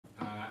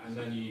and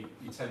then you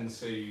tend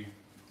to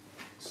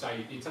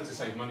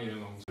save money in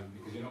the long term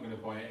because you're not going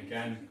to buy it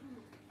again,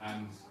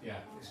 and yeah,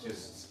 it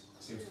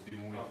just seems to be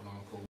more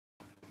economical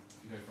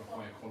if you go for a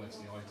higher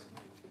quality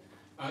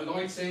item.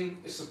 Lighting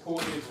is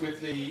supported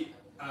with the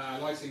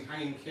lighting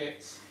hanging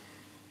kit.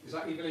 Is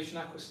that Evolution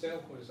Aqua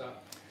still, or is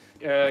that?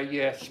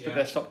 Yes, yeah. But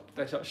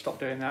they stopped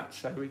doing that,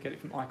 so we get it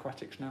from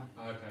Aquatics now.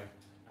 Okay.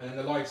 And then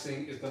the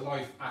lighting is the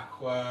Life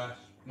Aqua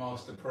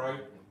Master Pro.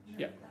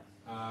 Yep.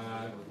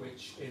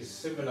 Which is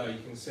similar, you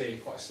can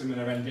see quite a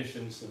similar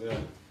rendition to the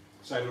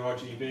Solar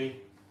RGB.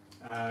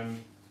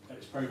 And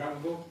it's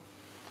programmable.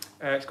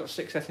 It's got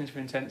 6 settings for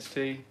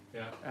intensity,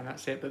 yeah, and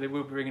that's it. But they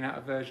will be bringing out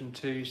a version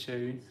 2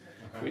 soon,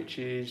 okay, which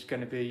is going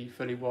to be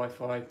fully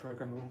Wi-Fi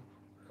programmable.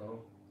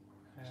 Cool.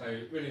 So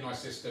really nice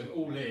system,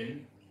 all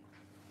in.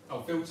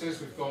 Oh, filters,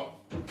 we've got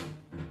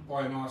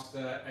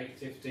Biomaster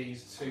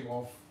 850s, 2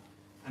 of,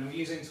 and we're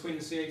using twin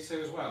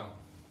CO2 as well.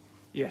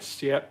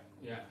 Yes, yep.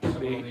 Yeah, so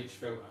one on each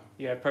filter.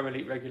 Yeah, Pro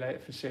Elite regulator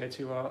for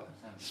CO2 art,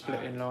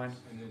 split in line.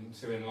 And then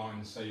 2 in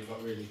line, so you've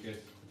got really good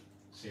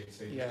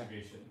CO2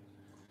 distribution.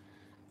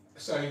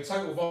 So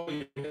total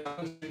volume,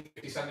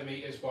 150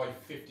 centimetres by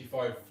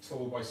 55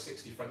 tall by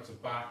 60 front to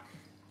back.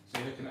 So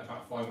you're looking at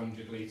about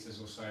 500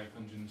 litres or so,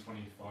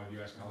 125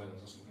 US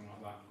gallons or something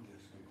like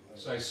that.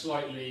 So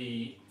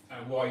slightly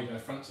wider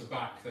front to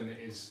back than it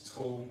is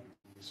tall.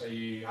 So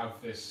you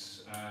have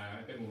this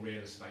a bit more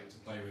real estate to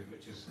play with,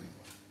 which is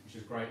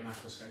great in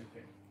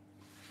aquascaping.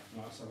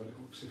 Right, let's have a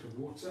little sip of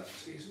water.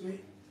 Excuse me.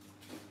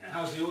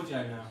 How's the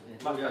audio now?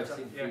 Audio is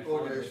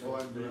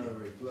fine,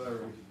 blurry.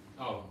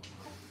 Oh.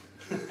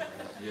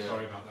 Yeah.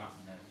 Sorry about that.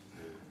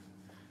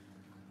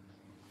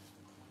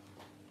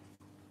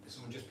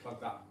 Someone just plug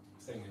that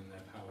thing in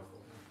there, power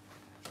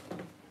for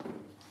me.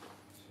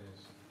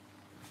 Cheers.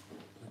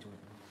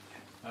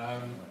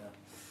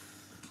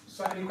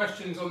 So any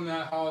questions on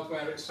the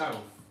hardware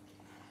itself?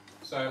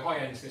 So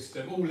high-end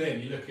system, all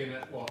in, you're looking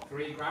at what,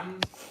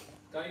 $3,000,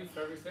 Dave,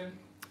 for everything?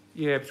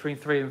 Yeah, between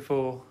 3 and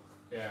 4.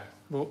 Yeah.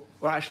 Well,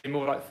 actually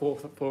more like four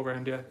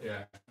grand, yeah.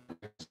 Yeah.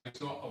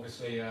 It's not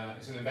obviously,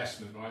 it's an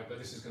investment, right? But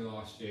this is going to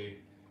last you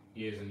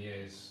years and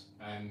years.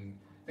 And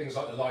things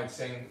like the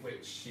lighting,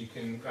 which you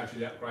can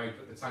gradually upgrade,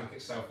 but the tank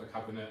itself, the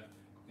cabinet,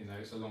 you know,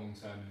 it's a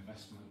long-term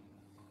investment.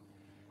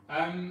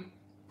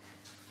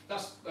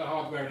 That's the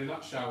hardware in a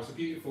nutshell. It's a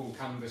beautiful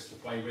canvas to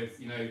play with.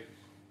 You know,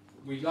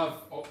 we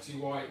love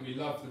Opti-White, we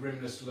love the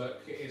rimless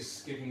look. It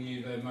is giving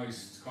you the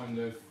most kind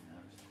of,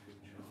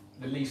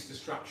 the least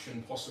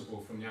distraction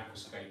possible from the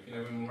aquascape. You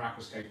know, when we're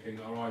aquascaping,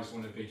 our eyes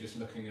want to be just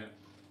looking at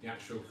the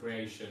actual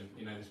creation,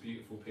 you know, this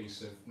beautiful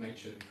piece of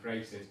nature that we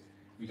created.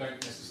 We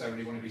don't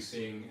necessarily want to be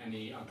seeing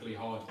any ugly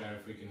hardware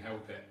if we can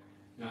help it.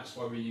 And that's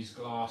why we use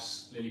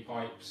glass, lily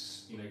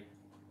pipes, you know,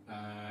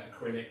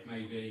 acrylic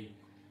maybe,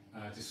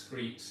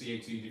 discrete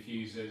CO2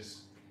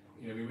 diffusers.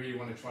 You know, we really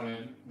want to try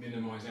to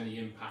minimise any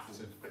impact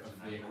of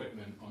the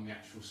equipment on the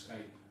actual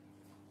scape.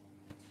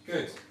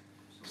 Good.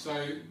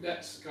 So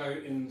let's go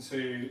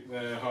into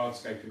the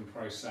hardscaping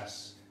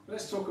process.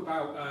 Let's talk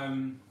about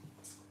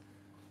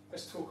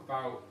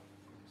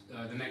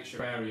the nature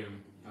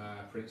aquarium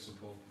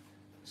principle.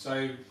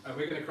 So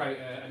we're going to create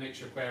a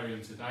nature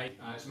aquarium today.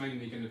 It's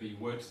mainly going to be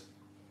wood,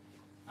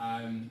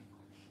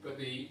 but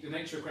the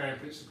nature aquarium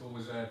principle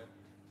was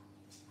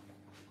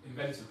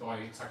invented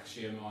by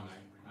Takashi Amano.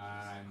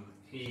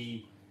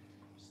 He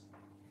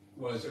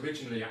was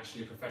originally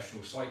actually a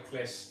professional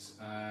cyclist,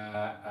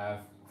 a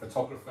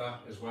photographer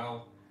as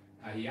well.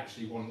 He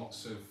actually won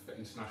lots of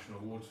international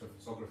awards for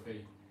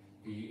photography.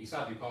 He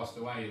sadly passed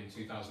away in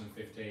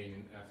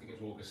 2015, I think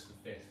it was August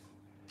the 5th.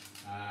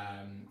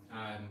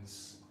 And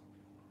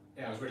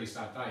yeah, it was a really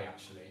sad day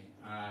actually.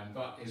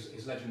 But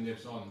his legend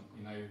lives on.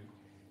 You know,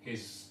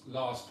 his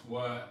last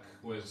work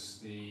was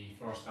the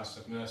Florestas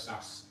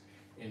Submersas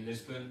in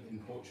Lisbon, in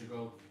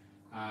Portugal,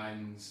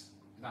 and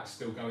that's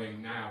still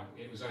going now.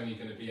 It was only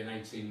going to be an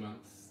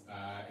 18-month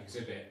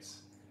exhibit,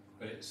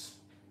 but it's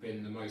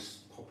been the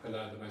most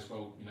popular,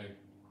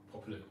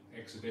 popular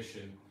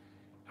exhibition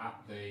at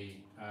the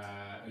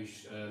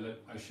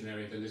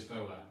Oceanaria de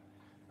Lisboa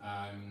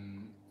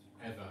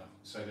ever.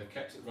 So they've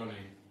kept it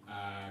running,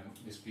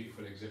 this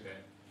beautiful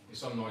exhibit.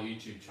 It's on our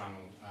YouTube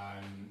channel,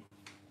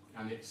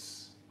 and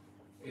if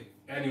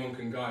anyone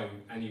can go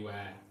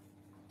anywhere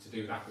to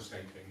do with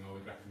aquascaping, I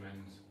would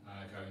recommend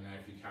going there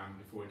if you can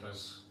before it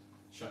does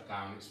shut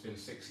down. It's been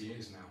 6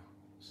 years now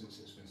since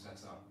it's been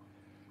set up.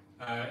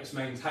 It's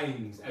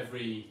maintained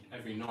every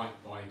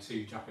night by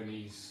 2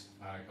 Japanese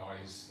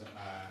guys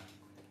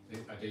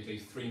that they do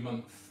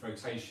 3-month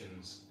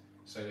rotations.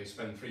 So they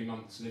spend 3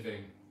 months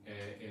living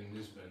in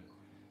Lisbon,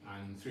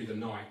 and through the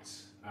night,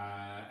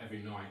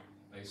 every night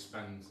they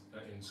spend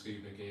in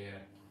scuba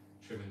gear,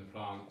 trimming the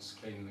plants,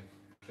 cleaning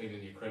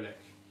the acrylic,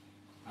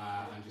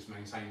 and just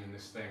maintaining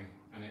this thing.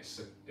 And it's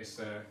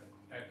a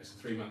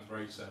 3-month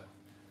rota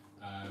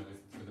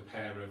with a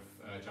pair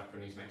of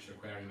Japanese nature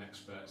aquarium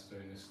experts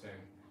doing this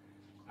thing.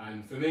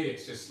 And for me,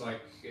 it's just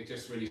like, it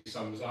just really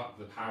sums up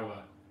the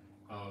power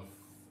of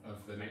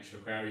the nature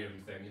aquarium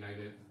thing. You know,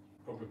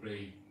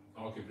 probably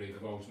arguably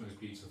the world's most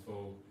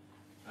beautiful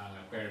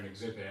aquarium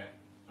exhibit,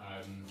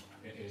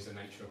 it is a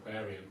nature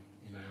aquarium,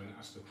 you know, and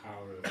that's the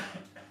power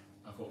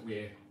of what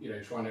we're, you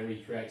know, trying to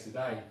recreate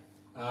today.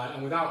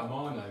 And without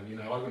Amano, you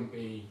know, I wouldn't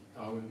be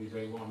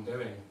doing what I'm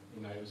doing.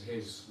 You know, it was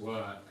his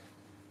work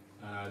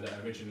that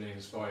originally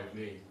inspired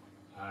me.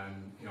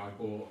 You know,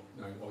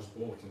 I was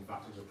bought, in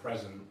fact, as a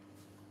present.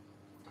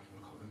 I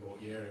can't remember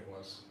what year it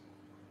was,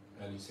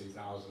 early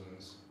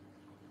 2000s.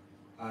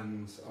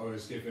 And I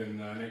was given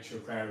Nature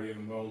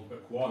Aquarium World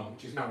Book 1,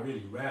 which is now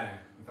really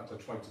rare. In fact, I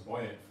tried to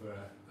buy it for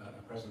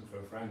a present for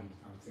a friend.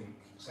 I think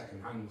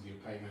second hand, you're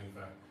paying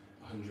over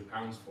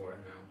 £100 for it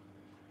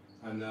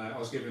now. And I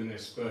was given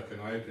this book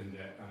and I opened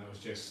it, and it was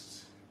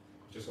just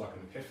like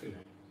an epiphany.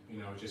 You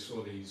know, I just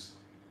saw these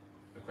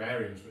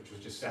aquariums which was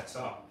just set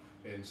up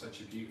in such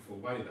a beautiful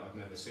way that I've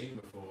never seen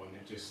before, and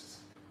it just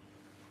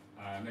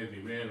made me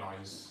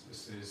realise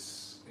this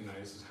is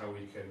how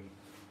we can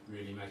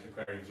really make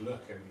aquariums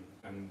look,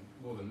 and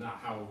more than that,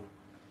 how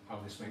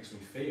this makes me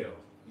feel,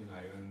 you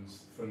know. And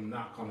from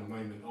that kind of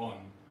moment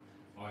on,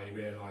 I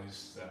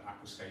realised that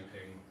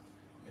aquascaping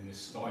in this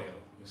style,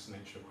 this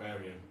nature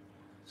aquarium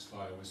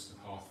style, was the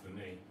path for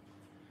me.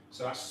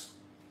 So that's,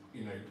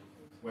 you know,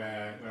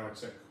 where I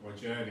took my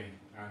journey,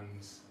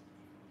 and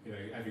you know,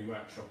 every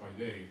workshop I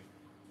do,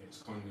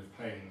 it's kind of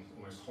paying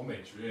almost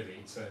homage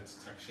really to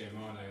Takeshi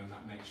Amano and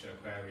that nature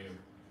aquarium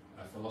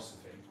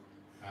philosophy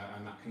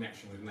and that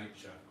connection with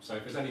nature. So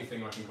if there's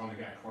anything I can kind of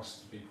get across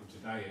to people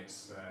today,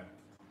 it's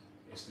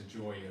the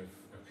joy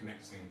of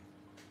connecting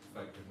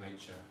folk with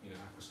nature, you know,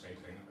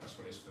 aquascaping. That's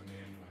what it is for me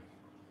anyway.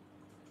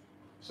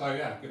 So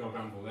yeah, good old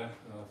ramble there.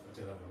 I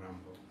did have a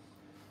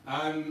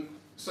ramble.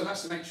 So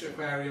that's the nature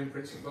aquarium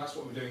principle. That's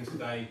what we're doing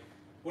today.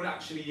 What it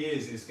actually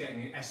is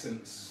getting the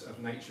essence of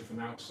nature from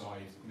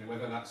outside. You know,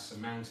 whether that's a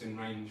mountain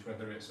range,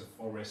 whether it's a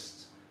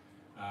forest,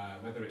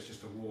 whether it's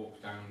just a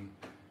walk down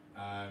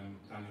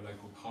your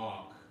local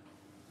park,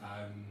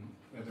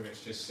 whether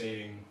it's just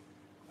seeing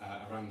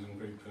a random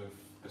group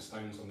of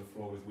stones on the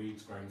floor with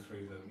weeds growing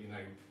through them. You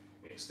know,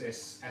 it's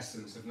this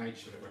essence of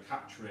nature that we're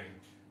capturing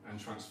and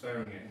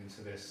transferring it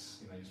into this,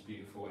 you know, this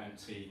beautiful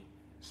empty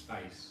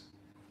space.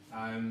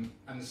 And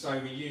so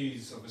we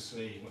use,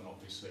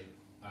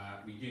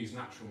 we use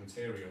natural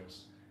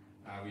materials.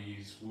 We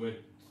use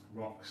wood,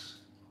 rocks,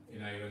 you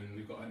know, and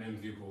we've got an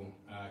enviable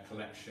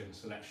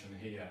selection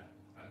here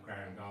at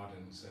Aquarium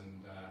Gardens.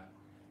 And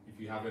if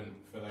you haven't,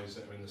 for those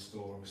that are in the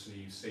store, obviously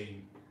you've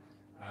seen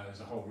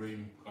there's a whole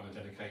room kind of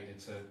dedicated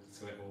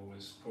to it all.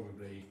 There's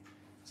probably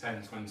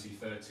 10, 20,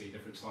 30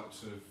 different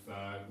types of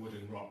wood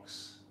and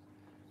rocks.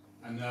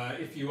 And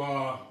if you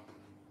are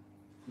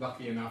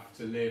lucky enough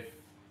to live,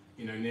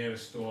 you know, near a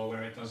store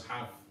where it does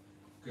have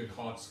good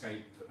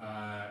hardscape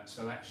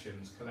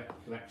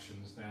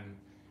collections, then,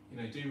 you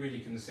know, do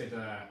really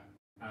consider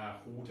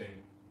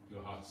hoarding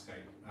your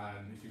hardscape,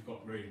 if you've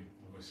got room,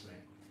 obviously,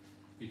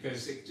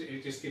 because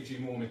it just gives you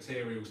more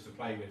materials to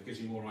play with,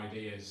 gives you more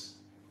ideas,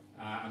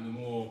 and the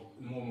more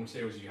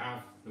materials you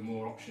have, the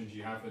more options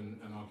you have, and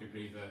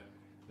arguably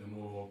the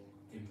more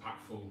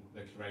impactful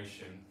the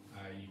curation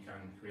you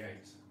can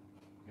create.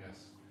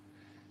 Yes.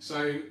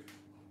 So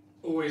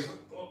always,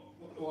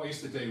 what I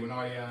used to do when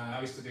I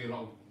used to do a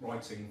lot of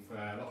writing for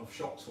a lot of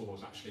shop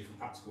tours, actually, for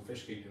Practical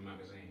Fish Keeping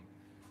magazine,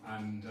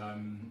 and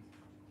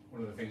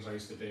one of the things I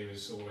used to do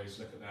is always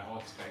look at their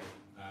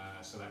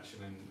hardscape selection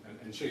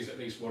and choose at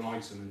least one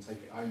item and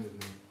take it home with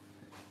me.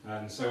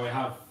 And so I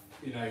have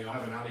an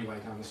alleyway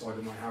down the side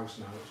of my house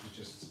now, which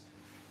is just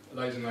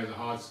loads and loads of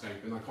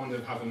hardscape, and I kind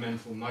of have a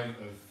mental note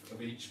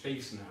of each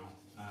piece now,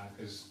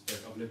 because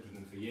I've lived with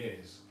them for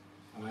years.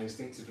 And I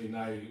instinctively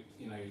know,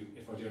 you know,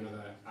 if I do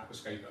another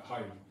aquascape at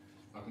home,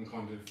 I can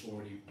kind of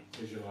already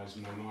visualise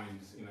in my mind,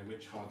 you know,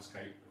 which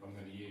hardscape I'm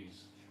going to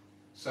use.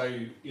 So,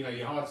 you know,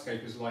 your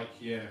hardscape is like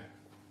the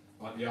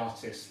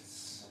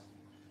artist's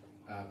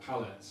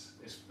palette.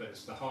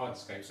 It's the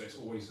hardscape, so it's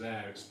always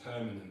there, it's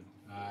permanent.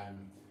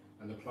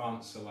 And the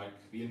plants are like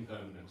the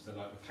impermanence, they're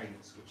like the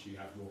paints, which you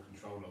have more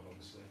control of,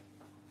 obviously.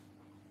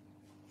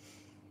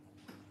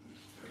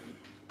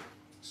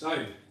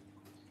 So,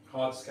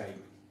 hardscape.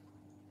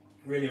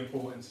 Really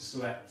important to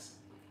select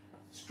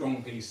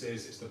strong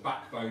pieces. It's the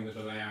backbone of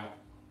the layout,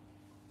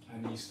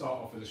 and you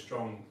start off with a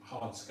strong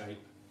hardscape,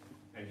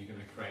 and you're going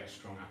to create a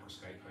strong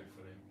aquascape,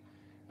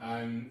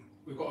 hopefully.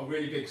 We've got a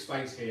really big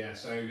space here,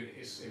 so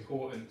it's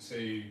important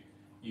to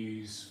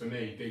use, for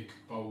me, big,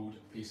 bold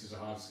pieces of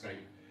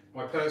hardscape.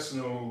 My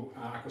personal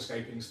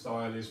aquascaping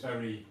style is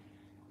very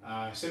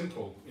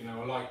simple. You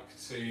know, I like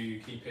to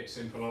keep it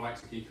simple. I like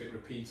to keep it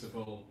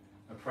repeatable,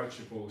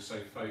 approachable,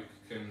 so folk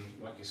can,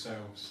 like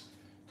yourselves,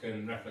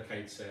 can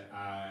replicate it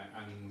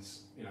and,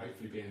 you know,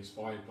 hopefully be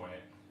inspired by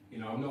it. You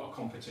know, I'm not a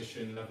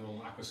competition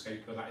level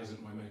aquascaper, that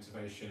isn't my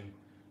motivation.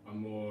 I'm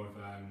more of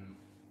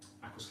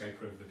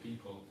aquascaper of the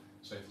people,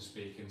 so to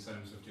speak, in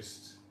terms of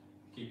just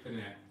keeping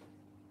it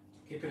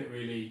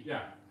really,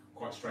 yeah,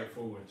 quite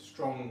straightforward.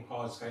 Strong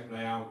hardscape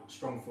layout,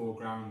 strong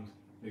foreground,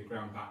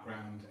 midground,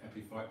 background,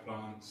 epiphyte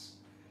plants.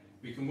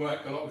 We can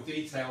work a lot with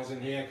details in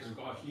here because we've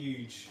got a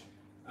huge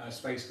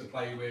space to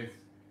play with.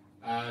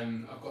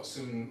 I've got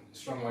some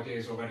strong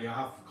ideas already. I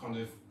have kind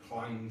of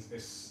planned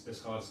this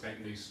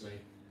hardscape loosely,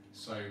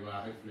 so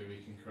hopefully we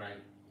can create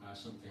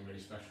something really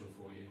special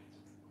for you.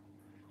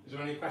 Is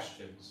there any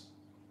questions?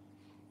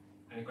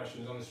 Any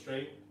questions on the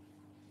street?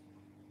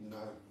 No.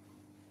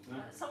 No?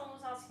 Someone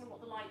was asking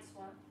what the lights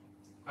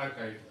were.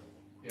 Okay.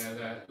 Yeah,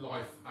 they're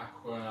Life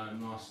Aqua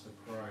Master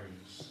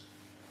Pros.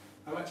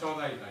 How much are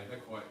they, Dave? They're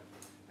quite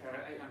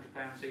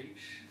 £800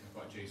 each.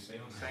 quite juicy,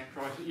 aren't they? Same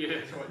price, yeah,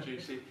 it's quite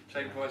juicy.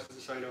 Same price as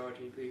the solar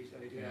RGB, so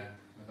yeah.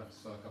 I'd have to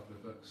sell a couple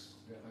of books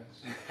to get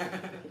those.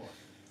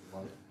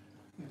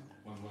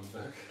 One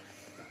book.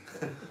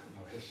 I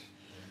wish.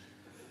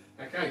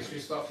 Okay, should we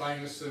start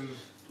playing with some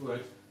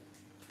wood?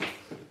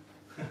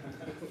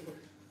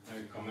 No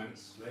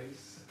comments,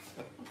 please.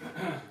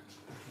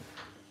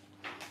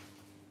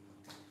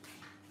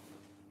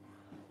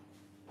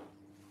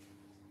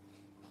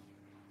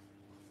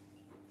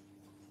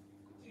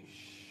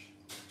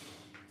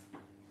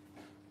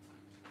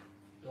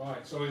 Right,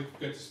 it's always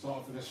good to start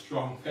off with a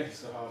strong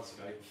piece of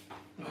hardscape.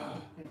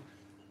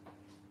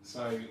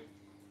 So,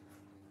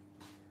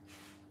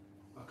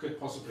 I could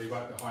possibly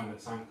work behind the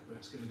tank, but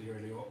it's going to be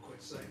really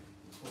awkward, so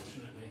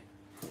unfortunately,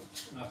 I'm going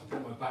to have to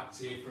put my back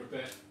to you for a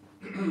bit.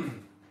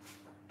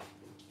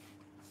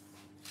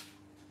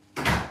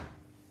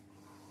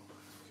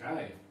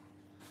 Okay,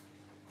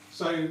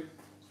 so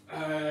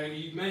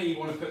you may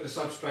want to put the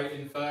substrate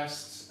in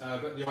first,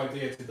 but the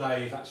idea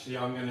today is actually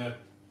I'm going to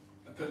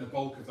put the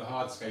bulk of the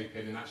hardscape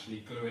in and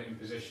actually glue it in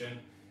position.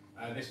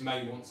 This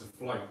may want to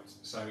float,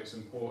 so it's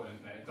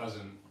important that it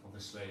doesn't.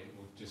 Obviously, it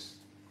will just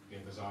be a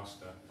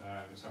disaster.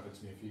 It's happened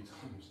to me a few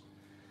times.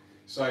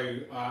 So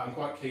I'm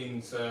quite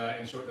keen to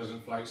ensure it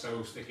doesn't float, so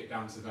we'll stick it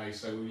down today.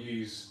 So we'll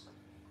use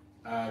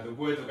the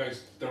wood that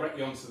goes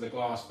directly onto the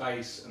glass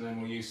base, and then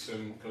we'll use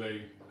some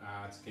glue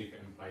to keep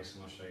it in place,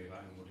 and I'll show you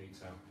that in more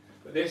detail.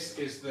 But this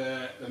is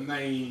the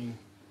main,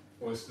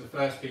 or it's the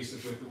first piece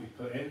of wood that we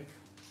put in.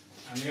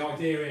 And the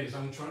idea is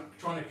I'm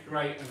trying to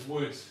create a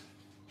wood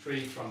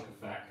tree trunk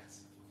effect.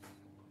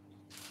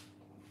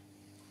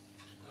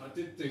 I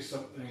did do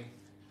something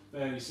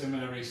fairly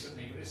similar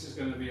recently, but this is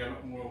going to be a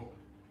lot more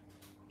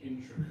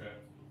intricate.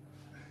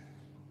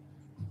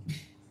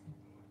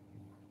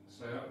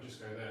 So that will just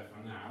go there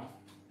for now.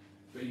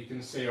 But you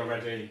can see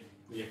already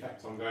the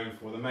effect I'm going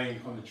for. The main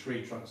kind of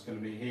tree trunk is going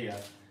to be here,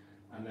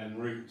 and then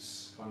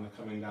roots kind of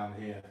coming down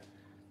here.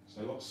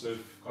 So lots of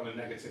kind of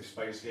negative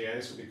space here.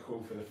 This will be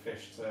cool for the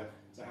fish to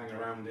hang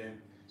around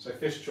in. So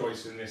fish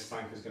choice in this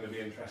tank is going to be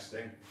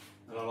interesting.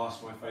 And I'll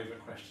ask my favourite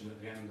question at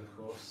the end, of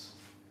course.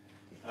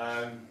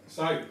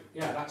 So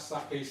yeah, that's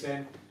that piece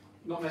in.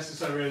 Not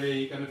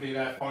necessarily going to be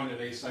there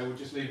finally, so we'll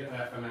just leave it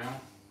there for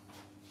now.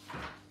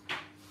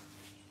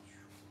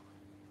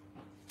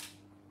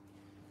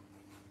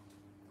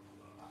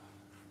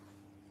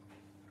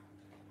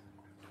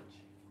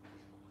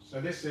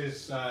 So this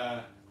is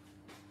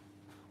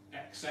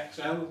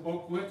XXL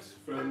bogwood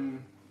from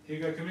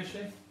Hugo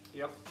Commission.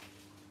 Yep.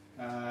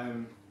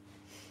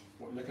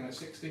 What, we're looking at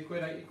 60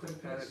 quid, 80 quid a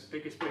piece? The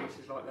biggest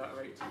pieces like that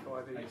are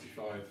 85 each.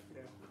 85.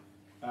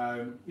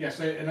 Yeah. Yeah,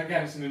 so, and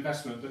again, it's an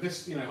investment, but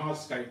this,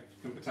 hardscape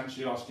can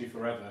potentially last you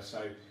forever.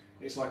 So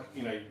it's like,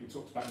 we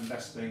talked about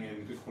investing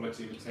in good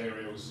quality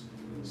materials.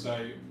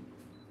 So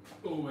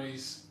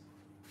always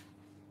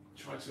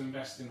try to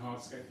invest in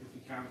hardscape if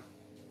you can.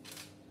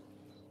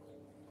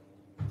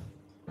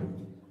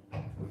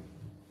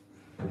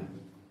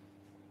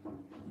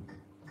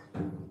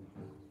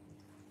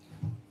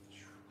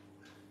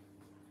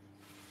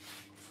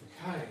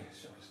 Okay,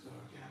 shall we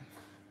start again?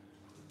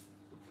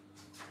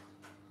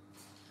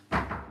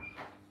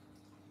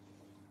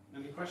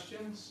 Any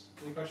questions?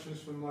 Any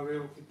questions from my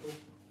real people?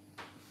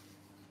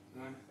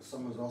 No?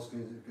 Someone's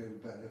asking, is it going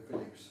better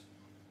Philips?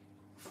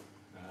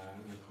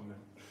 No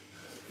comment.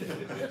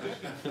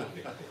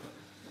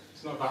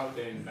 It's not about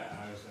being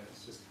better, is it?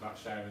 It's just about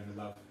sharing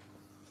the love.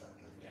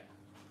 Exactly. Yeah.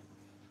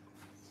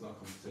 It's not a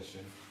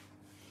competition.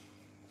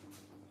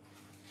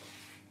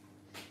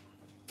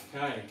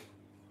 Okay.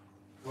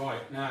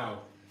 Right,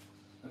 now,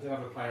 I did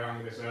have a play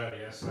around with this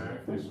earlier, so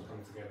hopefully this will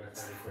come together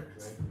very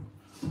quickly.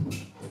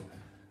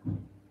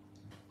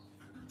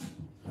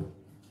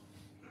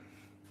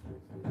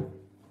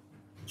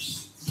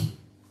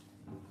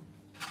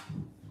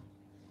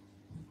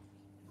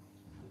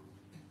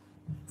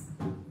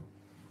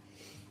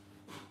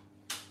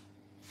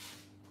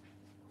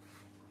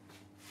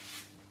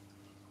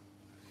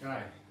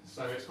 Okay,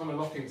 so it's kind of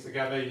locking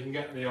together, you can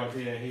get the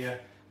idea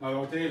here.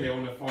 Now ideally I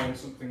want to find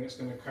something that's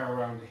going to go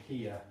around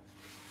here.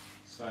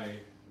 So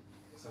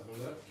let's have a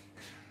look.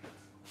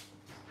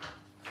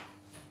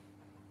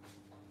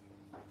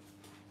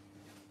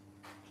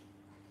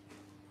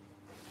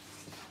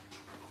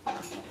 I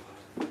don't think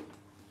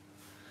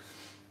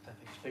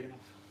it's big enough.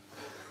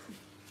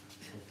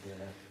 Yeah.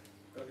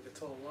 Got to be the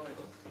tall line.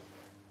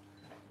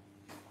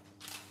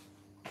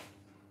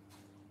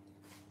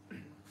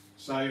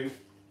 So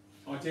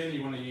ideally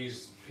you want to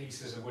use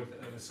pieces of wood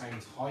that are the same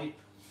type.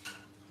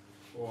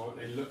 or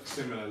they look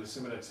similar, there's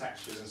similar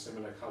textures and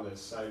similar colours.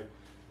 So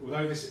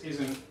although this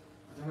isn't,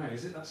 I don't know,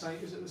 is it the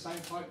same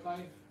type,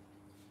 Dave?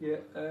 Yeah,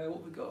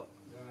 what we got?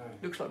 I don't know.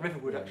 Looks like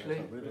Riverwood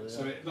actually.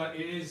 So it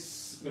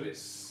is, but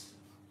it's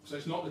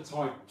not the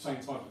same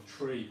type of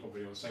tree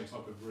probably, or the same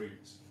type of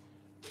root.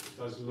 It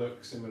does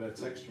look similar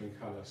texture and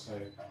colour, so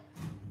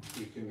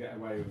you can get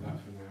away with that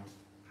for now.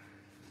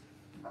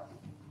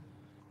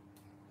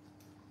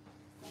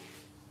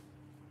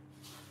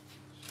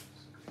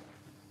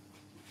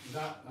 I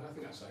don't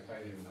think that's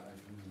okay leaving that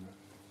open,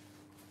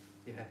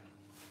 isn't it? Yeah.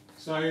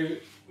 So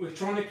we're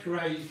trying to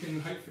create, you can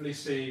hopefully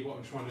see what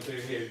I'm trying to do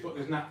here. We've got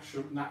this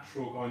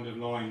natural kind of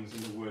lines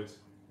in the wood,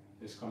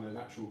 this kind of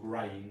natural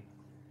grain.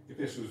 If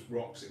this was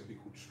rocks, it would be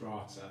called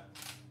strata.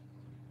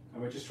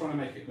 And we're just trying to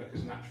make it look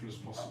as natural as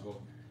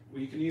possible.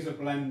 We can use a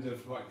blend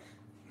of like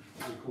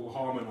what we call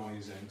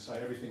harmonising, so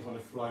everything kind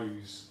of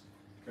flows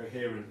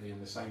coherently in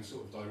the same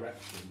sort of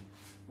direction.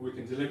 Or we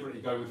can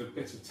deliberately go with a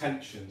bit of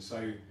tension,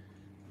 so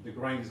the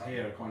grains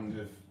here are kind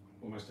of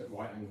almost at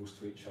right angles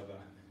to each other,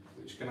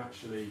 which can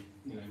actually,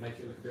 make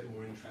it look a bit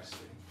more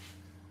interesting.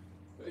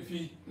 But if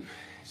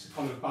it's a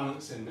kind of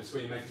balancing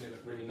between making it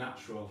look really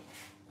natural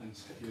and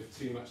with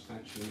too much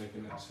tension and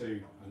making it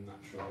too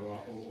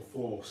unnatural or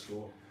forced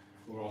or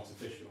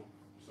artificial.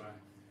 So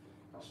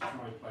let's try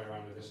and play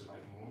around with this a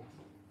bit more.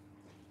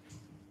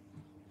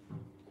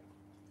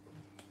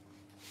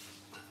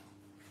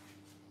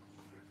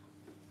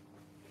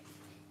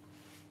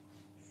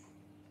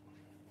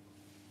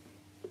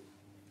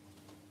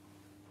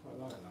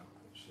 I like that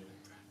actually.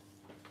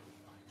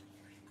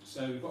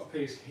 So we've got a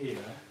piece here,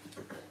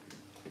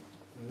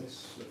 and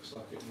this looks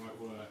like it might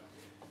work.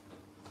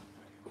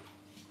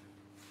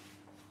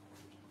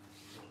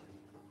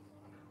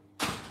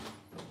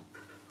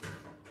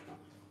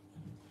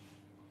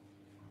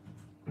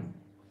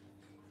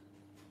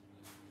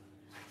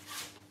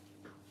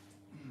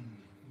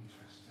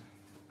 Interesting.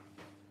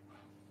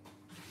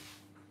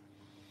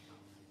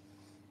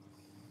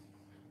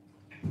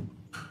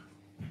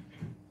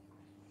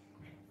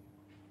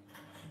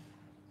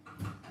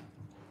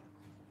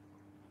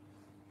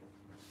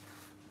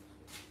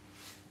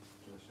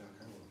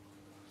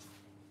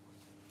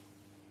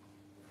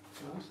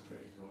 Oh, that's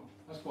pretty cool.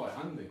 That's quite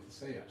handy to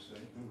see actually.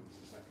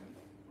 Just a second.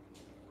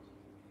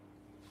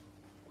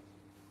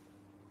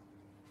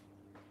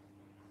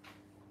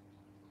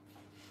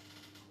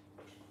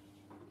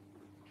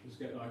 Just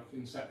get like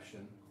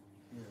Inception,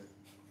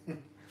 Yeah.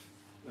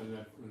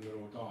 and they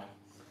all die.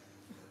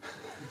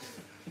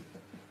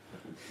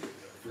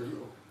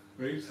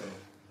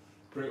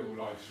 Brutal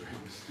live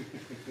streams.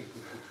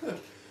 I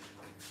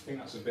think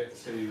that's a bit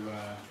too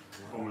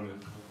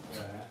prominent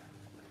there.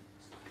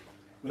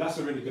 But that's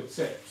a really good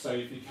tip. So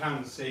if you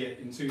can see it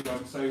in 2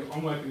 dimensions, so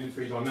I'm working in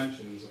 3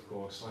 dimensions, of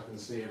course, so I can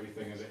see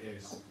everything as it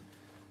is.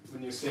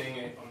 When you're seeing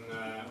it on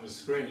the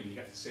screen, you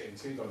get to see it in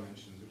 2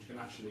 dimensions, which can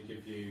actually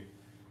give you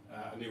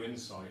a new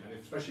insight. And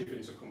especially if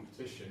it's a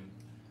competition,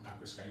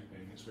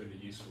 aquascaping, it's really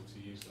useful to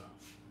use that.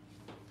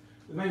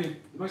 The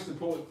most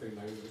important thing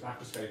though with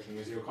aquascaping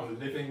is you're kind of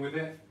living with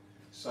it.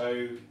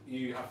 So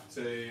you have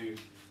to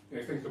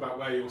think about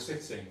where you're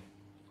sitting.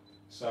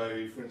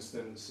 So for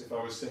instance, if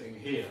I was sitting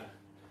here,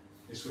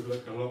 this would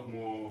look a lot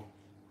more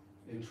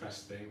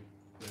interesting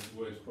than it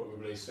would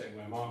probably sitting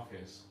where Mark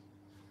is.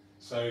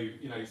 So,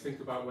 think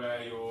about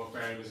where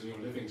is in your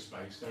living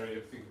space,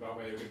 think about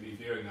where you're going to be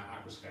viewing that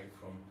aquascape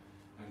from,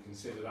 and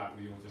consider that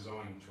with your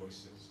design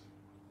choices.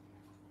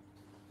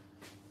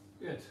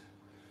 Good.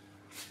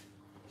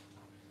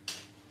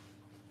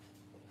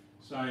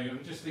 So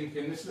I'm just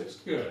thinking this looks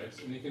good,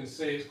 and you can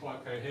see it's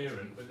quite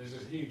coherent, but there's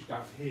a huge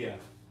gap here,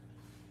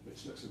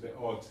 which looks a bit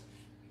odd.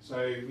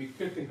 So we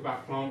could think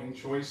about planting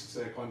choice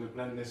to kind of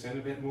blend this in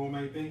a bit more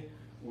maybe,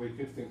 or we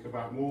could think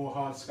about more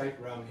hardscape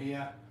around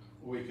here,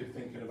 or we could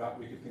think about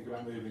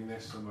moving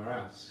this somewhere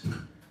else.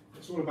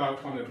 It's all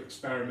about kind of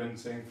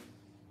experimenting,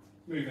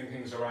 moving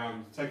things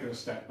around, taking a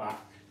step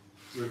back,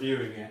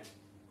 reviewing it,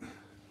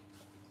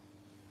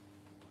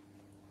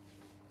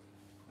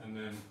 and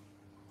then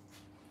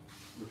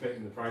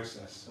repeating the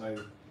process.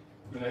 So,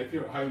 if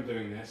you're at home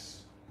doing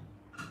this,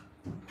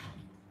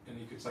 and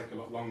you could take a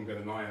lot longer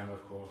than I am,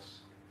 of course.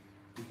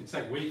 You could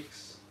take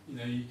weeks.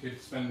 You could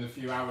spend a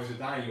few hours a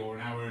day, or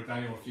an hour a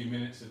day, or a few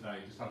minutes a day,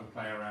 just have a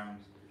play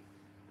around.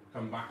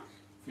 Come back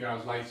a few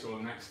hours later, or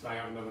the next day,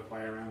 have another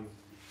play around.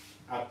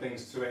 Add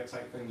things to it,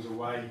 take things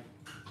away.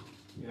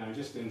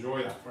 Just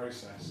enjoy that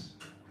process.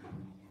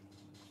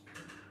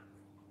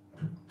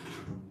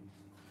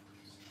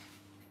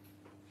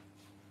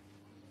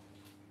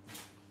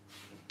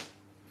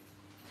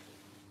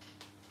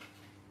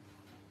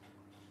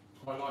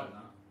 Quite like that.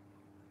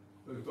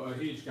 But we've got a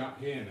huge gap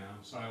here now,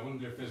 so I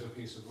wonder if there's a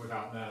piece of wood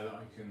out there that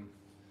I can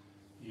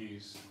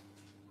use.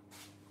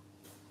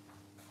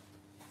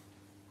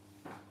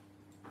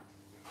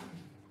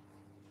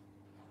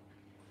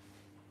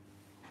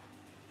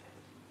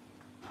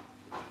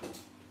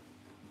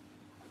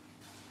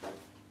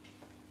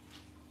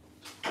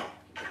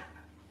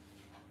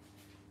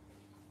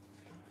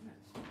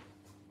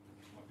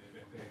 Might be a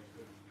bit big,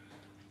 but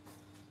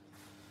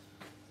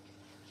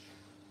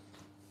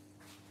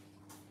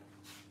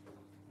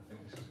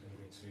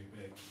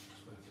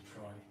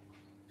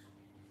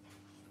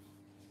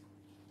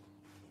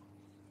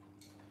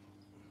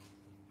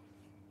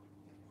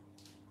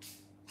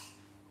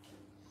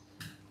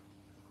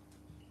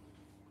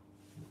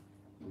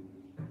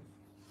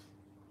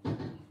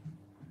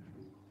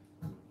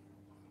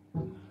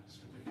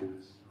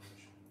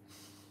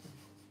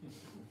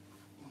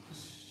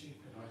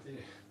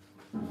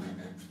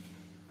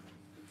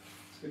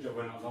good job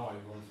we're not live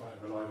or in front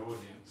of a live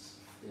audience.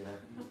 Yeah.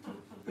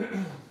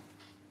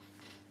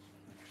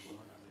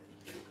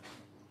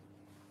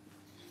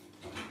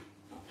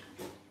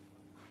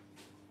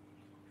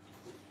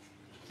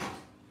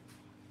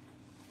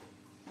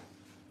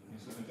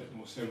 It's a bit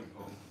more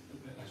simple,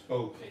 a bit less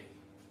bulky.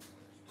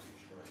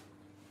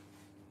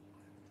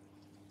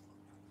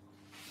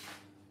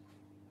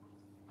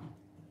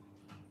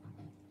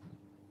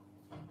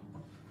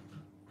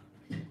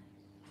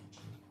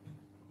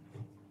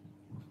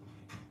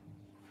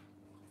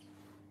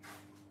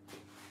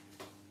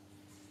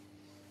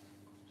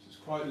 It's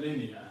quite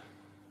linear. I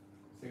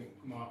think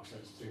Mark said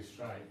it's too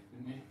straight,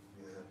 didn't he?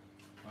 Yeah.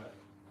 Like,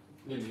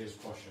 linear is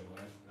posher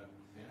word, but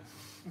yeah.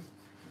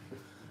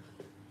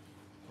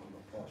 I'm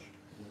not posh.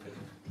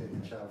 Clean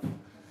the chav.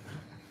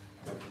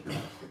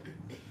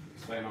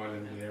 Staying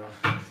Island here.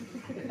 I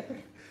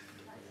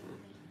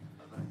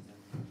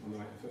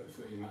might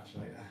footy match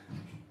later.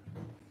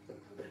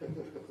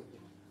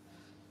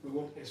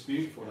 But it's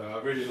beautiful though.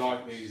 I really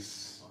like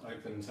these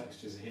open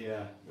textures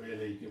here.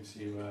 Really gives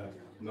you a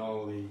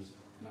gnarly,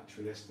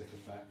 naturalistic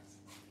effect,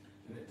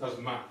 and it does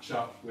match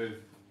up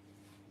with,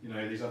 you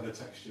know, these other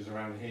textures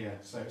around here.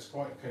 So it's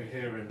quite a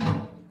coherent,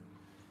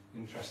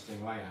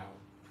 interesting layout.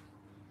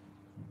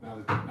 Now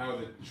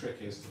the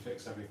trick is to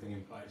fix everything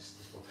in place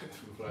to stop it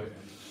from floating.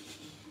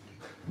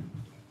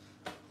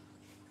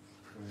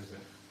 Where is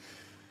it?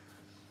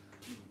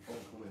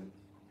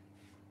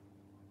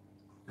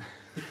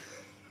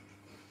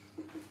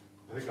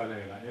 I think I know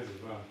who that is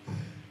as well.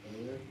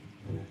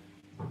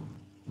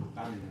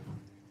 Daniel.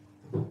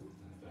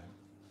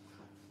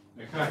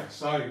 Okay,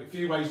 so a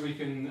few ways we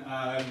can.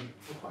 I'm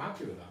quite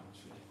happy with that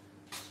actually.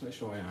 Let's make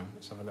sure I am.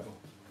 Let's have a little.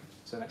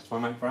 So next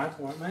time, mate, Brad.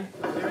 All right, mate.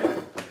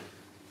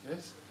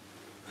 Yes.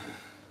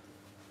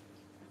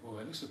 Oh,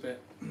 it looks a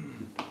bit.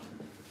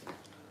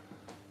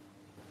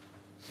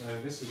 So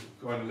this is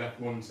kind of left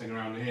wanting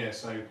around here.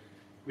 So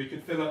we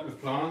could fill up with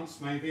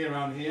plants maybe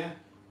around here,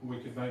 or we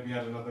could maybe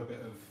add another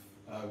bit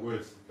of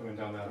wood coming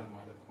down there. That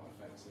might look quite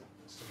effective.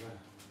 Let's have a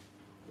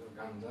little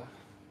gander.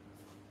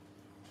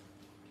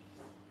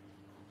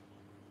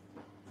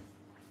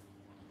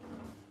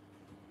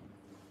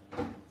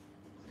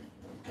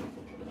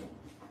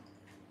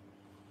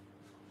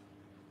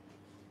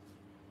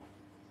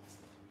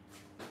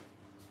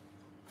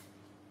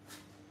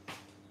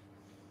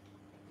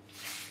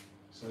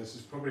 So this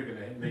is probably going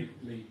to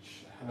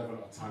leach a hell of a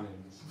lot of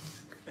tannins.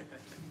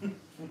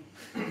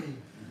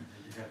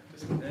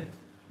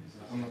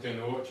 I'm not doing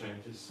the water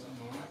changes, so I'm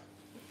alright.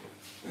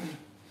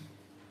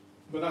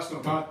 But that's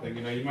not a bad thing,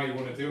 you know, you may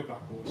want to do a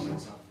black water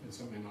setup in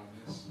something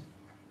like this.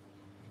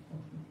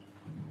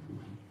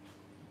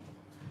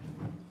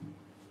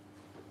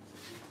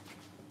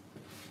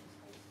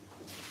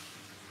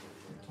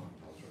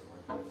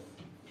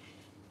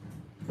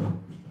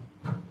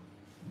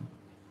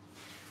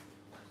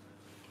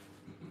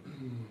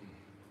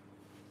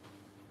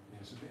 Yeah,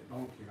 it's a bit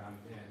bulky around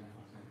here now,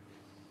 I think.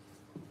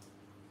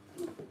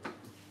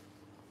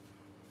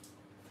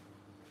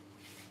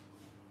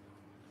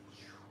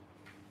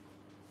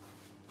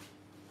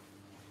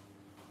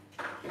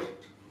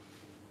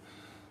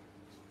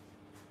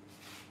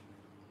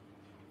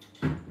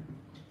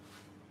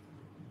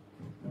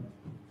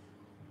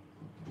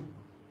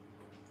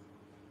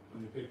 How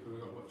many people we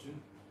got watching?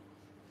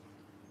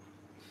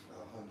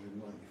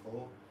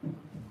 194.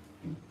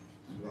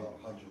 Well,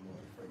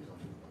 193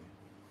 something.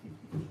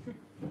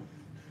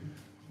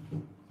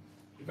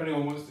 If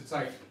anyone wants to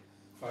take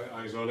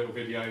photos or little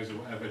videos or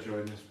whatever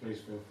during this, please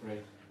feel free.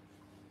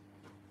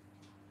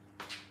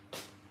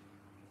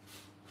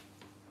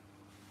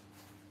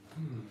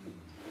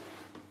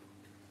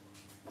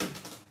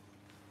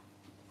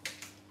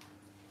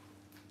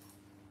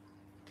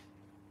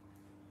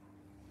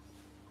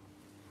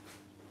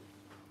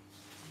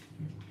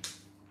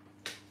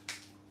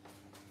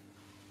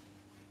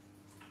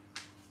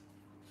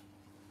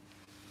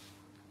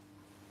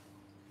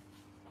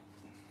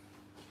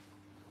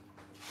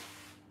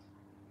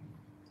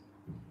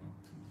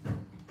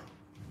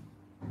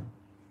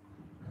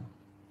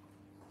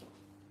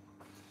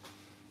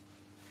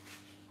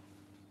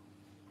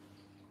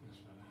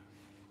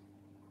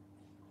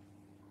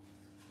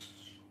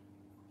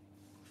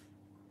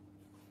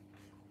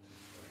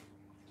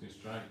 Too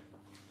straight.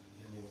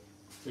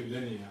 Too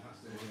linear.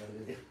 That's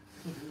it.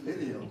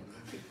 Lineal.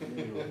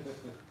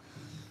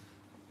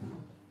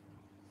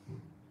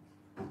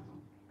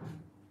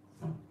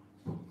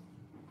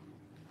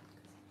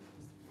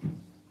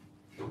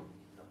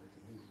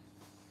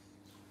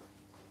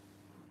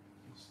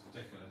 It's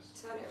ridiculous.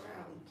 Turn it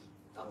around,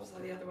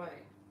 upside the other way,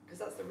 because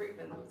that's the root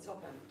bit at the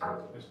top end.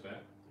 This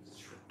bit.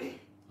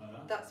 Like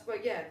that. That's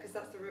well, yeah, because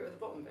that's the root of the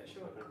bottom bit,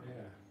 sure.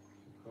 Yeah.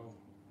 Cool.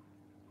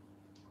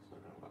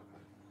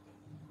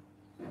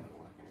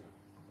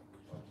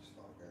 I'll just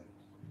start again.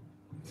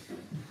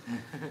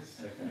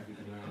 Take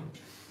everything out.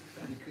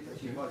 You could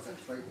actually write that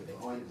straight bit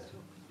behind it.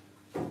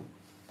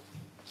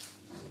 Just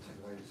take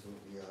away the sort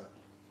of the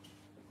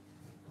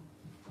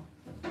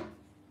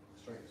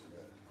straight as a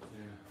bit.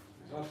 Yeah.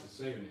 It's hard to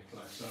saving it,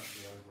 like such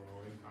the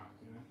overall impact,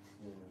 you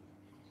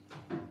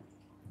know.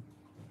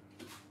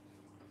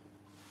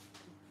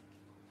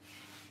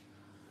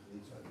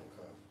 Needs a bit more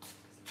curve.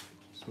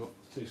 It's not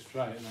too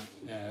straight, isn't it?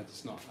 Yeah,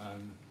 it's not.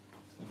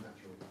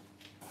 Natural.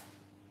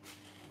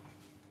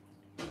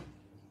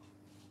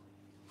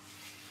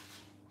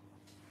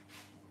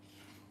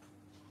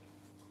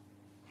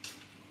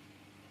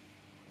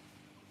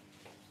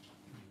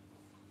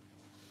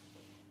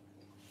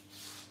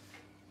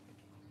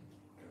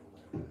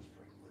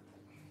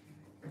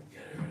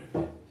 Get rid of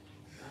it.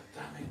 God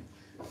damn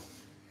it.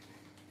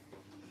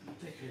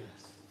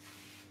 Ridiculous.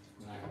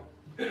 No.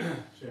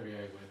 Cheerio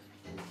with.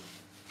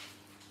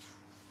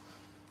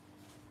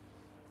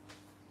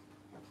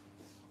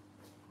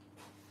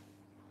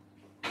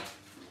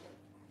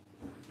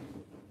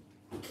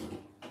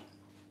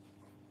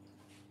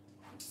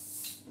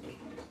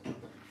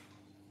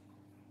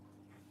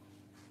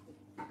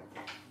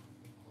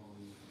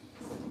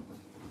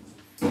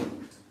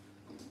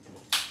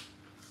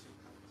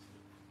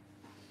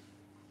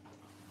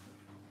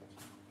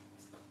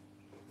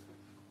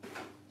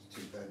 It's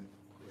too bent.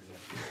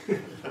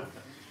 With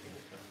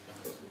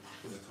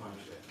a time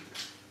shift.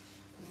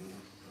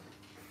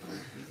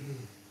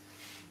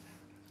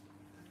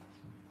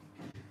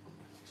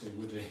 Too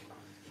woody.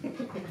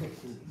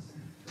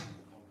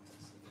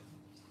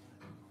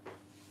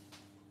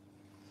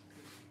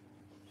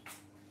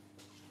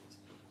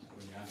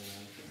 When you add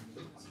it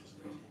in.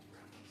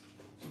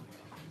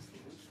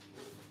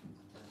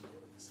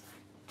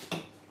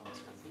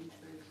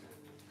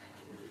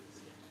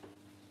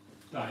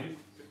 Dave,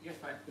 Yes,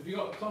 mate. have you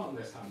got a plant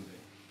list handy?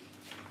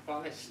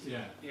 Plant list.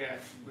 Yeah. Yeah,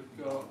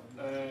 we've got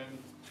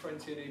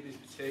 20 Anubis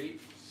petite.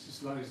 It's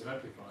just loads of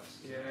epiphytes.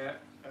 Yeah,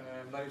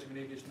 loads of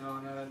Anubis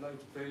nana,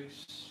 loads of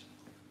boosts,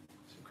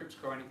 some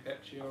Cryptocorini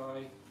petii.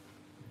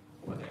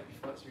 What are the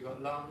epiphytes? We've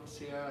got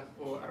Lancia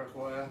or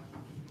Araguaia,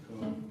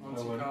 Cool.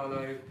 Monte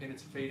Carlo, Pinata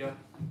Feeder.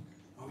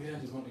 Oh yeah,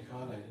 there's Monte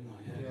Carlo, didn't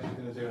I? Yeah. Yeah. I'm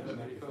going to do it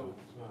That'd as be an cool.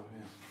 as well,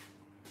 yeah.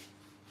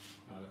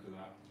 Oh, look at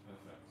that.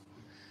 Perfect.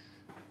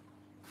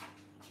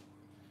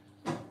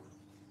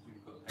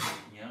 You've got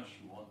anything else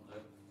you want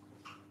though?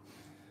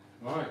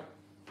 Right.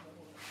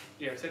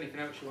 Yeah, if there's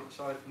anything else you want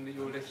aside from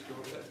your list,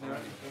 you'll let us know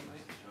anything,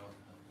 mate.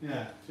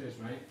 Yeah. Cheers,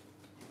 mate.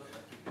 You've got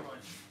that big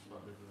price.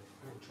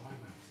 Real dry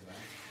mouth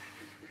today.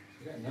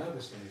 You get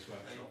nervous in these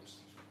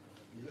workshops.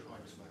 You look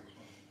like a smoke.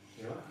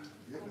 Yeah.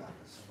 You look like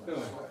a smoke. Do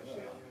I? Sweat,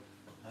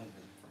 yeah.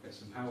 Get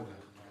some powder.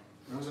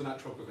 When I was on that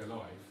Tropical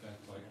Live, they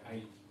had like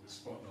 8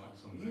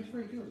 spotlights on You me. look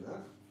very good at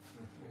that.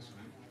 Thanks,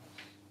 mate.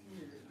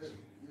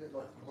 You look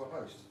like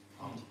a host.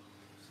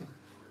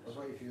 I was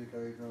waiting for you to go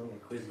even on.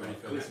 Quiz Ready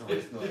for Quiz Netflix. night,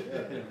 isn't it?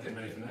 Yeah. Getting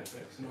ready for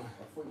Netflix, isn't I? I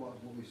thought you might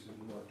want me some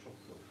like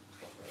tropical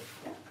stuff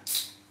there.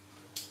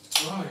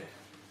 Right.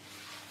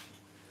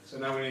 So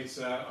now we need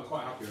to, I'm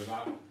quite happy with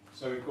that.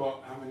 So we've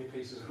got how many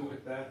pieces of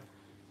wood there?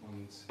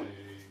 1, 2,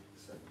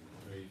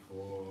 3,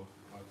 4,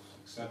 5,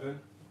 6, 7.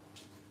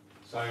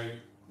 So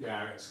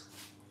yeah, it's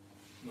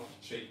not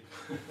cheap,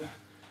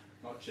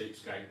 not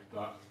cheapskate,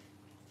 but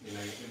you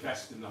know,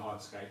 invest in the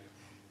hardscape.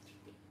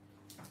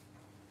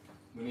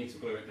 We need to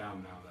glue it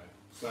down now though.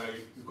 So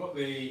we've got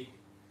the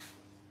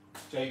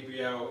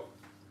JBL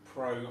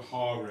Pro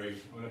Haru.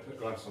 I'm going to put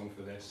gloves on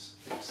for this.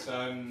 It's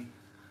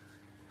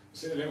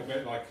a little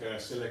bit like a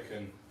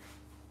silicone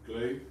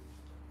glue.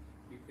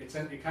 It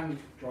can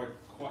dry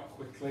quite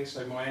quickly,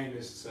 so my aim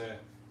is to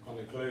kind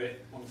of glue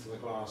it onto the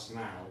glass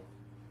now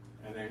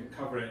and then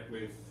cover it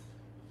with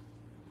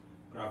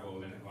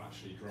gravel, and it will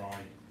actually dry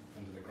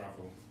under the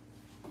gravel.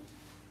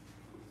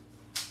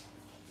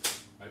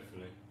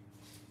 Hopefully.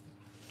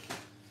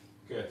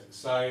 Good.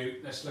 So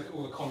let's look at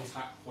all the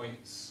contact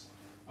points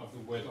of the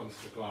wood onto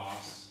the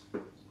glass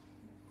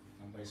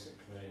and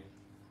basically,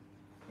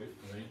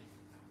 hopefully,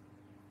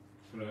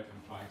 glue it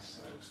in place.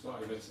 So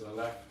start over to the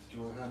left. Do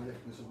you want to hand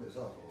lifting some bits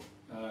up? Or?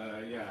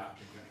 Yeah, that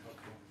would be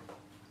helpful.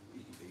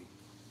 Easy.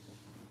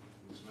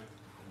 Thanks, mate.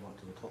 Right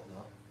to the top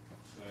now.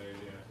 So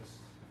yeah, just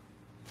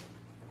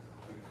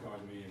you can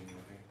guide me in, I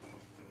think.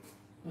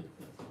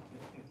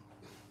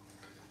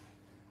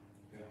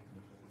 Yeah.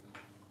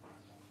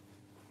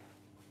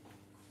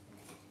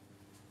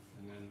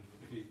 And then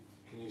if you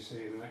can you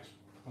see the next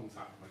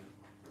contact point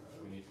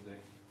we need to do?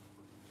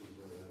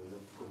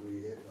 Probably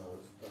it.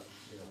 That's,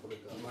 yeah, put it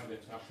You down. might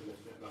have to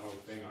lift it, the whole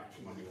thing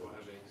actually might be quite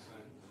heavy. So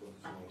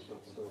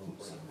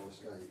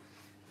Escape.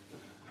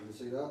 Can you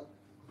see that?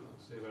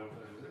 let's see where I'm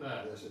putting it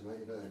there. Yes, it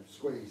mate, there.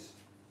 Squeeze.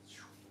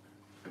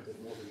 A bit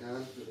more if you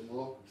can, a bit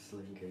more.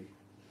 Slinky.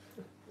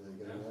 There you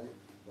go, Yeah. mate.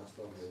 That's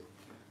lovely.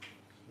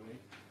 Sweet.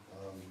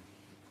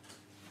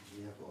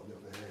 You have got a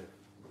little bit here.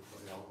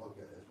 Yeah, I'll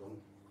get this one.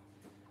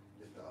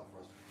 Lift that up for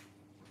us.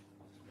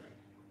 That's great.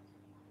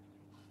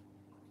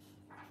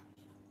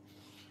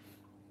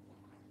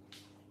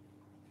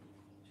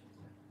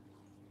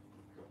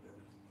 Drop it.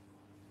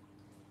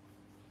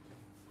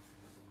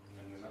 And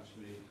then there's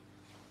actually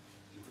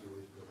You can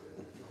always put it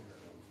in. Drop that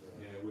one first.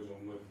 yeah wood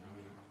on wood now,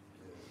 isn't it?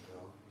 Yeah,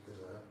 well, because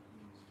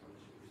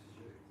this is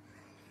you.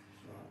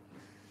 Right.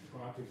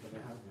 Quite happy for the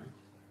help, mate.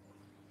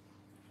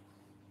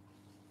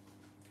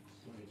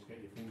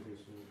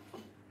 fingers.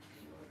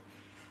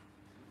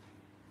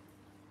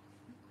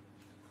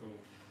 Cool.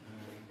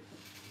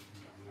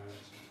 No,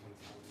 that's not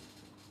contact.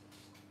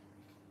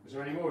 Is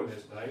there any more of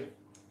this, Dave?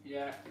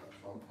 Yeah.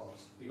 Front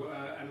pots. You got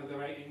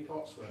another 18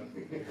 pots worth?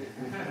 You can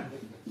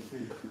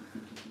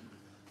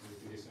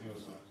get some your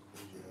side.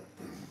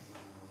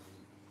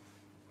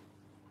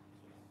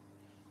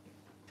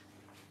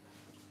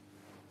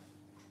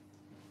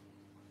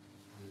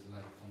 There's a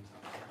load of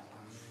contact points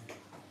down there.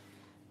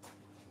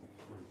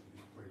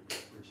 Bridge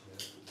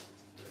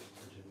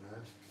in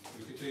there.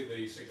 We could do the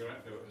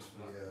cigarette filters for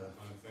that Yeah.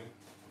 kind of thing.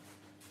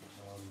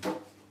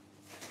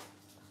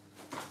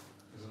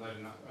 There's a load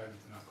in that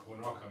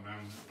corner. I'll come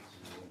round.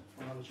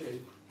 On the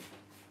tube.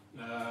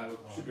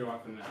 Should be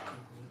right for now.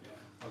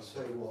 Yeah. I'll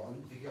tell you what,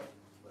 if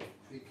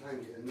you can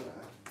get in there,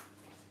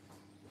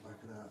 the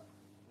back of that,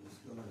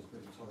 I know it's a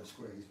bit of a tight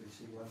squeeze, but you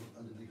see one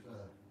underneath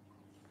there.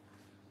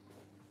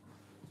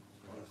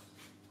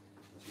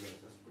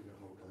 That's pretty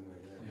hole down there,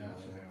 yeah. Yeah, that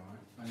should be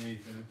alright. I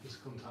need this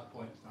contact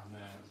points down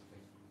there. That's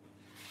big.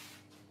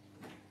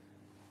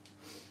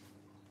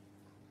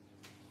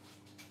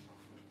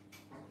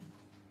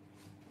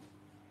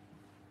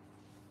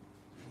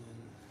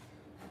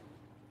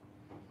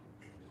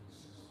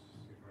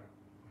 Cigarette.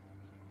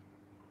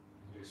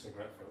 Do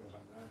cigarette filters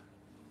up there.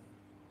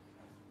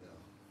 Yeah.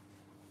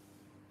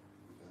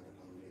 Down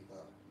underneath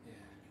that.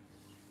 Yeah.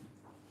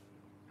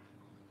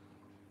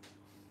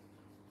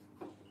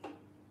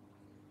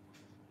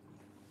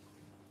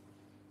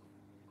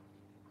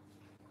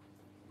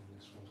 And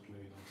this one's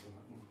glued onto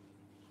that one.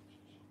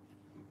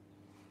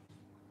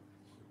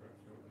 Cigarette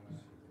filter.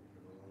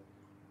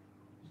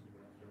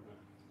 Cigarette filter.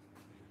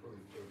 You could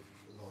probably put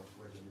a large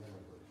wedge in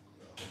there, but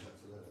I'll hold that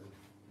to there.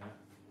 Yeah.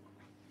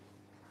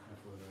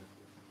 Careful with that.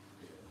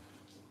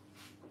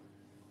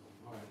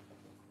 Right.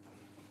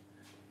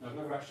 I've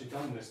never actually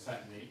done this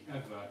technique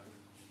ever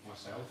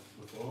myself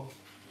before,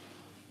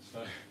 so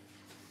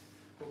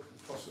what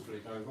could possibly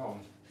go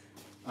wrong?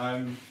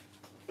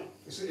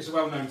 It's a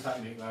well-known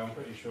technique though, I'm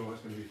pretty sure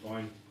it's going to be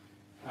fine.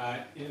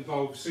 It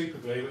involves super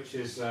glue, which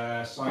is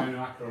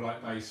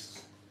cyanoacrylate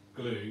based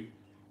glue.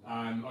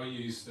 I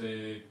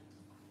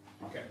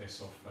get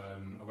this off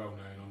a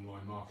well-known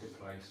online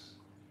marketplace,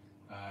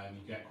 and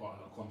you get quite a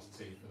lot of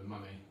quantity for the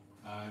money.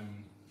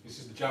 This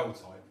is the gel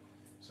type,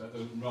 so it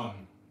doesn't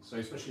run. So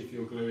especially if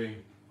you're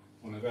gluing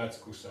on a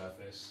vertical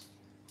surface,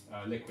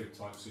 liquid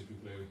type super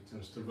glue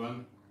tends to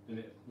run,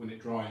 and when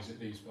it dries it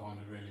leaves behind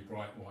a really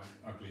bright white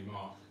ugly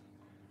mark.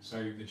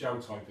 So the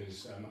gel type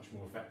is much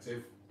more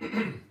effective.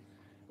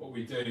 What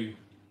we do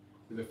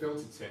with the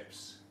filter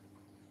tips,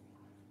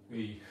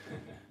 we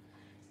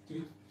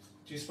do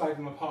you spray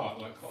them apart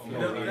like cotton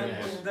wool?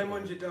 Them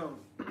ones you don't.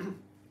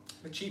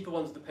 The cheaper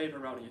ones, the paper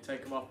around it, you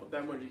take them off, but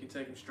them ones you can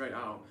take them straight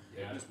out.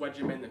 Yeah. Just wedge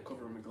them in and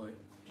cover them with glue.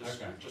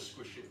 Just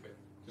squish it a bit.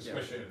 Just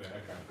squish it a bit,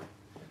 okay.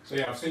 So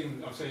yeah, I've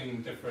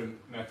seen different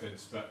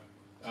methods, but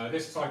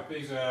this type,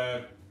 these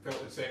are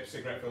filter tips,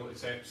 cigarette filter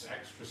tips,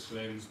 extra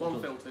slim. Small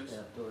filters.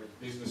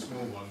 These are the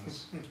small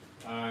ones.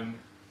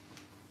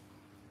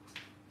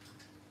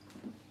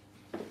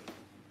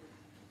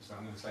 So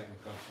I'm going to take my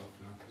gloves off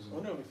now. I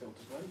know my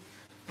filters, mate.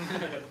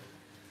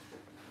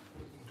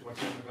 Do I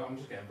take my, I'm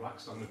just getting black,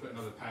 so I'm going to put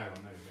another pair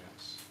on. There we go.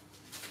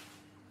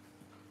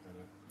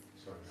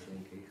 Sorry,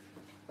 mate.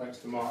 Thanks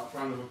to Mark.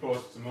 Round of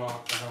applause to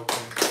Mark for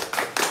helping.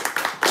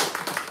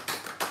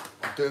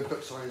 I'll do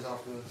book signs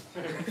afterwards.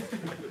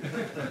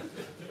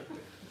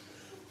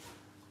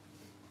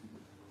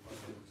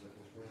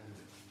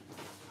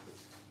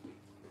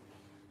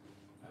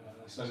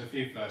 So there's a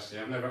few firsts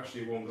here. I've never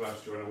actually worn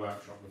gloves during a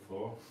workshop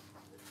before,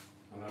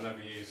 and I've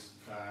never used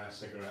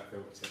cigarette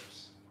filter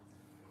tips.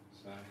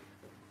 So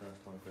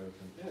first time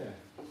filter. Yeah.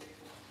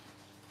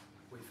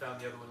 We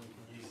found the other one you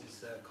can use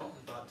is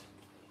cotton bud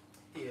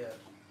ear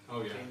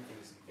Oh yeah. clean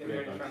things. Yeah, we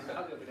only found that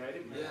out the other day,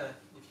 didn't we? Yeah,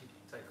 if you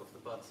take off the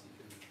buds, you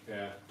can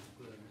Yeah.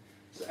 glue them.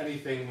 So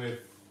anything with,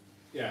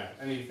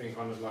 anything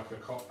kind of like a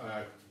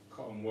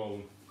cotton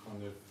wool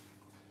kind of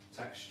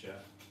texture.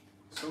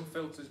 Some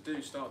filters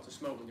do start to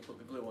smell when you put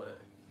the glue on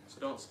it, so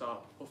don't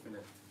start puffing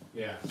it.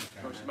 Yeah.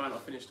 Or Okay. you might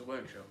not finish the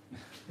workshop.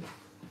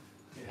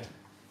 Yeah.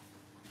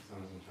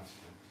 Sounds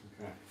interesting.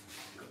 Okay.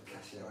 Got the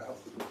cashier out.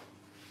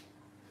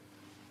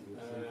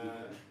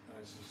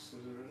 There's some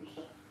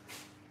scissors.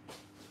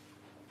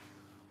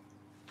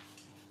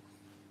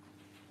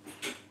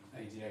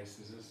 ADA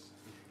scissors.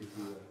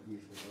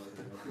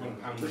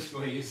 £1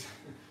 squeeze.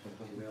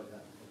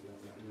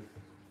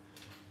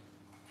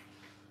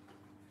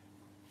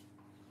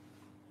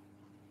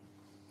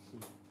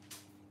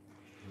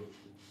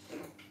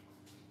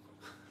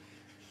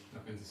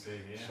 Nothing to see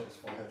here. Shots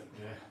fired.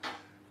 Yeah.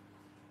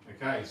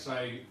 Okay, so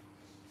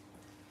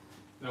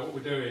now what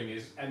we're doing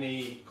is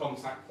any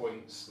contact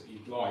points that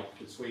you'd like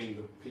between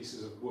the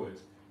pieces of wood.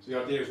 So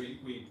the idea is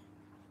we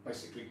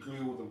basically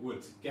glue all the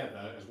wood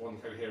together as one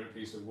coherent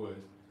piece of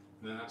wood,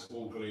 and then that's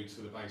all glued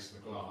to the base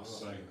of the glass.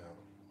 So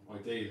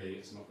ideally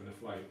it's not going to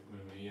float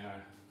when we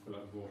fill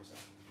it with water.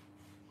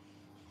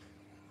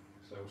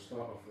 So we'll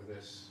start off with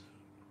this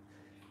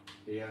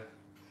here.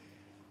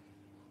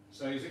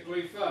 So is it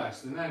glue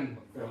first and then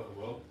filter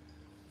wool?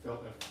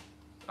 Filter.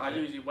 I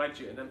usually wedge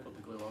it and then put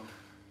the glue on.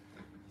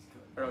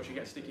 Or else you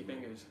get sticky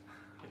fingers.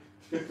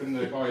 Skipping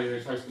the guy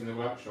who's hosting the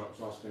workshops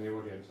asking the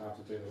audience how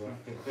to do the work.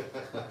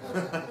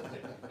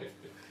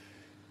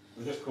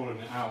 I'm just calling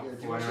it out. Yeah, do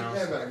you for want to anyone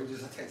yeah, else. mate, we'll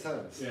just take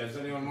turns. Yeah, does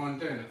anyone mind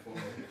doing it for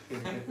me?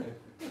 Right,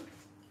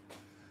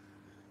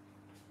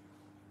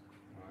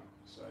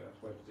 so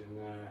that's wedged in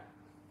there.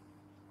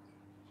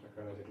 Check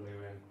how the glue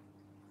in.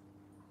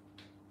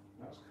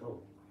 That's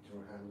cool. Do you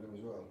want to handle them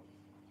as well?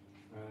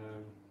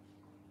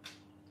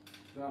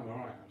 No, I'm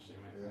alright actually,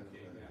 mate. Yeah, Thank you.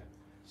 okay. Yeah.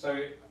 So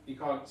you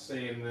can't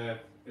see in the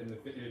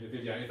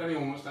video. If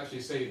anyone wants to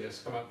actually see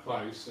this, come up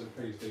close, and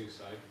please do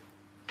so.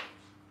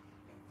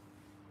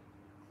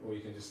 Or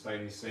you can just stay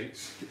in your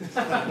seats.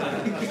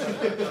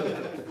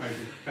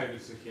 COVID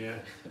secure.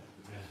 Yeah.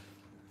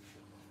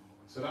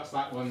 So that's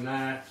that one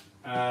there.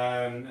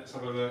 Let's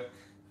have a look.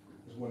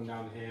 There's one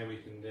down here we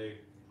can do.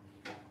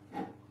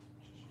 Let's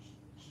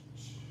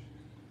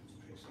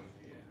put some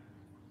here.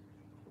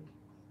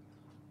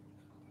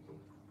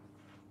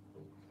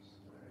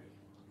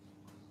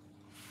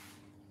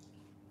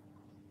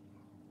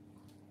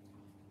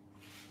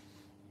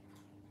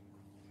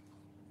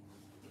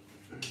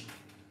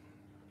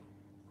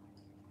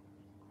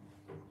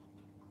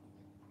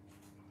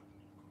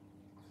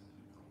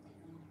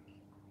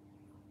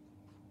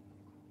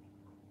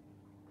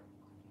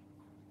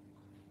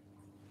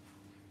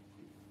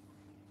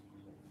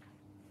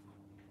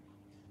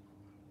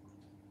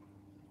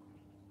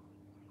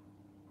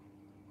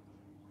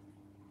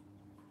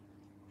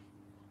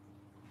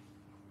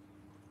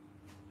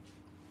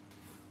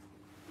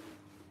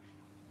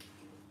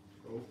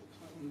 Cool.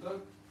 That one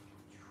done.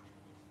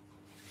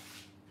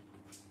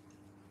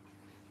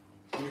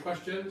 Any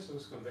questions?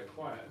 It's gone a bit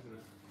quiet, isn't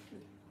it?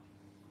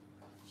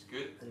 It's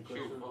good. Any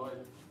Chill questions?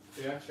 vibe.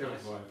 Yeah, chilled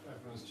Nice. vibe.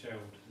 Everyone's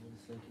chilled.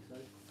 Slinky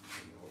side?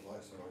 You know what,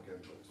 like, so I go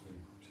and put some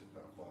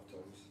about 5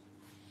 times.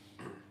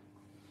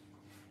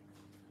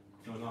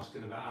 No one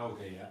asking about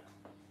algae yet?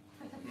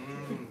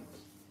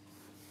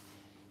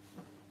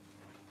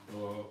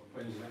 Or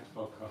when's your next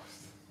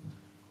podcast?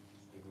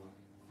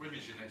 When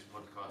is your next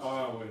podcast?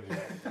 Oh, when is it?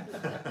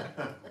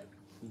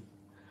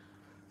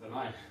 Don't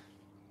know.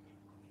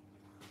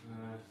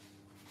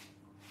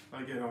 How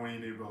you getting on with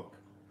your new book?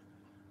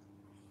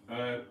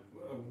 I'm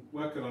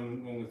working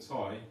on one with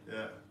Ty.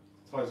 Yeah.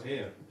 Ty's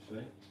here,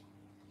 actually.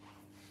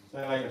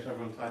 Say later to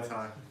everyone, Ty. Hi,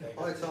 Ty.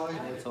 Hi, Ty.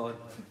 Time.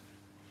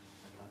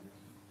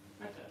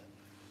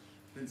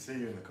 Didn't see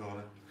you in the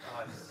corner.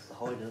 Nice.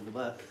 Hiding at the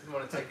back. Didn't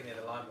want to take any of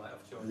the limelight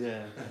off George.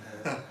 Yeah.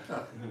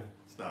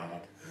 It's not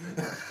hard.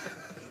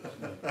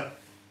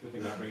 Good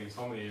thing about bringing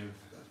Tommy in.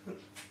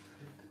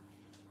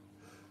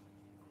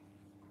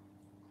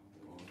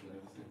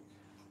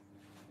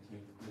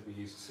 Maybe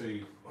use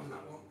 2 on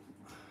that one.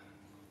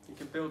 You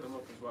can build them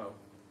up as well.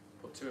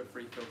 Put 2 or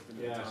 3 filters in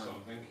Yeah, at a that's time. what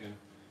I'm thinking.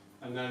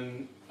 And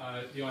then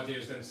the idea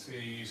is then to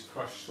use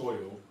crushed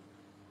soil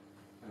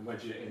and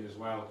wedge it in as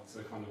well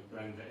to kind of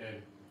blend it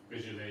in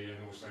visually and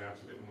also add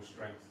a bit more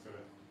strength to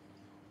it.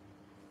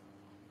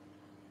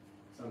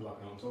 Sounds like I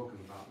know what I'm talking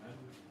about then.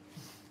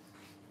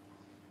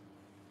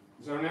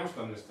 Has anyone else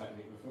done this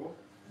technique before?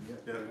 Yeah.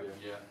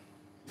 Yeah.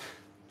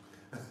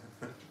 I'm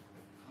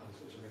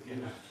such a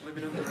beginner.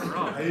 Living under a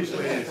rock. I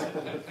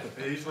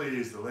usually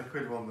use the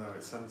liquid one though.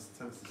 It tends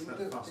to Can we set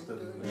do it? faster. Can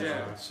we than do it?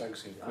 Yeah.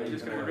 Soaks in. You're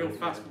just going to be real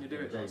fast when you do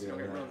it, so you'll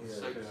get runs. Yeah.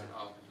 Soaks it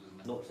up, doesn't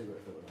it? Not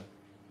cigarette filter though.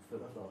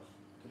 Filter flask.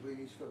 Did we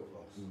use filter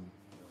glass?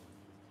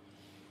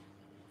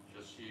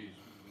 Just use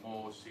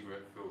more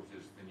cigarette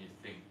filters than you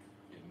think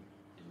you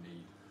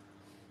need.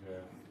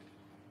 Yeah.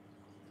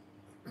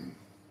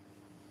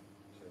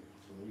 So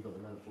you got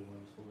the local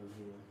ones for over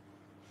here.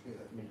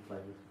 Yeah. Mint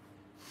flavoured.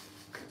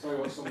 I'll tell you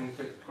what, someone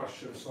could crush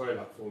some soil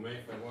up for me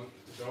if they want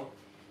the job.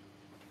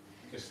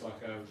 Just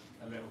like a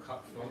little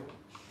cup full,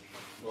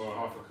 or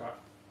half a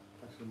cup.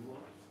 Pestle and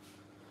water.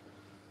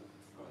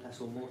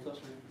 Pestle and mortar.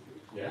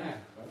 Yeah.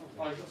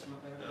 Oh, you've got some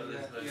up there. Oh,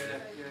 there's loads yeah,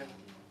 there. yeah.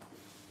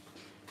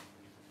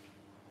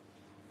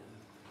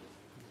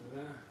 Into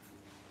there.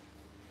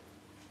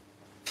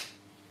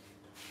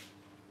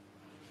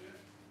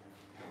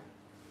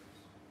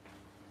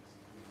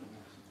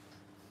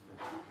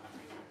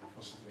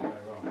 Possibly go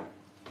wrong.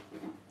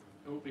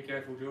 Oh, be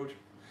careful, George.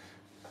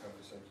 Health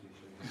and safety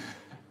issues.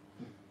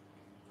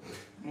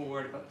 More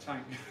worried about the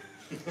tank.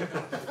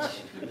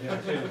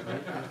 Yeah, cheers,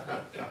 mate.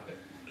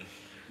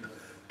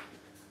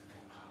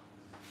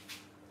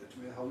 Do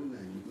we have a hole in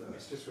there? You blew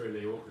It's it. just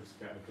really awkward to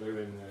get the glue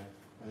in there.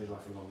 I need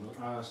like a long look.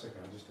 Ah, that's okay,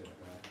 I'll just do it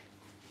there.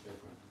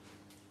 Different.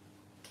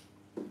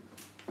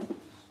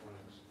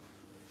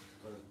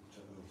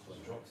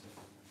 Just dropped it.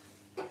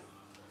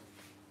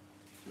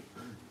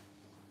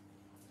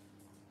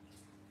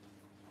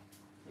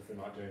 Nothing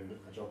like doing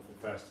a job for the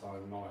first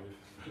time live.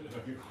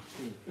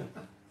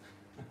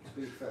 To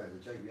be fair, the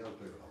JBL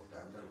blew the hole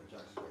down, don't we,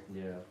 Jack's way?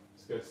 Yeah.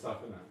 It's good stuff,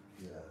 isn't it?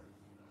 Yeah.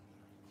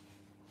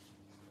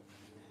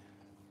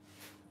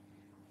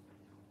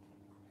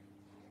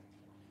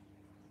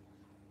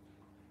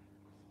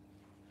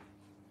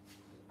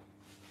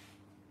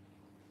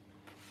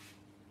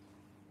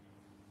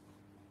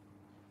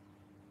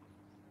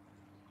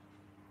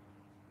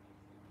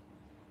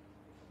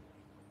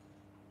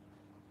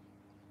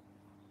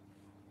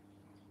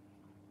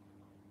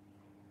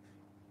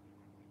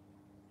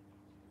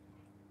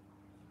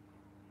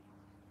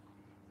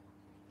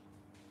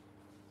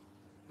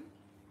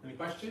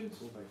 questions?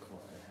 It's all very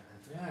quiet.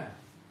 Yeah.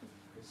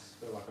 It's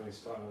feel like I need to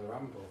start another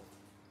ramble.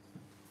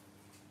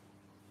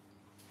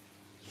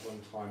 Just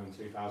one time in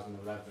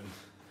 2011.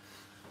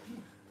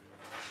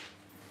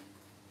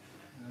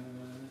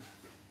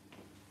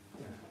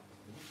 Yeah.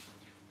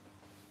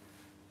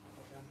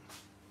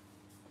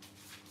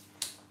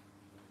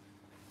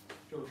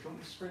 George, do you want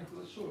me to sprinkle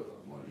the soil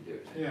on while you do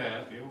it? Yeah,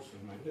 that'd be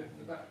awesome, mate. In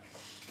the back.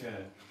 Yeah.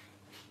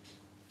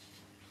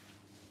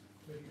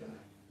 Where you done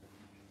it?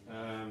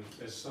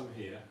 There's some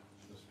here.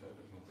 Let's put a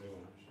bit more glue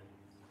on actually.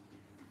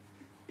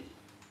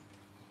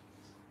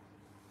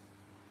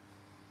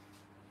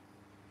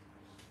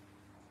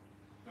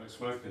 Oh, it's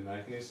smoking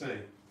there, can you see?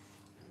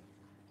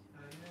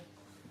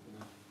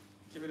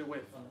 Give it a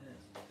whiff.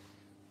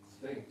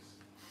 Stinks.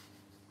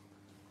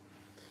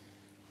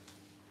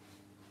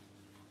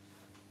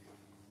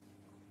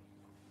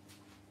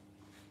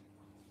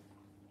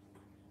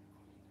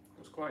 It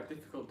was quite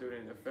difficult doing it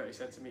in a 30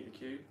 cm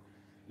cube,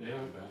 Yeah,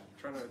 I bet.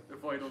 trying to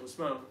avoid all the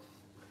smoke.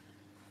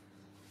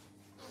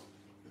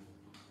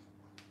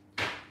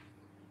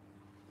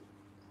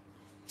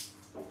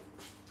 Is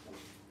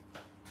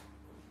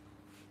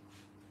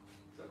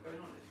that going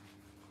on it?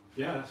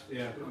 Yeah, that's,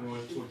 yeah, a bit more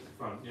towards the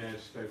front. Yeah,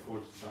 just go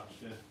forward to touch,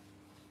 yeah.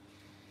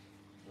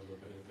 A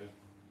bit.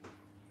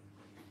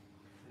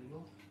 Any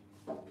more?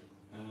 A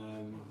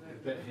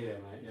bit here,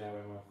 mate, yeah,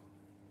 where my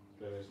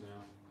glue is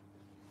now. A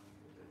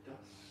bit of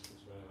dust.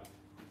 That's where that.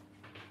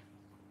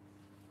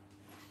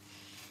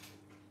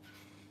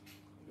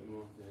 A bit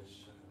more, yeah, just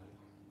check that.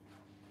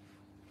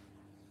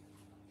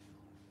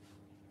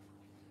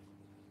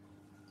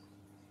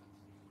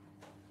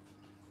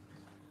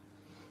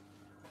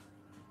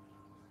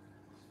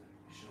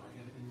 Should I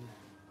get it in there?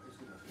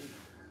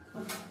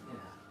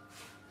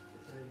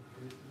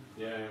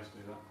 Yeah, let's do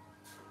that.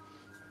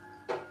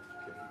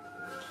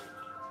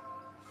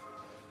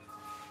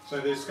 So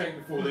the escape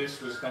before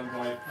this was done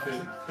by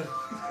Finn.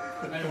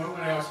 Anyone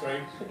want ice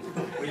cream?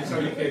 When you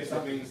tell your kids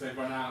that means they've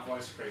run out of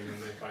ice cream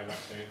and they play that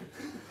tune.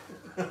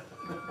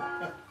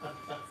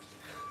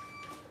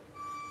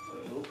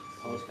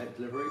 Aquascape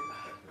delivery.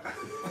 Get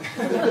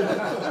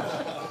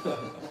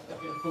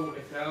the full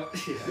lift out.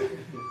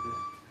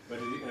 Where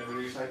did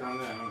you say down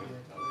there? Wasn't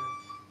it?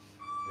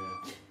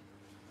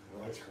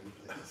 Yeah. Right,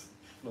 please.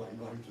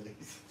 99,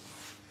 please.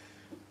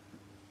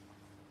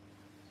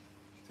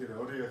 Do the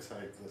audio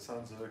tape for the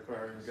Sounds of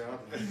Aquarium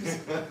Gardens.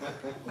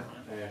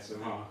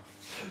 ASMR.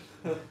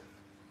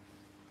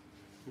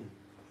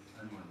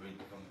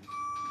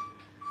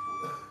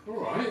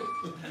 Alright.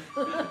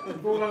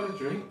 We've all had a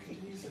drink.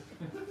 Jesus.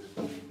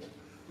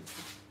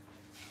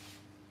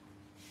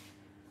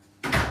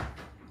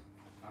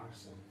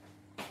 Alison.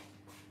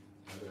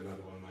 I'll do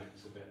another one, mate.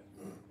 It's a bit.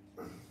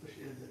 Stick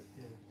it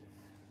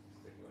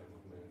over my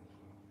moon as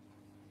well.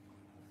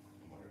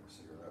 I might have a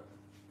cigarette.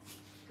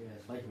 Yeah,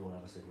 it's making me want to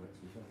have a cigarette, to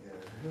be fair. Yeah.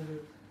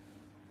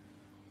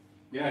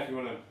 Yeah, if you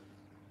want to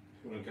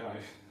go.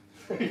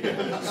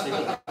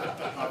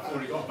 I've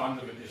already got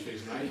abandonment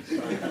issues, mate, so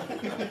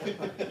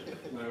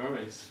no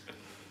worries.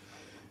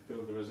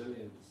 Build the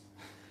resilience.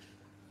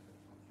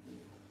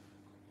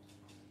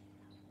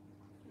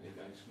 There you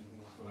go,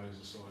 some loads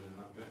of soil in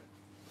that bit.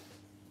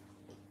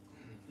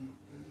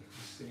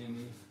 See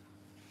any?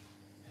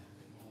 Yeah, a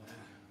bit more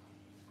there.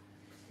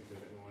 Give a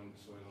bit more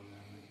soil on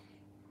there, mate.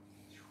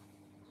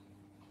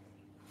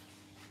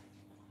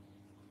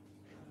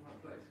 Right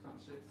place, can't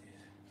see.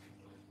 Yeah.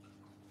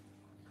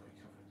 Got you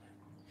covered, mate.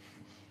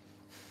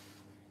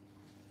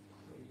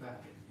 Got your back.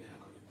 Yeah, I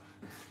got your back.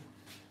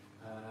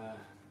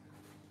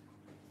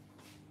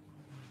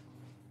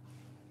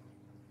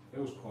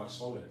 Feels quite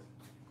solid.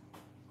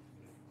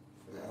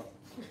 Yeah.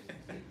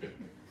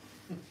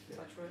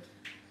 Touch wood.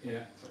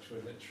 Yeah, touch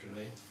wood,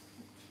 literally.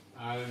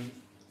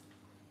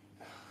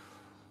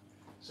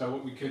 So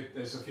what we could,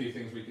 there's a few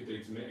things we could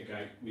do to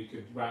mitigate. We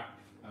could wrap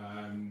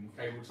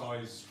cable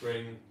ties,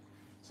 string,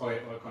 tie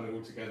it kind of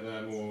all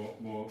together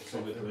more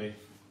solidly.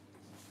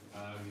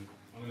 I'm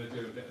going to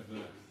do a bit of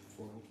a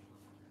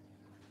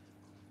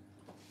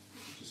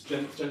just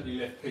gently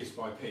lift piece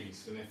by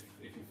piece, and if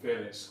you feel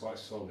it's quite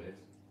solid,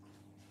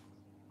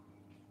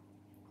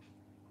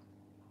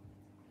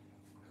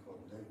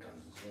 Then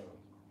comes as well.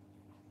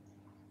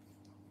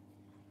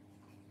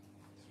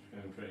 it's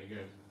feeling pretty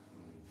good.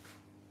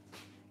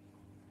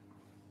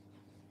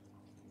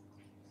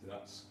 So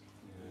that's,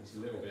 it's a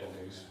little bit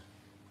loose.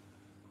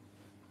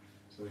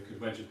 So we could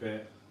wedge a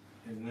bit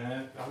in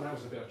there. Oh, that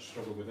was a bit of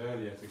struggle with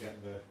earlier to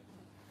get the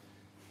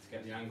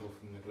angle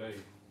from the glue.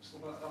 So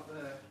what up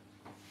there?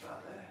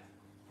 About there.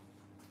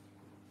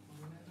 On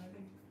there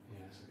maybe?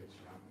 Yeah, it's a good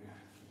shout. Yeah.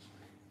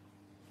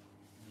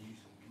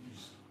 Can you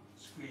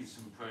squeeze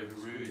some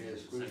Pro-Haru Yeah, at the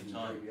squeeze same the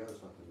time? baby out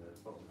up in the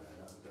bottom there,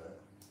 that'll do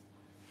it.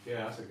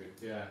 Yeah, that's a good.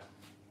 Yeah.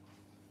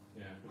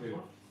 Yeah.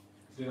 We'll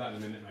do that in a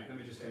minute, mate. Let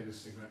me just do the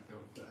cigarette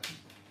build there.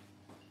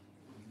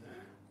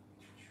 There.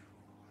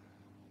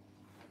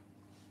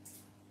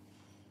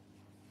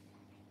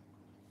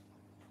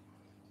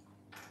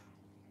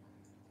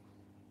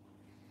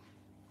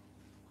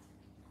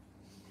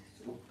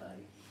 It's all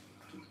day.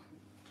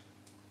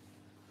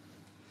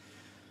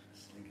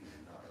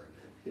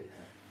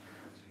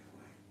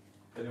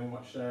 anyone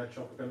watch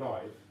Tropica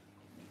Live?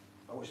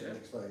 I watched it the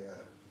next day, yeah.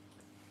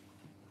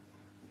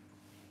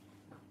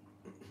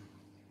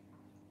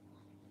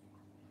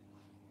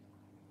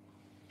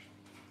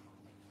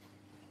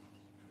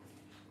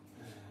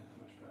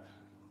 Much better.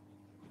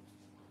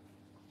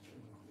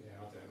 Yeah,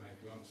 I'll do it, mate,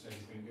 if you want to see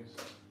your fingers.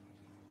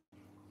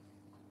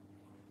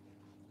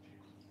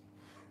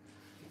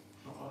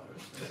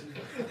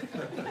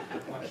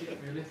 Like it,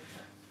 really.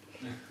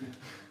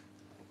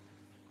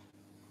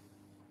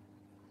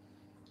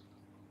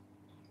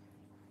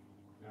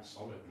 That's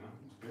solid, man.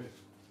 It's good.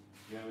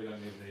 Yeah, we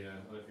don't need the, I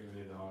don't think we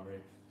need the RE.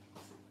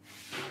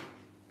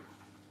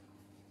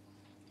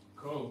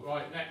 Cool,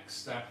 right, next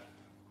step.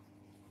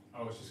 I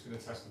was just going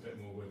to test a bit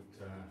more with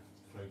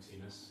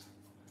floatiness.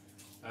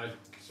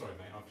 Sorry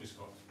mate, I've just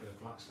got a bit of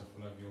black stuff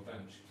all over your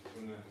bench.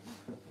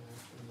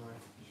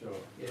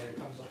 Sure. Yeah, it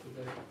comes off with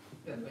the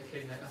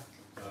clean later.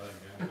 Oh, there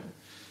you go.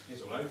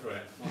 It's all over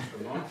it. Nice for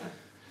mine.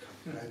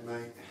 And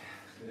mate,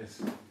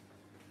 Yes.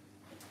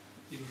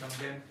 You can come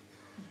again.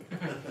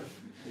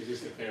 You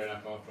just appearing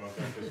up after our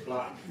breakfast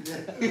black.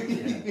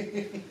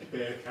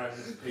 Beer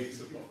cans,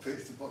 pizza boxes.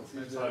 pizza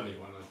boxes. It's only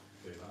one I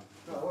do that.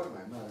 No, I won't,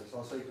 mate. No, it's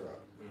our secret.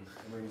 Mm.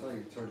 I mean, it's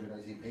only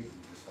 218 people you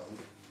just sold.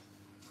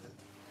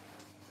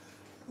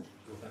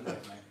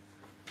 Authentic, mate.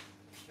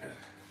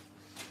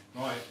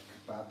 Right.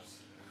 Babs.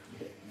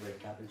 Red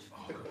cabbage.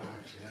 Oh,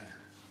 gosh, yeah.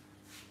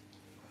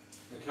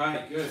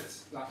 Okay, good.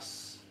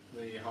 That's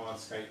the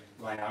hardscape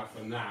layout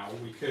for now.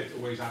 We could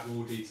always add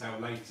more detail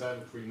later,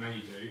 which we may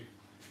do.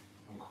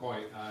 I'm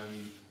quite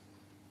happy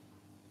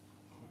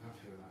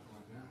with that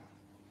right now.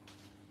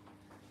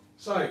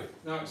 So,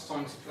 now it's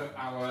time to put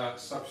our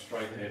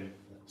substrate in.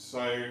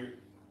 So,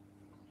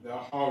 the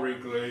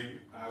Haru glue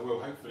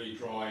will hopefully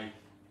dry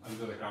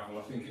under the gravel.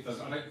 I think it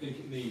does. I don't think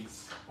it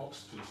needs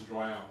oxygen to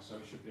dry out, so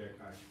it should be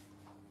okay.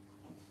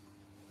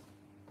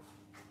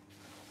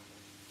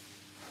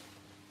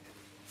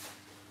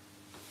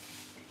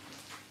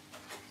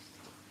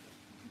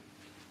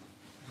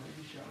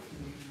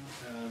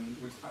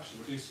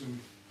 We'll do some.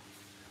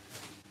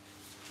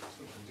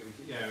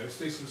 Yeah, let's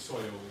do some soil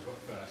we've got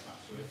first,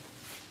 actually.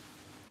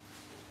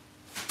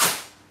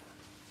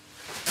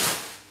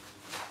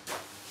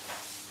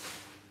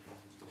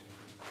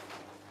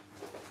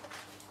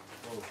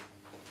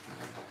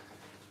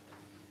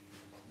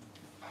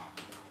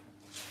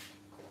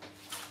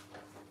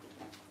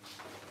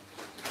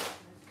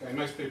 Okay,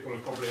 most people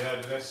have probably heard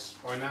of this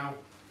by now.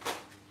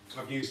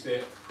 I've used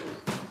it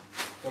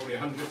probably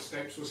 100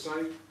 steps or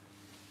so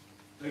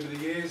over the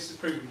years. It's a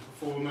proven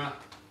performer.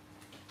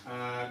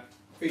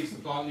 Feeds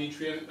the plant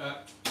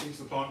feeds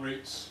the plant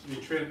roots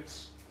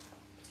nutrients.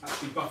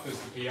 Actually buffers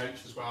the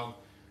pH as well,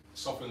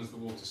 softens the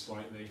water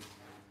slightly,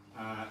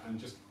 and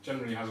just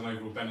generally has an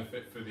overall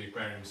benefit for the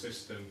aquarium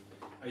system.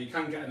 You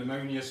can get an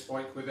ammonia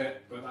spike with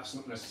it, but that's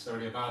not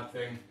necessarily a bad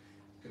thing.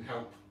 It can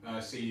help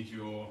seed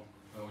your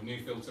new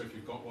filter if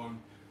you've got one,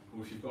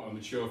 or if you've got a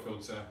mature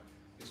filter,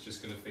 it's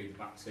just going to feed the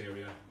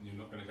bacteria and you're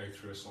not going to go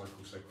through a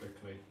cycle so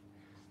quickly.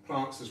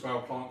 Plants as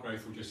well, plant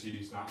growth will just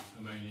use that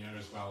ammonia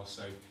as well,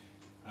 so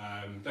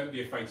don't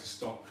be afraid to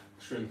stock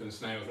shrimp and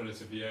snails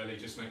relatively early.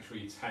 Just make sure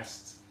you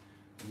test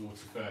the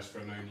water first for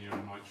ammonia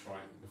and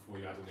nitrite before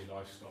you add any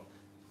livestock.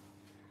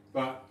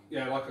 But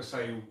yeah, like I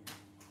say, you'll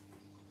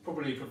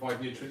probably provide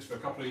nutrients for a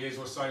couple of years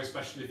or so,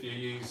 especially if you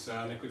use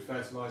liquid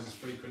fertilisers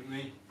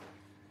frequently.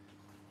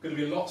 Going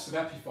to be lots of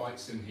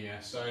epiphytes in here,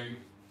 so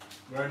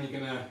we're only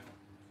going to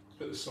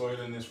put the soil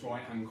in this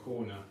right hand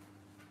corner.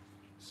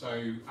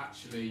 So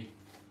actually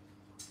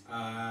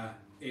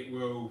it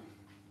will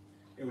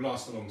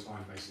last a long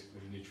time, basically,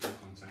 the nutrient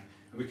content.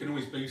 And we can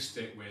always boost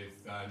it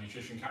with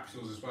nutrition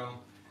capsules as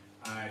well.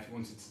 If you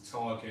wanted to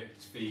target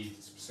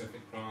feed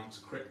specific plants,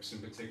 crypts in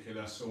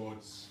particular,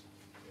 swords.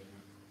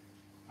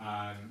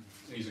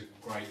 These are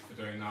great for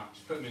doing that.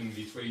 Just put them in with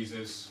your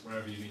tweezers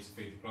wherever you need to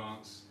feed the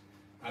plants.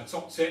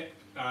 Top tip,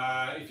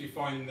 if you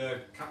find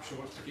the capsule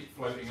wants to keep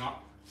floating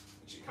up,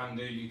 which it can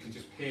do, you can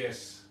just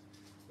pierce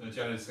the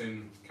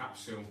gelatin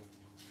capsule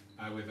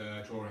with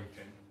a drawing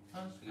pin.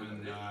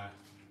 And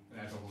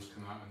air bubbles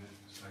come out and it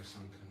stays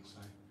sunken. So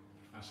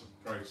that's a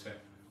pro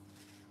tip.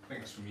 I think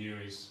that's from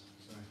Yuri's.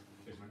 So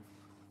cheers, mate.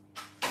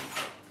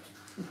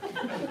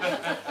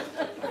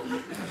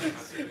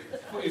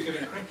 Thought you were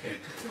good at cricket.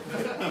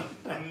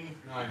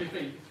 No.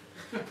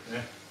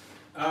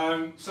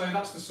 Yeah. So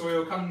that's the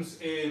soil.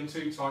 Comes in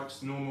two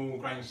types: normal,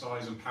 grain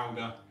size, and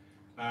powder.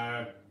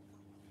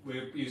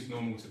 We've used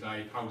normal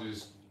today.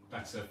 Powder's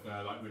better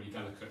for like really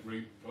delicate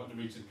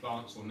rooted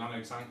plants or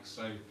nano tanks.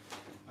 So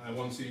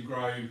once you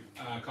grow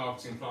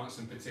carpeting plants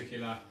in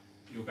particular,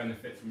 you'll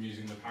benefit from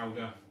using the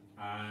powder.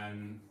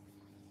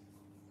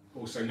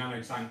 Also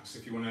nano tanks,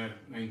 if you want to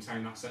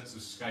maintain that sense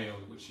of scale,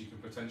 which you can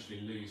potentially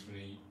lose when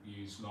you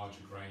use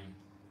larger grain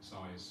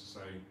size.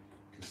 So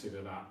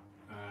consider that.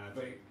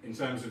 But in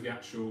terms of the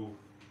actual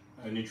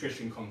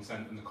nutrition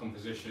content and the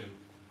composition,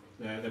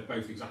 they're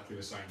both exactly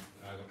the same,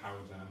 the powder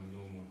and the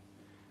normal.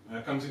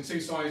 Comes in two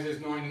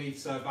sizes, 9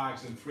 litre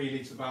bags and 3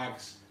 litre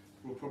bags.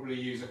 We'll probably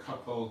use a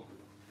couple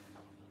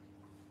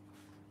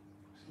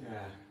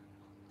Yeah,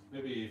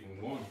 maybe even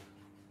one.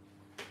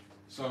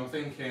 So I'm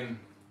thinking,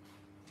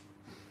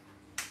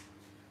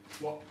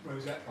 what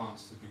rosette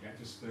plants did we get?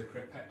 Just the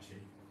Crippetti?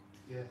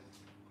 Yeah.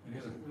 Any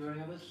other? Were there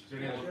any others? Is there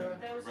any other? Yeah.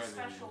 There was a Rennie.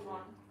 special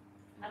one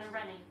and a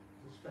Rennie.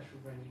 A special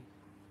Rennie.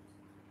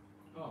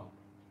 Oh.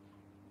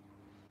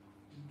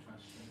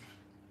 Interesting.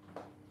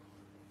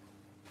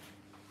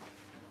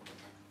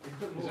 We've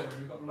got Is more, it-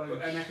 we've got But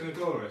loads.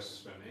 Echinodorus,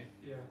 Rennie?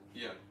 Yeah.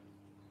 Yeah.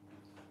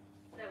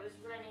 There was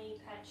Rennie,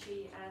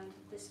 Petchy, and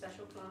this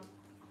special plant.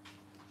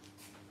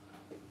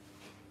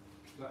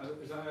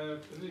 Is that a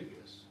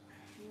Venuvius?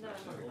 No,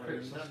 It's like a Or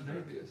Crips, is that's that-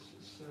 Nubius.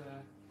 It's,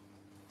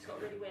 it's got a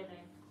really weird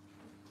name.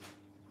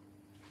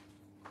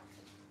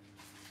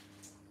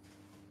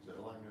 Is it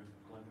Langan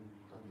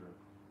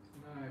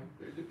no,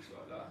 but it looks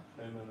like that.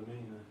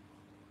 Melamina.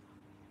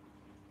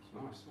 It's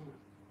nice, isn't it?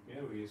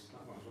 Yeah, we used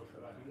that one as well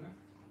for that, didn't we?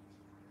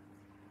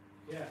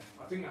 Yeah,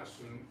 I think that's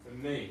for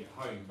me at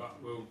home, but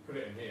we'll put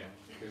it in here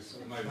because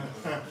at the moment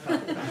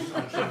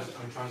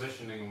I'm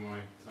transitioning on my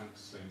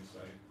tanks soon, so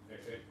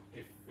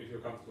if you're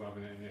comfortable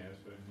having it in here, let's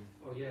put it in here.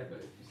 Oh yeah, but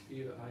if it's for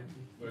you at home,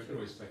 We can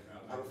always take it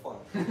out Have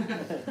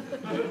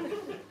later. a fire.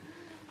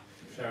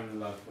 Sharing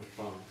the love for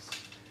plants.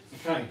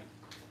 Okay.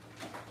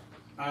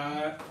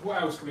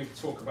 What else can we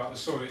talk about the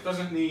soil? It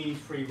doesn't need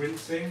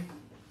pre-rinsing,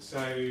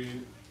 so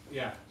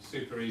yeah,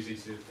 super easy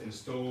to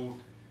install.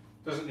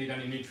 Doesn't need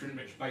any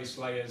nutrient-rich base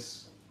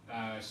layers,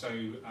 so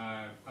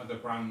other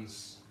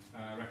brands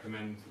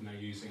recommend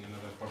using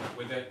another product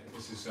with it.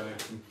 This is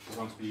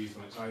one to be used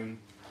on its own,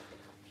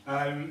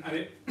 and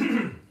it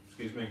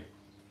excuse me.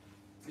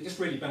 It just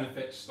really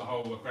benefits the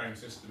whole aquarium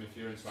system if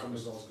you're into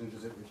Someone's aquascaping. asking,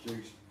 does it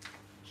reduce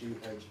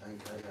GH and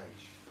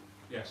KH?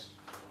 Yes.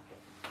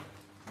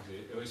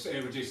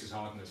 It reduces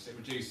hardness. It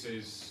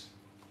reduces.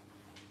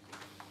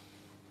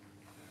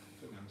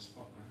 Put me on the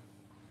spot now.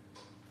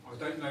 I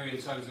don't know in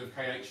terms of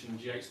KH and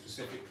GH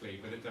specifically,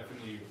 but it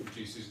definitely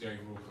reduces the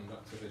overall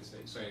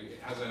conductivity. So it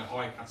has a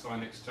high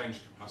cation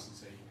exchange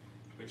capacity,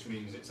 which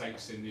means it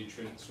takes in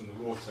nutrients from the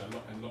water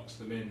and locks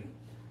them in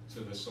to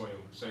the soil.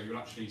 So you'll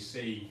actually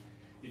see,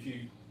 if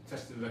you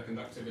tested the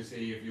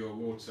conductivity of your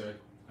water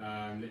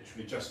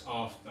literally just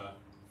after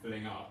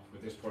filling up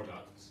with this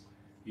product,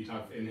 you'd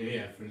have in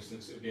here, for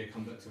instance, it would be a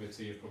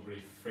conductivity of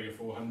probably 300 or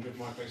 400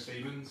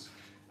 microsiemens,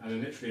 and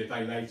then literally a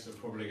day later it would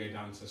probably go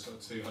down to sort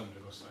of 200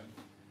 or so.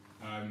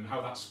 How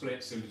that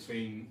splits in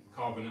between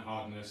carbonate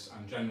hardness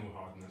and general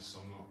hardness,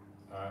 I'm not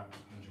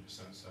 100%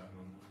 certain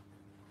on that.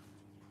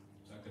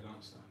 Is that a good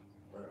answer?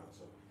 Great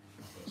answer. I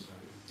thought so.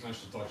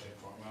 Managed to dodge it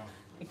quite well.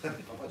 I've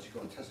actually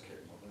got a test kit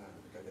in my van,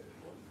 if I go get it if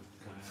you want.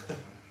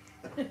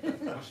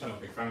 I'm actually not a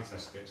big fan of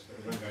test kits, but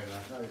we won't go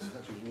there. No, it's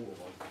actually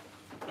water one.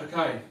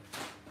 Okay.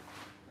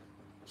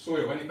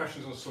 Soil, any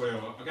questions on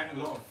soil? I get a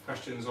lot of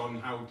questions on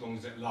how long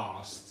does it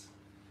last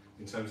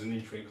in terms of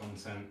nutrient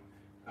content.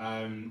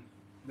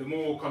 The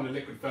more kind of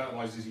liquid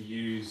fertilisers you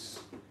use,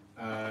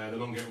 the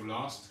longer it will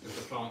last, because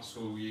the plants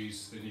will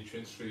use the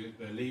nutrients through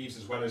their leaves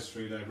as well as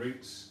through their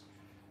roots.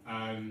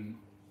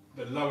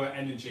 The lower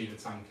energy the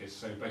tank is,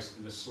 so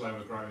basically the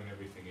slower growing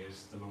everything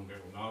is, the longer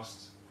it will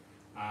last.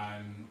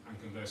 And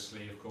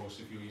conversely, of course,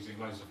 if you're using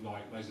loads of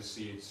light, loads of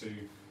CO2,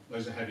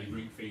 loads of heavy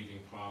root feeding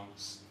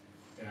plants,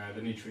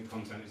 the nutrient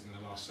content isn't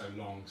going to last so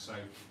long. So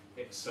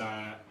it's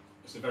a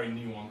very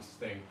nuanced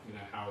thing,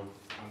 how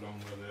long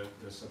will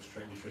the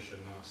substrate nutrition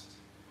last.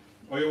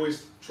 I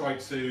always try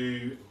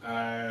to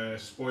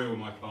spoil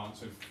my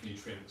plants with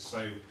nutrients.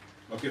 So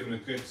I'll give them a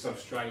good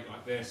substrate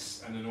like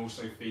this, and then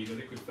also feed a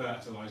liquid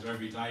fertiliser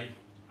every day.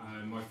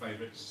 My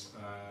favourites,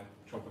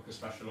 Tropica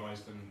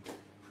Specialised and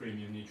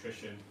Premium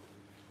Nutrition.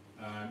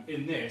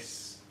 In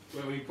this,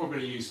 well, we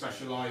probably use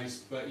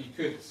Specialised, but you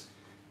could,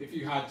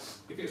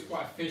 if it's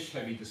quite a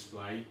fish-heavy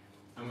display,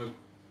 and we're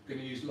going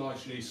to use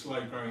largely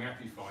slow-growing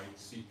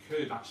epiphytes, you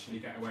could actually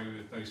get away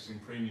with dosing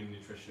Premium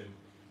Nutrition,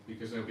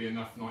 because there'll be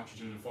enough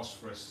nitrogen and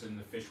phosphorus in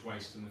the fish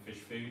waste and the fish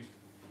food.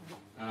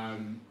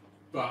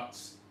 But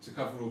to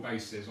cover all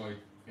bases,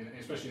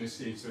 especially in a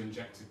CO2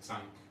 injected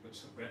tank, which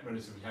is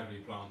relatively heavily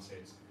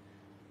planted,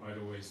 I'd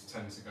always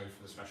tend to go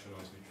for the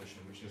specialised nutrition,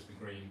 which is the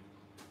green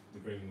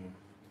one.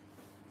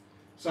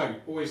 So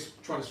always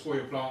try to spoil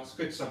your plants,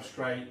 good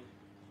substrate,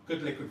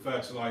 good liquid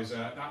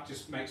fertiliser. That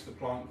just makes the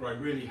plant grow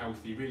really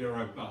healthy, really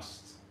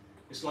robust.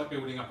 It's like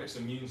building up its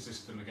immune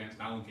system against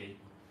algae.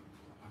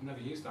 I've never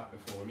used that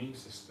before, immune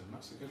system,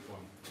 that's a good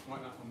one.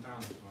 Write that one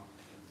down, Mark.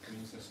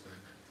 Immune system.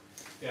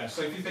 Yeah,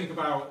 so if you think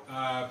about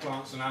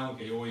plants and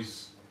algae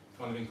always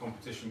kind of in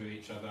competition with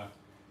each other,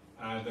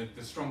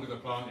 the stronger the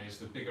plant is,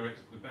 the better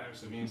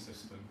its immune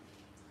system,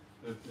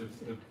 the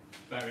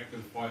better it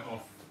can fight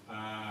off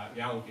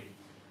the algae.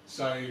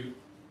 So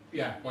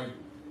yeah, by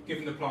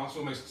giving the plants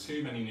almost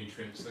too many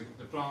nutrients,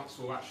 the plants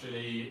will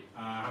actually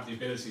have the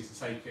ability to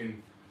take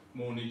in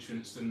more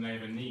nutrients than they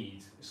ever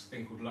need. It's a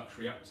thing called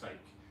luxury uptake.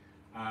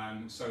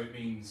 So it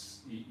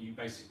means you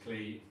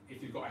basically,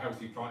 if you've got a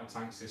healthy plant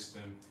tank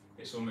system,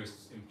 it's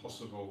almost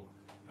impossible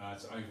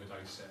to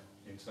overdose it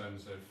in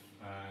terms of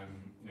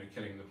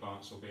killing the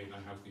plants or being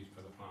unhealthy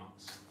for the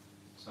plants.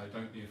 So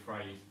don't be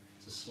afraid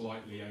to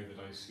slightly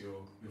overdose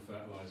your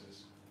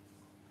fertilisers.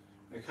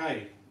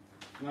 Okay,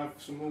 can I have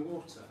some more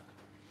water?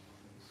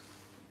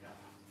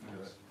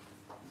 Thanks.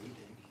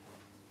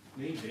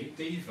 Needy,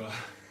 diva.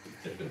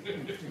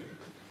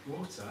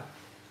 Water.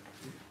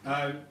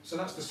 So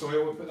that's the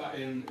soil, we'll put that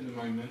in a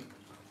moment.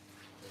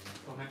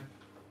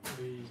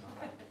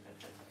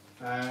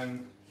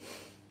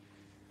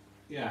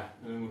 Yeah,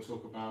 and then we'll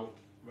talk about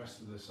the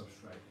rest of the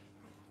substrate.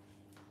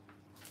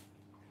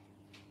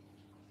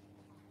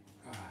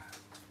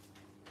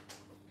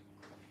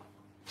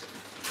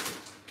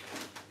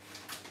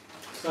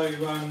 So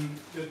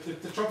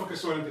the tropical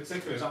soil in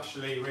particular is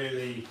actually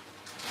really,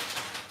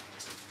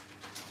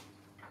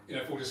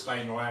 full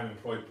disclaimer, I am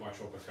employed by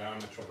Tropica, I'm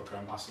a Tropica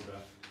ambassador,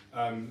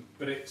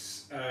 but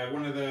it's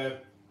one of the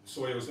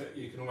soils that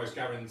you can always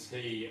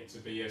guarantee it to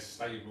be a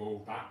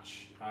stable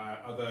batch.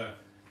 Other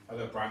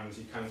brands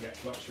you can get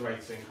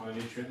fluctuating kind of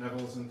nutrient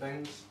levels and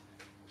things,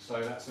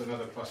 so that's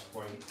another plus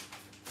point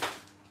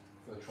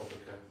for the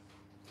Tropica.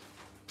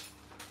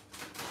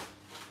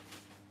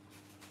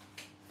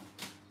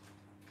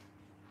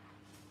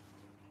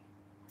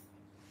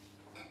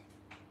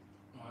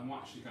 I might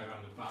actually go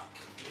around the back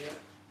here.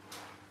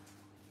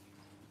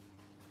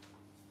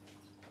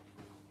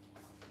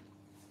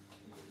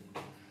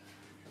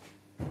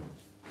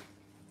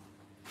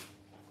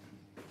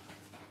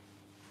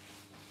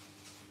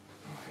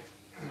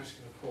 I'm just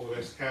going to pour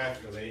this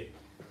carefully,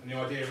 and the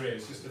idea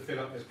is just to fill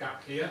up this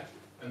gap here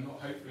and not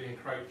hopefully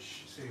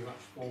encroach too much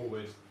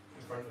forward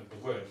in front of the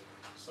wood.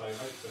 So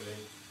hopefully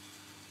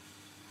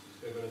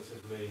just go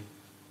relatively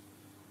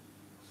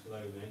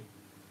slowly.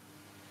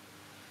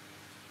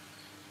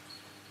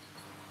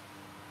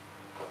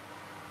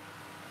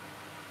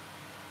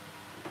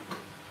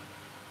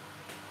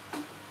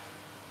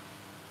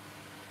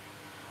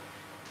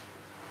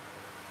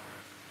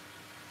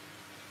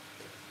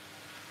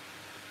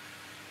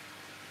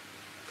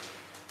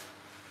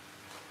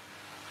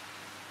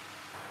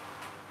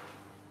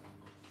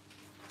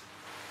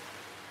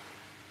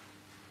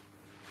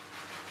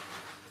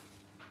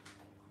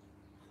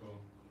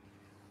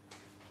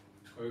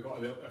 We've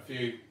got a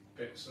few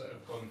bits that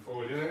have gone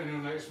forward.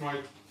 Anyone notice my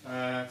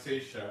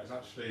t-shirt? It's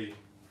actually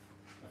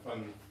a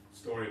fun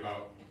story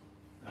about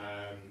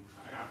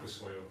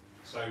aquasoil.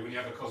 So when you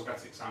have a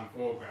cosmetic sand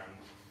foreground,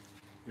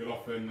 you'll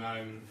often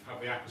have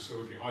the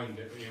aquasoil behind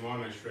it, but your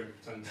mono shrimp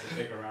tends to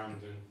dig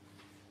around,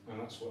 and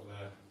that's what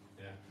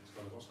that's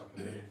kind of what's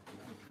happening here.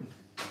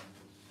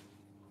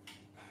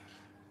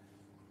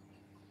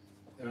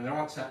 And there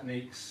are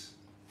techniques.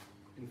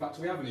 In fact,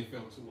 do we have any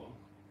filter one?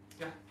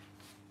 Yeah.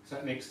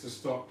 Techniques to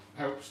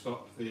help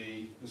stop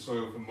the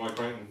soil from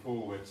migrating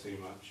forward too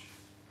much.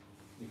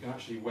 You can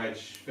actually wedge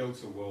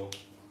filter wool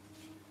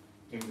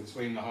in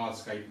between the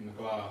hardscape and the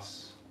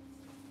glass,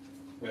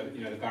 where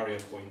the barrier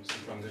points,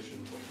 the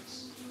transition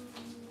points,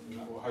 and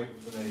that will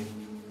hopefully.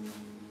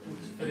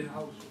 Fill in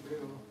holes with it,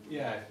 or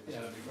Yeah,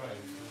 that'd be great.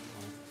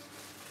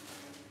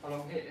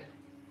 along here,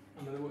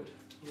 under the wood.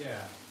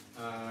 Yeah.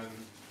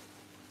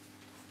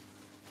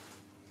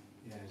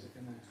 Is it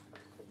gonna?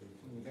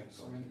 Can we get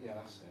something? Yeah,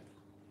 that's it.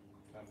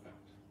 Perfect.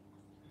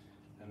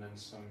 And then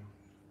some.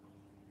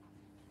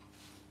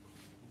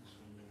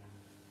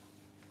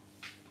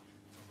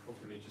 I'll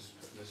probably just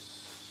put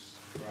this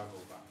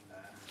gravel back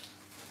there.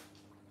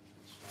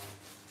 That's fine.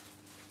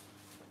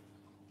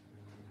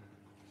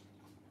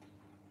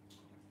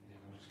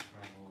 I'll just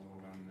gravel all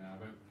around there.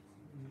 But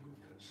we'll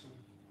put some.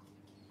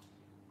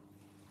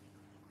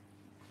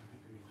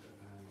 Maybe we put.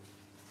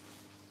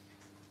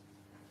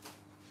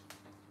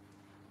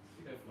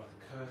 Go for like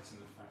a curtain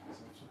effect or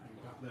something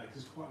back there,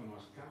 because there's quite a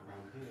nice gap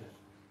around here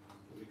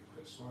that we could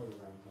put soil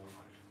around there.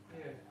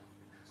 Yeah.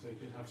 So you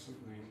could have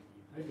something,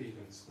 maybe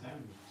even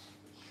stems.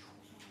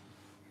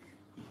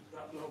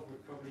 That log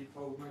would probably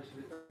hold most of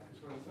it back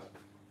as well, but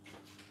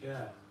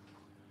Yeah.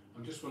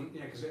 I'm just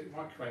wondering, because it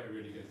might create a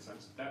really good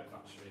sense of depth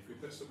actually, if we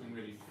put something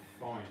really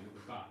fine at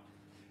the back.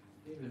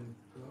 even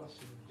glass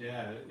and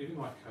Yeah, even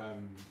like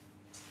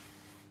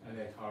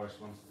Eleocaris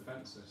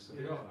monsteventris, have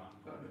you got that?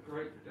 that would look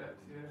great for depth,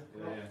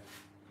 Yeah.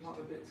 Not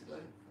a bit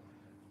today.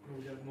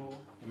 We'll have more.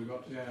 And we've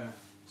got,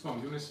 Tom,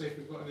 do you want to see if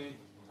we've got any?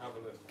 Have a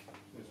look.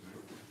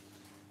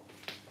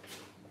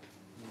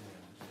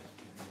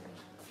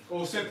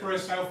 Or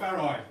Cyperus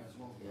alferi.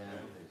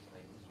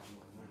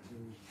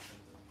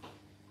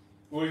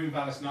 Or even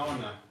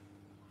Vallisnana.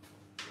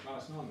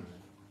 Vallisnana?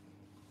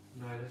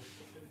 No,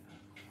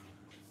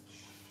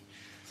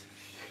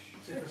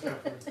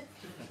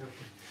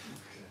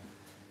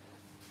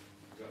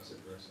 Got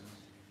Cyperus.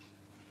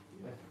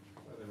 yeah.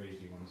 What are the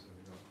easy ones that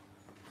we've got?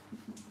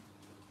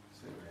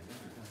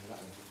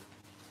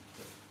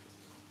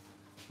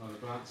 Oh, the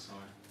black side.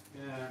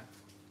 Yeah.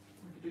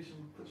 We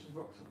could put some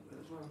rocks up there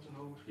as well to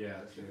hold. Yeah,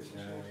 that's Give good. it some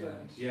small Yeah.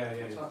 stones.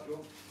 Yeah. Touch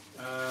rock.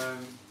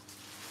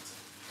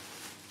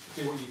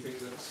 Do what you think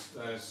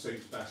that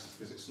suits best,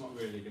 because it's not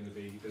really going to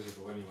be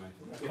visible anyway.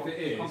 If it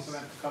is,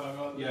 Complement the colour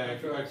rather than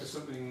if you go to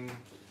something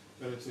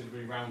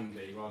relatively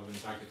roundy rather than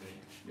jaggedy.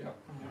 Yeah.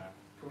 Yeah.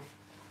 Cool.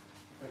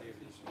 Plenty of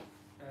these.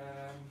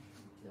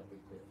 Yeah,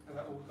 big bit. Have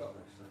that all got?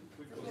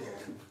 We've got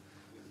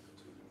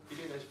you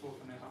do those 4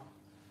 for now.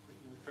 We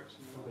can prep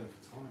some more.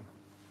 For time.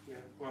 Yeah,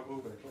 well, we'll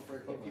be. Not very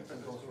Keep complex, those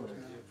of course, fours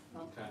really.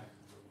 now. Okay.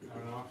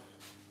 Fair enough.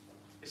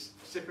 It's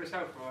Cyprus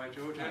Health, right,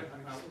 George? Yeah, Yeah.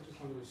 just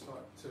wanted to start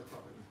at 2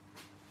 o'clock.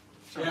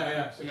 Sorry. Yeah,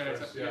 Yeah,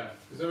 Cyprus, yeah.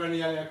 Is there any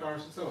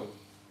AFRs at all?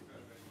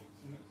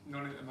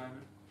 None at the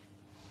moment.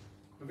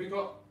 Have we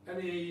got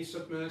any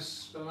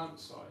submerged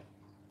Balanci?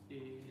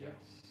 Yes.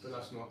 But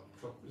that's not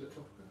is it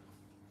tropical?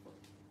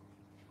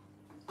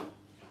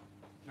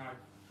 No.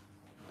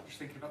 Just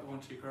thinking about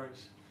the 1-2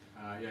 grows.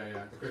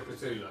 Yeah, the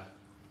Cricotula.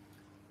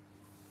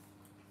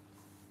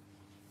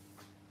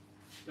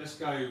 Let's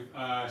go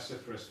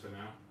Cyprus for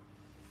now.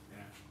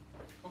 Yeah.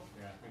 Cool.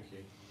 Yeah, thank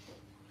you.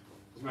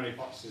 As many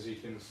pots as you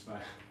can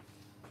spare.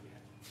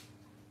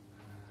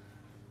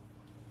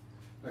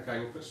 Okay,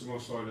 we'll put some more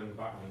soil in the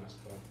back then, that's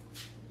cool.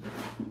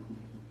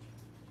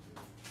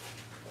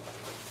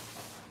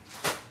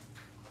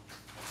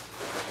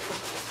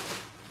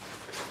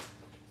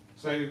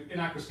 So in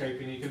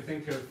aquascaping you can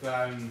think of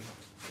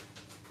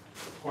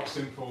quite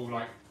simple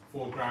like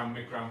foreground,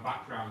 midground,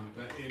 background,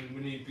 but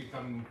when you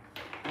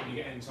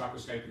get into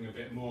aquascaping a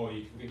bit more,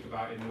 you can think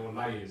about it in more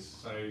layers.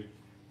 So if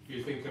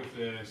you think of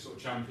the sort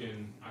of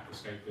champion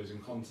aquascapers in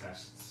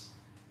contests,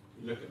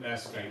 you look at their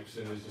scapes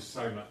and there's just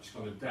so much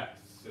kind of depth,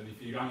 and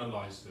if you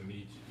analyse them,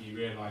 you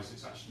realise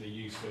it's actually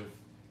use of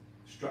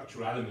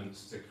structural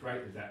elements to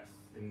create the depth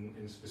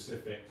in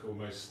specific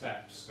almost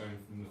steps going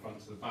from the front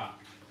to the back.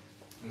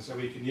 And so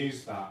we can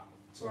use that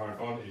to our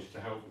advantage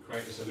to help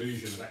create this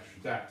illusion of extra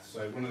depth.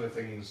 So one of the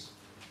things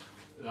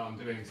that I'm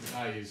doing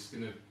today is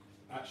going to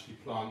actually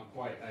plant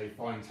quite a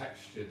fine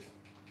textured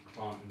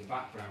plant in the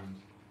background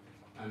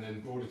and then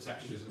broader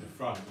textures at the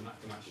front, and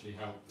that can actually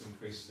help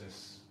increase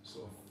this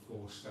sort of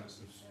force sense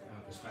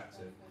of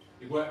perspective.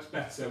 It works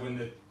better when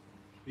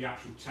the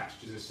actual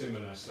textures are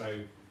similar.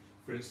 So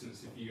for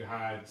instance, if you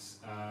had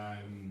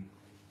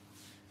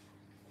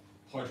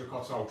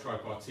hydrocotyl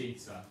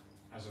tripartita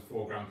as a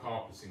foreground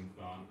carpeting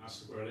plant,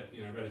 that's a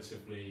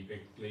relatively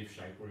big leaf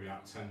shape, probably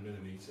about 10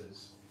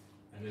 millimetres,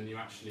 and then you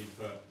actually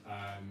put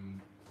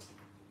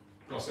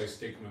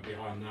glossostigma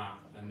behind that,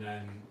 and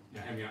then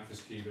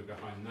hemianthus cuba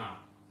behind that.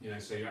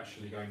 So you're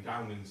actually going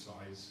down in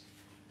size.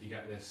 You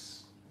get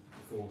this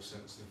full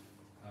sense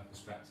of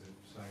perspective.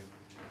 So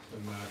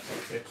some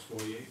top tips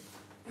for you.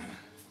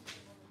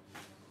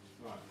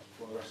 Right,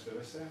 what the rest of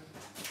this here?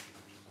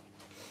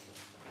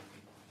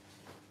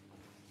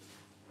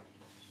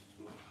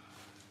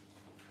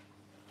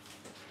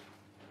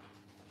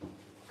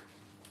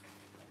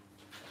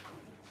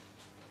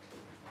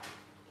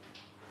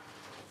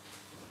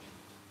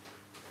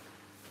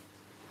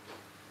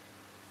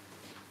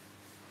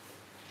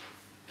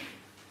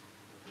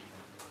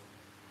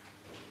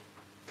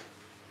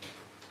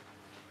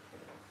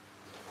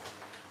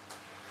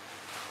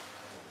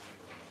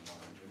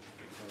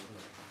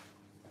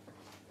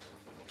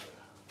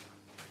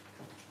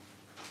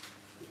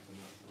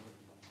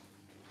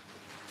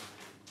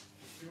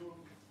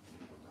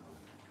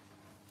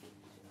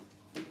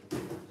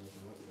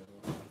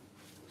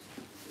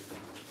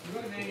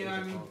 Have you got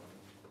any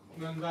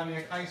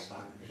Mandania case back?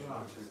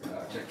 Yeah,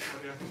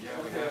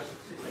 we have.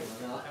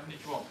 How many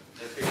do you want?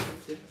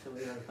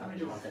 How many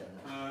do you want?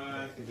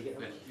 Did you get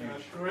them?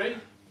 3.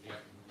 Yeah.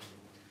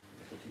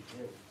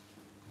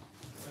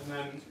 And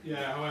then,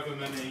 however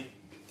many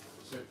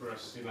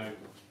Cyprus, you can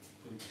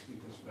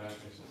spare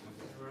basically.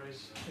 Whereas,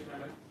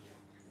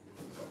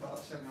 we've got about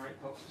 7 or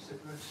 8 pots of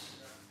Cyprus.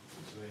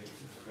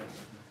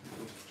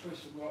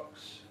 Choice of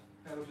rocks,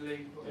 elderly,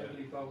 Yeah.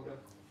 elderly boulder.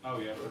 Oh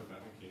yeah, perfect,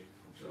 thank you.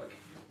 Would you like?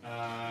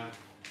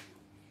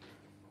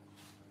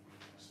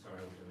 Let's go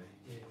elderly.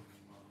 Yeah.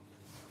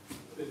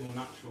 A bit more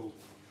natural.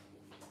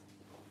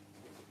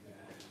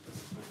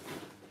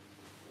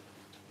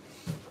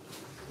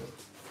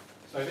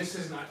 So this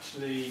isn't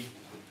actually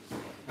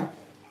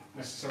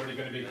necessarily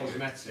going to be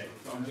cosmetic,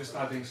 but I'm just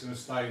adding some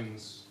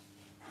stones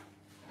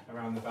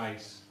around the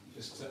base,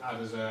 just to add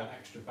as an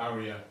extra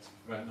barrier to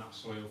prevent that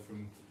soil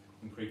from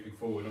creeping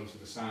forward onto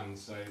the sand.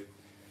 So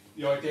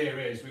the idea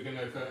is we're going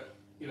to put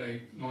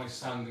nice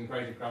sand and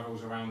graded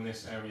gravels around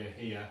this area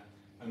here,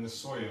 and the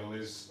soil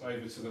is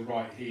over to the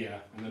right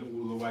here, and then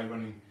all the way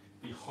running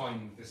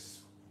behind this.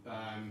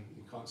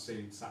 You can't see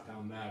it sat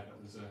down there, but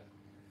there's a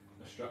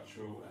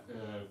structural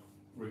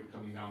route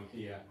coming down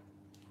here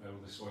where all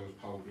the soil is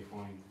pulled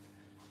behind.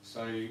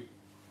 So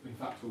in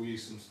fact we'll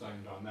use some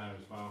stone down there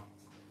as well.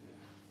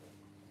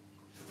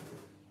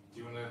 Do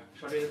you want to?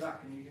 Shall I do the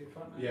back and you do the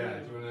front? Yeah.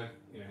 Do you want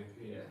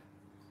to?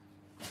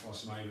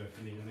 Pass them over if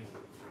you need any.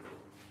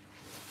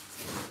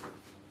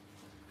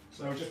 So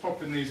we're just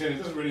popping these in. It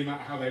doesn't really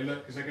matter how they look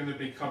because they're going to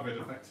be covered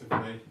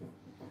effectively,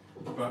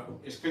 but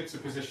it's good to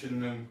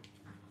position them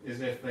as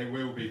if they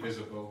will be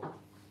visible,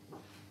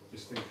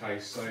 just in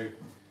case. So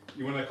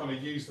you want to kind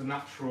of use the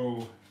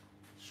natural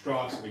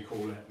strata, we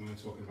call it, when we're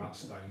talking about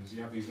stones.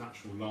 You have these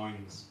natural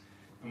lines,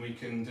 and we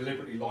can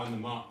deliberately line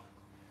them up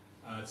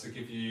to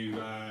give you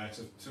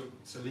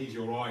to lead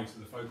your eye to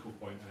the focal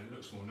point, and it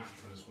looks more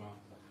natural as well.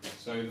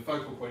 So the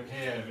focal point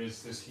here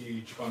is this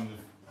huge kind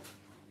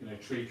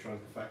of tree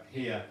trunk effect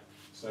here.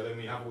 So then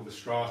we have all the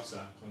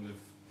strata kind of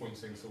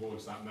pointing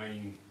towards that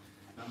main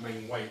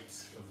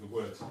weight of the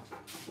wood.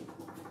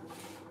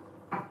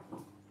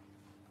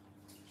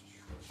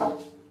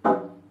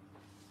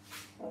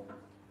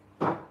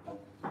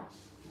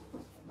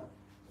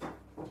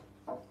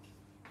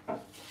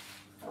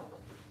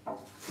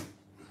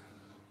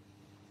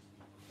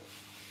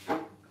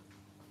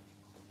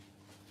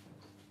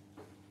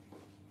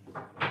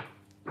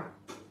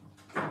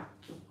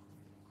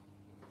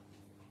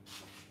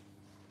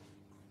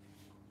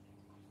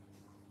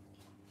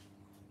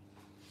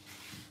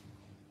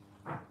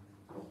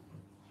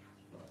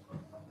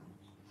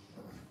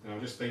 And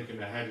I'm just thinking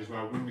ahead as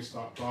well, when we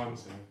start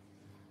planting,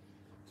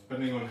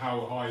 depending on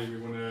how high we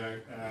want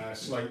to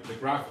slope the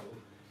gravel,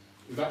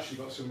 we've actually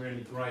got some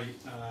really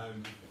great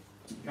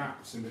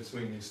gaps in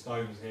between these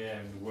stones here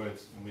and the wood,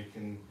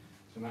 and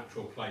it's a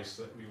natural place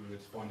that we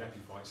would find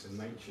epiphytes in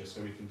nature, so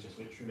we can just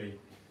literally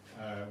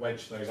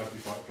wedge those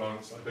epiphyte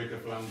plants like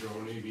Bucophalandra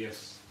or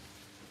Nubius.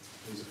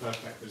 These are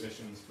perfect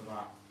positions for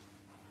that.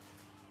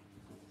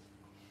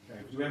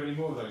 Okay, do we have any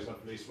more of those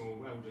lovely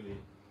small elderly?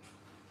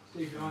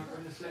 Steve, you like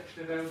in a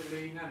selection of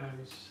elderly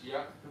nanos?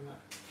 Yeah. From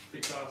that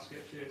big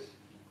basket, cheers.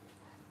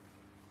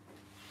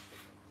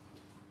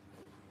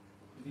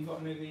 Have you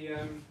got any of the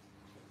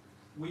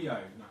WEO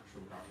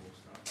natural gravel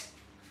stuff?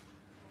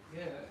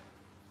 Yeah.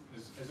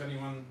 Is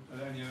anyone,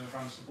 are any other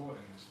brands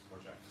supporting this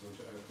project, or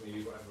can we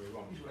do whatever we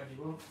want? Use whatever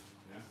you want.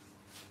 Yeah.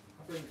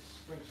 I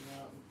bring some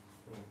out.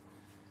 Cool.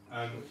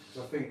 So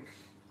I think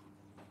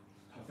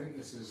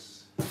this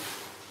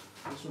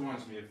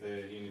reminds me of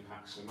the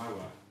Unipack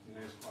Samoa. You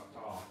know, it's quite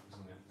dark,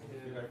 isn't it? I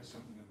think we go for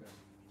something a bit.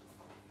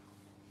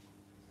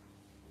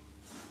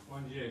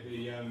 Mind you, I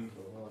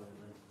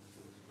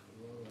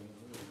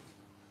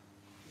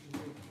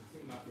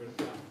think that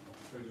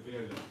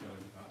Rhododendron goes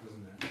with that,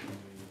 doesn't it?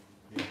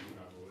 The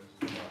gravel is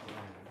quite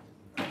light.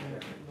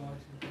 Yeah.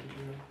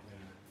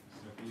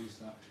 So if we use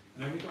that.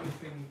 And have we got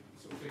anything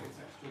sort of bigger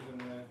texture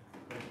than the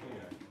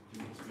Rhododendron? Do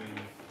you want to be?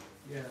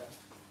 Yeah.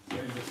 So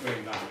in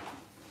between that,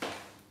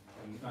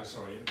 and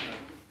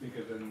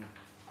bigger than this.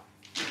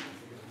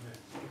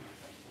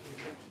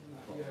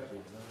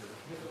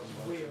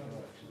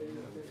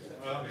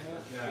 Oh,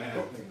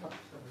 yeah.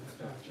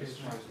 Just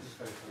try to just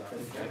go for that.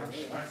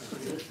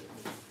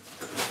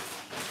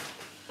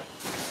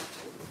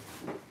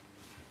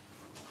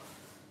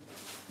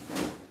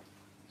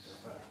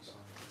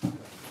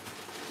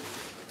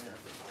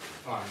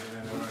 Fine, no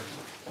worries.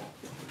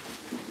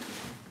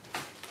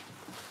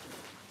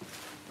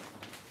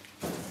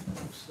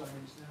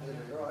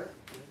 Right.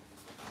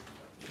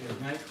 Cheers,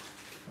 mate.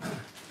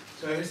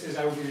 So this is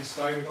Albion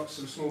stone. We've got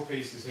some small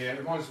pieces here. It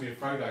reminds me of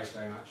Frodo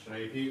stone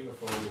actually.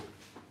 Beautiful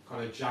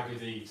kind of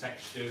jaggedy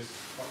textures,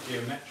 quite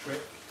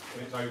geometric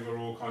in its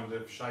overall kind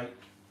of shape.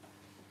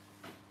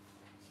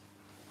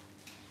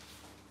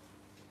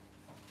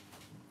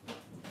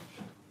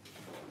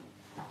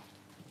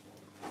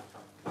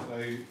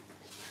 So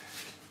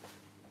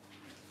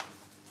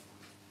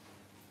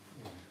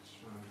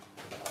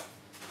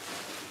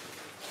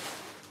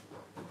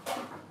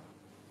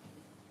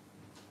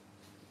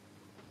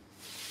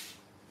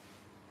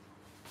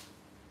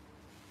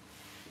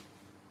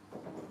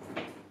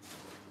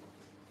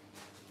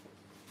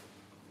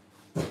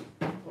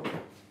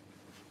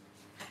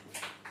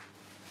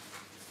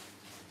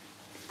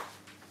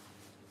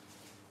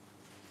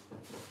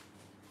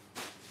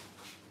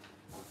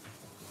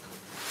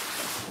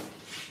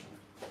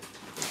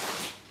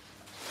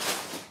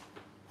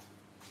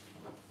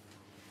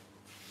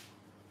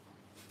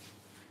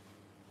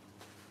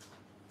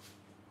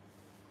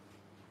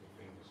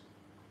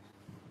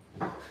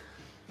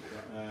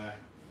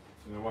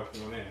so we're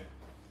working on it.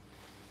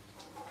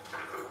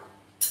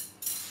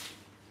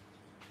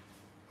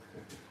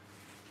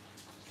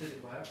 Did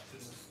it by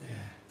accident.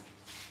 Yeah.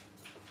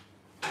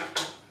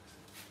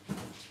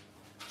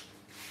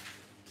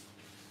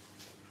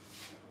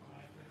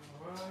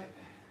 Alright.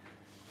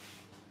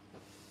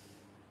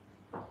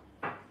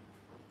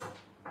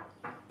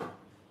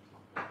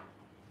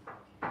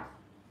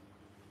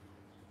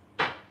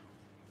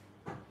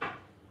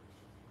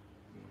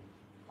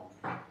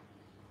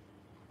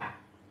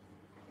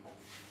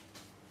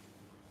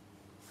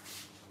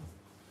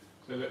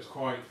 So it looks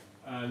quite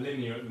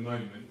linear at the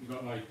moment. You've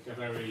got like a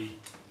very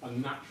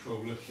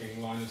unnatural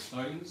looking line of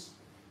stones.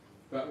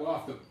 But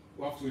after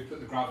we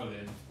put the gravel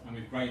in and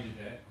we've graded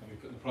it and we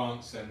put the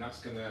plants in, that's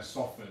going to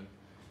soften.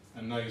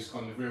 And those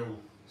kind of real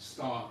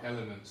stark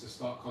elements, the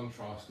stark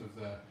contrast of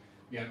the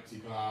empty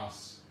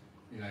glass,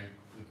 you know,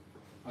 the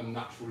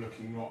unnatural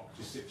looking rock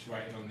just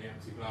situated on the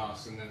empty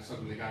glass and then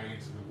suddenly going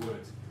into the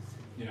wood,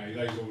 you know,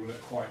 those all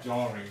look quite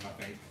jarring,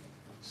 I think.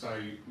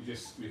 So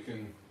we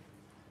can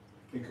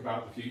think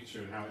about the future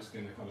and how it's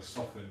going to kind of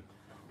soften.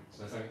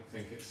 So I don't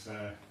think it's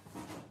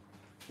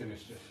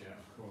finished just yet,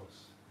 of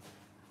course.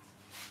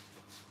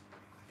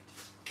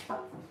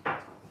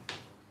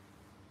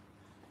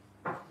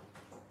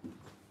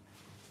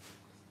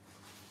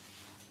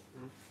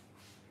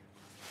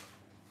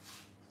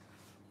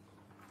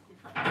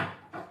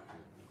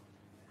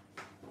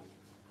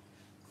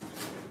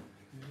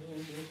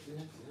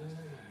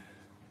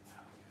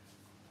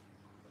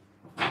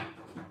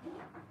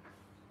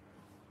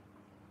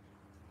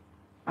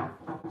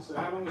 So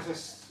how long was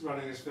this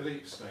running this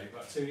Philippe state?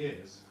 About 2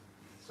 years?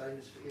 Same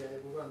as, yeah,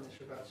 we'll run this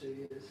for about 2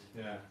 years.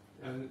 Yeah.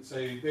 And so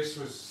this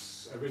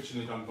was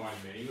originally done by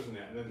me, wasn't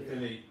it? And then Yeah.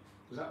 Philippe,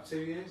 was that 2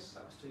 years?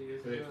 That was 2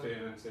 years. Philippe as well. did,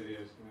 and then 2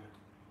 years, yeah.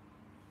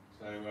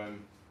 So,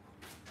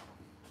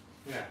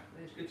 yeah.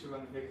 It's good to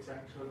run the bigger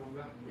tanks for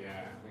longer.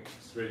 Yeah, I think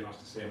it's really nice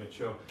to see it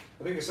mature.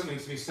 I think there's something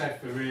to be said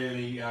for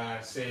really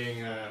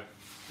seeing,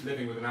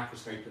 living with an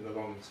aquascape in the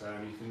long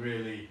term. You can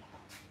really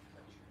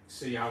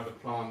see how the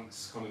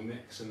plants kind of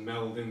mix and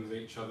meld in with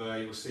each other.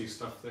 You'll see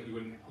stuff that you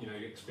wouldn't,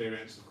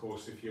 experience, of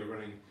course, if you're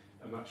running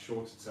a much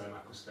shorter term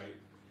aquascape.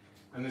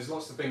 And there's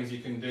lots of things you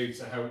can do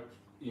to help,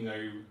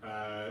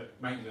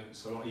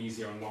 maintenance a lot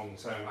easier on long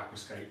term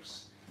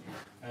aquascapes.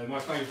 My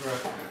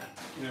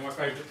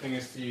favourite thing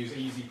is to use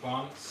easy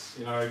plants.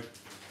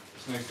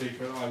 It's no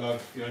secret I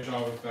love,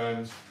 Java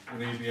ferns,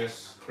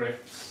 Anubias,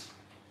 Crypts,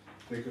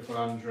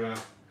 Leucophalandra,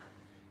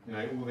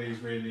 all these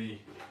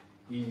really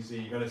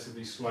easy,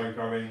 relatively slow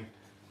growing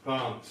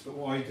plants. But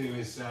what I do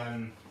is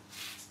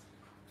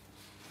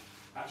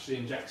actually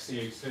inject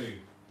CO2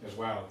 as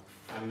well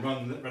and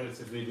run at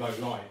relatively low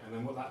light, and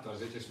then what that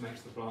does, it just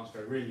makes the plants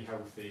go really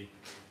healthy,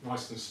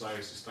 nice and slow,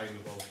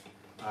 sustainable.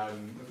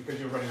 But because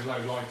you're running low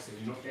lighting,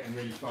 you're not getting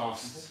really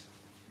fast,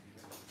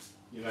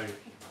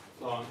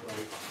 plant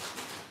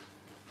growth.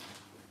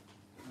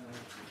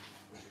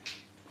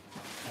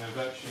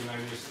 Virtually no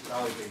use of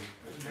algae.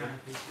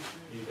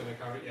 You're going to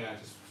carry,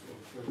 just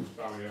sort of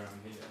barrier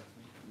around here.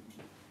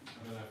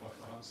 I don't know if I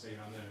can't see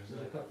around there, is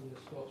There's a it? couple of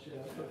spots,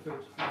 yeah. I've got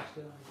filter past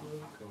there as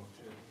well. Cool,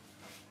 cheers.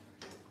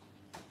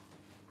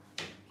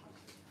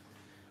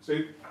 So,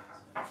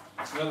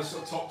 another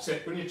sort of top tip,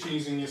 when you're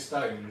choosing your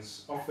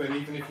stones, often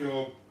even if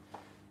you're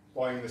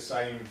buying the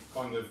same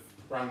kind of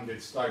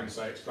branded stone,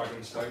 say it's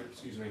Dragonstone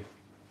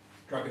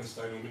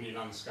or Mini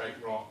Landscape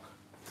Rock,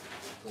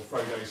 or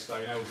Frodo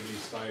Stone, Elderly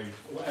Stone,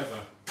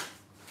 whatever,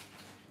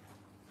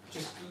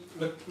 just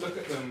look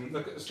at them,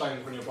 look at the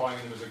stones when you're buying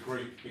them as a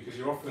group, because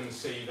you often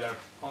see they're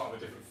part of a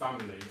different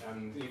family,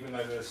 and even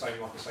though they're the same,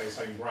 like I say, the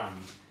same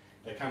brand,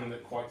 they can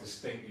look quite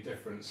distinctly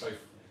different. So,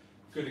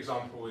 good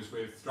example is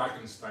with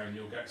Dragonstone,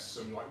 you'll get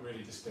some like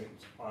really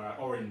distinct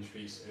orange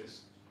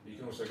pieces. You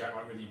can also get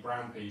like really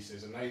brown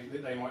pieces, and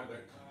they might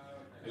look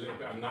a little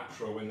bit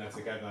unnatural when they're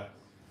together.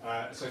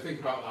 So think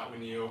about that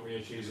when you're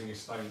choosing your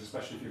stones,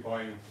 especially if you're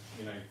buying,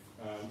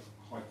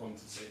 high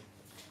quantity.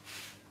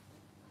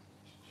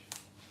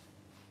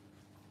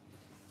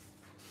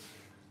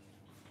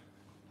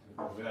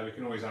 Yeah, we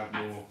can always add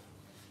more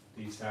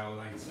detail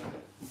later.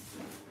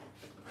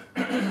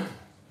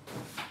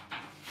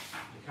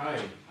 Okay.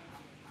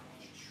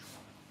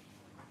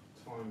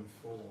 Time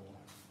for.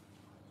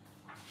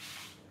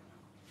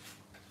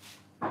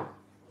 Yeah,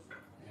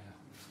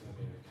 it's going to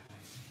be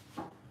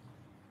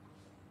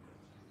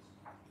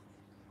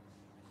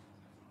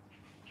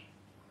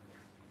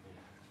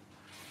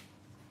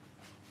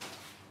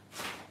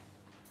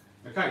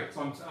okay. Okay,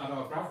 time to add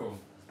our gravel.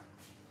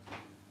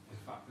 In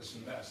fact, there's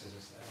some better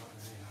scissors there, aren't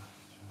there?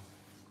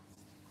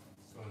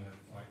 One of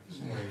like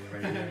smaller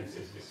radio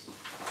scissors.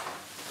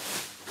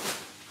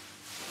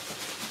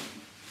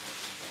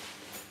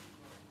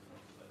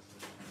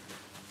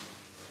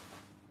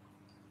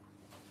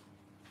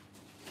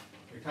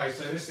 Okay,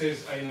 so this is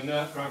an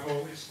inert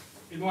gravel. It's,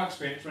 in my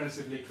experience,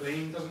 relatively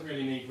clean. Doesn't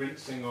really need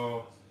rinsing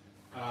or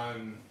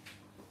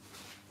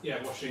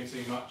washing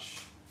too much.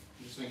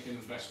 I'm just thinking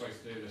the best way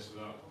to do this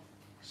without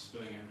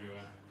spilling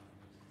everywhere.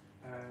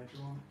 Do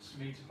you want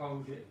me to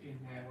hold it in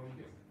there while you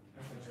get?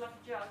 Would you like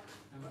a jug?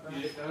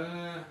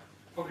 Yeah,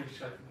 Probably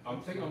just open it. I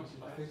think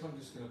I'm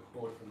just going to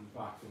pour it from the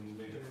back and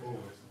move it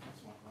forward.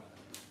 That's my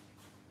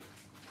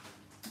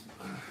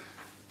plan.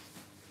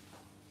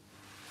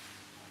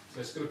 So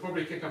it's going to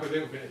probably kick up a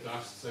little bit of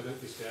dust, so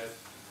don't be scared.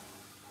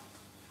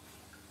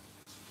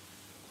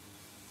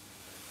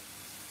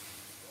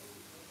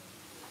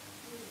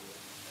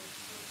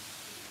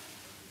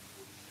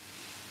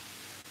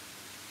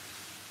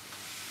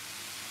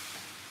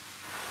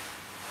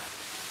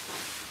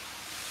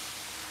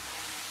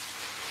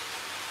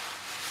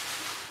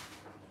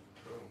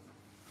 Cool.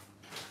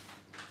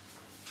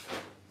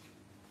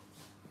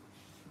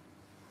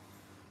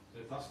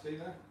 Is it dusty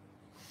there?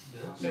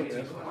 That's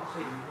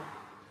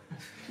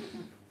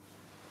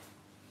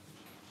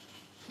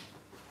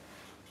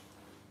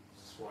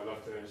what I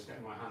love doing, just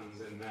getting my hands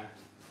in there.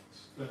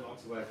 Don't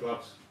like to wear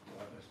gloves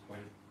at this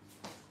point.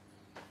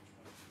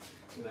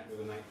 Connect with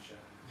the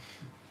nature.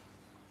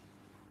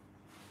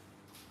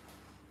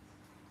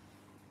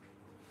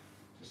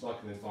 Just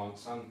like an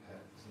advanced sand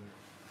pit, isn't it?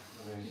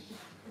 I mean,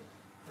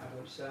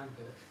 Adult sand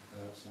pit.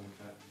 sand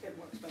pit. A bit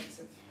more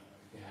expensive.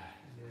 Yeah.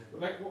 Yeah. But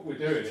like what we're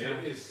doing here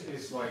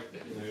is like,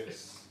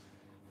 it's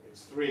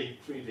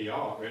 3D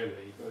art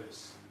really, but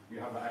you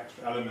have that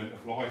extra element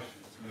of life,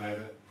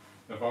 that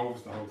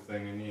evolves the whole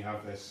thing, and you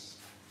have this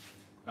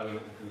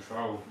element of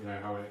control,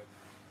 how it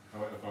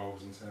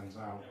evolves and turns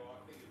out.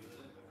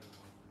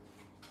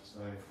 So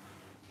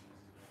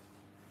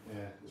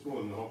yeah, it's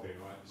more than a hobby,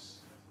 right? It's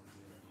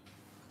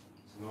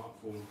an art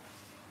form.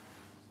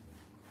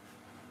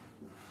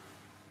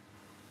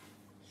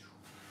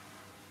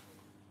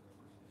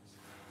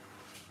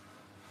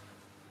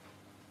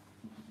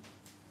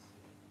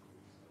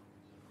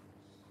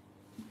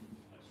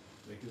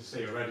 can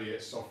see already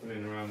it's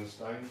softening around the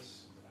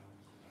stones.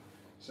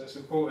 So it's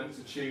important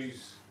to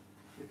choose,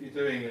 if you're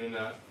doing an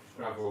inert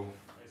gravel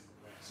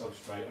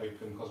substrate,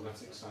 open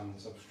cosmetic sand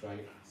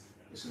substrate,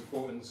 it's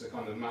important to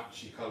kind of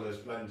match your colours,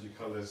 blend your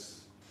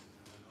colours.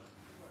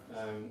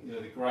 You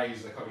know, the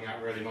greys are coming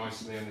out really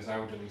nicely in this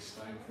elderly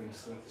stone, for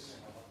instance.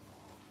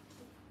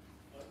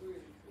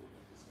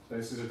 So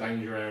this is a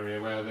danger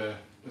area where the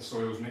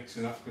soil's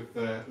mixing up with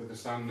the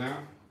sand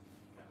now.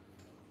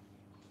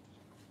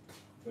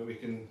 But we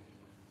can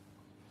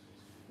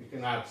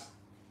add,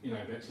 you know,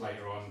 bits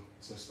later on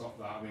to stop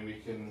that. I mean,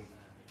 we can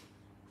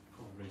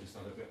probably just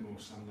add a bit more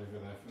sand over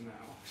there for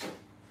now.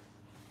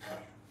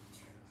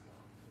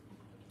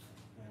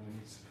 And we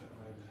need to put a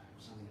load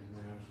of sand in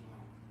there as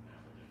well.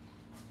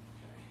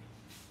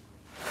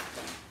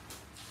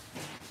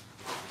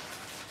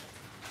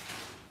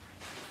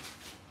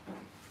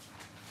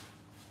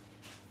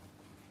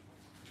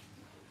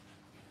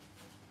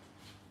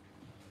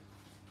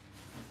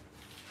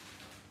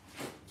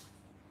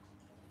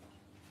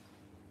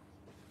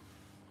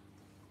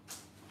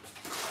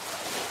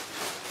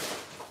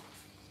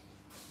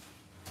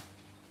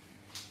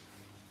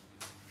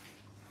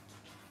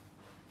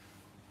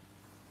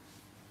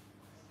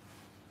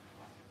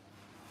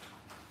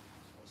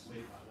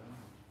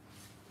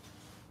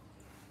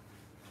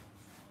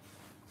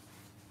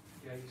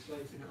 Yeah, you're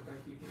slating it'll go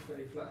keep it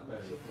very flat.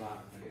 Very flat,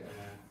 I think,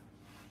 yeah.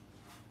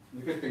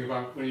 The good thing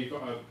about when you've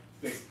got a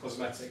big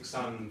cosmetic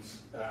sand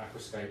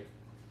aquascape,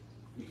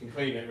 you can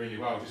clean it really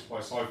well just by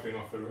siphoning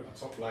off a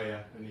top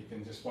layer, and you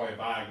can just buy a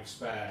bag of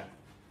spare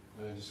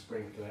and then just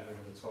sprinkle it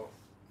over the top.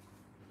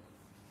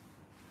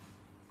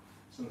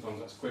 Sometimes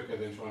that's quicker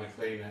than trying to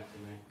clean it,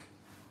 and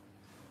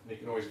you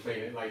can always clean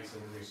it later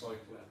and recycle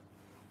it.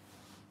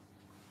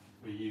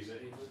 Reuse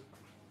it even.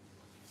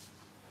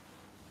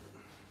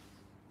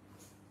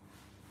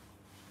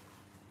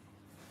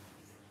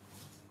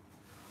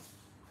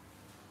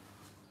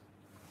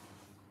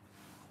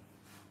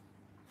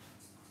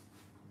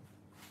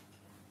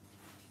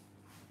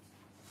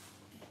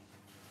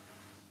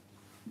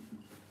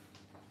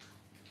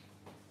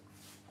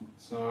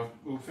 So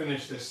we'll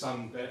finish this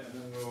sand bit,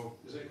 and then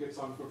is it a good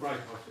time for a break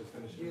after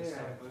finishing this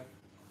sand bit?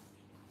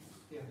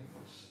 Yeah, I think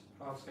once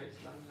hardscape's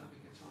done, that'll be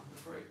a good time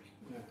for a break.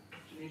 Yeah.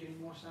 Do you need any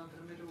more sand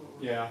in the middle? Or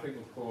Yeah, I think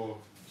we'll pour.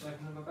 just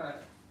open another bag?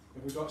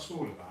 Have we got a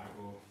smaller bag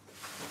or?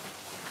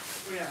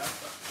 Well, yeah,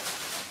 but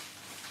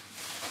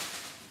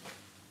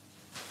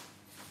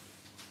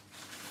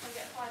I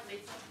get 5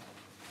 litre.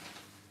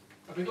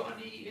 have we got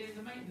any in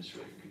the maintenance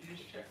room? Could you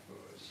just check for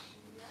us?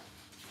 Yeah.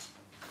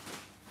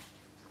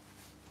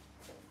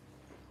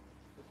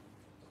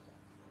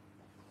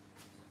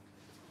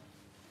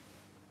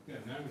 Yeah,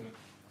 no, isn't it?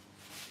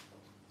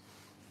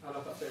 I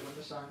love that bit when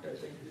the sand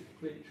goes in because it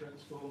completely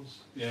transforms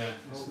Yeah,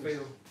 the whole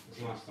field. it's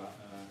nice that.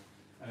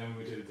 And then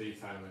we do the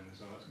detailing as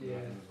well. That's good. Yeah.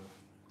 As well.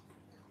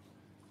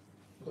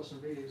 I've got some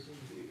videos in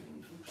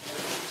beautiful.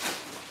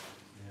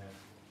 Yeah.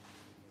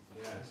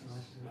 Yeah, That's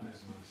nice, isn't it? that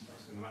is nice.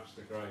 That's going to match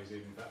the greys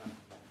even better.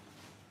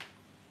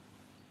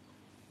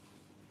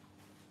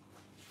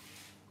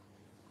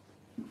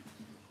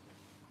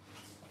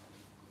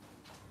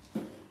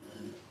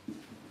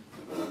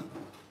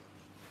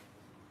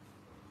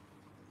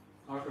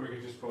 I reckon we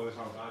could just pour this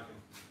whole bag in.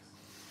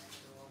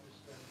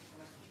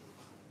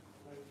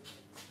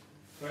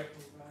 Right.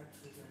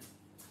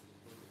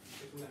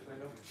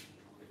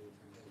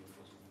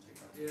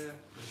 Yeah.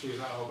 Just use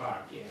that whole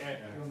bag? Yeah. Yeah.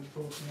 You want to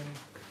pour some in,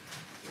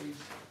 please?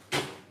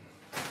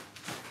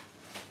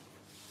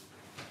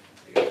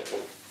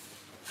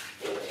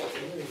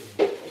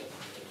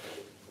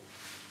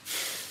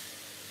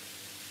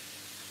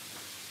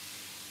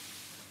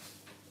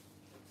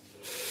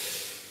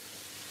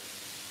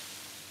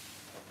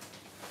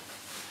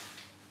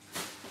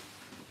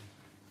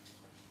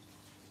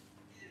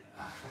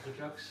 Couple of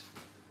jugs.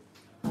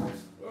 Oh,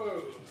 there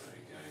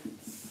you go.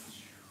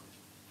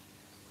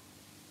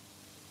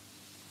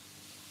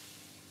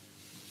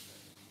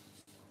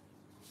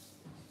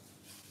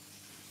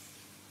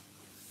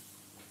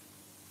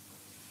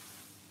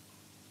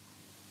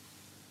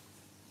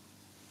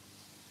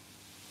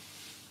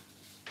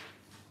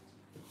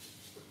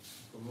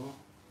 One more.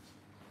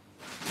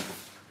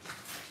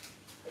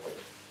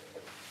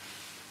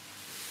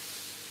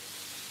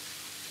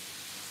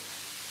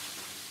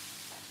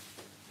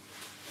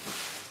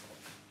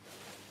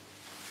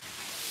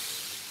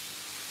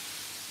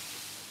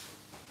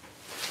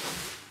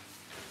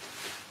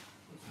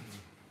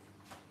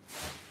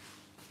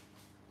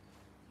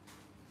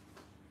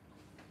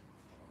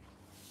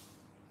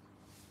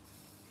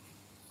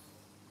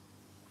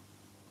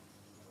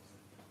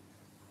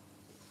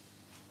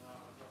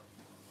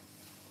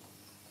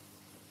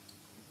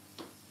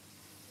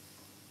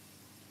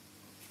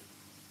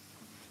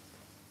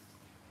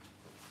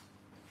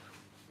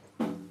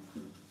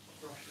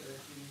 Brush there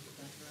if you need to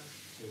think about.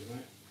 Cheers,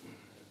 mate.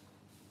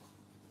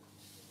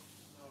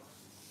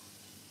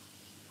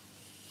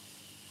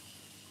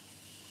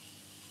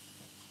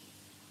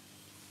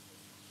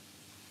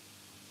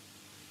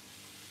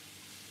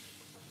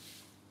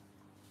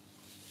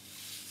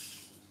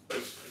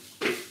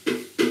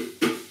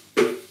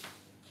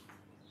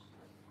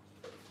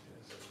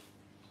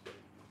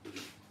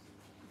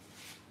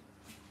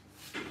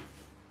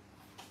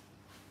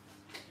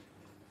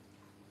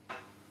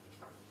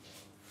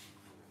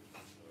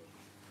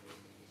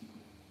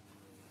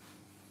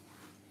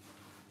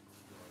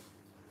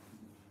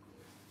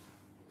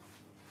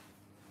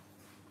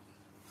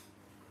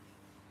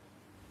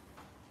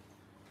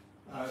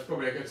 it's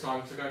probably a good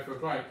time to go for a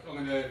break. I'm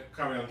going to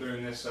carry on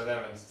doing this so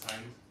they're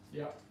entertained.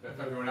 Yeah. But if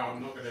everyone else,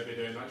 I'm not going to be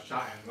doing much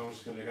chatting, I'm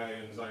just going to go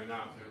and zone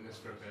out doing this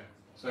for a bit.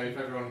 So if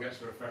everyone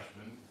gets a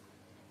refreshment,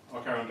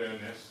 I'll carry on doing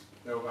this.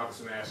 They'll have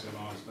some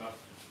ASMR stuff.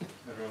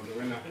 Everyone's a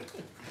winner.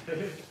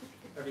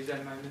 Every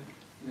Zen moment.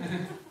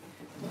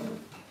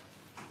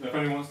 If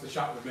anyone wants to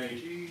chat with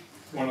me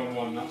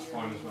one-on-one, that's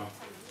fine as well.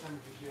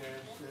 Sandwiches, yeah,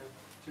 just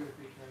 2 or 3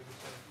 trays or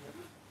so.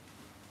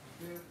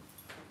 Yeah.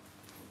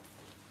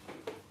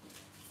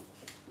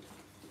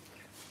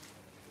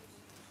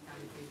 How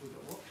many people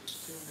got what?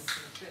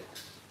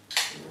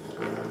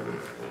 226.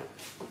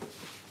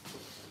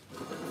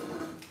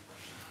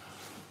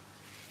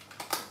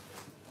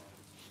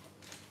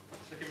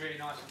 It's looking really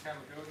nice on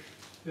camera, George.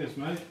 Cheers,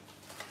 mate.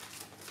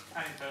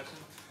 And in person.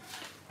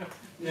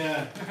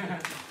 Yeah.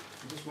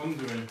 I'm just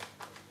wondering.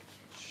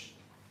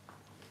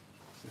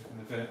 Looking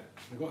a bit.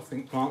 We've got to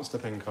think plants to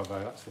think of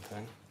though, that's the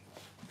thing.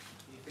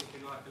 You're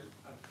thinking like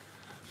a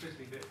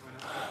grizzly bit coming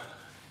up.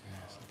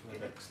 Yeah, it's looking a It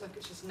bit. looks like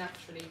it's just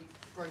naturally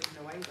broken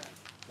away then.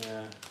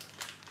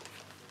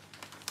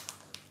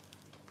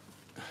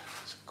 Yeah.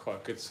 It's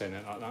quite good seeing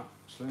it like that,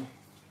 actually.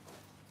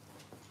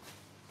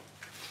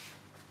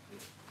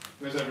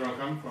 Where's everyone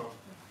come from?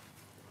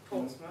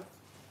 Portsmouth.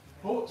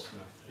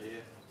 Portsmouth. Yeah.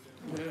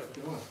 Yeah,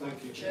 well,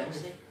 thank you.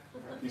 Jersey.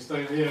 You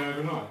staying here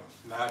overnight?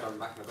 No, I'm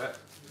back in a bit.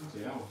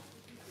 Bloody hell.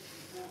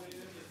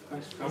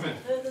 Thanks for coming.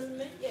 Further than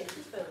me? Yeah, it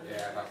is further than me.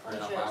 Yeah, about On 3.5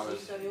 Jersey, hours.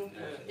 so you're,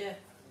 yeah.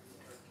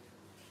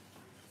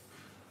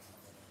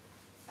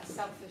 As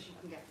south as you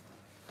can get.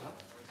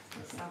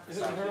 As south Is as it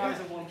the you can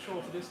Horizon one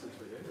shorter distance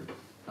for you?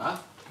 Huh?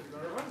 Is it the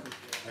Horizon?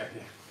 Yeah,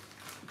 yeah.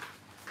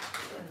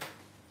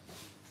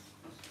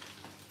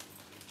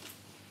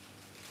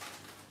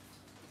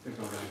 I think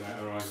I'm going to go to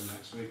Horizon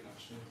next week,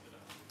 actually.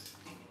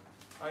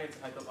 I need to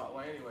head up that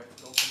way anyway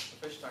to go to the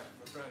fish tank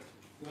with my friend.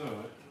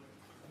 Alright.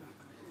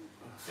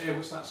 Yeah,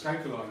 what's that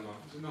scaper line like?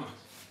 Is it nice?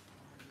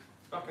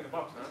 Back in the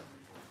box now.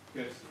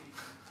 Good.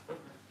 Are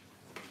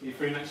you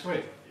free next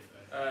week?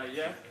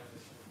 Yeah.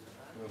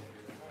 Well,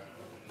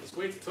 It's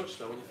weird to touch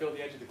though when you feel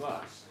the edge of the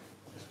glass.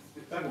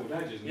 it's beveled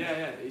edge, isn't it? Yeah,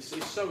 yeah. It's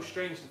so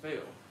strange to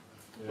feel,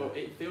 Yeah. but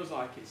it feels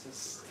like it's a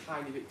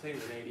tiny bit cleaner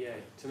than ADA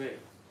to me.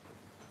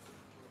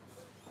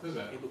 Does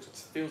it? It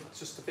feels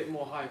just a bit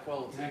more high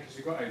quality. Yeah, because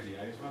you've got ADA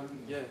as well,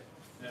 haven't you? Yeah.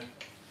 Yeah.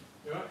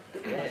 You alright?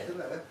 Yeah. Still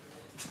there?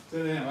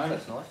 Still there, mate.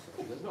 That's nice.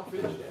 It's not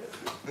finished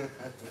yet.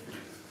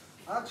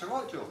 That's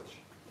alright, George.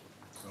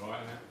 It's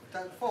alright, isn't it?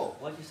 Don't fall.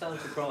 Why do you sound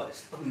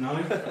surprised?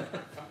 No.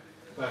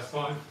 First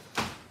time.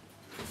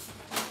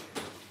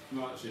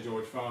 Not actually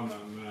George Farmer,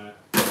 I'm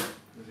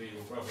his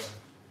evil brother.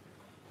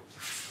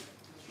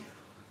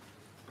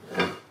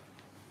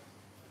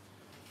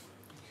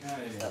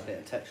 Okay. It's that bit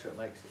of texture it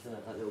makes, isn't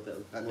it? That little bit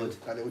of That wood.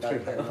 little That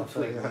trim. bit of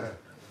flavour.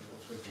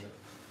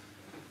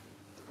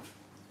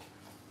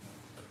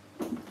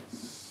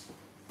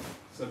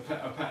 So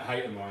a pet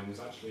hate of mine is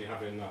actually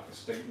having like a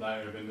stink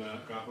layer of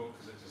inert gravel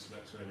because it just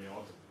looks really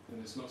odd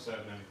and it's not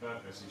serving any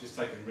purpose. You're just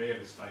taking real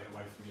estate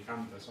away from your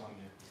canvas, aren't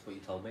you? That's what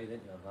you told me,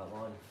 didn't you, on that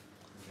line?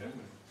 Yeah.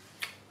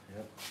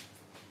 Yep.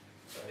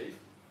 Dave?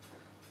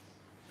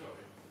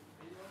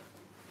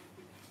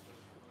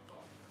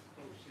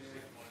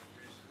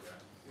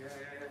 Yeah,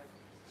 yeah,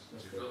 It's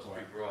just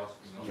quite,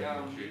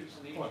 yeah.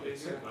 quite a bit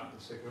sick, that,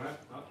 the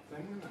cigarette, that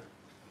thing, isn't it?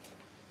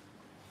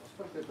 That's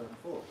quite good going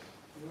forward.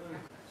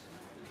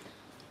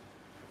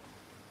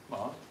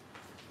 Mark,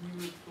 can you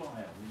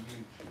reply on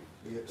YouTube?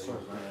 Yeah,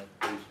 sorry, mate.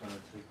 Who's going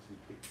to take 2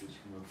 pictures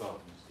from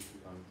above and stick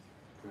it on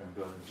ground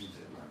garden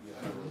music?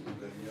 Yeah,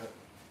 yeah.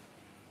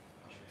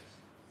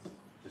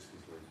 Just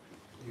because those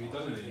people. Have you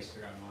done any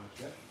Instagram live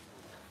yet?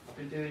 I've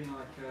been doing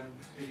like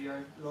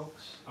video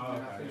logs, Oh, and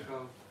I okay, think yeah.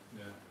 I'll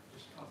Yeah.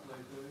 just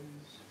upload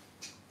those.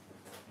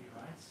 You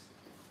right?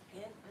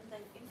 Yeah, and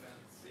thank you.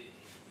 Looking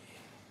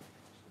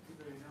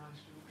very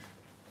nice, George.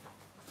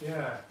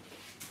 Yeah.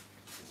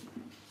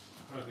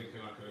 I was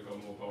thinking I could have gone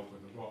more bold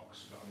with the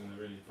rocks, but I'm going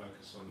to really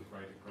focus on the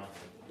graded gravel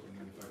and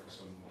then focus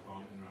on more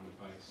planting around the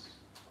base.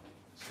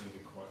 It's going to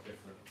be quite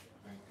different,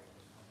 I think.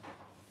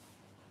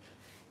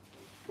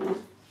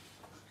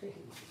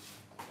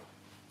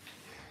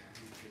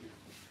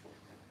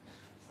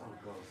 Oh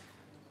god.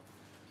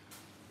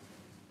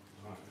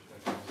 Right, let's go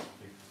to this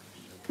big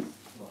picture.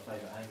 My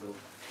favourite angle. I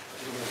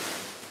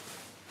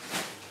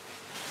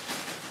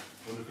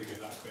wonder if we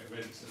get that quick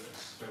rinse so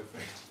it's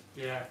filthy.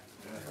 Yeah.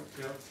 Yeah.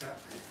 Tell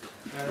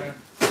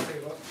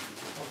you what,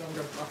 I'll go and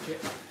grab a bucket.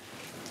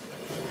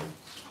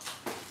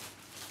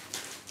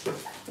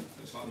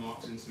 Looks like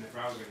Mark's internet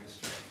browsing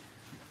history.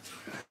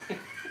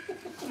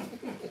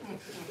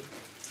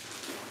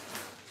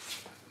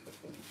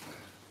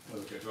 That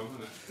was a good one,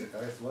 wasn't it?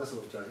 That's my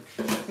sort of joke.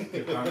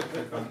 Good fun,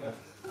 good fun.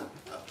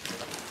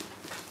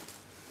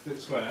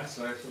 Good swear,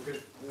 so it's all good.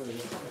 It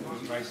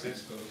wasn't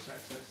racist or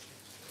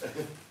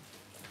sexist.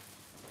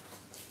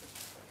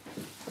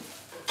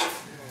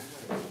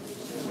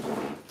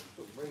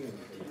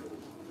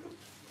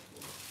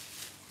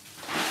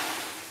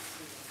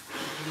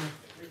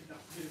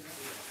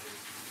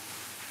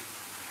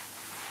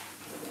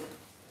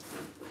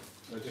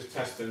 just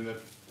testing the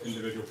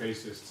individual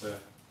pieces to.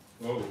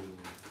 Whoa.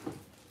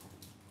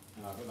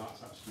 But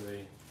that's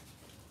actually.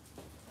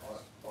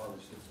 I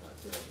was just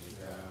about to say,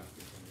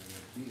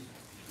 Yeah.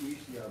 you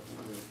used to have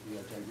the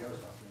JBO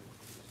stuff,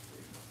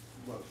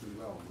 it works really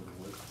well with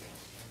the wood.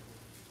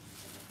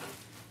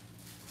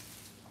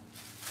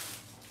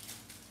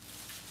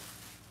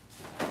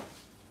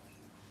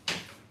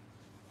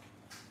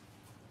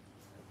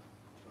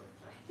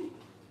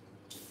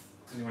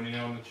 Anyone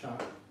on the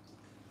chat?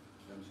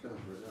 I'm just going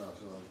for it now,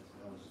 so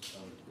I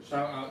was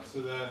Shout out to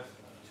the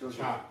 200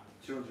 chat.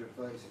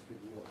 236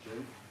 people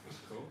watching. That's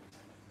cool.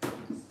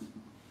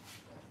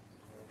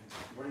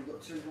 I've only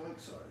got 2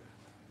 likes though.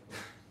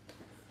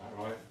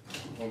 Alright,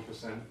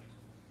 1%.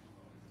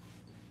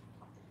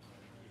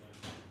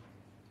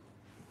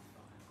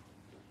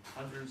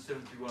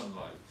 $171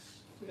 likes.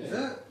 Is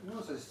it? No,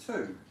 it says 2.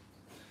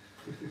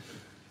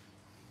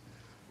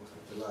 What's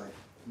the delay?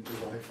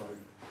 Delay phone.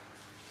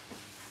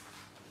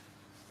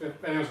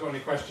 If anyone's got any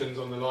questions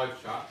on the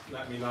live chat,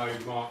 let me know.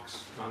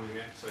 Mark's manning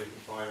it, so you can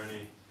fire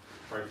any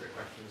appropriate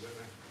questions at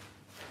me.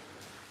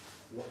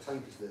 What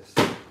tank is this?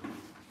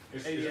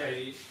 This is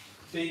a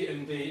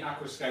D&D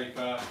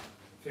Aquascaper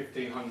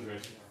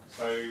 1500.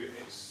 So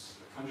it's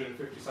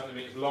 150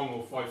 centimetres long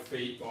or 5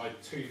 feet by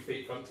 2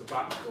 feet front to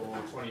back or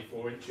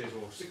 24 inches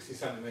or 60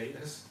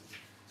 centimetres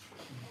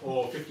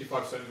or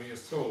 55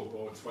 centimetres tall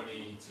or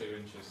 22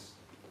 inches.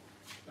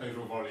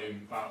 Overall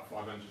volume about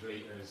 500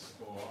 litres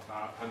or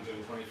about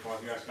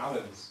 125 US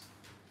gallons.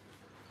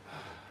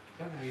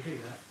 Don't know how you do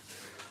that.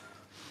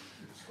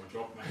 It's my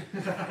job,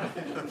 mate.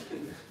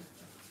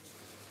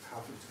 How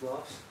thick's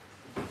glass?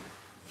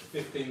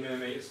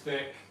 15mm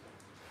thick,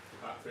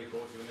 about 3/4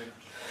 of an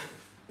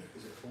inch.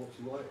 Is it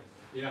 40 white?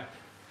 Yeah.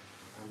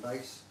 And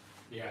base?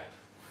 Yeah.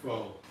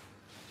 Well,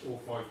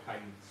 all 5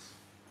 paints.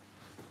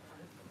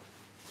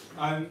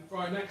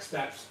 Right, next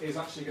steps is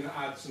actually going to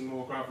add some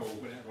more gravel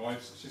when it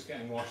arrives. It's just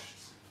getting washed.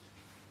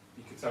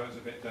 You can tell it's a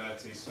bit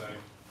dirty, so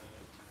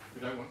we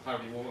don't want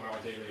cloudy water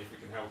ideally if we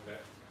can help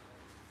it.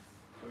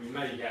 But we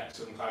may get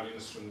some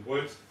cloudiness from the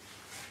wood.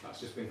 That's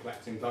just been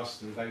collecting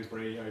dust and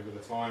debris over the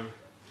time.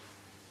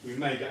 We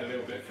may get a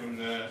little bit from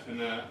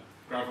the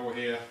gravel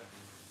here.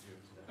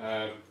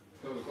 But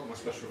we've got my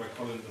special red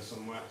colander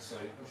somewhere, so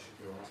that should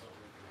be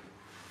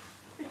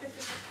alright.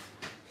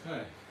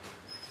 Okay.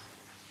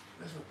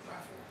 There's my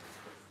gravel.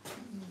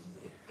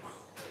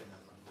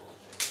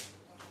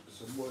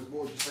 So what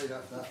would you say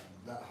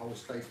that whole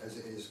state as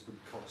it is would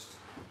cost?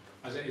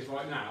 As it is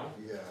right now,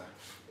 Yeah.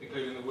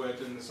 including the wood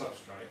and the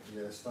substrate.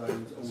 Yeah,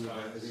 stones, all of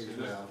that as it is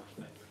now.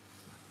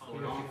 We're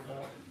looking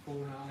about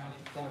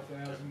 4,500,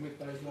 5,000 with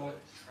those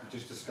lights.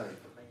 Just escape.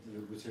 The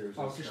materials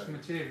Oh, escape. just the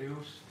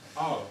materials.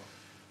 Oh,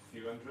 a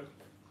few hundred,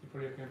 You're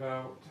probably looking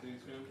about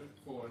 200, 300,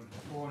 400.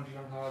 400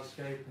 on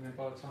hardscape, and then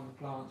by the time the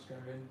plants go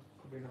in,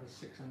 probably another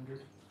 600.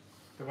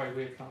 The way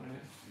we're planting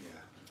it.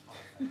 Yeah.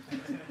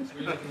 So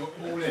we're looking at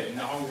all in,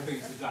 the whole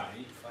thing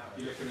today,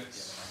 you're looking at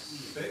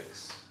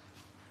 6,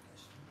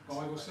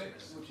 5 or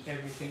 6?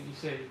 Everything you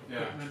see,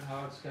 Yeah. equipment,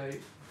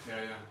 hardscape.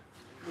 Yeah, yeah.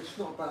 Which is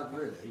not bad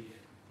really.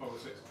 5 or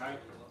 6K.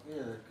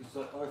 Yeah, because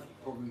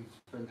I've probably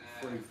spent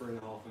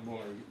 3.5 on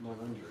my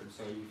 900,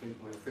 so you think,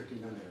 well,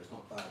 1,500 is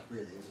not bad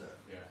really, is it?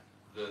 Yeah.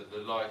 The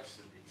lights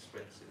are the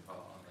expensive part,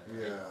 aren't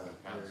they?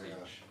 Yeah, £8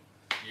 yeah. each.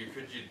 You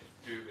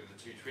do it with the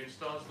 2 twin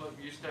stars like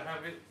we used to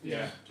have it?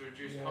 Yeah. To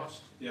reduce Yeah.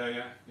 cost? Yeah,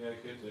 yeah, yeah, you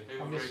could do. They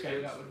were On this very scale,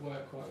 good. that would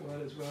work quite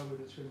well as well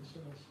with the twin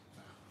stars.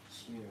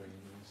 Smearing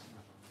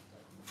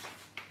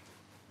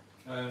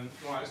right,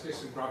 let's do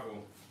some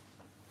gravel.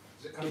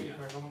 Is it coming yet?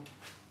 I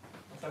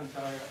don't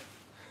tell you.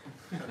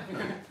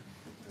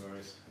 No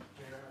worries.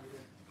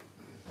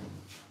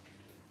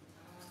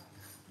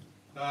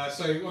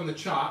 So on the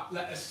chat,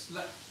 let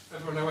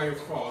everyone know where you're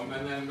from,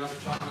 and then have a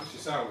chat amongst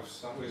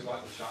yourselves. I always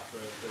like the chat for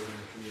building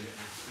the community.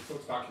 We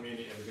talked about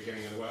community at the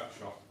beginning of the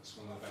workshop. That's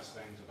one of the best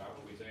things about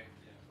what we do.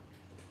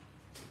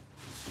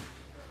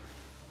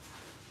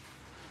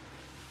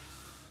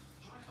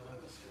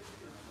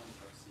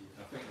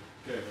 I think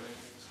good. I think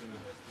it's gonna.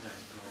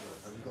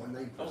 Have you got a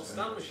name for Oh, it?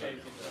 stand machine.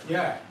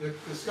 Yeah,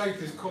 the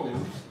scope is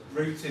called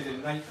Rooted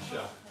in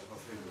Nature.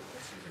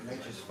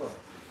 Nature's foot.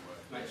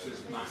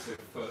 Nature's massive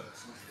foot.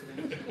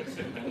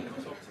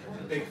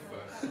 Big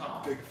foot.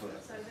 Bigfoot.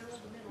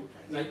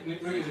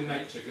 Rooted in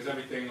nature, because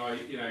everything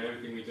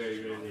everything we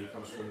do really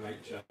comes from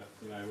nature.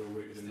 We're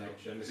rooted in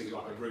nature, and this is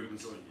like a root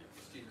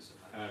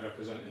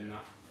representing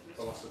that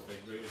philosophy,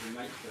 rooted in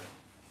nature.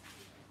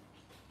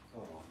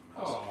 Oh,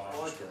 Oh, I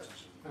like it.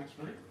 thanks,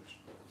 mate.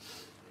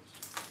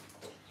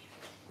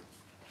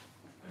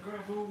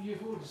 Gravel,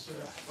 you've ordered, sir.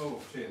 Oh,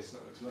 cheers,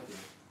 that looks lovely.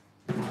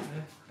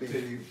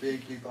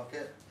 B&Q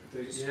bucket.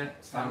 Yeah.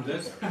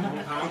 Standard.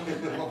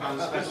 £1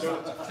 special.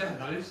 10 of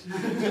those.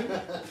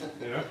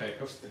 Yeah, okay,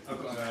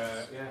 I've got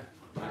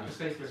yeah.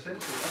 Mistake for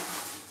essential.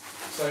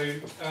 So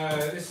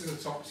this is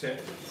a top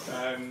tip.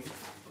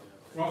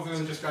 Rather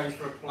than just going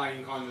for a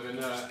plain kind of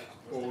inert,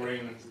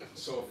 boring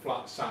sort of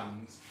flat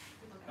sand,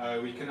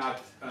 we can add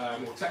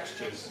more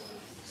textures.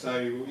 So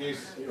we'll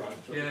use. You're right.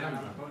 Yeah, no,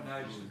 right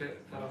now just a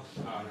bit past.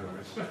 Oh, no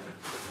worries.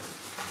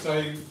 So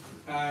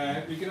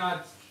you can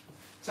add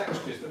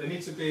textures, but they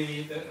need to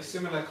be a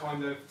similar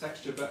kind of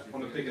texture, but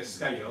on a bigger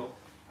scale,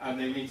 and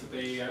they need to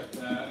be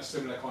a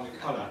similar kind of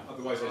colour.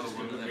 Otherwise, they're just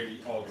going to look really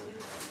odd.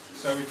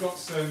 So we've got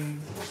some.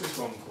 What's this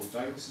one called,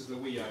 Dave? This is the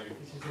Weo.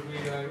 This is the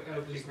Weo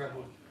Elderly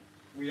Gravel.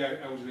 Weo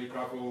Elderly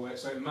Gravel.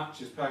 So it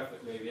matches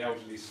perfectly the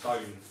Elderly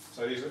Stone.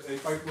 So these are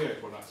both Weo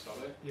products, are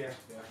they? Yeah.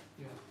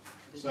 Yeah.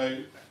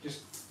 So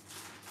just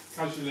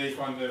casually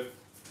kind of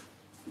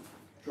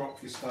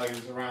drop your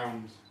stones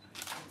around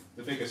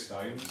the bigger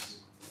stones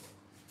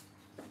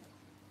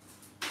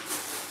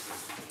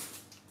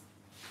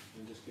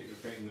and just keep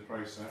repeating the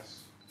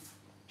process.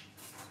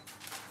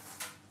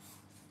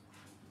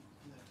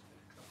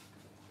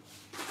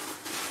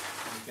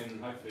 You can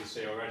hopefully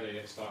see already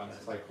it's starting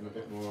to take on a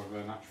bit more of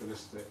a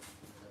naturalistic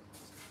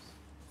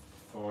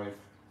vibe.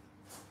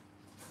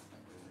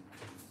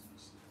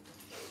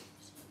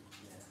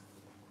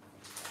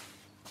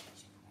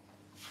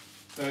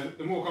 So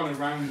the more kind of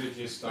rounded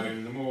your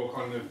stone, the more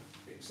kind of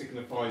it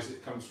signifies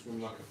it comes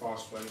from like a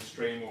fast flowing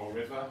stream or a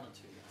river.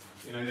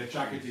 You know, the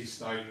jaggedy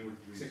stone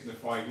would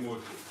signify more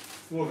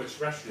of a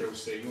terrestrial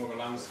scene, more of a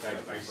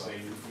landscape-based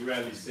scene. You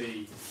rarely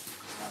see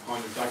that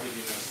kind of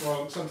jaggediness.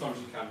 Well, sometimes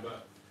you can,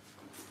 but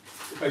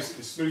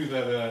basically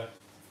smoother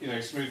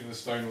the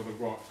stone or the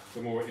rock,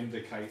 the more it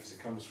indicates it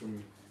comes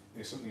from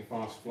something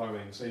fast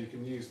flowing. So you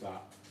can use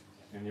that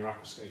in your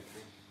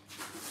aquascaping.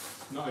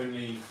 Not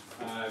only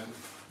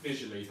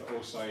visually, but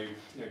also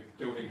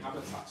building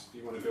habitats. If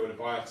you want to build a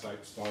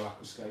biotope style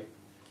aquascape,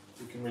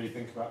 you can really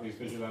think about these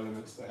visual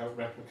elements that help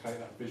replicate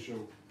that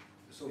visual.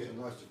 It's also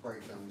nice to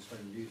break down the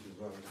stone used as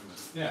well,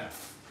 isn't it?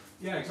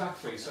 Yeah,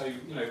 exactly. So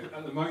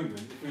at the moment,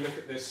 if we look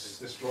at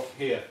this rock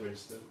here, for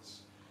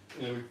instance,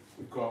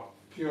 we've got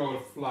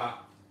pure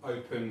flat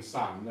open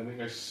sand, and it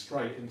goes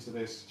straight into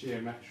this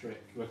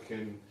geometric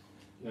looking,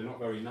 not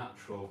very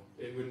natural.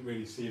 It wouldn't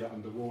really see that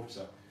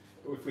underwater.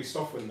 But if we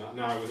soften that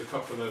now with a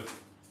couple of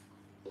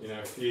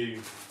a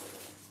few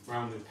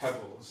rounded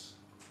pebbles,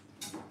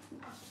 it's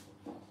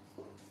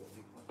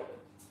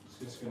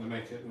just going to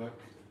make it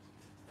look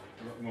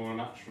a lot more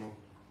natural.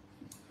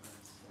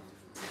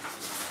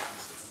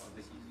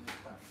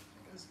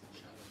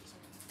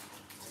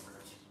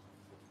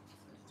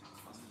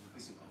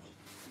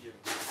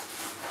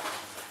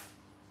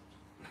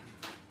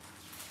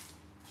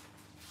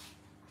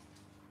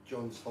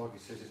 John Sparky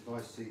says it's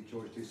nice to see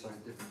George do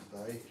something different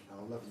today.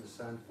 I'm loving the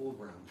sand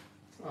foreground.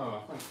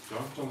 Oh, thanks,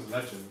 John. John's a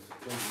legend.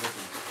 John's a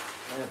legend.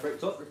 Yeah, brick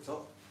top.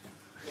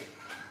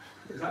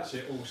 He's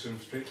actually an awesome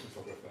street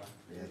photographer.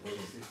 Yeah,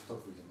 his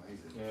photography is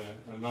amazing.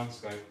 Yeah, and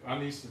landscape.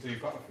 And he used to do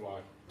butterfly,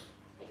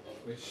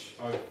 which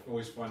I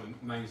always find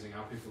amazing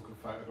how people can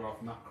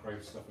photograph macro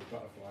stuff with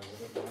butterflies. I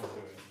don't know how to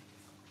do it.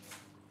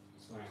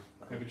 So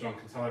maybe John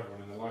can tell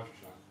everyone in the live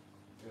chat.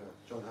 Yeah,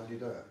 John, how do you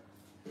do it?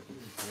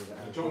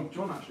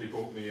 John actually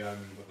bought me the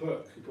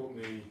book. He bought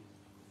me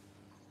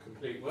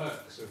complete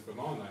works of the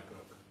Marno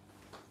book.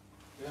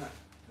 Yeah.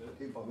 You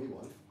can buy me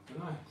one. I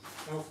know,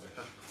 selfish.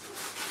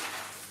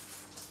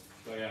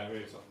 So yeah,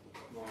 really top.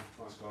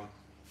 Nice guy.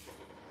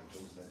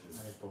 John's a legend.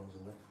 Any problems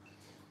with it?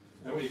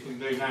 And what you can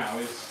do now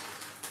is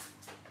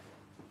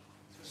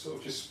sort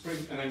of just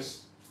spring, and then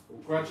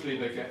gradually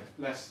they get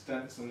less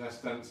dense and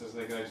less dense as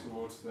they go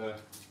towards the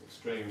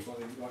extremes, like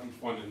you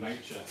find in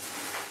nature.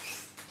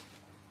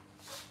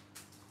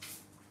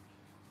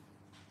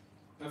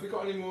 Have we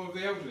got any more of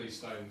the elderly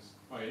stones?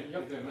 Oh yeah,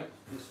 yep. Doing, mate.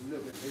 Just a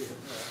little bit here.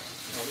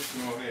 Oh, there's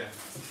some more here.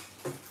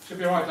 Should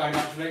be alright, Dave,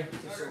 actually.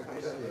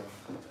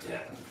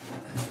 Yeah.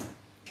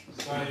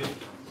 So,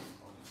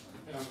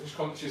 I'm just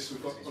conscious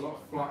we've got a lot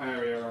of flat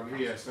area around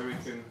here, so we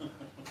can.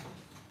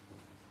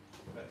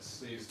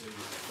 Let's use these to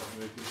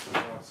move into the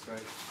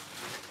landscape.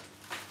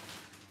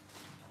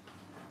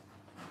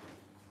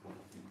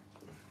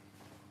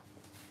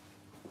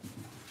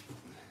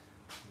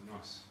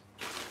 Nice.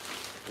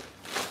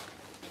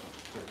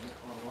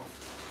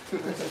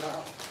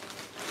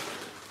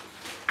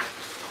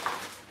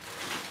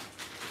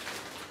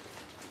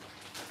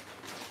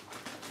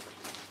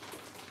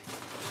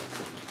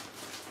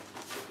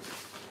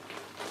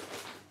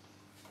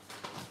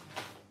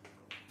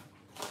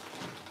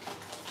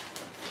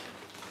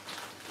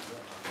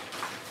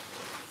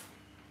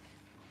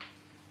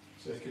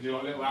 So you can do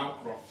like little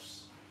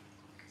outcrops,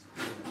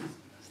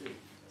 That's the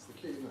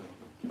key, isn't it?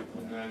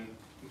 and then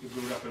you can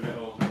build up a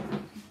little.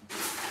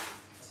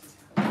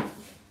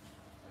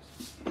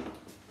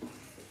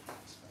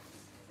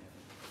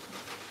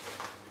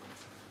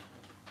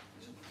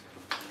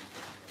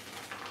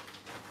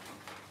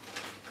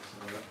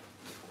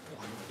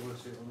 You want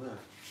to see it on there?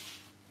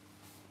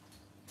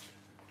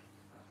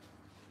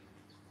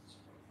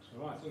 It's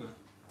alright, isn't it?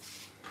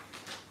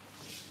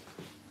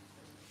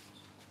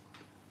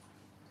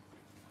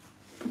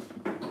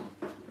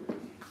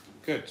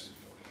 Good.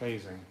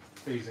 Pleasing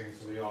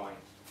to the eye.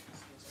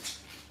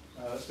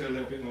 Let's do a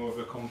little bit more of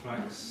a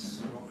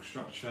complex rock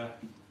structure.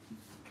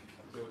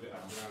 Build it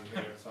up around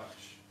here a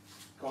touch.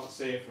 Can't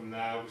see it from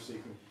there, obviously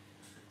you can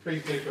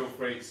please do feel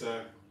free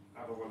to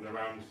have a wander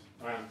around.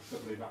 I am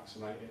doubly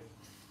vaccinated.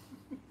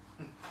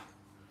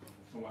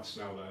 All that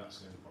smell there, that's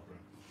the only problem.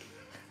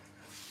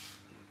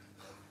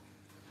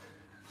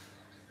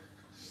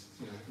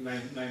 You know,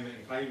 name it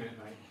and claim it,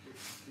 mate.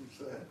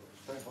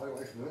 Don't buy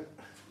away from it.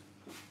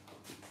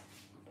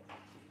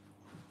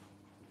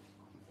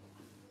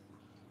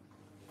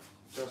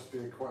 Just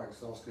being quiet,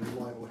 asking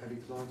light or heavy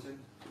planting.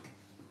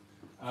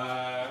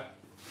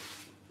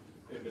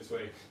 In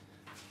between.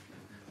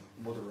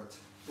 Moderate.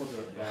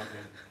 Moderate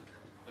planting.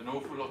 An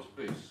awful lot of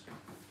boost.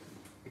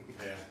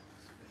 Yeah.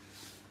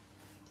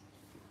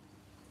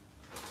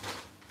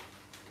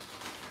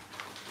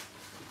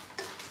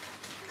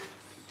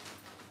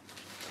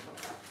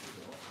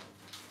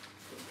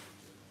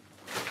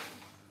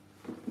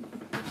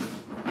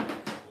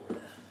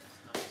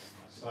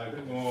 So a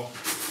bit more.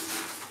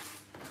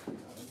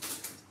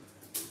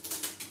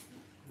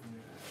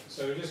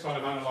 So we're just kind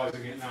of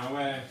analysing it now.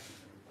 Where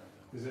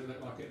does it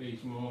look like it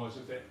needs more? It's a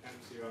bit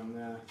empty on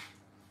there.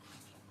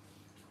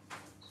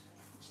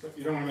 But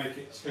you don't want to make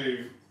it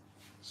too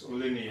sort of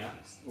linear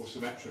or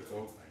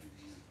symmetrical.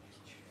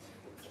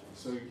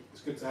 So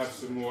it's good to have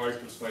some more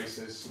open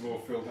spaces, some more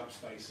filled up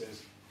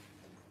spaces.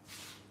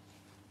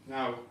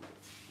 Now,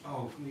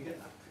 can you get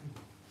that?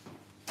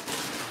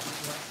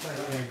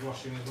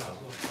 Washing as well.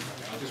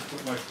 I'll just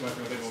put most work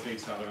in a bit more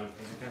detail around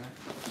things, okay?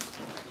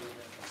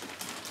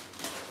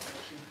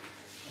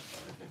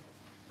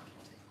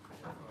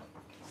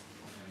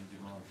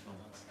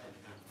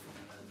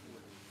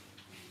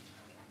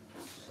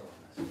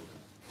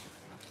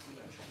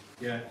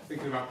 Yeah,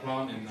 thinking about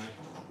planting though.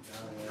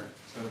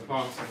 So the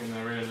plants are going to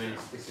really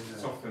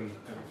soften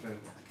everything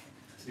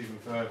even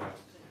further.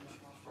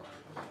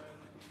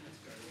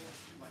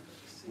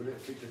 Will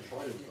it feature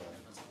trident though?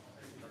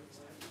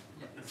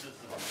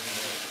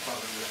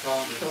 I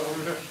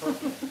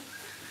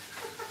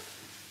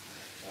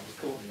was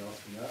Courtney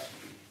asking that.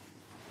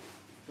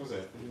 Was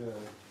it? Yeah.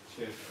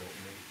 Cheers,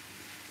 Courtney.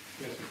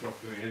 Cheers for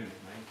dropping me in,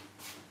 mate.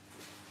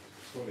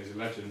 Courtney's a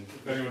legend.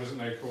 If anyone doesn't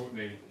know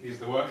Courtney, he's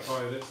the work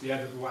guy that's the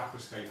head of the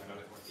Aquascaping.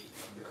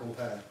 The cool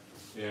hair.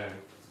 Yeah,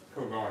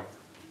 cool guy.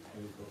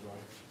 Really cool guy.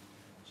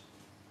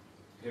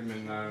 Him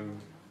and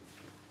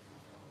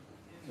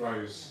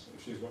Rose,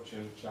 if she's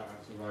watching, shout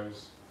out to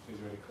Rose. She's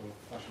really cool,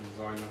 fashion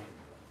designer.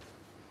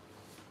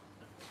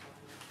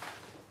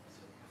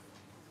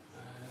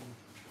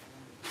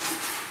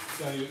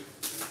 So,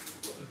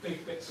 the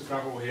big bits of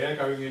gravel here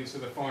going into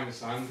the finer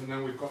sand, and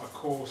then we've got a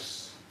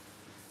coarse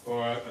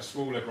or a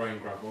smaller grain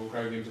gravel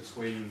going in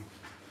between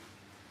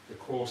the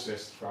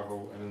coarsest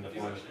gravel and then the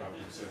finest gravel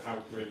to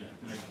help really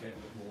make it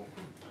more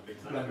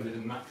blended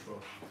and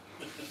natural.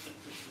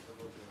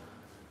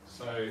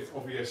 So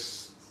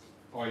obvious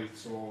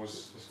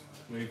eyesores, just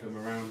move them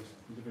around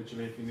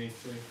individually if you need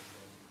to.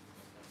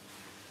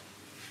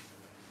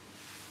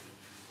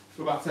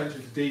 What about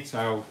attention to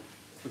detail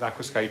with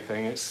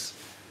aquascaping? It's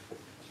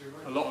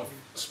a lot of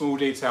small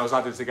details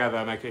added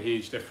together make a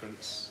huge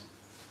difference.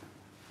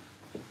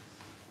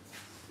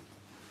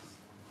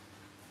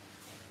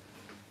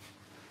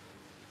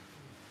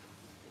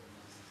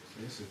 So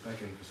this is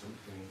begging for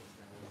something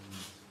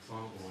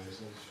plant-wise,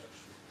 something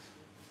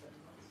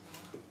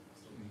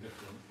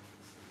different.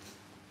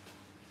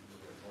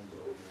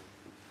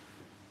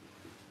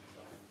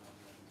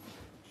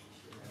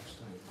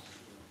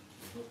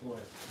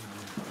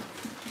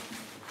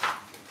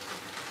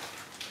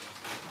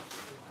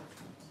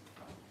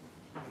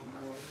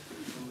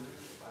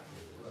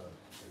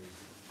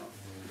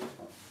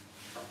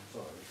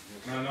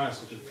 No,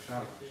 it's a good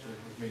shout actually.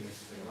 I mean, this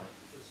thing.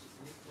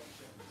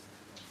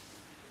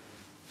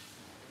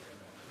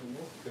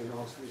 Can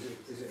I ask,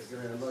 is it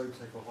going to low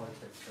tech or high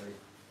tech shape?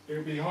 It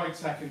would be high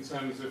tech in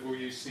terms of we'll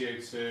use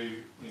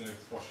CO2,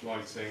 wash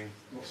lighting,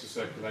 lots of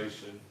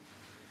circulation.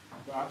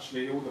 But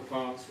actually, all the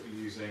plants we're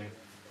using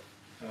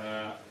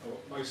are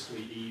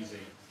mostly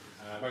easy,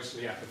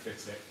 mostly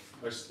epiphytic,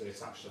 mostly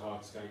attached to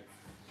hardscape.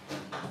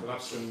 We'll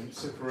have some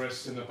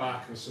cyperus in the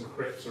back and some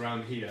crypts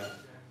around here.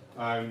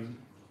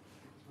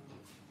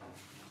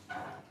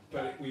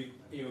 But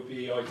it would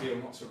be ideal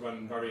not to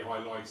run very high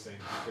lighting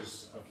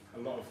because a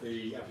lot of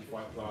the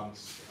epiphyte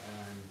plants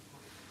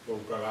will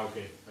grow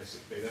algae,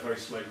 basically. They're very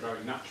slow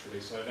growing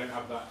naturally, so they don't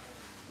have that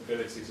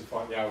ability to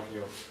fight the algae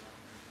off.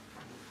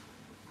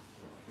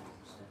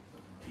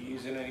 Are you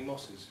using any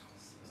mosses?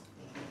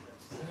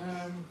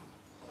 I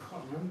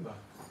can't remember.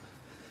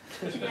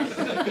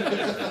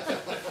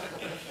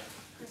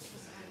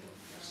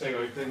 Stay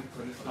open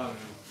when it's done,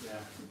 yeah.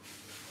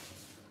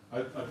 I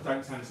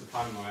don't tend to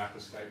plan my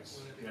aquascapes.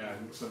 Yeah,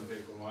 some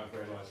people might have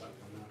realised that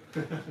from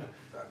now.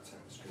 That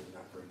tends to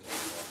evaporate.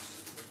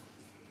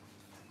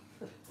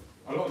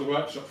 A lot of the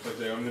workshops I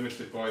do, I'm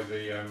limited by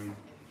the,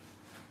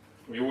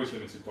 we're always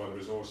limited by the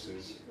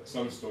resources, but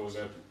some stores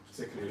are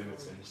particularly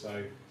limiting,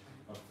 so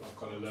I've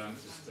kind of learned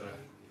just to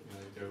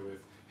deal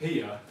with.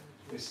 Here,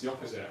 it's the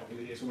opposite.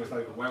 It's almost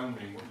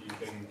overwhelming what you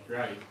can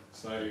create,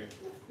 so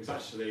it's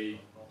actually,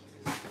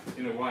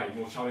 in a way,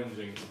 more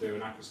challenging to do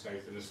an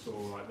aquascape in a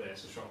store like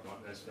this, a shop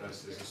like this,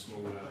 versus a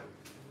smaller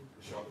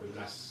shop with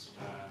less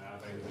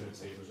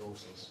availability of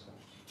resources.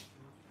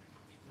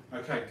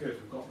 Okay, good.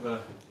 We've got the.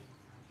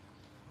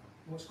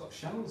 Oh, it's got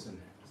shells in it.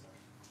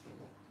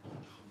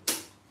 Bit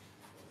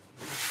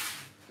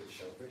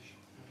shellfish.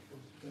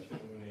 Don't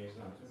think we're going to use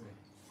that, do we?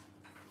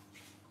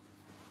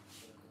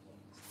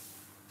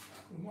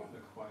 It might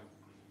look quite.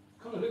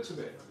 Kind of looks a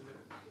bit.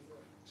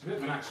 It's a bit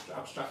of an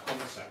abstract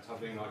concept,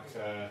 having like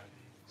a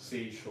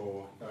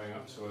seashore going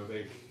up to a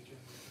big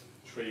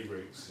tree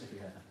roots.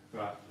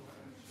 But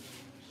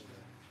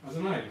I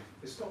don't know.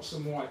 It's got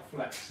some white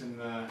flecks in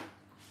the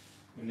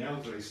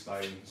elderly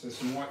stone. So there's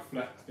some white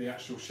flecks. The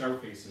actual shell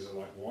pieces are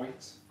like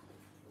white.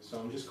 So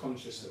I'm just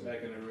conscious that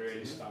they're going to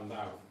really stand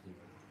out.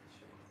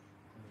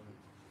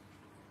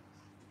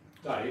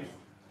 Dave,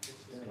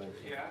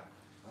 Yeah.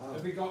 Oh.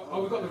 have we got?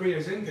 Oh, we've got the Rio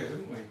Zinga,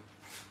 haven't we?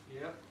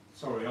 Yep.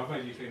 Sorry, I've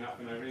made you clean up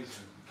for no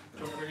reason.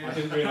 Do you want me to I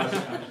didn't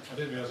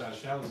realise it had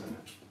shells in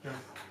it.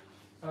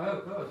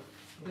 Oh, God.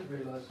 I didn't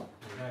realise.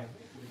 Okay.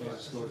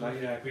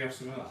 Yeah, we have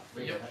some of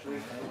that. Yep.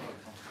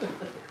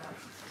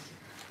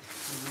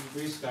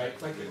 Restate,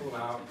 take it all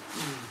out.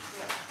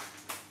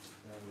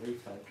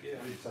 Retake. Yeah.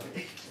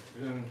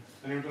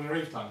 Anyone done a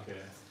reef tank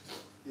here?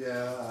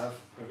 Yeah, I have.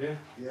 Have you?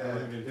 Yeah. How long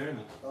have you been doing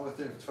it? I was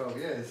doing it for 12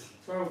 years.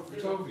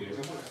 12 years,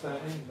 I thought it was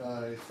 13.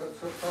 No, it's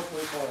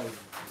 12.5.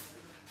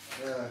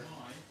 Yeah.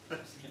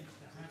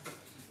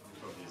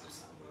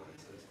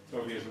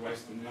 12 years of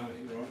wasting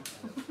money, right?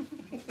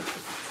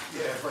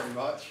 Yeah, pretty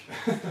much.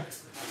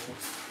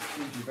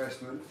 Huge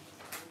investment.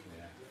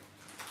 Yeah.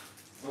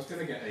 I was going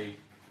to get a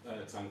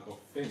tank off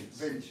Vince.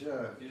 Vince,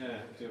 yeah. Yeah,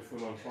 do a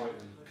full-on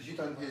Triton. Because you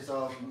done his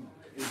large.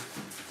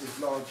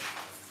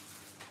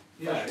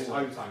 Yeah, his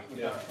home tank.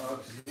 Yeah.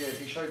 Yeah,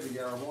 he showed me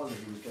the one that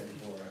he was getting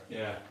for it.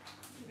 Yeah.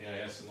 Yeah, he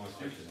has some nice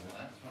pictures in it.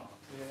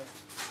 Yeah.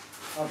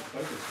 I've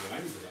spoken to the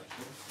neighbours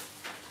actually.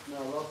 No,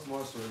 last time I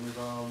saw him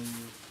was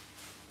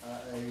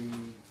at a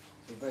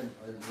event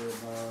over in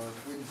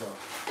Windsor.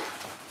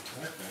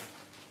 Okay.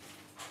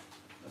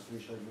 That's when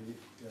he showed me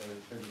the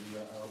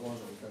one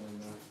that was going in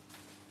there.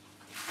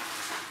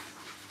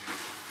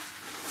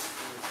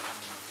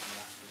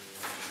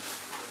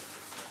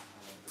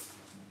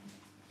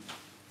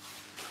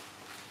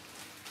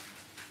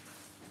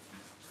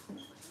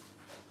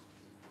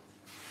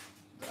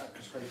 The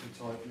aquascaping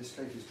type, this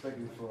cake is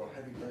begging for a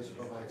heavy dose of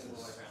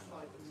probiotics.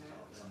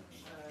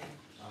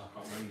 I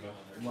can't remember.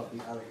 It might be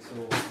Alex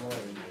or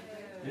Ryan.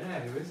 Yeah,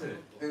 who is it?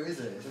 Who is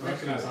it? It's a I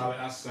reckon that's,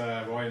 Mexican.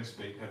 that's Ryan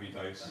speak, heavy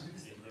dose.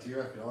 Do you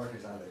reckon? I reckon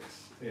it's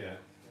Alex. Yeah,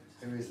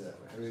 Who is it?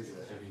 Who is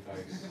it? heavy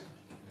dose.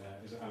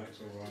 Yeah, is it Alex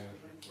or Ryan?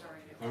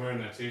 I'm wearing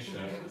their t-shirt.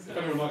 If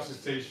anyone likes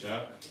his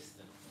t-shirt,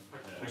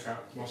 check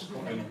out Moss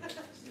Cotton.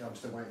 Yeah, I'm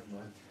still waiting for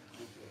mine.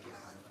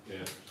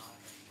 Yeah.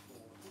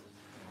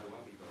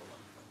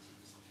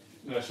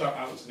 Shout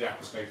out to the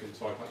Aquascaping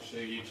type,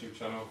 actually, YouTube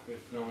channel,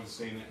 if no one's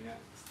seen it yet.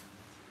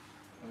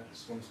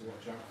 It's one to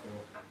watch out for.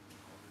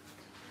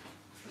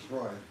 That's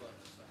right.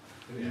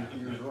 Yeah.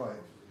 You was right.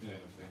 Yeah, I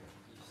think.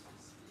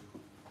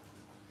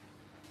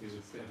 He's a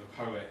bit of a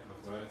poet of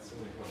words, isn't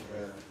he?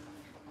 Yeah.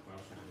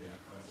 Welsh, yeah,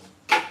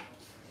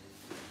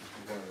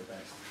 You're one of the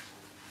best.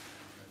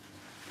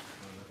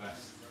 one of the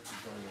best.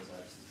 You're one of the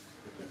best.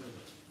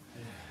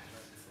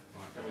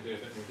 Right, can we do a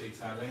bit more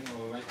detailing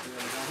or later on?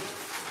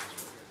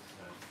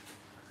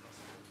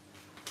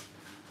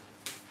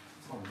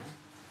 On there.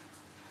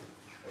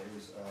 It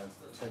was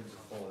 10 to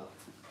 4.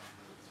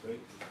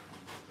 Sweet.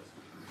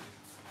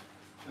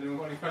 Anyone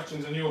got any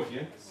questions in the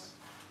audience?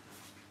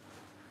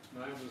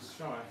 No, it was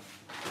shy.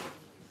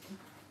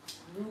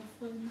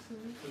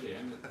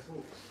 Brilliant, it talks.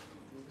 We'll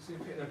see if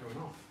we get everyone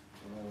off.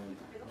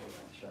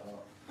 Shut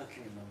up.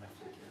 Okay, Mum.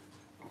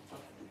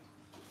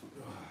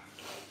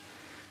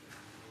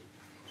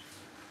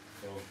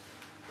 Cool.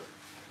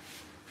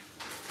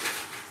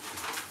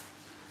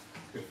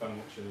 Good fun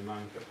watching a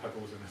man put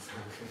pebbles in a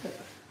tank.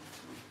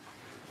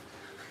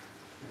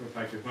 We'll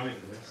pay good money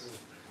for this.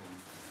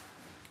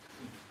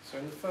 So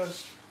in the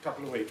first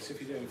couple of weeks,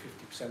 if you're doing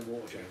 50%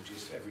 water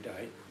changes every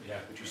day, Yeah.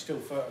 would you still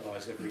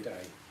fertilise every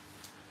day,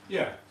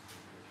 Yeah.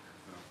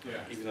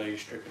 Yeah. even though you're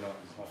stripping up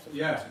after?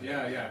 Yeah,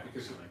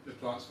 because the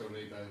plants still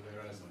need their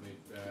relevant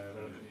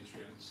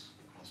nutrients.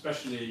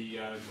 Especially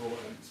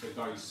important to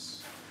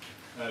dose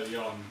early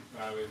on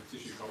with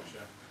tissue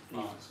culture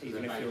plants. 'Cause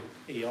Even they're if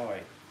you're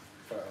EI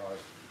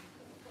fertilised?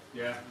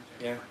 Yeah.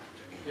 Yeah.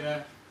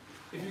 Yeah.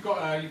 If you've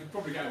got, you can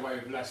probably get away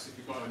with less if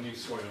you've got a new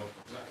soil,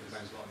 because that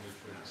contains a lot of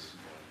nutrients.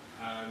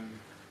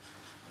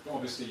 But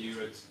obviously you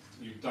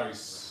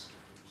dose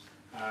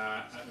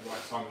at the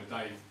right time of the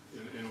day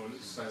in order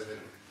so that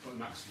you've got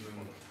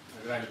maximum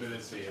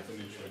availability of the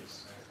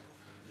nutrients.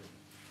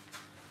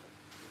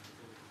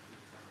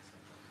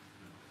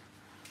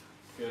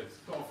 Good.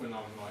 But often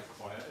I'm like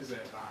quiet, is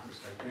it? That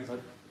aquascaping.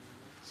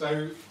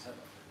 So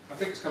I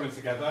think it's coming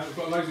together. We've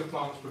got loads of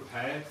plants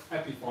prepared,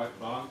 epiphyte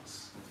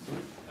plants.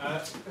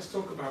 Let's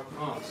talk about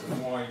plants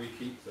and why we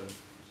keep them.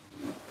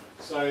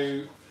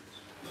 So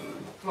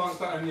plants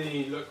that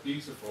only look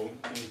beautiful,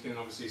 and you can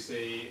obviously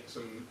see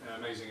some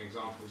amazing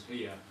examples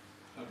here,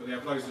 but they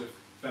have loads of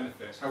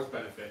benefits, health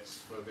benefits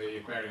for the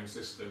aquarium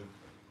system.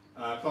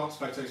 Plants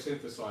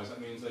photosynthesize,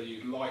 that means they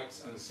use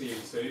light and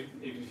CO2.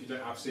 Even if you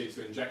don't have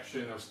CO2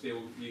 injection, they'll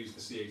still use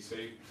the CO2.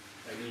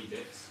 They need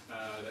it.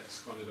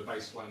 That's kind of the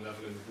baseline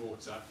level in the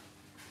water.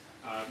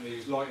 They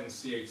use light and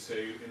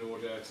CO2 in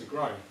order to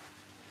grow.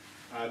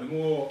 The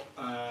more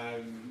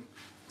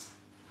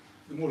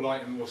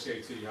light and more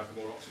CO2 you have,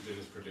 the more oxygen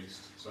is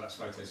produced. So that's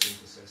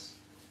photosynthesis.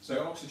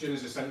 So oxygen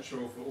is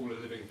essential for all the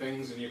living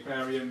things in the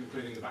aquarium,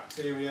 including the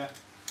bacteria.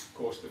 Of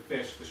course, the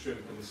fish, the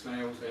shrimp and the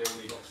snails, they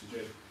all need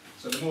oxygen.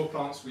 So the more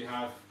plants we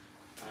have,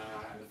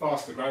 the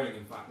faster growing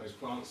in fact those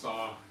plants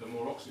are, the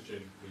more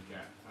oxygen we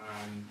get,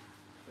 and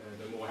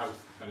the more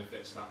health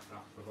benefits that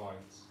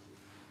provides.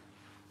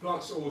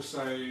 Plants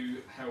also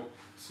help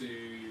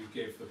to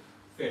give the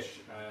fish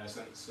a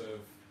sense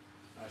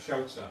of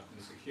shelter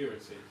and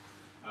security.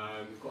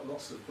 We've got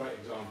lots of great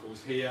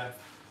examples here.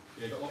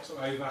 You've got lots of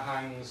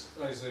overhangs,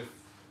 loads of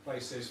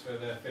places for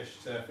the fish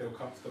to feel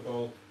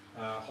comfortable,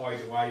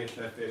 hide away if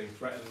they're feeling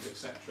threatened,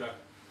 etc.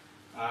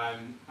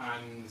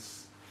 And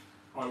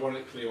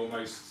ironically,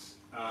 almost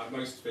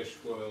most fish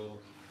will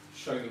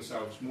show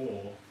themselves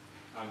more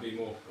and be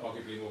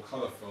arguably more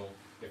colourful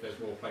if there's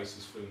more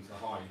places for them to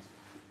hide.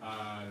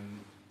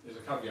 There's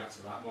a caveat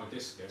to that. My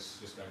discus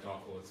just go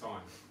dark all the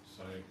time,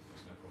 so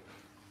there's no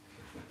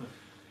problem.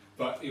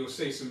 But you'll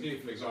see some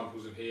beautiful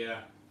examples of here.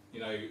 You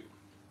know,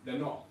 they're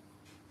not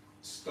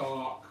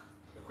stark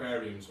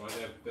aquariums, right?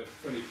 They're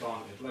fully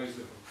planted,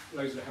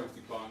 loads of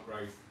healthy plant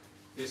growth.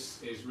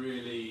 This is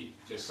really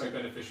just so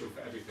beneficial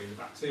for everything, the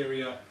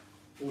bacteria,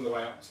 all the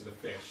way up to the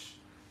fish.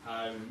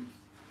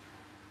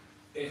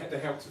 They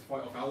help to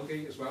fight off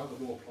algae as well.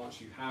 The more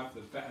plants you have,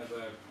 the better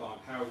the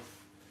plant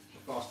health,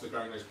 the faster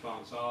growing those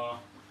plants are,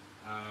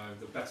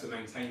 the better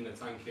maintained the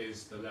tank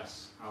is, the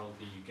less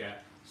algae you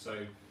get.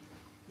 So,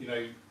 you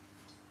know,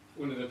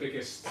 one of the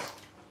biggest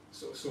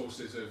sort of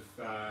sources of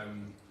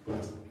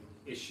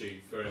issue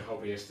for a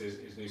hobbyist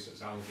is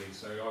nuisance algae.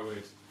 So I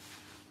would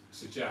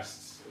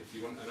suggest, if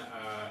you want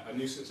a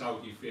nuisance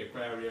algae-free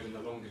aquarium in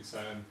the longer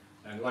term,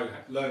 and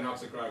learn how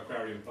to grow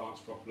aquarium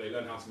plants properly,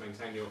 learn how to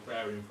maintain your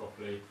aquarium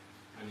properly,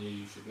 and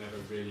you should never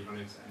really run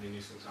into any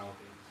nuisance algae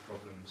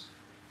problems.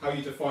 How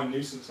you define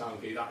nuisance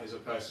algae, that's a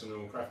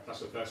personal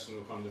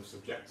kind of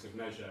subjective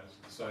measure.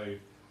 So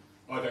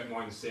I don't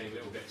mind seeing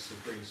little bits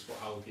of green spot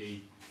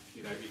algae,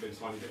 you know, even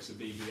tiny bits of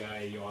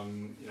BBA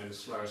on, you know, the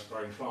slowest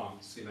growing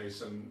plants, you know,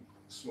 some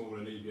small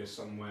anubia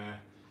somewhere,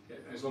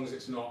 as long as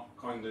it's not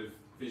kind of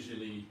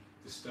visually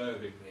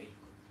disturbing me.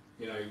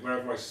 You know,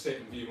 wherever I sit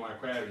and view my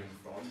aquarium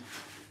from,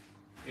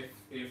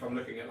 if I'm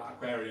looking at that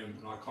aquarium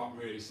and I can't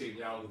really see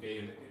the algae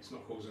and it's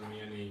not causing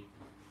me any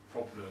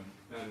problem,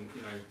 then,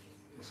 you know,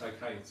 it's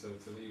okay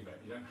to leave it.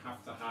 You don't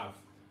have to have,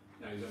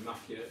 you know,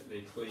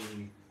 immaculately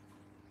clean,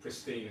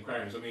 pristine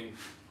aquariums. I mean,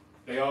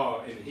 they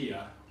are in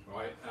here,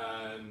 right?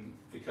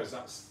 Because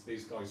that's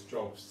these guys'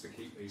 jobs to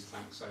keep these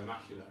tanks so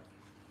immaculate.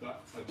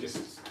 But I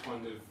just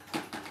kind of,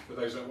 for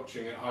those that are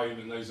watching at home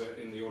and those that are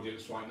in the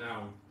audience right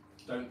now,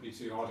 don't be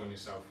too hard on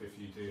yourself if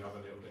you do have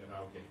a little bit of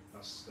algae.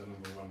 That's the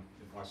number one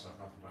advice I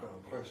have about Got a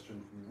algae.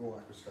 question from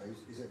your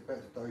Aquascaping. Is it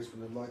better to dose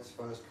when the lights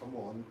first come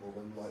on or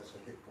when the lights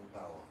are hit full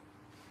power?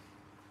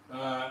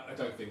 I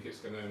don't think it's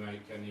going to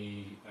make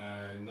any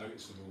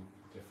noticeable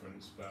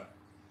difference, but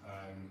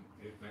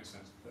it makes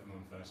sense to put them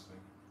on first thing.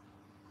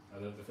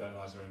 The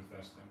fertiliser in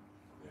first thing.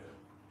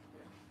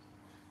 Yeah.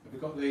 Have we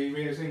got the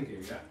Rio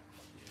Zingu yet?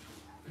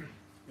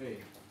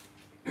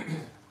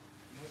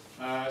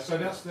 So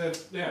that's the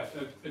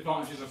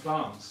advantages of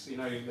plants. You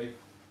know, they,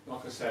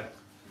 like I said,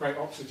 great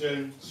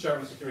oxygen, shelter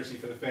and security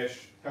for the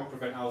fish, help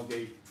prevent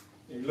algae,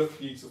 you know, look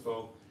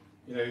beautiful.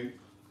 You know,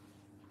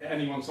 at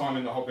any one time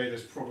in the hobby,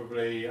 there's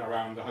probably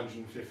around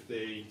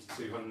 150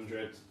 to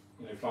 200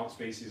 plant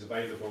species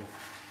available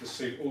to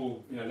suit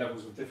all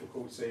levels of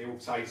difficulty, all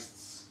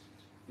tastes.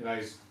 You know,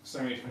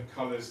 so many different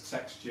colours,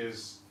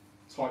 textures,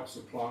 types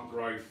of plant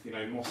growth,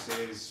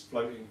 mosses,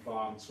 floating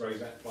plants,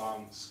 rosette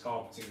plants,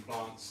 carpeting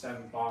plants,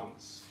 stem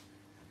plants,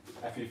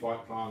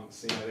 epiphyte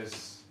plants.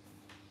 There's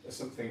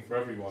something for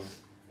everyone.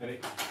 And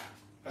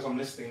as I'm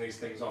listing these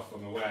things off,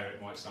 I'm aware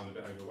it might sound a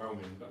bit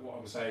overwhelming, but what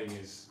I'm saying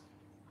is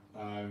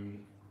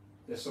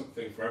there's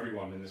something for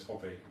everyone in this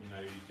hobby.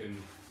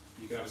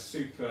 You can have a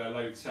super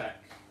low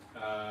tech,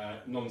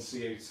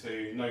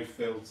 non-CO2, no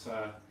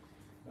filter,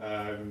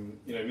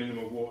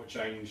 minimal water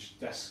change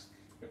desk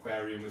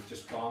aquarium with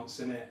just plants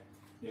in it,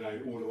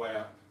 all the way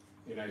up,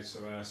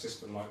 to a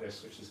system like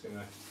this, which is going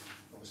to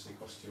obviously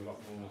cost you a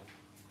lot more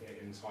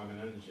in time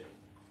and energy.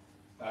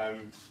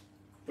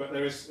 But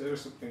there is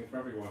something for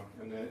everyone,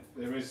 and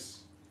there is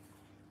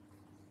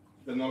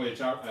the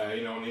knowledge out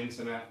there, on the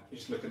internet. You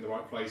just look in the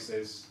right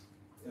places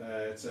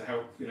to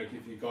help,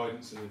 give you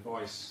guidance and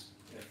advice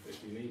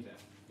if you need it.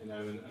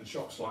 And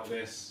shops like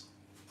this,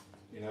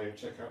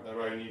 check out their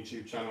own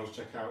YouTube channels,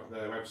 check out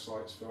their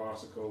websites for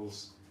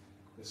articles.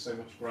 There's so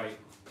much great,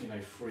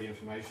 free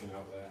information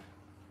out there.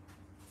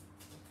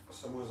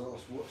 Someone's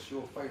asked, what's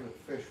your favourite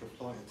fish for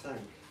planted tank?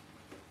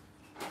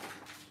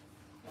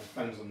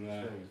 Depends on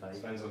the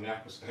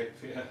aquascape,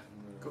 yeah.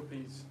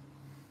 Guppies.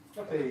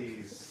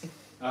 Puppies.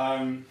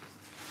 I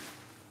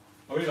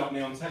really like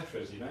neon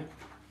tetras, you know.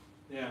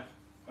 Yeah,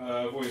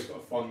 I've always got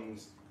a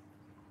fond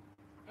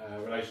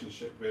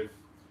relationship with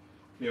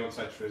neon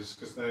tetras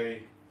because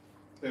they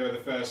were the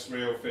first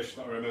real fish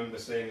that I remember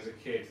seeing as a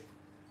kid.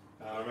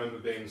 I remember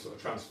being sort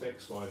of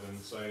transfixed by them,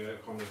 so they're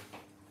kind of,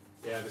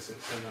 yeah, ever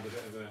since then had a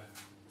bit of a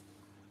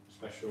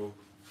special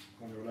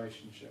kind of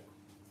relationship.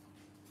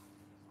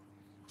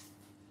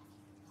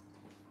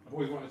 I've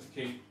always wanted to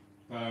keep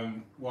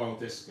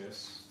wild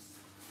discus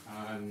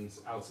and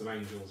altum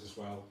angels as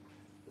well.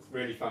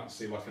 Really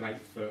fancy like an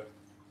 8 foot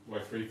by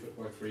 3 foot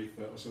by 3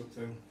 foot or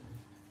something.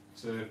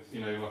 To,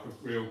 you know, like a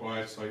real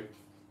biotope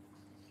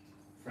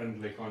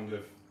friendly kind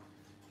of,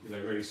 you know,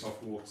 really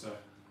soft water.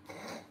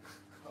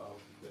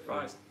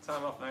 Right,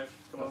 time off now.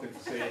 Come on. Nothing to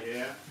see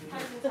here.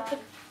 There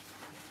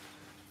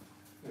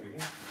we go.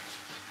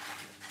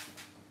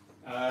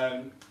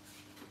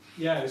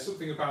 Yeah, there's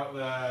something about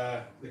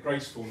the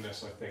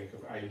gracefulness, I think,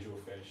 of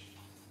angelfish.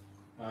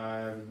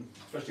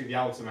 Especially the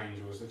altum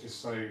angels, they're just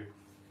so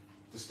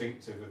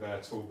distinctive with their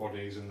tall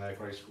bodies and their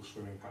graceful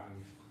swimming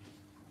pattern.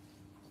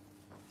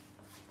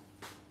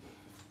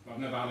 I've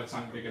never had a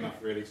tank big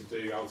enough really to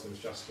do altums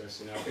justice.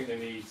 You know, I think they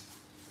need,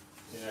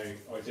 you know,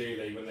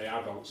 ideally when they're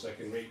adults they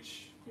can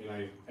reach, you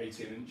know,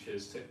 18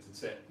 inches tip to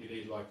tip. You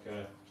need like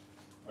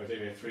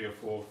ideally a 3 or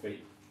 4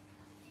 feet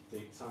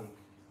deep tank.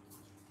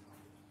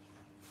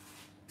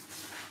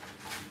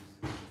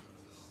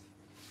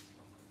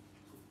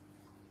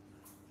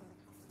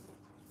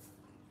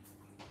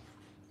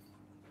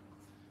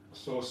 I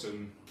saw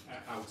some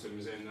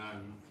altums in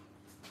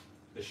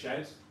the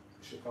shed,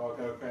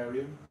 Chicago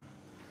Aquarium,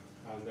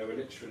 and they were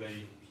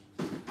literally,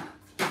 the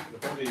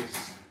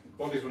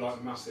bodies were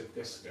like massive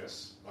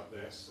discus, like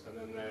this, and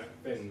then their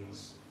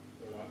fins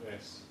were like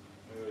this.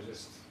 They were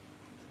just,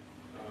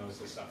 I was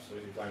just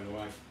absolutely blown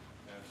away.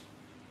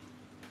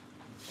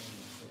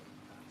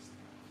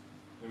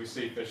 When we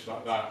see fish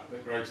like that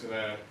grow to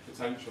their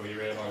potential, you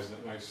realise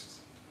that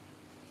most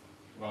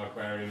of our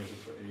aquariums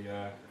are pretty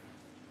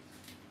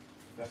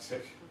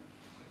pathetic.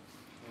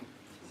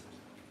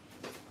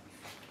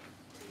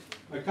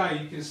 Okay,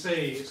 you can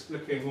see it's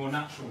looking more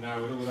natural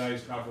now with all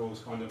those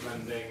gravels kind of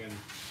blending and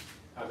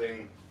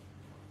adding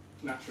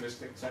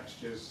naturalistic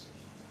textures.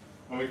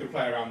 And we can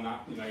play around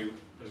that, you know,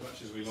 as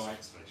much as we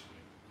like.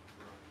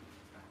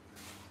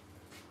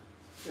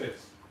 Good.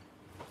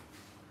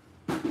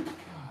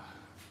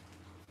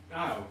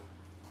 Now,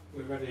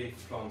 we're ready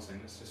for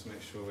planting. Let's just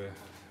make sure we're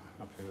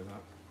happy with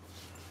that.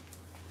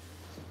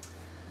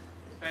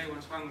 If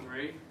anyone's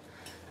hungry,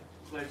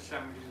 loads of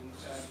sandwiches and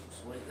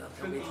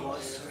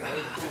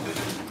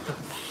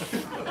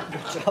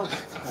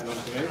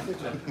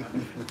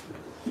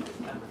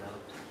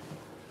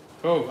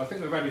Cool, I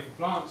think we're ready for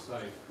plants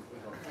though.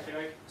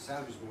 Okay.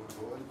 Sound is more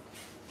important.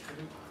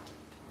 Would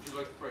you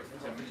like a break for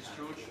 10 minutes,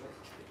 George?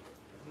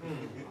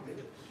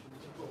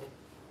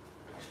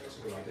 That's a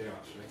good idea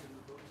actually.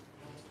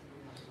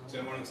 Does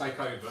anyone want to take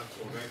over or go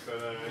for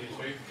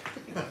YouTube?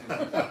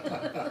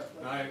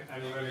 No?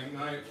 Anybody?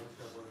 No?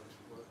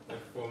 No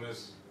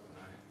performers?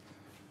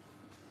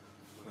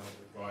 No.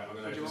 Right, I'm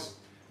going to just...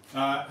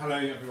 hello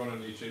everyone on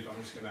YouTube,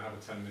 I'm just going to have a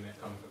 10-minute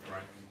comfort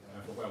break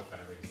for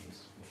welfare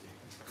reasons.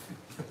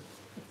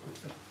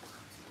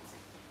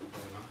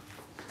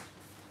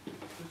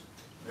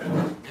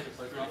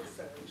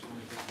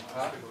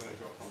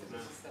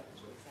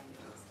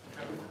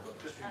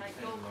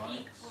 Your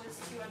peak was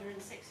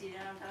 260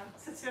 down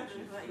to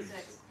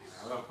 236.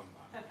 Welcome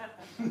back.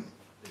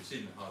 You've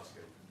seen the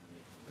hardscape.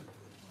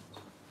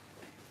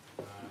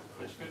 I'm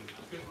just going to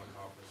get my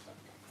car for a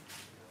second.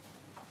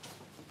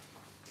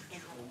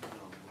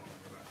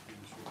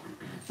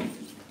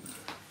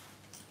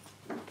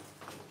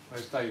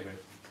 Where's David?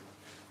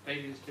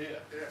 David's here.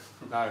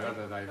 No,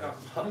 other David.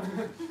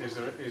 Is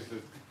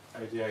the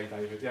ADA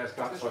David? Yes,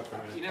 that's like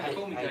You never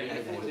called me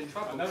David, I was in I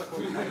trouble. never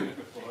called you David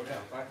before, yeah.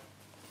 Right.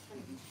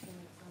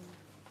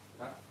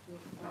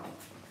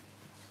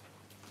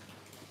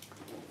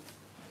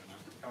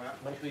 Come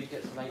out. Make sure you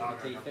get some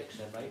APT fixed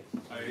then, mate.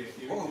 So you,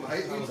 Oh,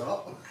 mate, he's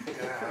up.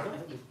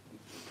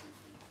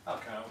 I'll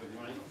count with you,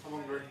 mate. I'm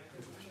hungry.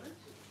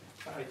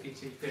 APT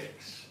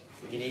fix.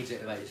 He needs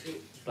it, mate. It's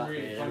black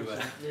Really beard close,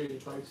 everywhere. really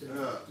close.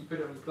 Yeah. You put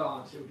it on the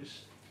plants, it'll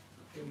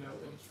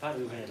melt them.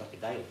 Apparently we've been here like a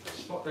day.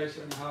 Spot dose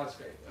on the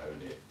hardscape,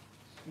 only a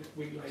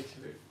week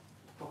later it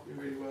probably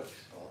really works.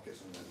 I'll get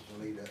some then,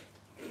 I'll eat it.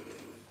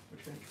 What do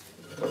you think?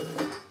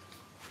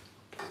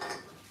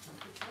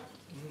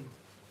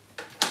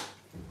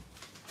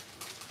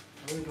 I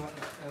really like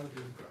that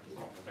elder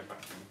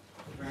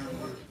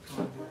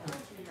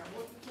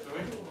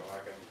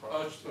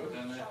Oh, just put it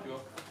down there if you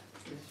want.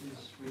 This is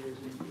Rio's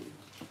in.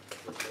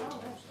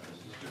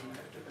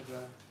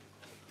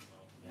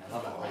 Yeah, I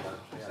love that way.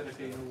 Instead of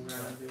being all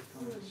rounded,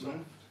 kind of soft.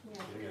 You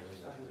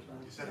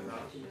said it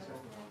right.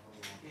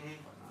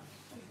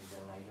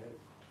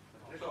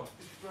 So,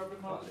 could you grab a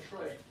mark of the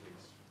tray,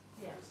 please?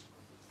 Yes.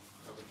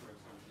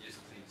 Yes,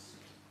 please.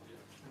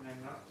 and then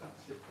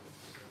that's it.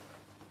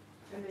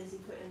 And is he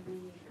putting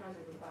the kind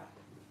of back?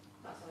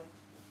 That side?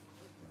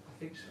 I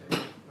think so.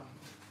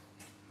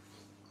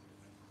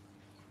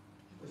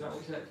 Was that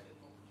what you said?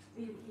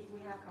 We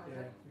have kind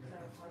Yeah, of, so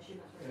I assume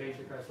that's The what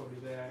laser goes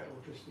probably there or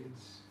just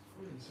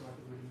inside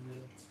the room in the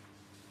middle.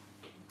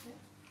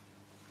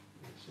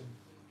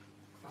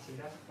 That's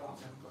enough. I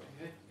haven't got it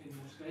here in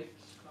the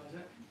escapes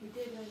closet. We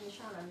did in the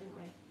shallow, didn't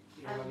we?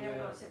 Yeah, And we never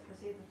yeah. got Cyprus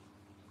either.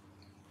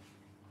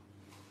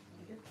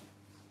 We did.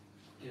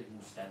 Give them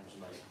stems,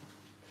 mate.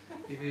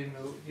 Give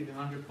him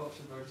 100 pots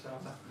of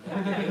rotata.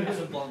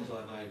 It's a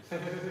bonsai, mate.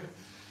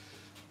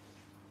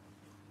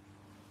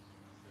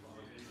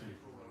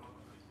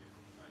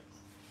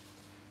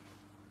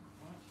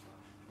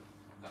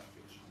 That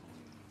fits.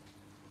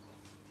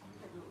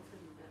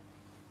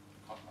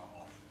 Cut that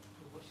off.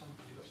 What sample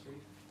have you got,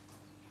 Steve?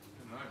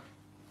 No.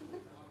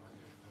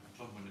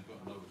 Someone has got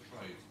another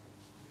trade.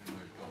 You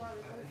know, Oh, got- I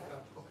I think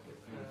I'll pop it.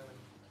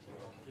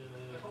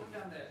 Pop it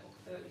down there. Pop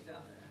 30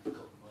 down there.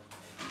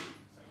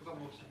 I've got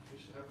more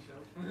samples to help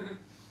yourself.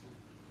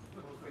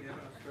 Yeah,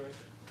 that's great.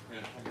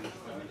 Yeah, I'm gonna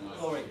spend the night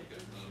Sorry. to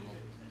get another one.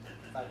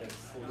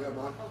 Yeah,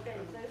 Mark. Okay,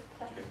 those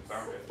plates.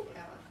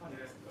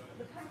 Yeah.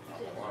 The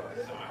packaging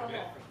doesn't come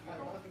off.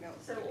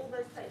 So all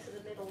those plates are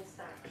the middle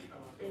stack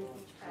in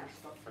each pack.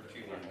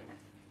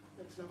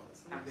 That's not,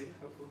 that's Handy,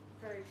 helpful.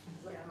 very,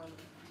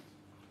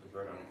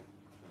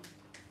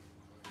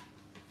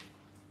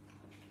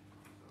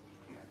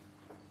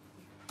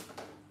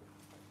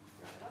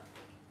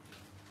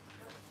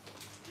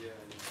 yeah.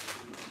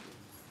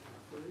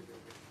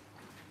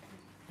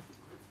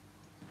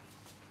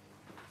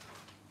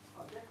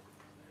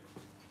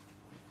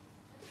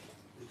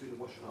 He's doing the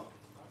washing up.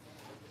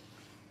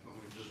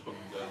 We've just put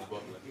them down the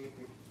bottom.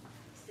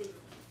 Steve.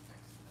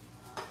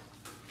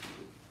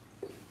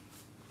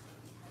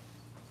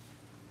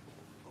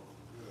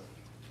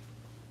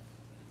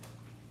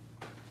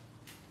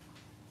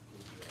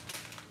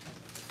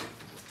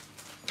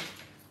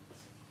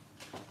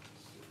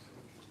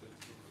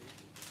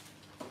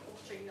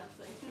 Watching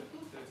nothing.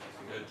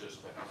 They're just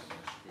passing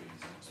the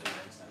screens.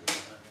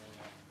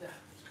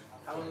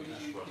 How long did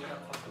you do that?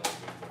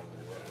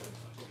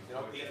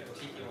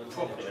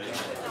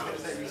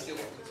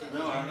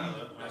 No, I know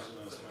that.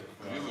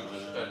 You were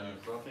just standing in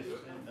front of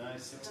it. No,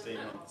 16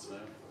 months now.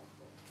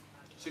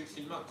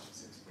 16 months.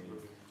 16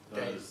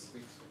 Days.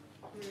 days.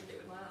 I'm gonna do it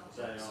with my arms.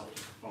 Day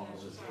after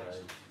Father's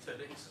Day. 10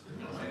 days.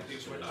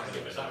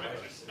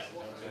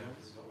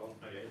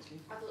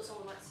 I thought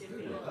someone might see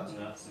me.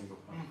 That single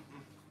pump.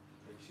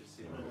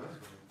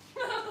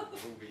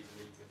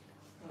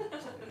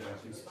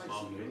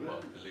 Marking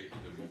what deleted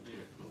them.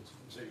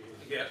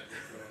 Yeah.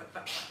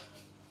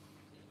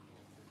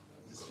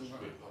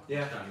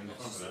 Yeah. Standing in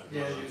front of it.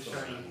 Yeah, you were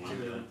showing Yeah, two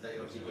of them. They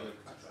obviously got a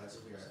cut size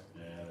of your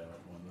they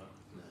won't want that.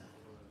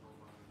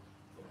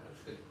 That's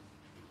good.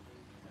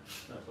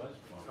 No, it's loads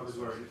of fun. I was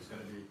worried it was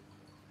going to be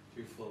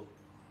too full.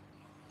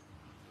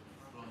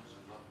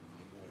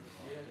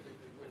 Yeah,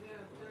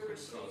 there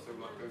is so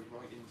like go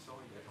right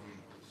inside it.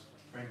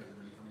 Rainbow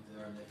really coming to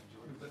their own edge.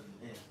 We put them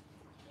here.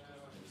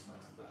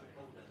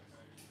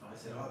 I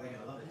said, oh, they're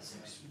going to love it. It's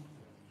so small.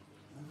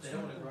 They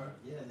don't want to grow.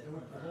 Yeah, they don't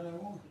want to grow. I don't know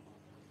why.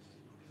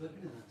 Because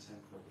they've been in that tank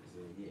for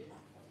over a year.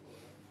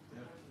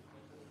 Yeah.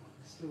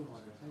 It's still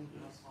like a thing.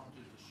 Last time I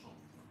did the song.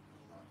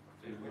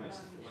 It's right,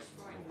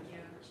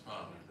 yeah.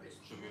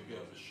 So we'll be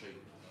able to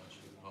shape the nice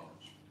big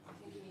parts. I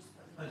think you need to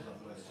put I just love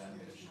the way the tank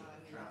is.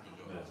 Trap.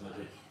 Yeah, it's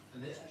legit. And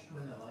this,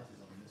 when the light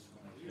is on this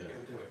one, Yeah.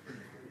 it'll do it.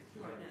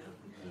 right now.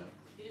 Yeah.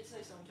 You did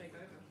say someone take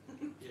over.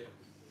 Yeah.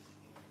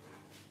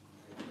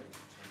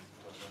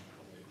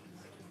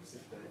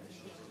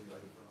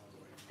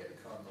 Get the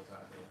cardinals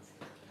out of here.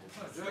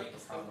 Right.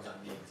 Cardinals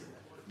out need to.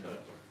 No.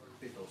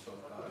 People sort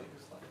of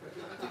cardinals like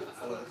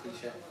follow the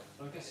cliche.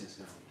 I guess it's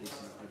a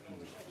decent open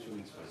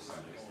chewing space.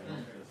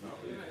 There's not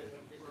really,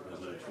 there's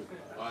no talk.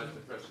 I had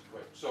to press it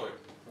quick. Sorry.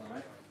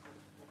 Right.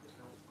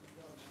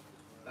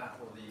 That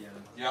or the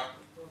Yeah.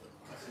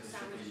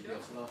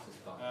 Pilates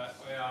class.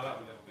 Yeah, I'll have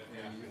a little bit.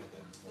 Yeah.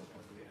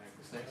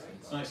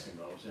 It's nice and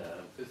rolls,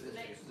 yeah. Because there's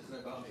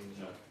no bargaining.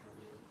 No.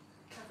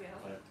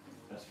 Caviar.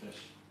 Best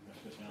fish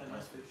out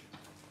Nice fish.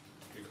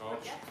 Good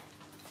cards. Yeah.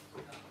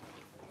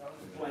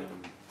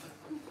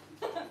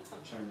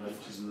 Chain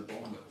roaches in the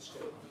bottom.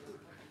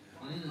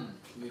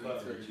 Moving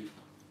through.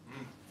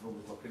 All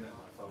the fucking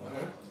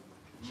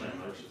Chain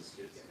roaches.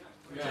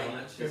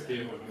 Yeah,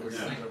 15 would be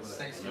Yeah.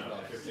 Snakes Yeah.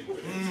 and 15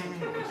 quid.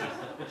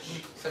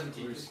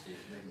 17.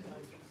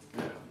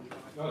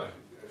 Well,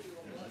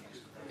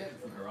 Get them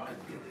from Horizon.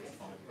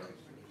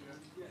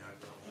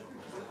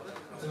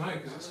 I don't know,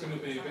 because it's going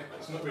to be a bit,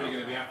 it's not really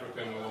going to be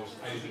African or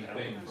Asian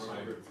themed, so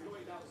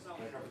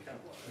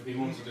it'd be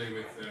more to do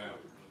with the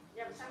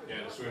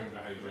swimming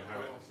behaviour and how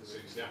it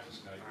suits the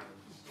aquascape.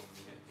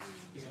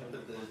 You're going to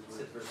put the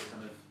citrus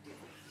kind of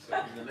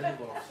in the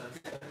middle box and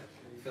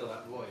fill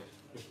that void.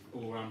 Just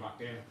all around back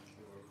here,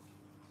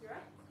 You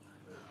right?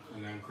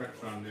 and then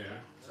crept around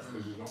here,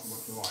 because there's not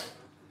much light.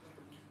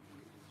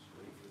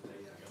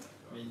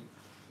 I mean,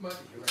 might be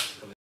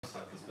theoretical in this,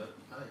 but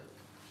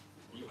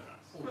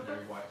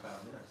very white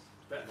cloud mirrors.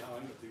 Better now,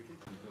 I'm not thinking.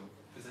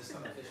 Because there's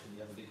some fish when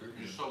you have a big group.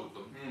 You sold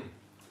them.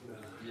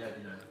 Yeah,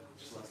 you know,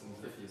 just like some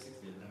 50 or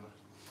 60 of them.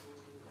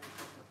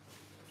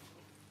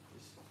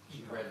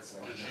 She read so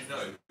Did she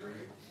know?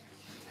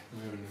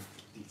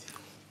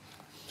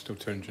 Still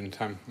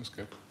 210, that's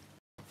good.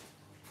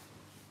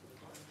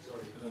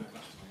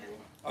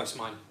 Oh, it's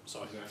mine.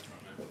 Sorry. Yeah,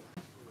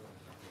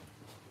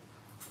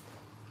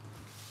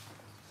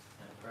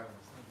 brown.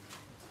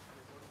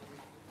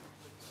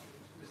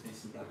 Just need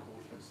some black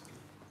waters.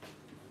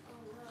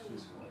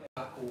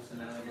 Black water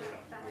now,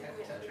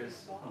 Tetris.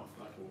 Oh,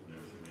 black water and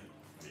everything,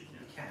 yeah.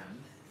 You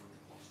can.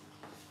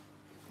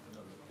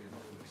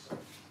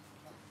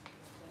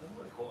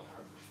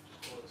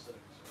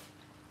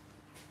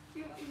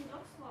 You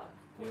lost one.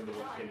 You know the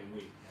one Why? killing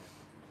week?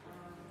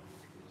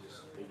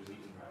 He was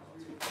eating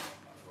rabbits.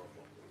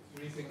 What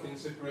do you think in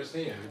Cyprus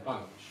here, a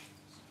bunch?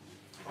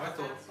 I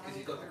thought, because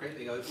you've got the great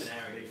big open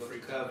area, you've got the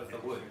curve of the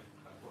wood.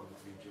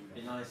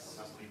 Be nice.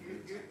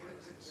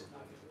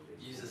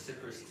 Use the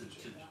cypress to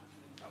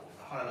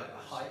highlight the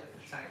height of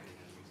the tank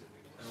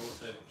and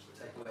also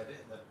take away a bit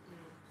of the,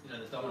 you know,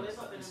 the dominance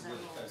that this wood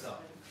goes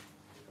up.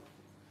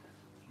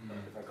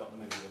 If I got them,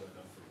 maybe I would have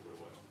done for a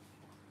while.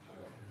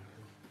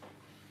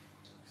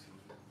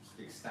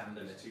 Big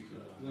standard.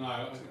 No,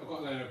 I've got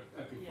a load of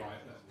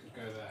epiphyte that could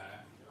go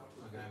there.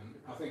 And then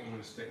I think I'm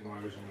going to stick my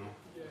original.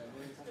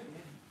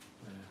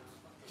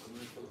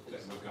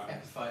 Let my gut.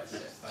 Epiphytes.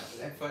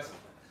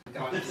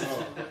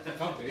 Oh,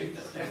 guppies.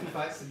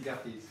 Epiphytes and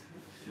guppies.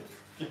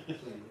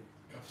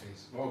 Guppies.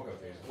 More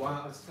guppies.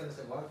 Wow, I was going to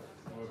say wild.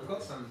 I've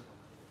got some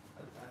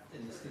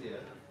in the studio.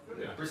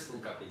 Yeah. Bristol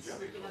guppies. Yeah.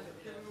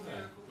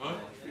 Right?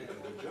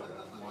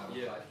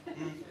 Yeah.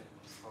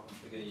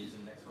 We're going to use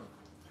them next one.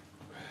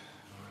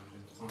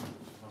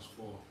 Plus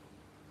 4.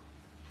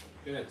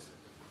 Good.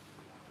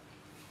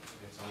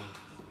 It's on.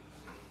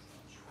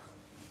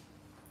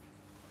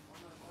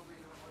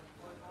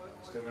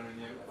 Still running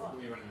you. What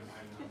are you running at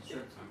home?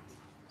 Shrimp tank.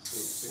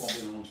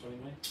 16 and 120,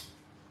 mate.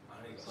 I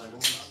think Same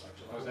one.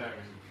 I was there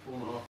in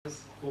 4.5.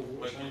 4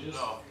 water changes.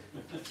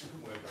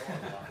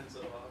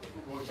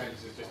 Water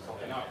changes is just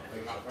popping up.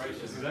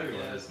 This is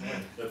everywhere.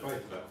 They're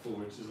both about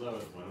 4 inches lower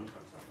at the moment.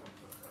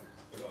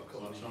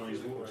 Like Chinese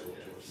water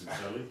watching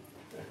telly.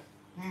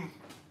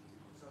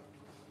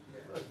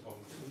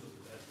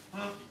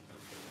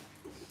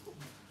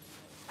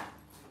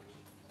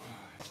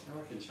 I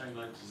reckon chain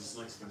link is a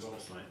snake skin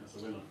box, mate. That's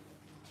a winner.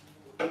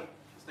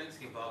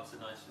 Snakeskin barbs are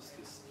nice just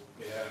because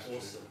Yeah, that's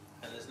awesome.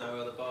 And there's no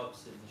other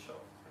barbs in the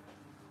shop.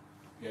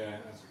 Yeah,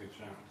 that's a good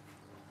shout.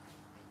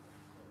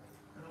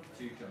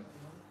 Too jump.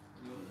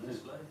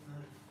 Display.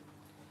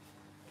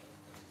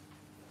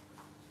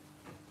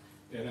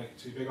 Yeah, they don't get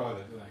too big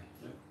either, do they?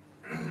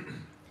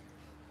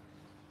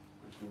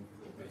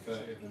 Be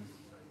 30 of them.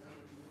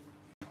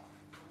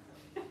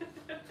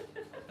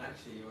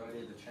 Actually, your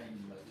idea of the chain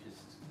look is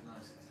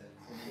nice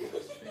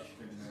because they're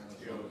streaming around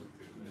the world.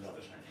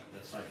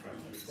 They're so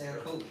friendly.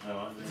 They're cool. Oh,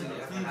 aren't they? Until you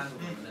have to handle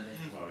them and then they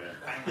Well, yeah.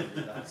 bang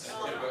you. That's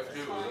Yeah, but do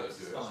with it, do It's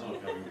it.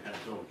 like having a pet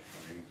dog.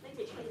 I mean, Maybe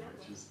it's really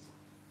which is,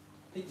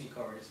 pygmy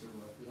corals would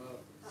work as well.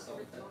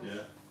 Solid that.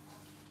 yeah.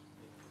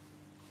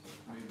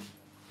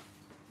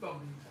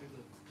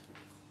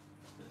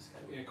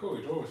 Yeah,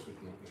 corridors would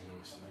not be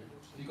nice though.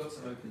 If you've got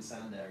some open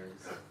sand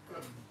areas,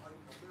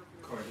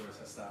 corridors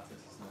for starters,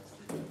 it's nice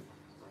to do.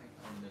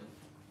 On the middle.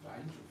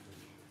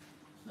 Angelfish.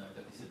 No,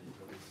 don't be silly.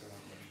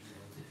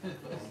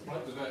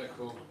 Like the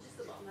vertical. Just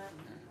the bottom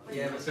there.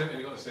 Yeah, But but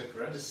certainly got the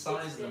Cyprus. the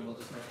size of them will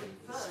just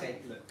make the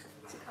skate look To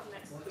come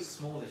next like a week.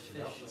 smallish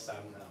fish.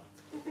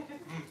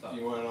 But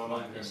You weren't on fine,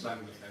 like a yeah.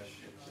 slender fish.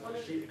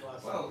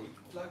 Well,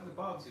 like the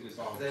barbs, you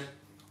Barbs. they're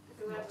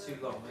not too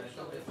long, they've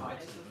got a bit of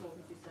height to them.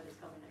 He said it's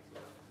coming next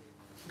week.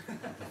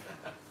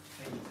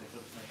 Maybe they've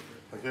got to make it.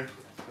 Thank you.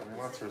 Got me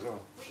water as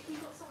well. We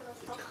got someone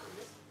else talking to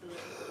this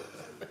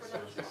for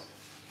another shop.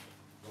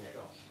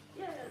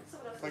 Yeah,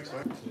 someone else. Thanks,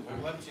 talking. mate.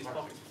 We'll empty his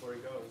pockets before he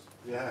goes.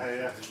 Yeah,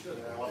 yeah.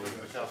 Yeah, I'll leave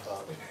the car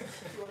park.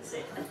 You want to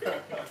see?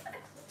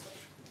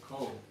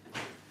 Cool.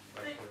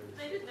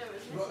 They didn't know it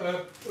was We've got,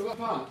 missing. we've got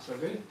plants,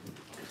 have we? They're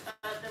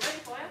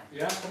ready for you.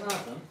 Yeah, can I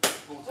have them?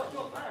 What do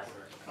you want first?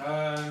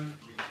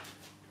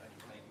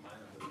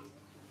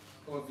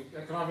 Well,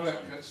 can I have a look?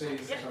 Let's see.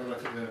 Let's have a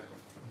look at the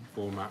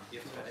format. You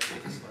have to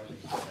edit it slowly.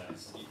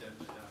 You don't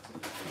have to.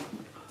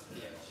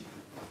 Yeah.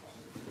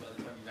 By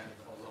the time you ran it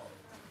a whole lot,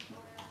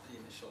 the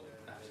initial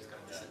batch is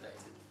going to be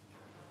sedated.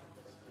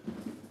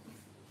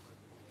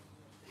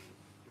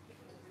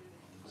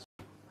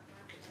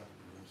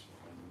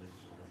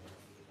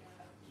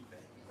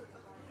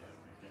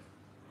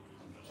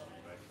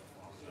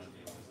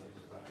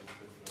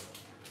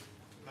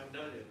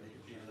 Magnolia,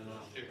 even the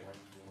last year.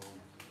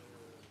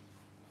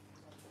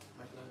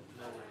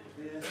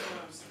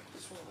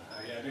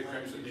 Yeah, do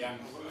crepes at the end.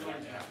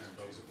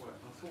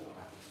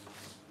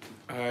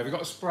 We've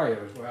got a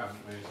sprayer as well,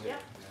 haven't we? Is it?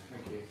 Yep. Yeah,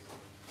 thank you.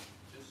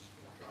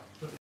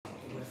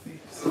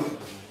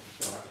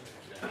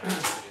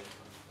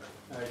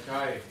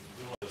 Okay.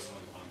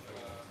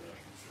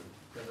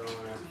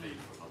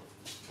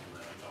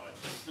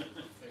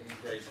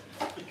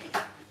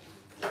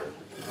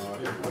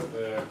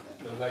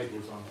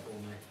 labels on for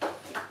me.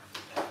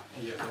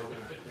 Yeah, in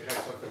case I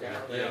forget.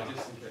 Yeah,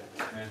 just in case.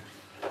 Yeah.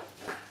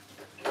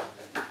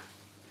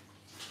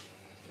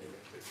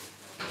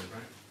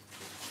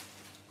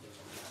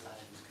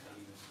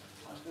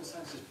 I was going to say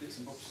it's just bits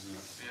and bobs, isn't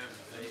it?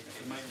 Yeah,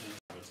 the main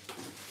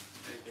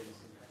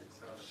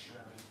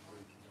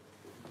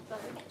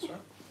That's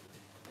right.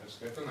 That's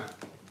good, isn't it?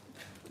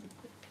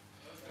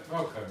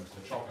 Welcome to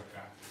the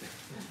Tropica.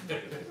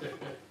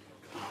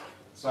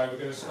 So we're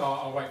going to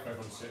start. I'll wait for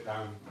everyone to sit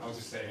down. I'll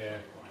just sit here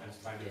and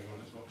entertain everyone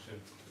that's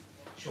watching.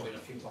 Surely a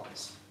few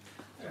lights.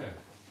 Yeah.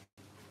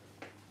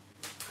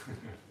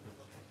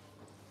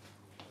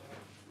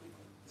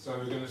 So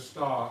we're going to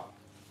start.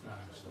 No,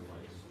 I'm still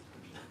waiting.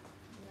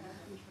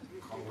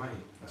 Can't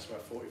wait. That's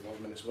about 45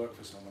 minutes work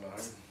for someone at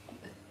home.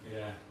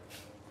 Yeah.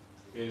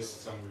 Here's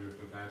some we were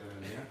prepared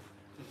earlier.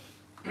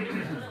 A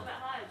little bit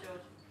higher,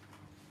 George.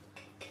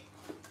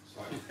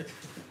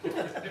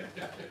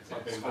 It's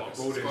like being back at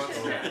boarding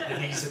school. The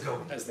knees are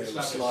gone. As they It's will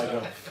like slide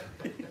off.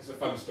 It's a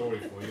fun story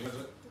for you,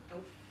 isn't it?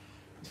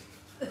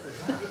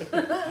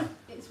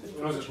 It's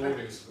When I was at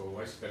boarding school,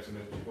 I used to go to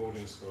military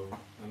boarding school,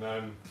 and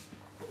they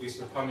used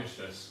to punish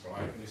us,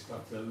 right? And you used to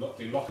have to do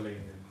lock leaning.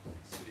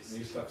 And you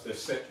used to have to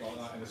sit like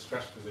that in a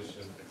stretch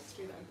position.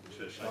 Like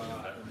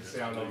that, and see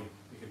how long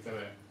you could do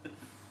it.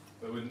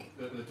 But when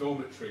the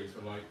dormitories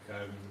were like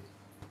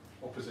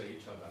opposite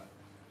each other,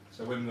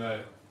 so when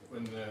the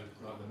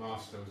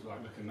master was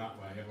like looking that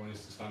way, everyone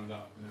used to stand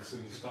up, and as soon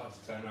as you started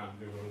to turn around and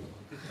do all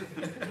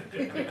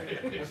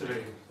That's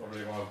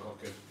probably why I've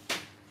got good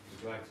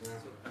legs now.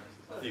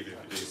 Even if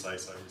you do say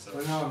so yourself.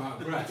 Well, now I'm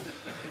out of breath.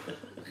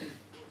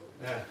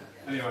 Yeah.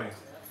 Anyway,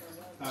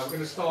 we're going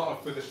to start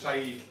off with the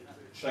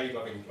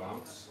shade-loving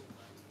plants.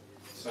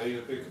 So these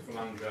are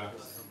Bucophalandra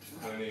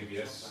and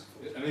Anubias.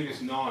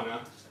 Anubias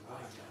nana.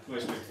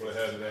 Most people have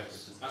heard of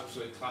this.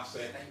 Absolute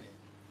classic.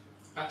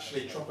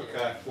 Actually,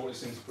 Tropica brought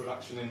this into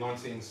production in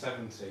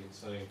 1970,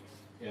 so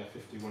yeah,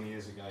 51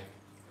 years ago.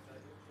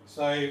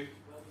 So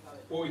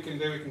what we can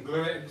do, we can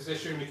glue it in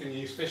position, we can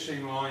use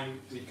fishing line,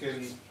 we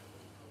can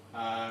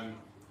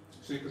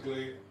super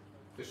glue,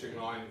 fishing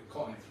line,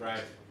 cotton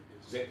thread,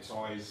 zip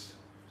ties,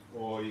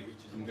 or you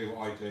can do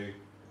what I do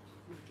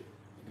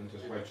and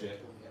just wedge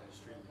it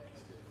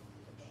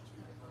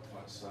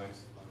like so.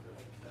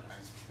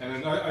 And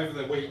then over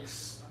the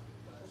weeks,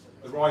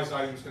 the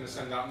rhizome is going to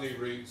send out new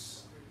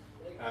roots,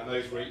 and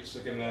those roots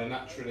are going to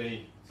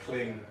naturally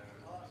cling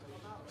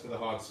to the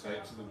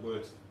hardscape, to the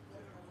wood.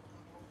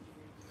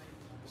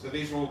 So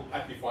these are all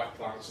epiphyte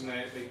plants, and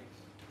the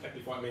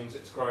epiphyte means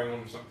it's growing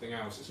on something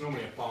else. It's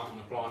normally a plant on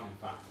a plant, in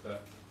fact,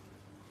 but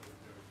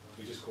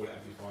we just call it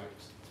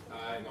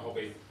epiphyte in the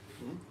hobby.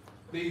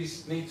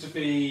 These need to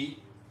be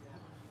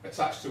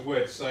attached to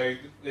wood, so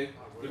the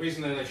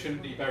reason that they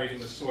shouldn't be buried in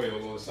the soil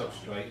or the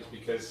substrate is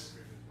because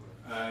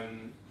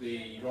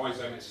the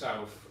rhizome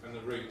itself and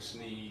the roots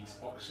need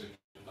oxygen.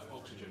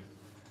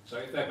 So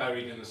if they're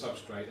buried in the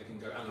substrate, they can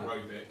go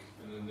anaerobic,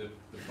 and then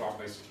the plant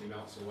basically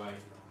melts away.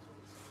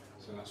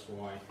 So that's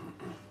why.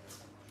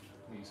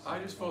 I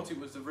just thought it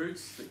was the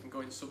roots that can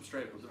go in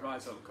substrate, but the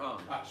rhizome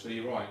can't. Actually,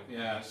 you're right.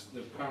 Yeah,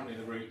 apparently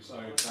the roots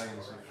are okay in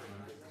substrate.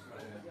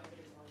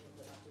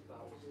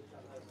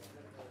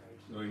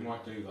 So we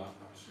might do that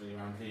actually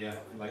around here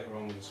later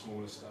on with the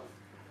smaller stuff.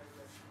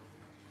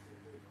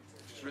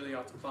 It's really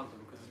hard to plant them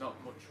because there's not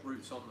much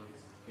roots on them.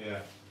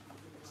 Yeah.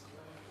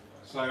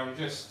 So I'm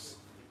just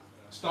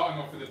starting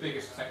off with the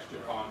biggest texture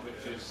plant,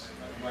 which is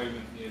at the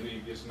moment the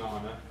Anubias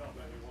nana.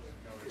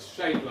 It's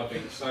shade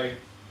loving, so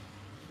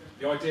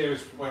the idea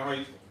is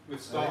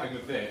with starting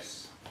with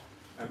this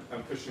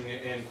and pushing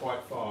it in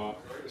quite far,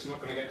 it's not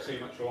going to get too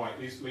much light.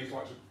 These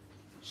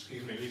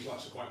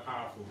lights are quite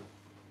powerful,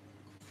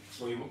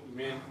 so you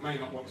may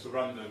not want to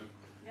run them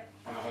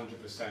on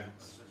 100%,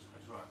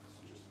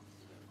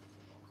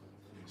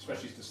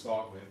 especially to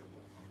start with.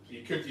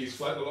 You could use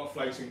a lot of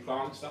floating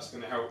plants. That's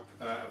going to help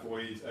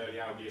avoid early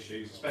algae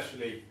issues,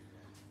 especially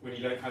when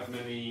you don't have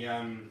many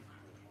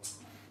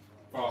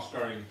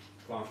fast-growing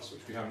plants,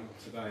 which we haven't got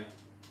today.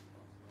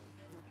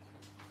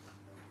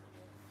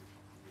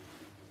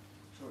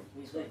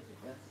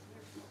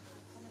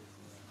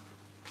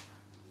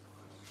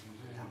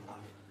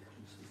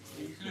 Are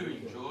you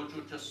gluing, George,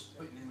 or just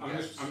putting in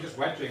I'm just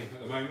wedging at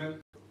the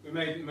moment. We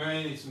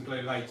may need some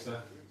glue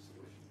later.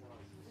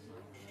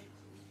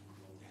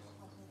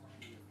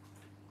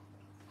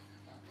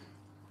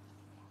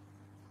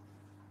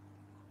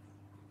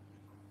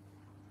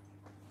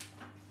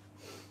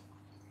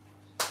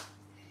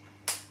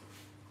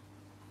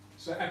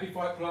 So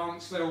epiphyte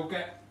plants, they'll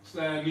get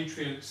their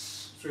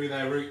nutrients through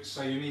their roots,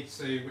 so you need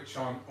to, which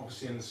are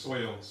obviously in the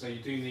soil, so you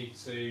do need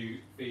to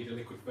feed a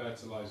liquid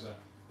fertiliser.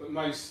 But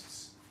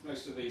most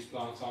of these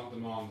plants aren't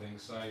demanding,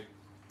 so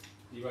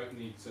you won't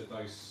need to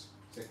dose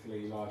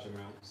particularly large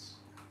amounts.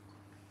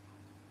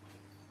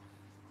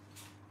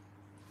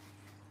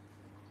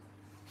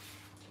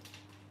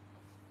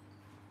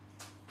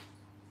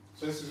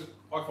 So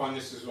I find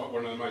this is like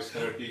one of the most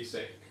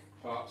therapeutic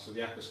parts of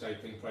the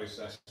aquascaping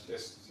process.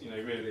 Just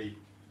really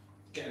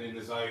getting in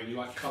the zone, you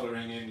like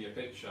colouring in your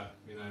picture,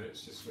 you know,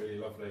 it's just really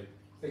lovely.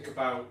 Think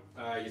about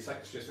your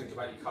textures, think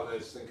about your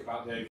colours, think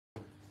about the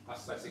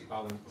aesthetic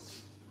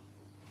balance.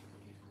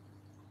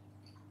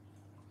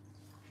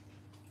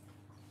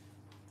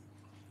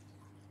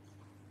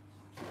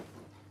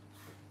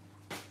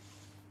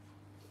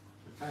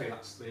 Okay,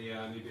 that's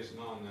the Nubius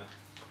Nana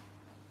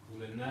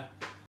all in there.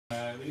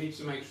 We need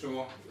to make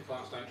sure the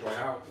plants don't dry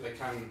out. They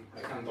can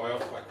die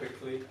off quite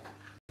quickly.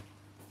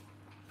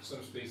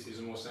 Some species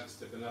are more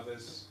sensitive than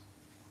others.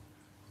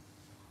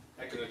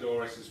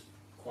 Echinodoris is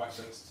quite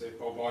sensitive.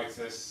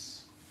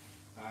 Bulbitis,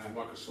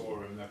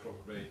 Microsorum, they're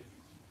probably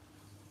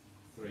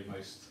three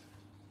most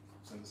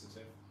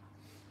sensitive.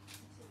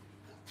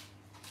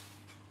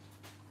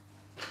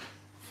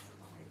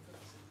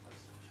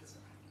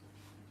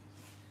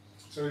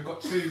 So we've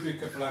got two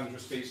Bucophalandra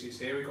species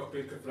here. We've got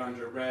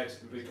Bucophalandra red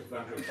and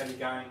Bucophalandra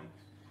kellygang.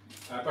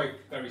 Both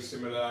very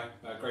similar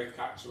growth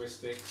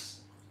characteristics.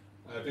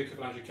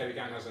 Bucophalandra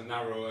kellygang has a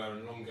narrower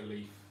and longer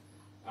leaf.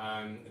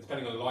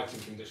 Depending on the lighting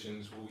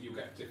conditions, you'll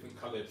get different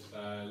coloured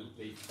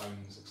leaf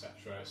tones,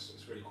 etc.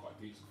 It's really quite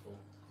beautiful.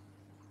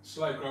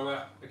 Slow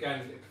grower,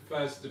 again, it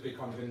prefers to be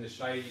kind of in the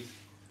shade.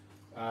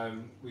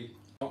 We're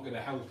not going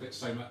to help it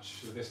so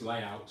much with this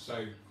layout,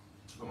 so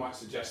I might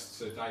suggest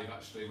to Dave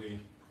actually we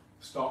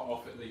start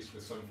off at least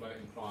with some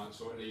floating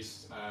plants, or at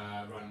least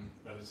run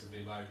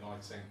relatively low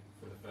lighting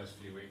for the first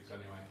few weeks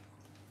anyway.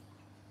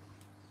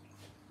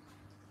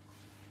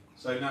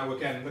 So now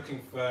again, looking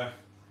for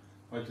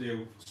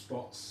ideal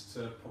spots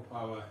to pop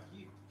our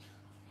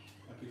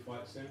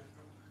epiphytes in.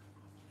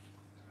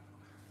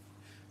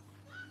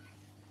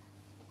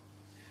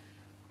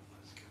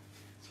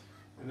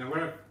 And then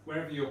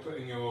wherever you're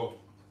putting your,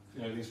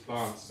 these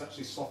plants, it's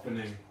actually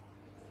softening,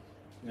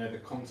 the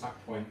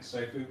contact point. So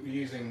if we're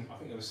using, I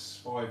think there was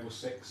 5 or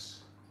 6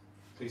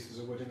 pieces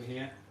of wood in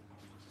here.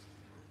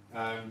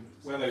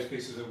 Where those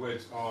pieces of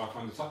wood are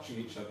kind of touching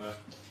each other,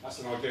 that's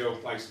an ideal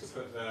place to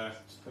put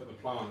the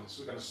plants.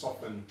 We're going to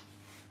soften,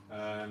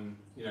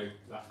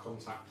 that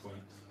contact point.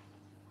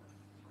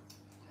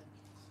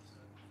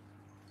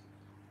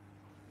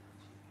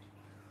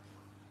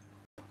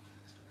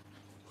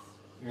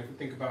 If we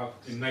think about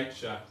in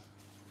nature,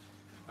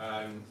 if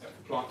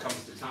a plant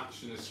comes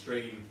detached in a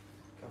stream,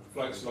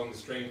 floats along the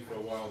stream for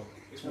a while,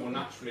 it's more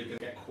naturally going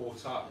to get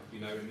caught up,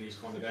 in these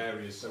kind of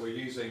areas. So we're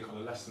using kind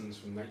of lessons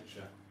from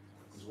nature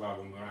as well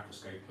when we're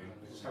aquascaping.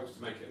 It just helps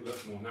to make it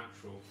look more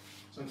natural.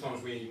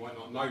 Sometimes we might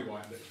not know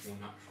why it looks more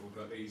natural,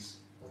 but these,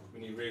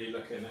 when you really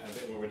look in at a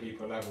bit more of a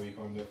deeper level, you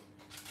kind of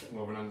get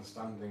more of an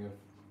understanding of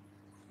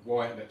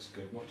why it looks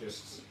good, not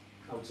just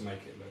how to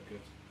make it look good.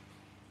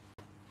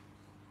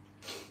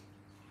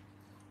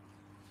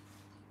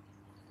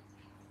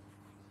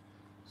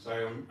 So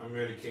I'm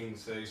really keen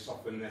to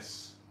soften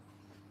this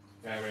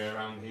area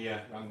around here,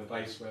 around the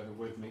base where the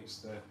wood meets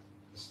the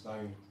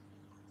stone.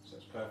 So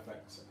it's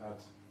perfect to add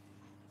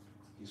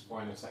these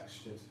finer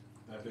textured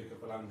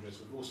Bucophalandras.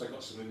 We've also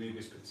got some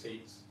Anubis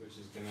petite, which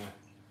is going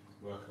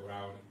to work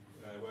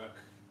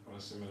on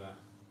a similar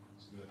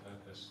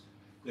purpose.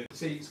 The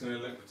petite is going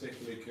to look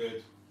particularly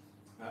good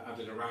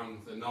added around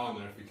the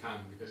Nana if we can,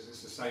 because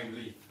it's the same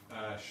leaf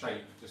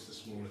shape, just a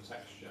smaller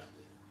texture.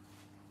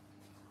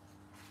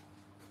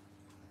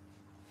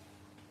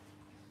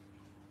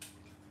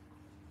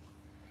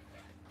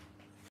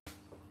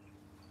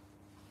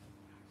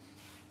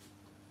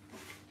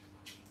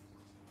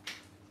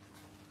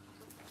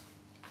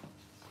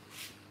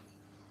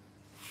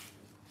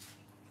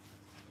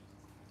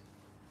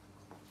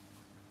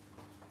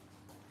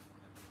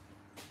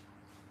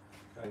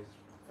 Okay,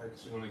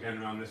 focusing on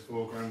again around this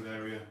foreground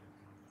area.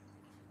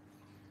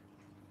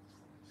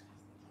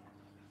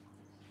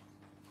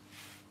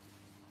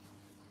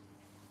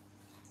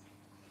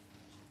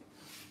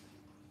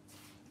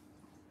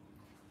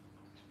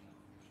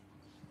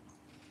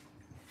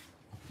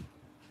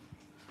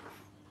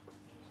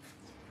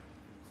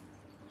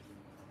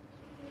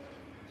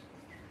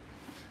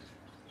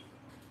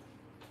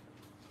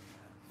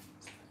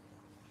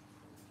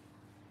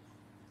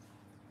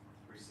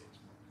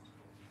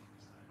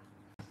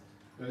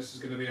 This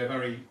is going to be a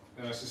very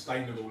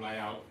sustainable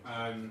layout.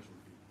 I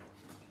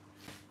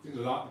think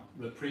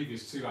the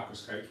previous 2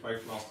 aquascapes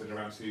both lasted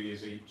around 2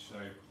 years each, so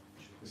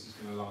this is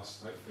going to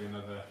last hopefully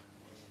another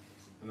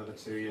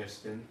 2-year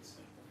stint.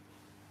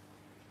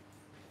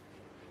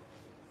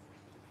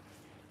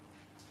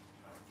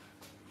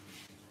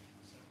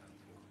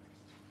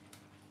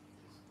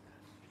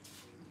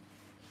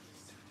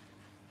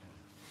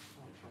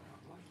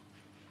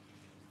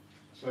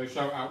 So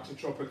shout out to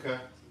Tropica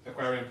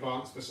Aquarium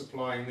Plants for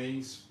supplying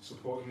these,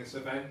 supporting this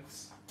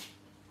event.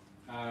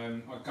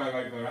 I go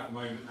over at the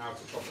moment now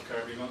to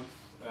Tropica every month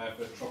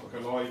for Tropica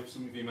Live.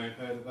 Some of you may have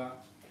heard of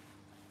that.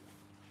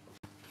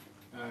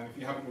 If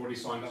you haven't already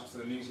signed up to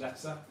the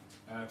newsletter,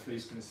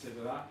 please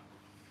consider that.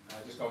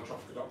 Just go on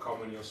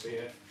tropica.com and you'll see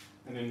it,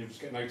 and then you'll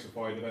just get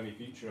notified of any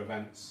future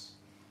events,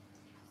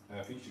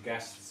 future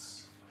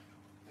guests.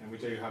 And we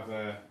do have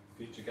a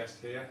featured guest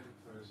here.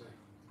 Where is he?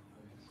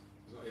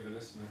 He's not even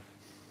listening.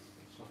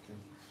 Shocking.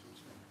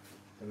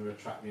 going to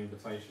retract the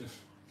invitation.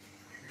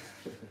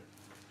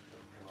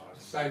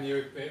 Saying you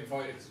were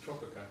invited to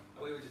Tropica.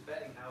 We were just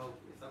betting how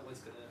if that was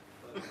going to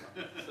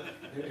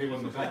work. Who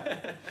won the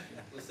bet?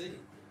 We'll see.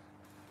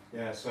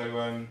 Yeah, so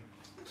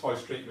Ty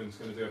Streetman's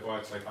going to do a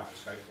biotape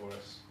aquascape for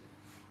us.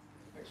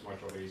 Makes my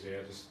job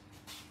easier, just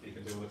you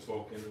can do all the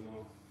talking and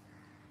I'll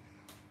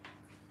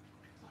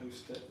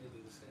host it. You'll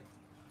do the same.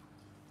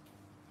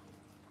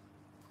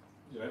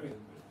 Do everything.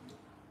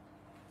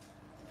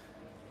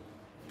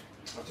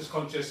 I'm just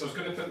conscious, I was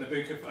going to put the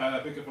Buca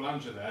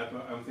Phalangia there,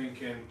 but I'm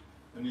thinking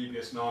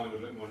Anubias nana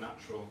would look more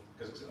natural,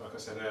 because it's, like I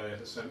said earlier,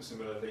 it's a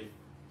similar leaf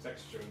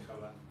texture and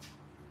colour.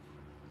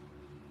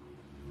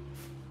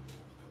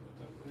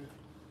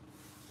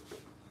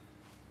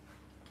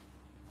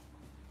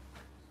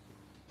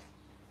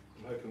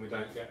 I'm hoping we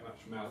don't get much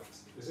melt.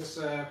 Is this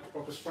a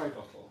proper spray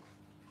bottle?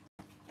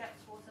 Yeah,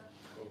 it's water.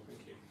 Cool,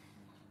 thank you. Do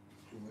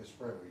you want me to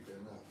spray or are you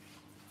doing that?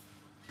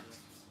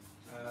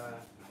 I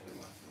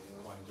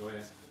might enjoy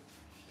it.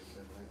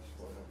 Then thanks,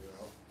 why have you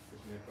out?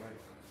 Gives me a break.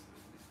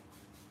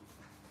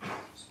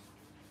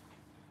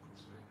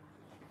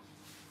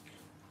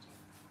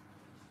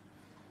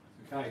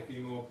 Okay, a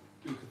few more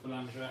Buca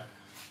Phalangia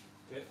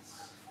bits.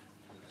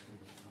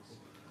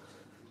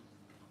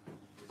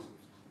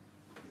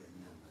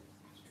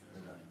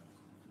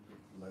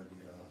 Load the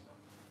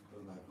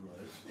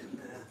rows in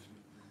there.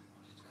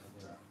 Just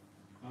cover that.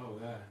 Oh,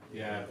 there.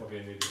 Yeah, probably a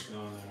new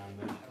banana around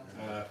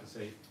there.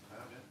 Petite.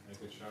 A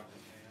good shot.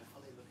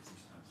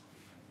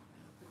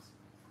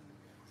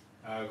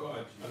 I've got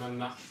an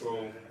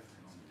unnatural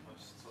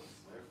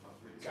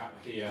gap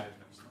here,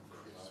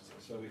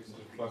 so we can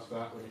just plug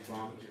that with the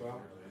plant as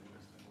well.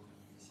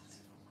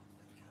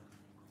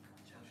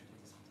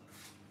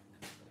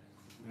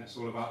 And it's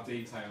all about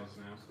details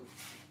now,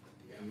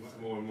 and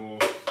more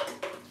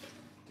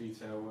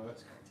detail work.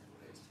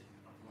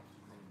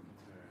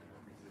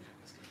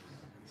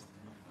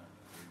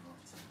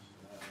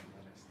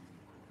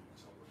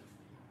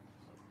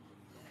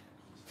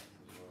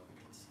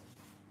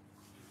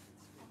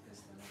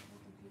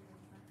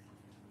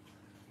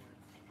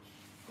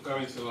 I go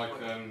into like,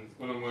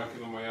 when I'm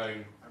working on my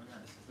own,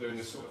 doing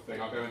this sort of thing,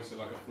 I go into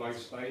like a flow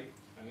state,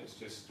 and it's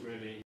just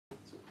really,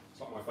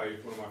 it's like one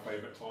of my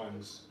favourite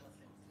times.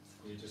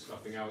 You just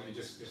nothing else.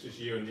 It's just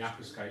you and the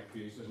aquascape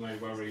views. There's no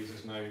worries.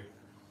 There's no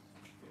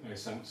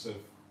sense of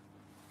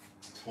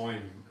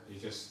time.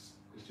 It's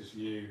just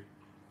you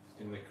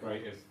in the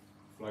creative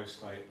flow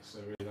state. It's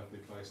a really lovely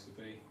place to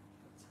be.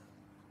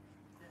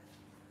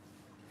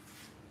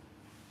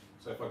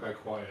 So if I go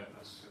quiet,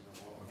 that's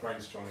my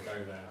brain's trying to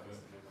go there, but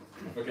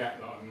I forget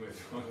that I'm with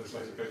there's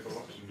loads of people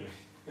watching me.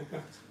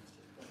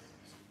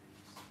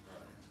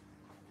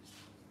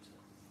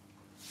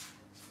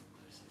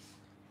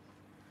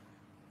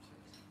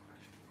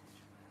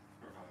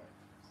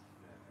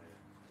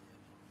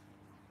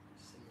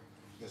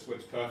 This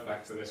wood's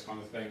perfect for this kind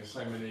of thing. There's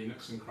so many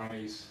nooks and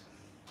crannies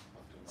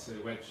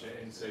to wedge it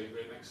into.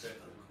 It makes it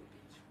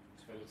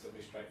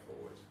relatively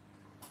straightforward.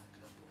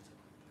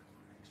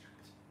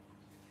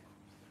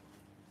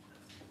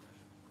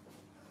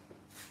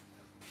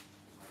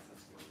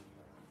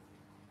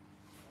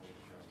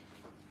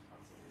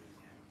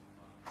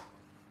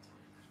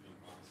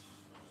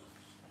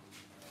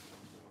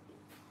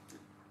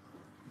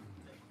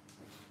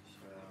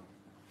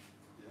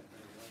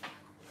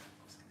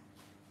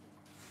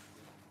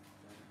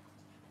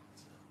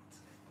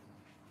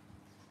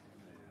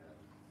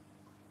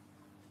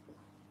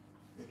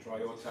 Try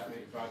your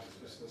technique, Brad,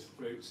 just the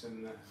roots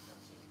and the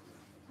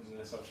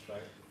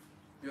substrate.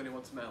 You only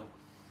want to melt.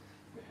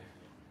 Yeah.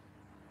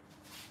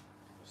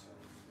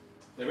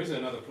 There is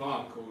another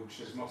plant called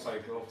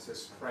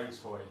Schismatoglottis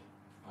praetoi,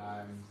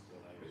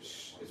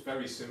 which is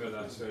very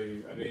similar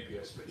to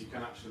Anubias, but you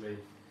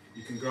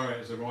can grow it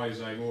as a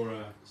rhizome or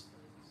a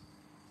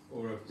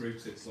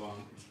rooted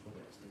plant.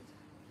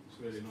 It's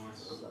really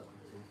nice. I'll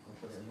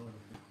put it in mine.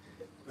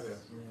 Oh, yeah.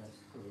 Yeah,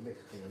 it's probably a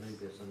mix between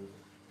Anubias and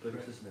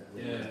Blues, isn't it?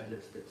 Yeah. It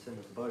looks a bit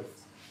similar to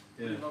both.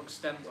 Yeah. Really long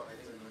stem line.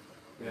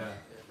 Yeah.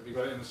 Have you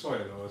got it in the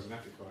soil or as an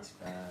epiphyte?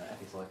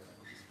 Epiphyte.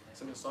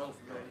 It's in the soil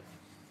for me.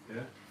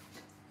 Yeah.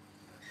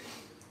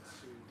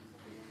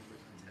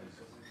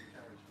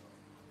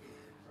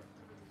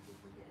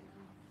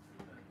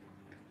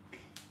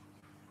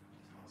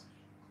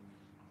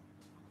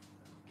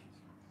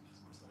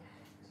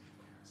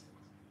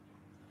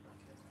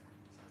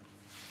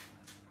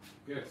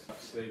 Good.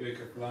 That's the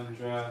Buca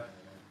Phalangia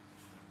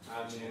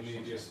and the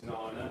Anubias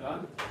nana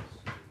done.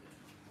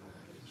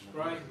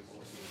 Spray. Right,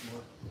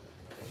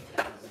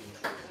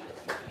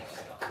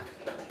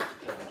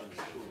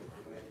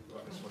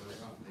 this one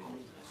is up.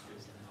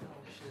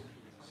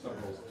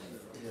 Double.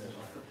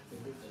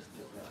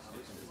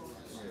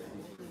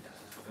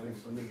 I think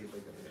for me, it's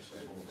like a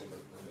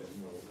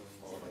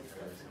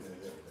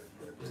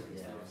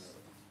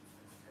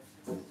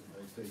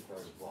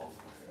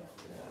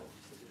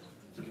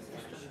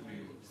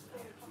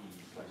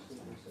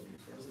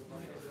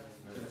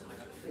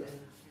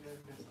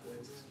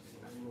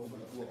more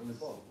what on the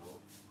bottom?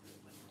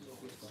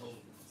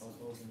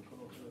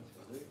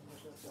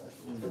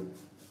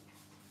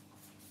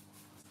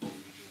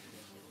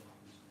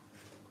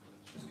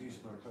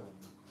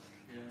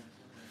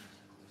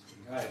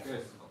 Okay,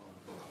 good.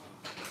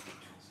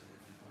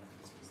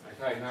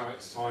 Okay, now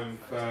it's time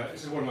for,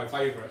 this is one of my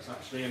favourites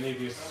actually,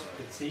 Anubias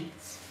Petite.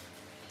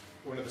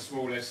 One of the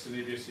smallest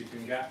Anubias you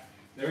can get.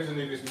 There is an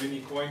Anubias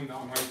mini coin that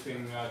I'm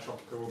hoping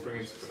Tropica will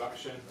bring into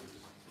production.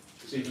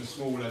 It's even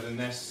smaller than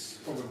this,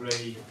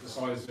 probably the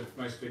size of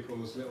most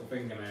people's little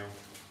fingernail.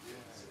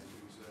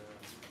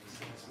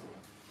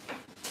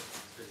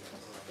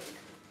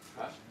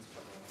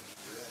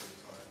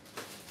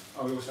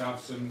 Oh, we also have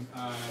some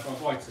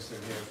Vitus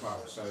in here as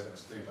well, so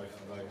let's do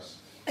both of those.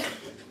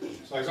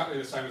 So exactly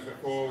the same as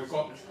before. We've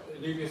got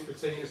Anubias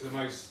Petite is the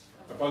most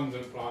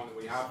abundant plant that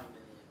we have.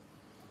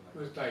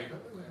 Where's Dave?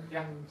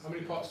 Yeah. How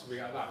many pots did we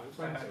get of that?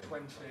 20?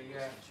 20,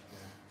 yeah.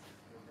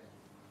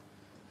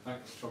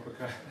 Thanks,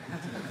 Tropica.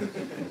 Do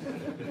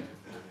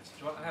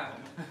you want a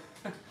hand?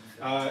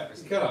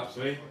 You can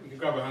actually. You can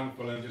grab a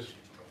handful and just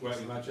work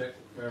your magic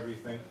for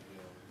everything.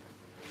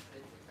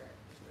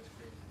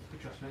 You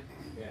trust me?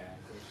 Yeah,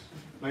 of course.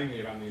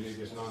 Mainly around the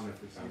Anubias nana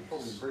if we can.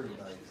 Probably brew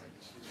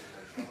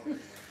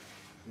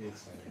days.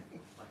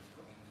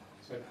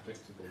 So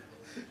predictable.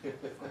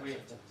 Probably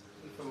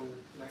the full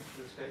length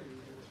of the state we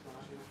do this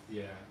part,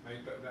 yeah. Yeah,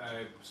 maybe, but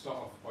start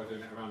off by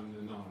doing it around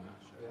the nana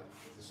Yeah.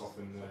 to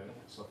soften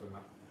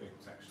that big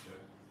texture.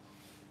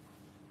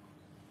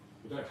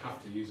 We don't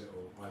have to use it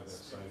all either,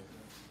 so.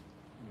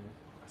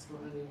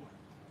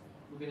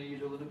 We're going to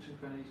use all the nooks and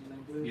crannies and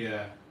then glue?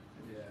 Yeah,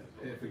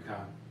 if we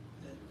can.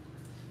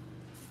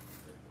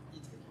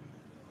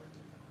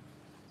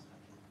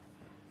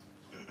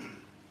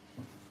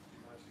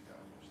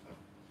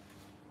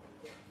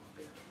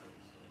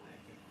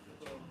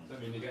 Does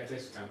that mean you get a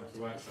discount off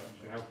the workshop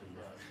for helping?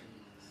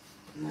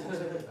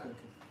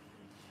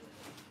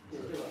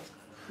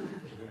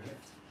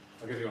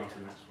 I'll give you one for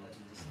the next one.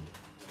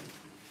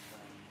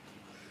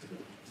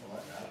 I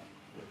like that.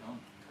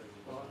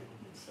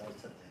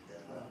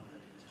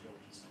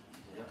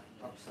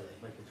 Absolutely,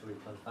 making sure we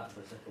close back for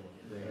a second one.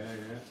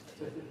 Yeah.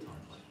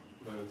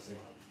 Loyalty.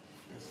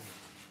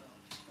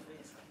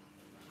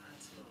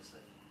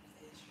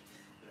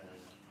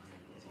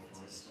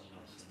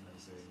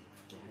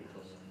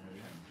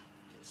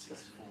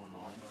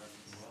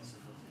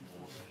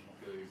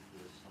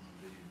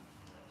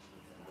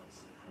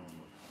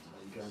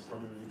 You going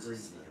primarily green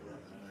now,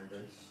 right? No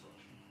reds?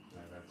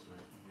 No, that's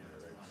right.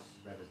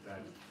 Red is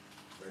dead.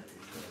 Red is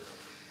red.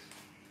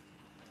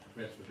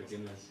 Red's for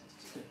beginners.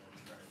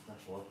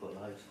 That's why I put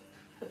those.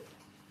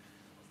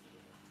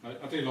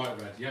 I do like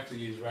red. You have to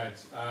use red.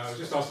 I was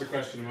just asked the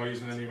question, am I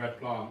using any red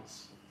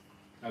plants?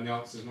 And the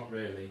answer is not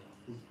really.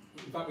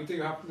 In fact, we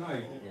do have, no,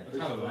 a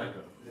colour red.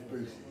 The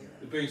boost,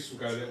 The boost will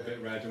go a little bit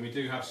red, and we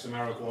do have some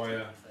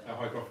Araguaia,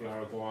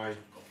 Hygrophila Araguaia,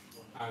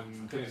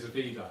 and Pinus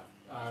Avida.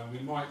 We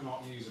might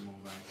not use them all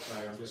though,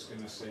 so I'm just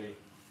going to see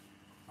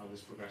how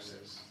this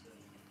progresses.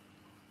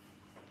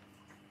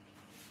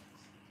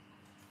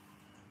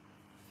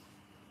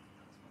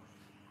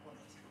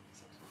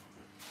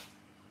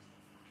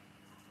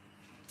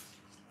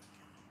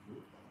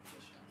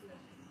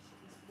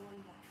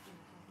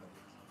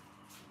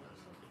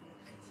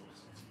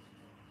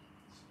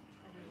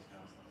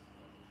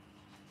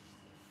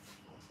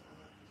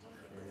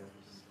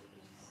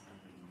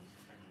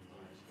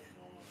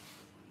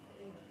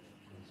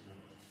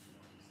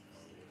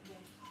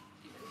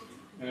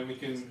 And we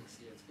can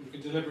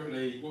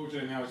deliberately, what we're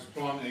doing now is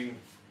planting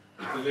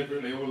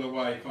deliberately all the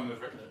way kind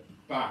of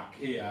back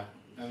here,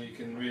 and you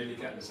can really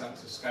get the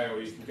sense of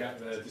scale. You can get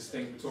the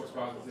distinct, we talked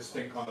about the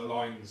distinct kind of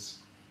lines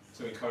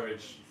to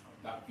encourage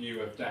that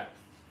view of depth.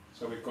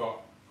 So we've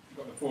got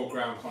the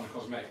foreground kind of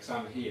cosmetics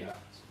and here,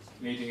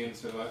 leading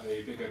into like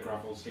the bigger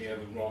gravels here,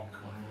 the rock.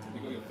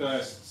 You've got your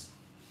first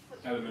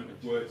element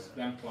of wood,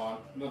 then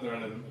plant, another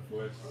element of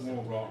wood,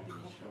 more rock,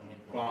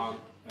 plant,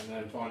 and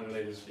then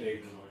finally this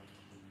big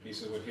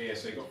piece of wood here.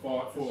 So you've got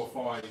 4 or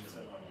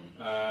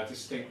 5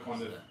 distinct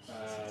kind of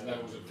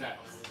levels of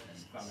depth,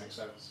 if that makes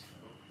sense.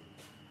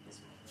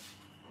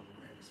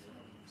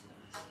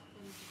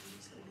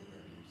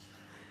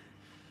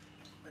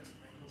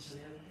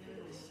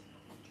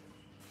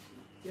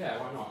 Yeah,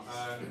 why not?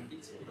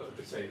 You've got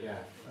the petite,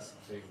 yeah. So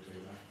you can do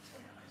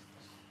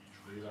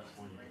that. That's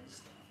fine.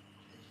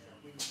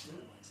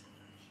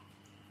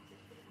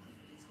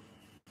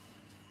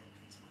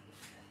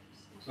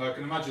 So I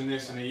can imagine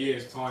this in a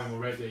year's time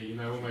already, you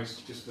know,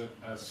 almost just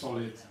a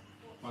solid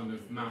kind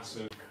of mass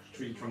of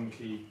tree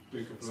trunky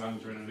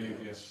Bucophalandra and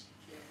Anubias.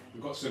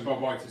 We've got some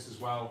Bobitis as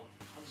well,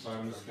 so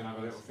I'm just going to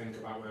have a little think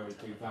about where we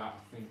do that.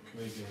 I think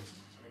maybe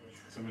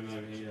something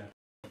over here,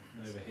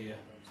 and over here,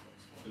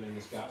 filling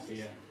this gap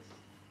here.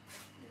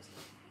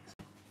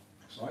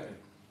 Exciting.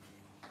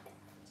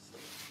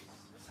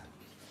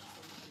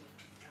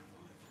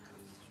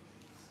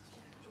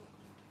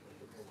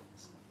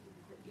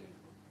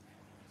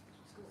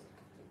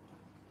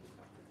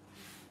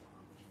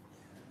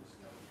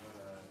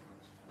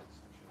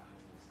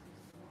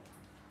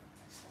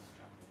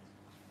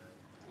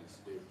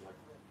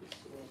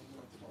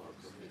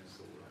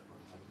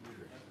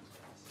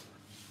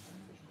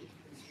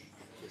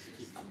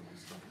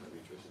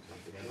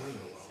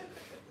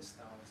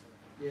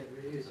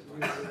 is. Well,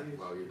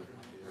 you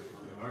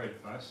I'm worried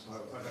first. I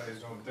don't know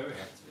what I'm doing.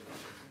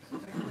 I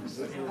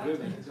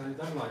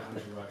don't like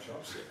hunting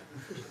workshops.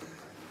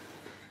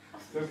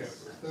 Still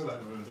don't know what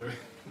I'm doing.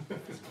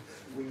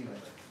 Wing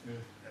Yeah.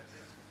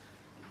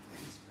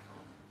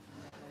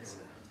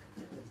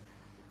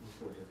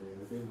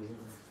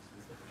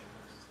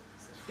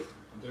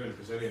 I'm doing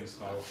Brazilian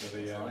style for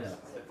the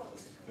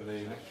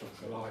next shot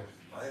for live.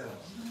 Oh, yeah.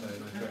 So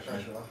no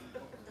pressure.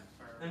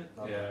 Yeah,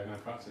 I'm going to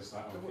practice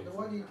that The one.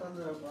 one you've done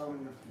the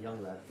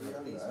Young lad.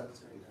 young lad.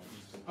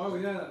 Oh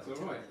yeah, that's all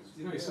right.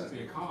 You know, he sent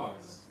me a card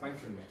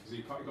thanking me because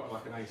he got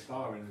like an A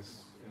star in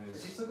his.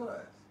 Has he still got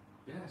it?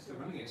 Yeah, still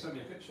running it. He sent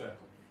me a picture.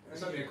 He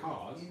sent me a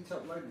card. You need to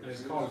upload And it.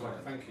 his card was like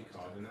a thank you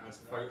card, and it has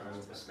a photo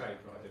of the skate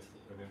that I did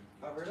with him.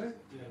 Oh, really?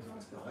 Yeah,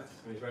 That's nice.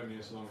 and he's wrote me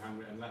this long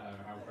handwritten letter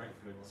how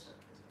grateful he was.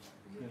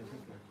 Yeah,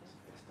 thank you.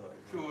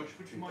 George,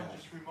 would you mind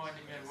just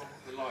reminding me what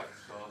the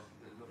lights are?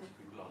 There's lots of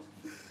people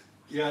asking.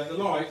 Yeah, the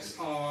lights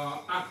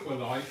are Aqua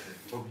Light.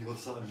 From your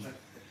son.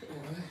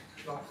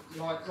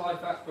 Life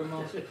Aqua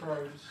Master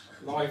Pros.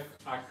 Life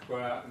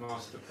Aqua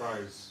Master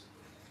Pros.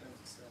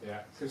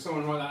 Yeah. Can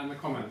someone write that in the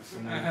comments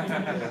and then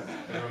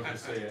everyone can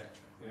see it?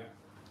 Yeah.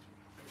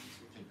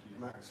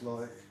 Max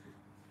like.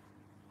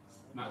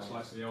 Matt's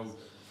likes the old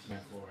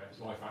net for it.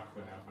 It's Life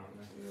Aqua now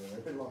apparently. Yeah,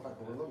 they've been Life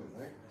Aqua for long, haven't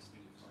they?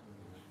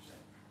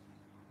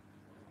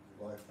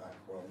 Life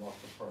Aqua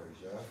Master Pros,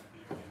 yeah?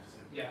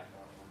 Yeah.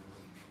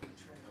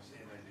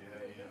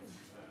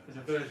 There's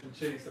a version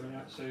 2 coming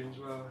out soon as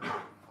well.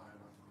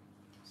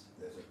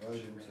 There's a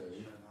version 2.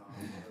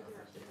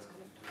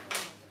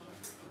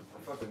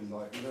 If I've been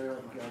like, you know,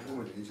 you get a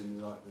woman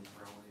using like the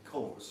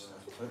chords,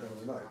 I don't know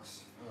the notes.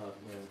 Oh,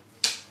 yeah.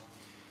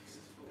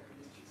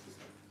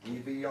 Will you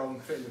be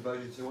fitting the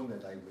version 2 on there,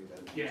 David,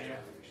 then? Yeah, yeah.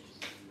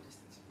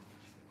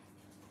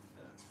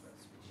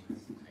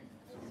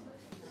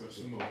 Got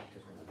some more.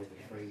 Just want a bit of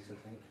freeze, I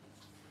think.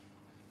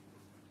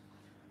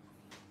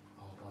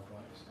 Oh, God,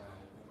 right.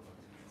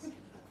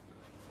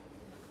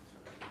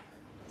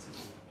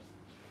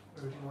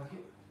 Where would you like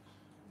it?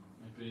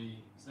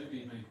 Maybe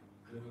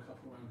glue a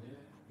couple around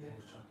here. Yeah.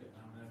 Or chuck it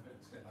down there a bit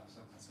to get that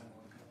stuff.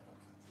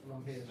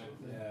 Along here.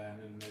 Yeah, and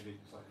then maybe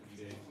it's like a G.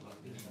 And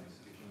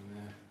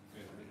there.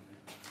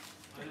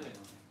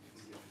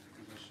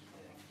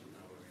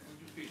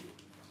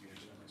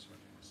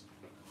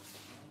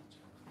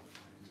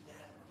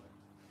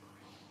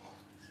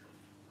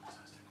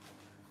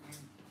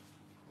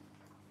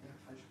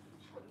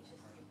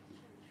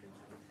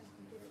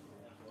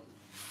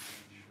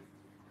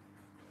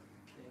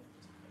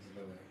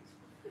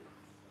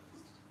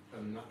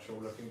 A natural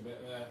looking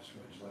bit there.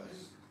 Which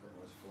was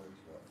float,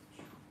 but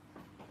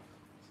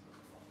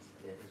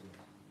Yeah, isn't it?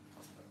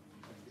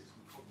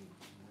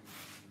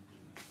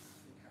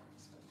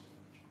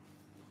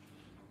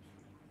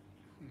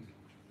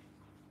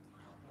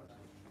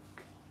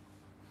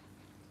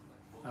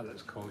 That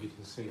looks cool, you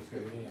can see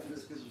through here.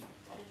 That's good.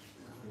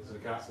 There's a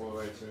gap all the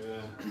way through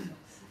there.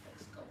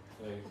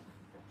 So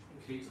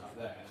keep that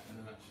there and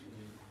then actually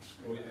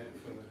scroll it out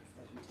further.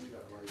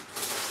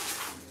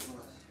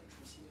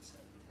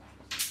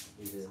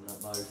 He's in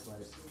that mode,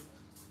 mate.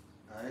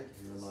 Hey?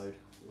 In the mode.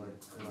 Like,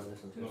 can I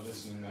listen to Not it?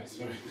 listening, mate,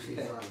 sorry.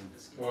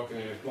 Walking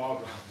here, blah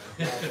blah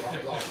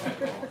blah blah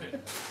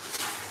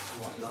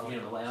Got me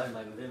on the way home,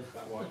 mate, with him.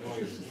 That white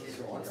noise.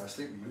 So I go to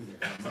sleep with you,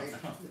 mate.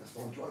 That's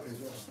why I'm driving as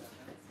well.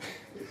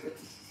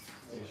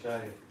 You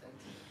shave.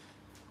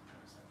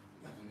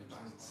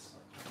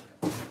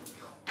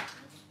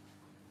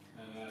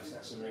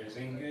 Set some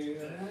Zingu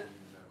there.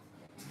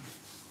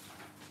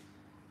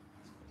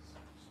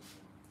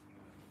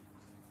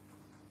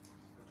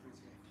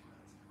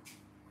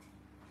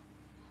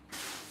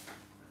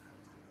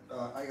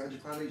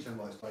 £800 each on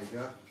lights, Dave,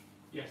 yeah?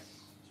 Yes.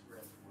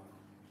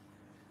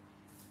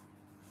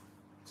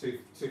 Two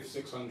for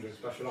 600,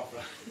 special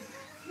offer.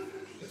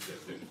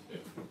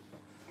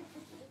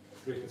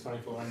 3 for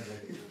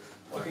 2400.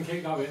 I can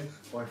keep going.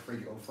 Buy 3,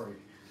 get on 3.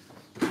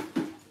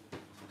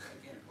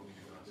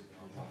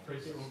 Free,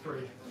 get one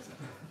free.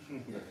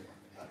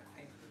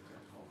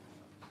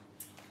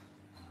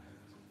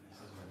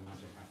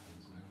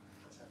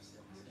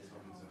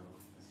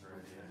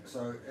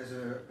 So, is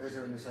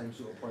there in the same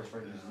sort of price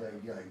range as the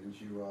ADA?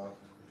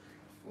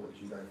 What would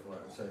you go for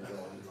it? So,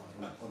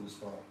 on the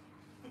spot?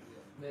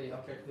 Me, I'll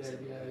pick the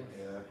ADA.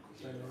 Yeah.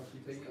 So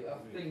RGB. I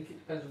think it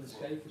depends on the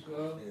scape as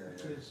well. Yeah, yeah.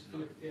 Because if you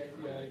look at the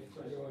ADA,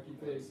 so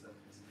RGB,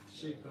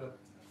 super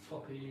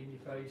poppy in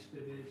your face,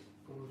 vivid,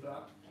 all of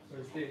that.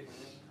 Whereas this,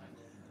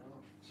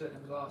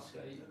 certainly the last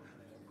skate,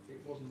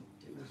 it wasn't.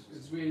 It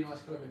was really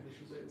nice colour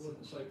rendition, but it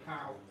wasn't so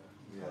pow.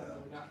 Yeah.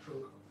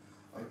 Natural.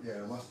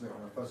 Yeah, I must admit,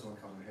 when I first time I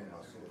come in here,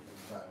 I saw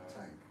that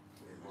tank.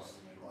 It was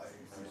like,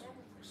 it just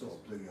sort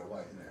of blew you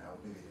away, didn't it? How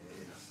big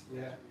it is.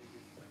 Yeah.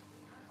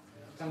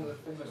 Some of the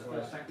almost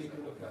first tank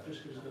people look at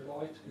just because of the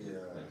light, because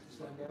Yeah. it makes it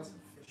stand out.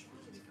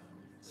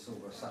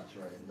 Sort of a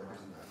saturated look,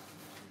 isn't it?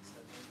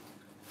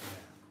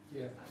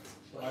 Yeah.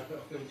 So I put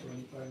a filter on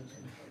your phone.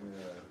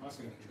 I was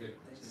thinking good.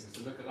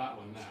 So look at that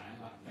one there,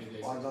 that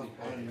maybe I love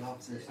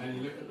this. and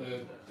you look at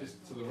the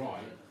just to the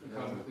right, look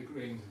at the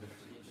greens.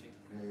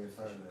 Yeah,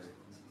 totally.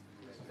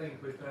 I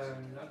think with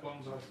that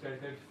bonsai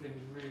scope, everything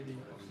is really,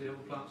 obviously all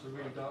the plants are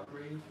really dark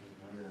green.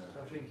 Yeah. So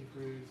I think if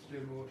we was to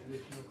do a more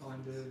traditional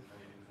kind of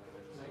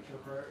nature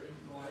aquarium,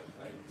 might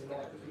make the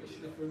light look a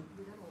bit different.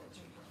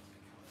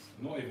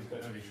 Not even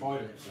putting any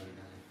tried it. So.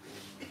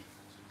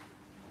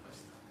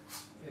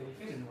 Yeah, you're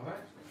feeling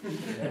alright?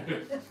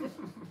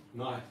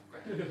 No.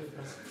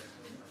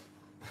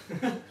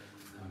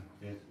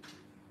 Yeah.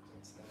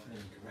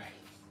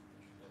 Great.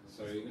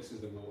 So this is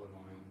the water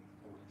line.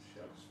 Oh,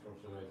 shit, I've just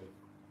dropped a load of.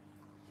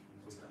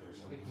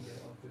 We can get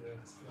it off with a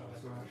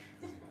brush.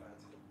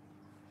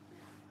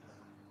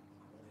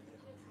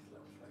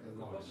 I've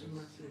got some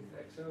massive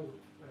XL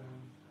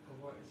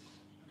whites.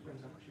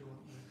 Depends how much you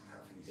want.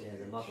 Yeah,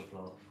 the mother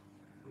plant.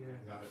 Yeah.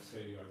 That looks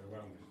really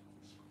overwhelming.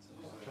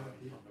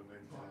 Chunky.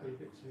 Might be a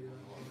bit too I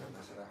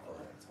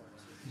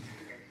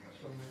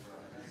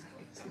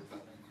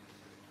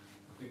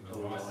think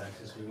we're right there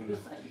because we want to.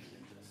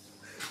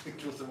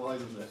 Just the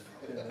wide on there.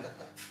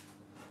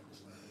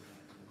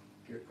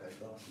 Good,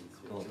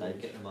 Come on,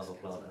 Dave, get the mother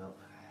plant out.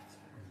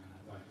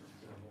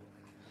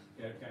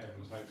 Yeah, get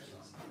everyone's hopes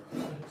up.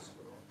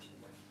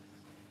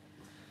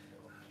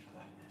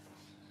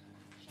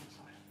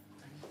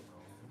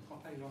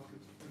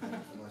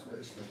 Nice bit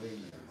of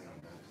Slovenia hanging out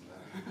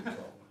from the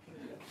top.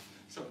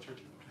 So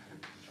tricky.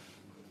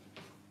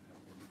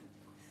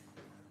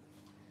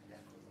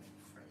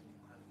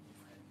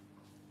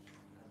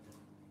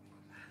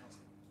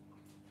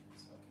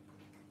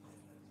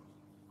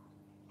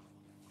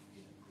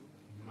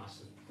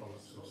 Massive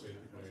products we'll see.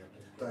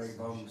 Dave,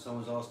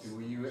 someone's asking,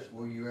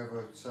 will you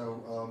ever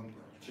sell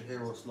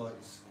Chihiros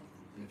lights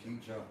in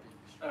future?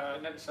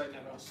 Never say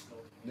never.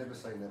 Never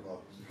say never.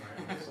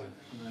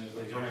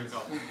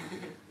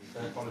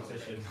 They're a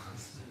politician.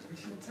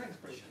 Tanks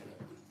breaking.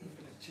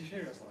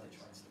 Chihiros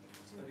lights.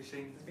 Have you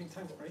seen? There's been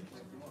tanks breaking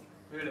everyone.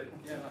 Really?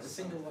 Yeah, like a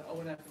single like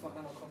O&F flat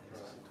nano copper.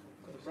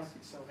 Got the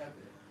bracket so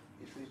heavy,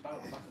 it's really bad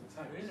at the back of the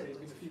tank. Really? There's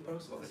been a few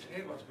posts about the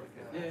Chihiros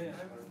breaking. Yeah,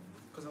 yeah.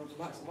 Because the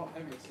light's a lot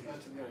heavier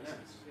compared to the O&F.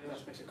 Yeah,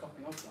 that's basically a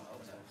copy of that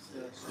O&F.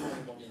 Yeah,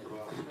 smaller one.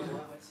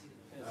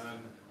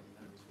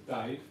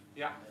 Dave?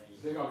 Yeah. I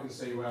think I can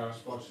see where I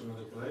spotted some of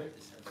the glue. I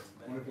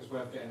wonder if it's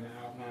worth getting it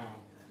out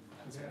now.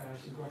 Yeah,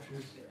 some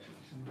brushes.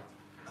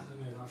 I don't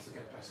know, I have to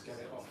best get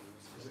it off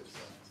because it's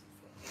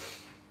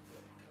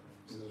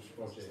there's a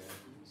spot here.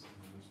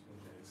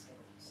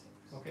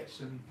 I'll get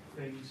some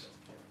things.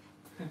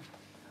 It's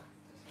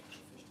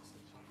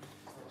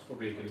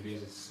probably going to be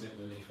easy to snip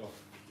the leaf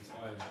off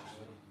entirely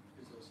actually.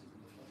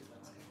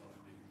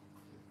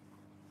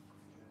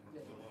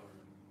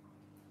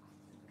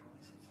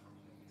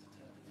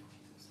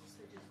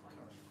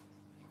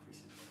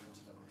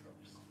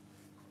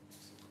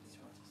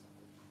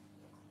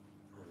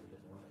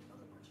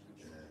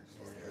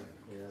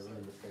 Yeah, I'm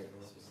in the state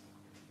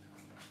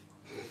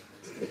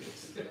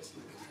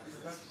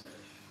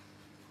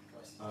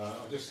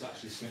I've just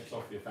actually snipped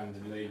off the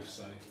offending leaves,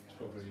 so it's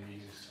probably the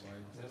easiest way.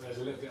 There's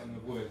a little bit on the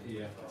wood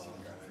here.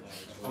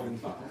 Holding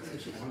back.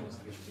 Have you got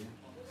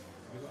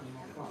any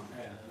more plant?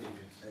 Yeah.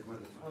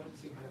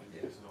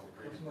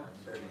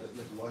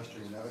 Little live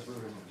stream now, it's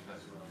ruined.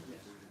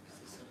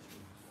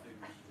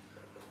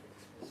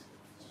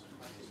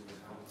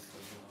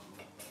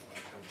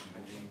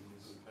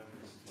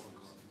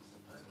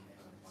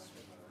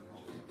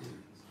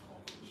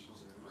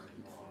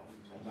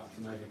 That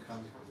can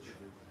overcome.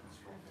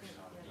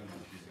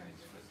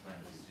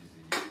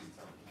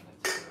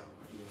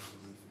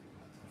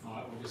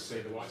 Alright, we'll just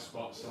see the white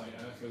spots later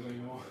if there's any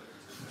more.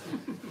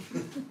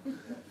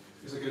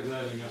 It's a good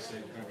learning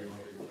lesson for everyone.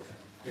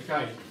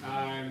 Okay,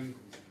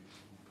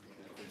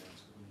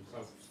 so I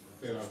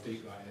feel how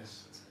deep that is.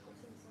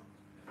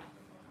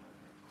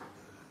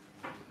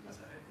 Yeah,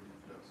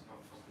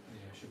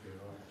 it should be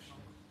alright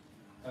actually.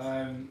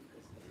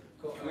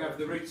 Can we have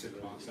the roots of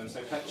plants then?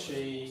 So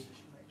Petchy.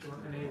 Do you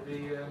want any of the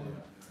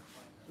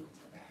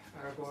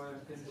Araguaia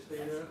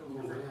Pinspira or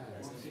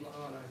Monte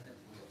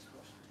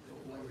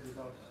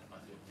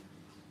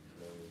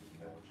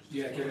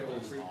Yeah, give it all.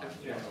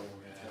 Yeah. I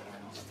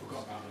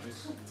forgot about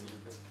this.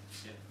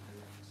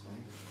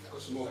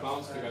 Got some more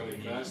plants to go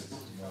in first.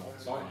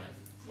 Sorry.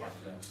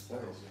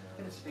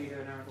 Pinspira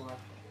and Araguaia.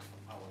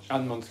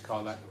 And Monte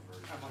Carlo. And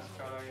Monte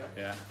Carlo,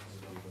 yeah. Yeah.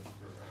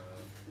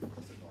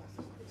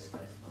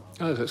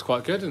 Oh, it looks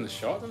quite good in the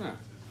shot, doesn't it?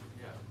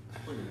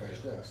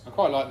 I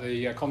quite like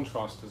the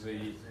contrast of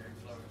the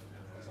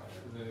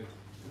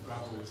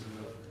gravels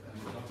and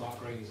the dark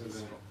greens of the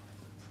Is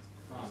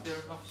plants. there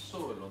enough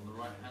soil on the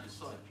right hand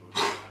side, George?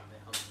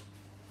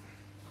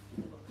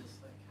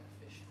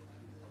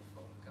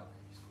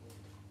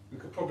 We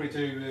could probably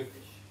do with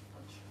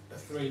a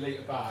 3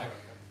 litre bag,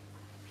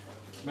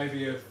 maybe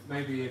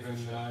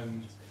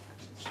even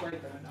Straight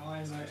at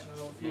 9, mate, and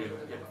I'll Yeah,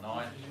 we'll get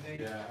 9.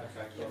 yeah,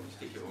 okay, cool.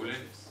 Stick it all in.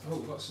 Oh,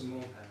 we've got some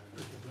more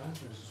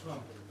blanchers as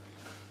well.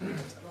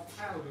 Not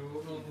powder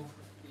or normal.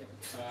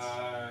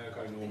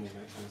 Go normal,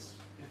 makes sense.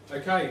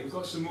 Okay, we've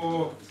got some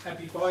more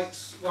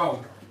epiphytes.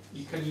 Well,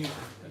 you can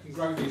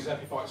grow these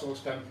epiphytes or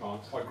stem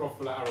plants by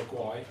Hygrophila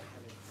araguae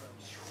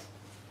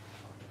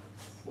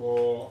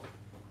or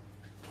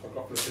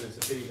Hygrophila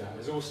pinnatida.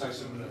 There's also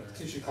some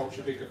tissue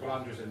culture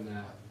Bicopalandras in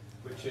there,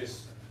 which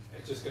is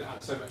it's just going to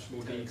add so much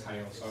more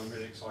detail, so I'm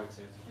really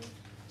excited.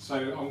 So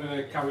I'm going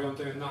to carry on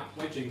doing that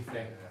wedging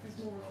thing.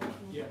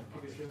 Yeah.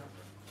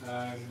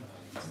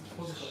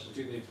 We'll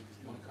do the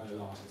one kind of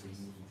last if we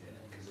need it,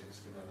 because it's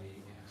going to be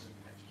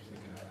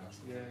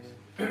Yeah.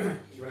 Do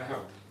you want to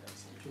help?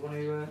 Do you want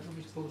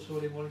to just pull the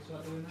sword in while you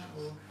start doing that?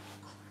 Or?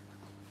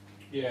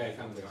 Yeah, you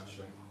can do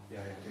actually.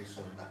 Yeah, do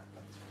sorry.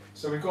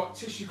 So we've got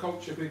tissue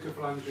culture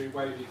Bicopalandra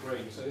wavy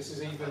green. So this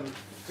is even,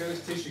 because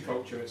it's tissue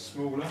culture, it's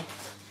smaller.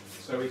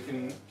 So we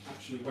can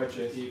actually wedge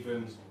it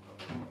even,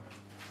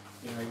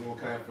 more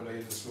carefully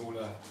in the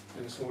smaller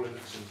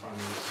nooks and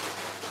crannies.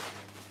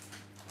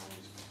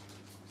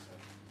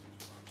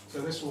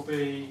 So this will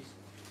be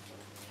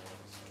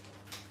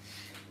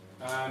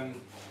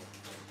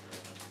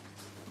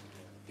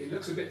it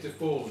looks a bit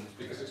deformed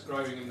because it's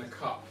growing in the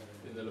cup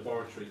in the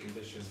laboratory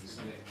conditions,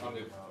 and it kind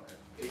of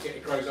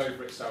it grows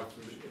over itself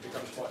and it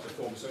becomes quite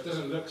deformed. So it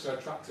doesn't look so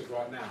attractive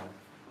right now,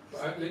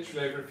 but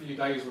literally over a few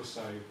days or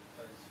so,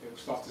 it will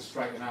start to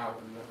straighten out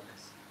and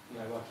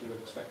look, like you would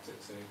expect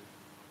it to.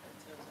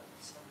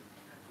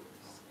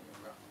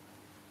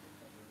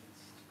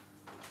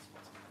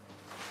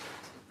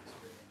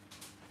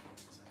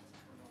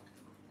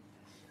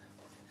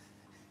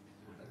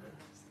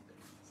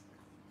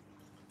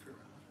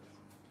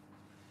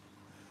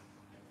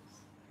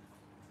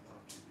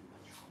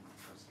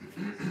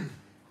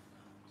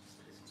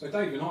 So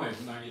Dave and I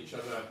have known each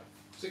other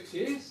 6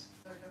 years.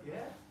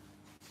 Yeah.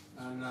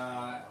 And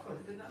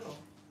It's been that long.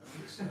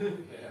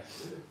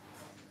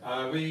 yeah.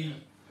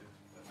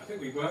 I think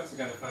we worked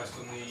together first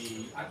on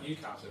the at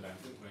UCAPS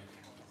event, didn't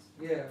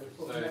we? Yeah, we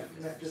sort of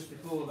met just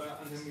before that,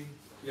 and then we.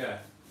 Yeah.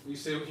 You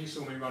saw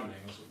me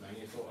running or something.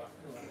 You thought,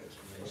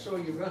 I saw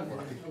you running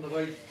on the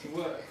way to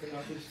work, and I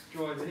was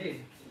driving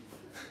in,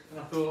 and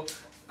I thought,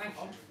 hang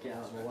on. Get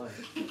out of my way.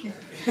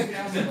 Get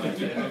out of the way.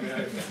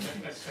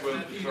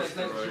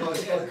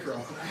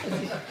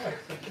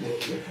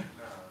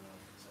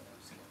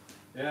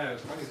 Yeah, it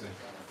was crazy.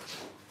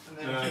 And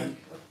then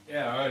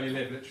yeah, I only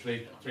live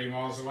literally 3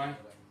 miles away,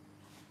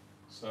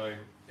 so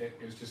it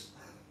was just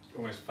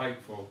almost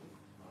fateful.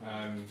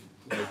 One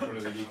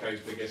of the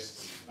UK's biggest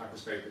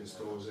aquascaping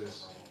stores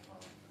is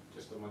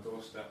just on my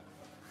doorstep.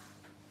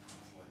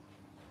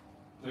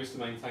 I used to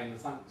maintain the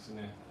tanks in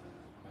there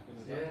back in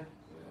the day.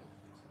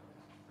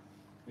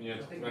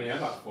 Yeah. When you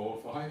had like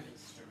 4 or 5.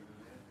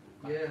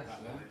 Yeah. Yeah,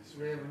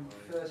 when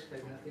we first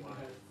came in, I think we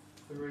had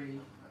 3.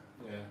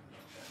 Yeah.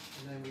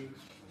 And then we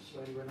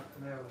slowly went up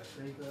from there,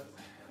 obviously, but.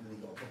 And then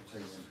got a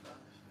baptism.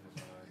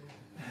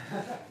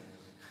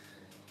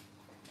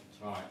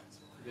 Right.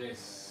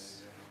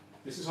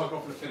 This is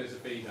Hygrophila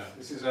pinnatida.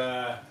 This is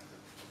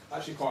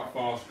actually quite a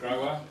fast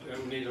grower. It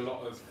will need a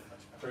lot of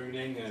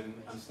pruning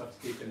and stuff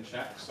to keep in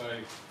check. So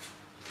I'm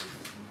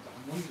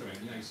wondering,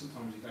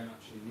 sometimes you don't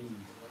actually need.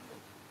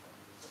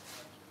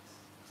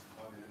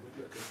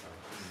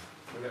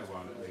 A little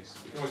while at least.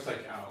 You can always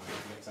take it out and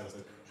get out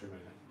of trimming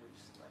it.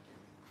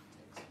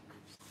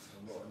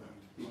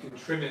 You can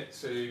trim it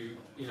to,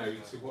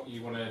 to what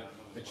you want to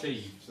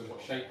achieve, so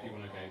what shape you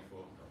want to go for.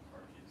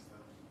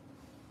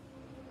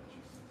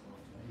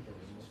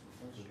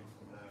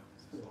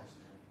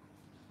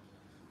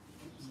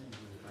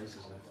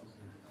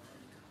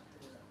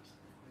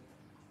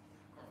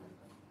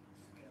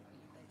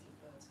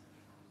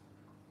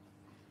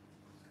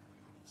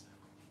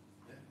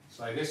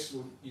 So this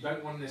you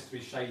don't want this to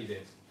be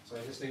shaded. So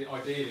this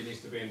ideally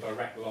needs to be in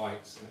direct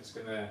light, and it's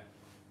going to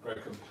grow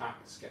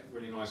compact, get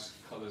really nice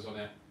colours on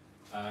it.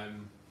 Have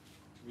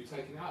you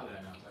taken it out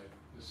there now, Dave?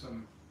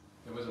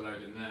 There was a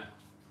load in there.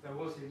 There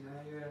was in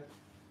there, yeah.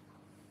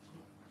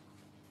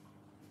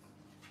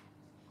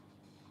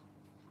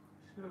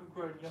 You have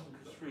grown young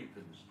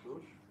Casrepans,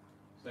 George?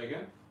 Say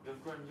again? You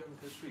have grown young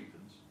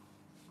Casrepans?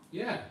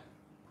 Yeah,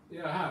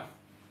 I have.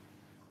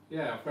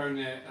 Yeah, I've grown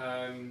it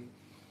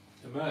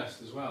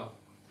immersed as well.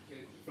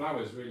 It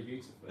flowers really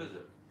beautifully. Is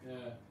it?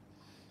 Yeah.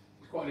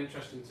 It's quite an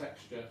interesting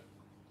texture.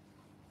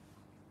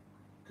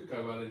 Could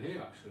go well in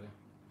here actually.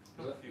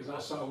 Is that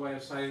a sort of way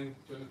of saying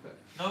do you want to put?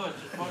 No,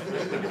 it's just fine.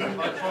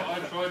 I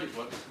tried it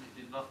once and it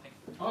did nothing.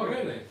 Oh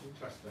really?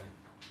 Interesting.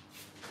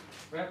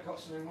 We have got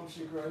something once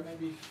you grow,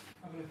 maybe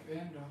have a look at the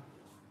end.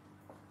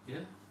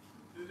 Yeah?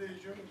 Do you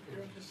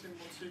want to see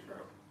once you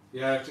grow?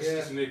 Yeah,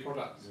 just a new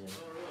product.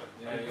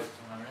 Yeah. Yeah.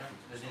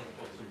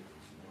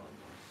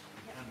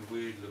 Kind of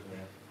weird looking.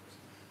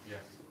 Yeah.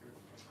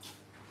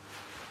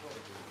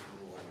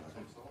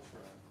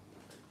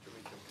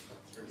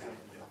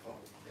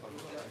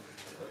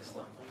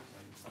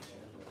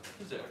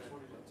 Is it?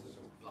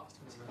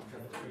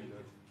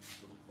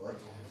 What?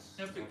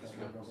 How big is it?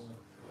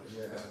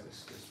 Yeah.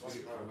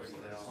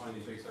 Tiny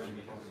big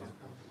only.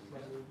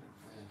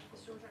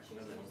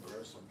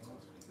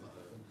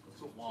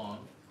 Got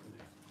one.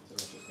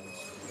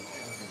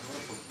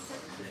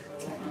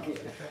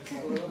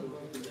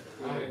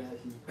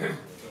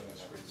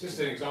 It's just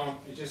an example,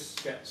 you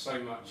just get so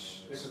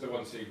much, this is the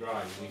 1-2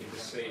 grind, and you can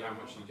just see how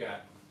much you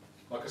get.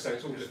 Like I said,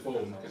 it's all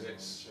deformed because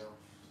it's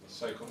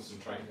so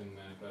concentrated in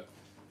there, but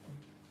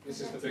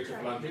this is the bigger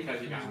blunt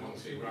head you get in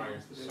 1-2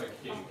 grind, it's so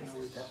cute.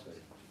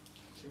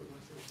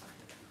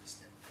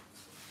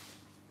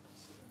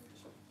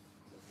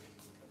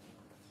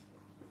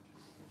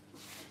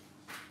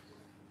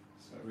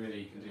 So really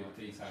you can do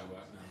the detail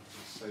work now,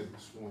 it's so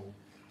small.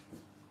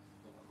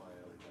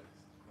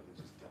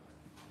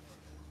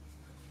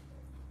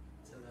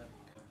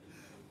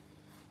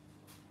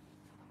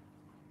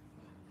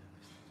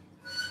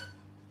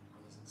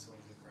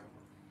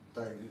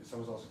 Dave,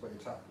 someone's asked about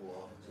your tap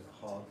water. Is it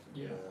hard?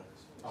 Yeah.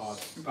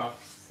 About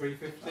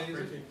 350, is it?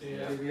 350,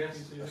 yeah.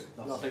 PBS?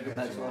 Nothing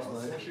compared to us,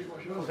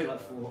 mate. Probably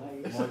like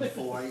 480. Mine's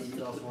 480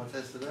 last time I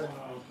tested it. Wow,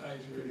 that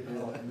is really It's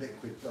hard. like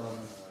liquid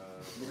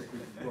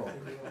rock.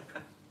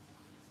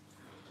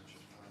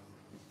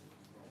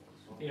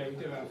 Yeah, we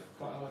do have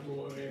quite hard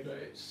water here, but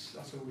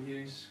that's all we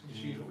use. We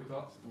just use what we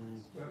got.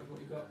 Work with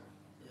what you got.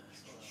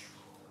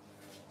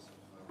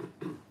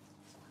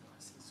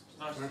 It's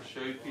nice to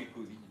show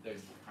people that you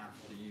don't have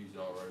to use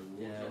RO water.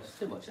 Yeah, it's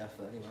too much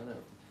effort anyway, I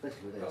know.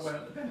 Especially with this.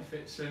 Well, the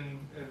benefits of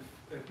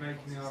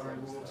making the RO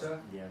water,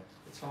 Yeah.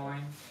 the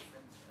time,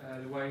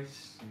 the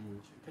waste.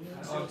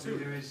 Obviously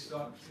there is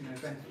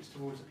benefits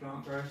towards the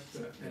plant growth,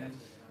 but then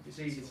if it's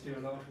easy to do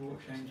a large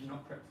water change and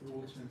not prep the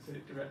water and put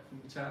it direct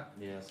from the tap,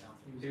 Yeah.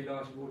 you can do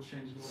larger water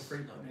changes more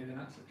frequently, then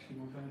that's actually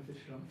more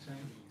beneficial on the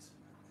tank.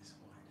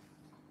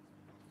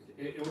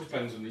 It all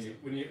depends on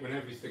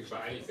whenever you think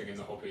about anything in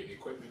the hobby, the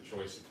equipment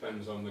choice, it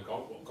depends on the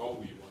goal, what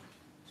goal you want.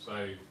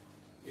 So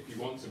if you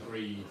want to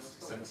breed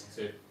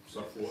sensitive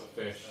saltwater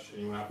fish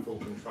and you want to have full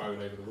control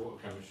over the water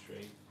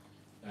chemistry,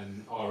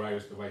 then RO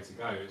is the way to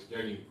go. It's the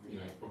only,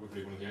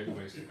 probably one of the only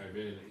ways to go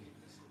really.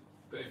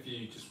 But if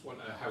you just want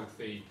a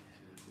healthy,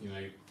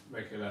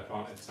 regular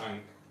planted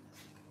tank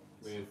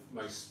with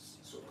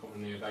most sort of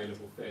commonly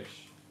available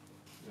fish,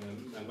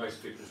 and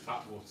most people's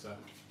tap water,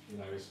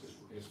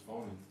 is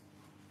fine.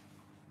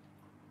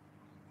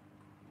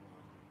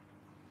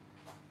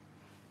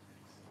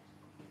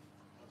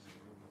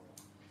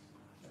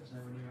 There's no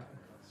when you're at the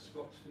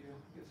spots for you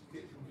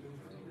get some glue.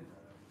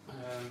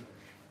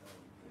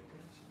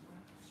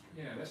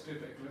 Yeah, let's do a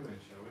bit of gluing,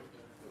 shall we?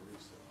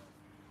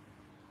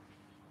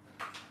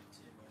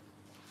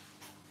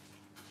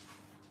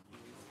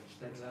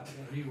 Instead of that,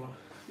 I got a new one.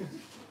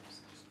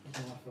 That's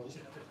not my fault.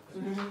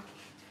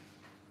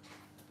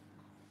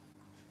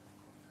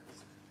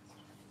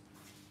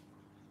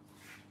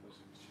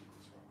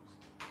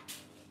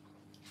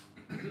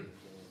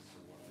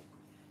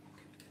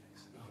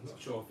 I'm not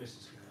sure if this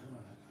is going to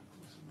work.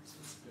 It's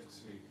a bit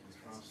too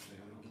crusty.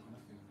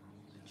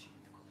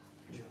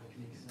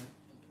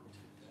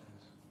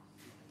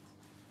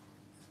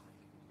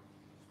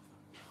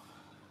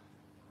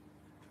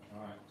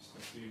 Alright, just a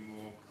few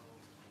more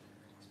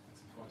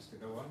points to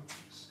go on.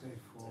 Let's go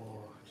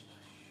for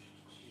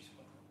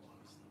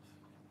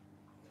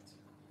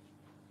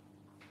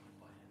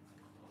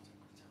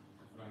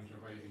Ranger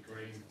Baby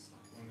Green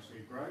once we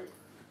grow.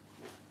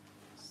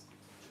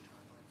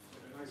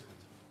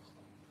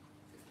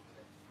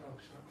 Oh,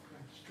 sorry,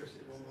 okay, just dress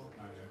it one more.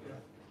 Oh, yeah.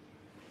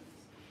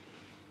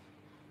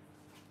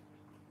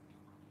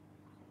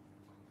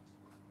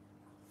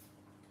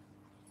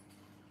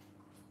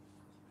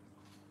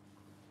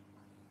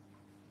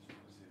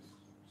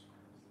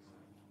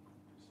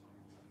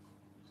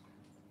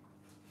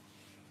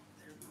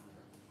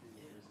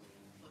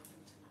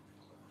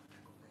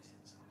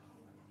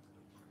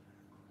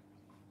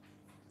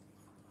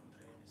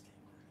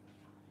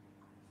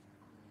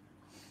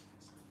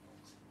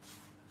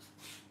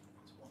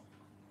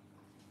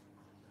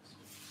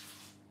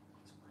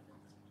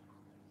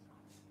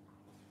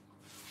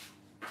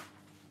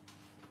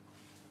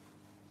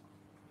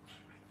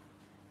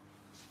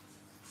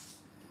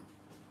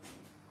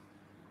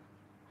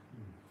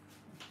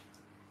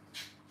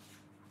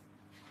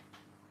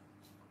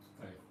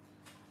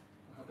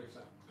 How big is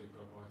that big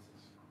dog white?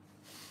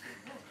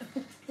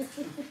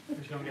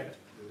 We should get it.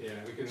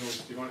 Yeah, we can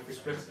always, do you mind if we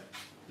split it?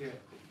 Yeah.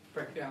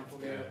 Break it down for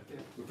me. Yeah.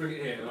 We'll bring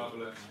it here and have a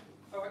look.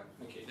 Alright.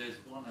 Thank you. There's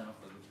one out of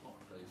the pot,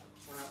 please.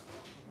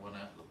 One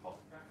out of the pot.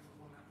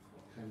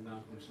 Came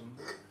down from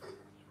somewhere.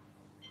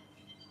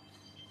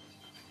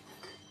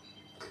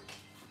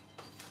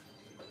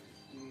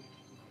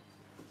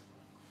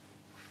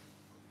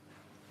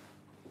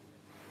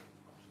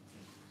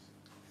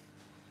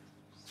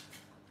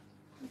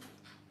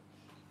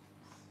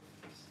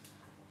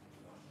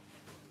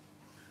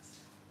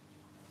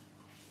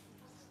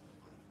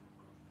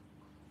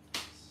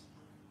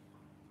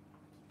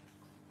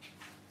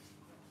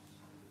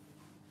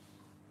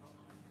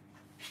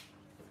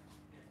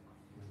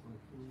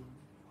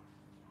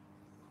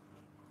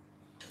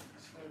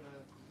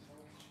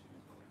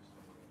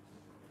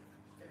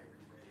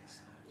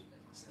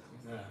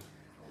 Yeah,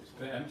 it's a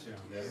bit empty on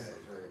Yeah, this.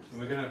 it's very And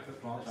we're going to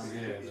put plants down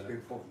here. It's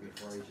been fogging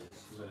for ages.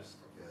 This.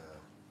 Yeah.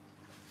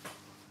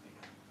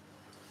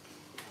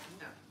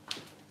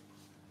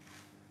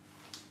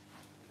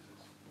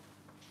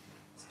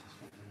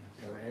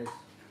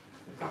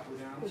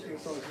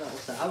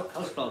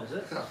 first plant, is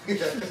it?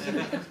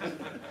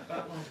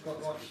 That one's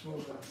got like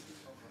smaller.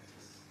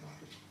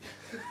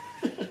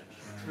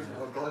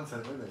 I've got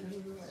intent, isn't it?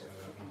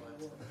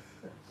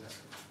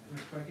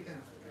 Break it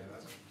down.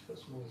 It's got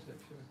smaller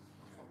section.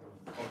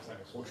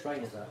 What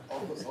strain is that?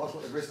 I've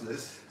got the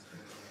bristlers.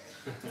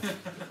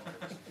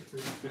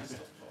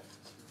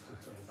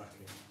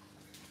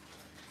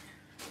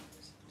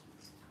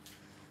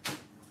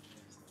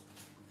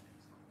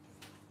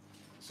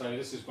 So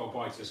this is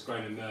Bulbitis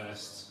grown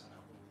immersed.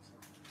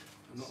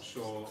 I'm not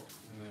sure.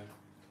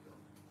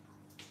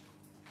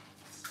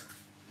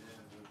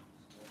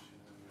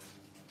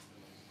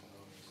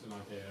 Just an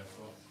idea of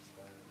what.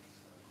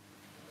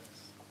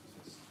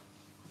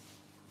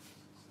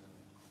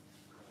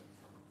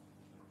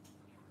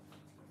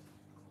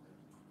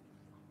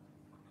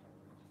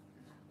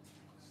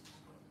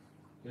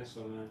 Yes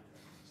or no?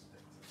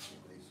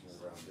 These small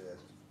round here,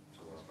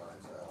 so I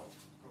balance it out.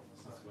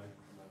 That's the way.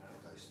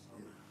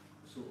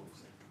 Sort of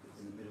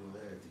in the middle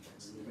there, in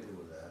the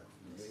middle of there,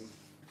 you mean?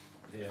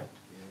 Yeah. Yeah,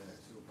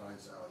 sort of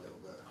balance it out a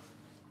little bit.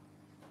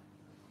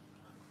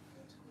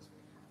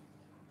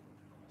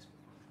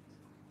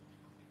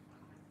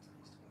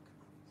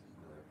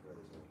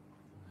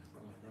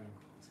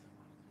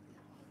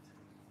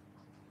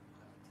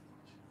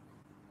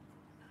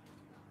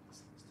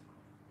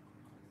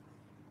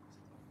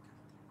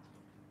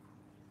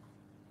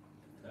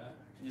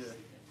 Yeah. I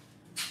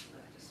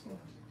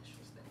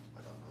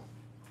don't know.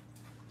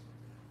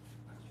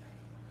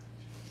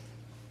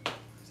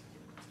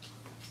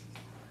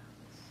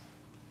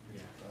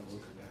 Yeah.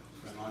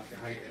 Don't like it,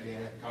 hate it.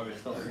 Yeah. Go in.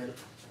 Stop it.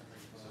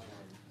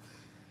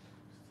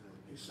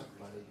 You suck,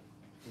 bloody.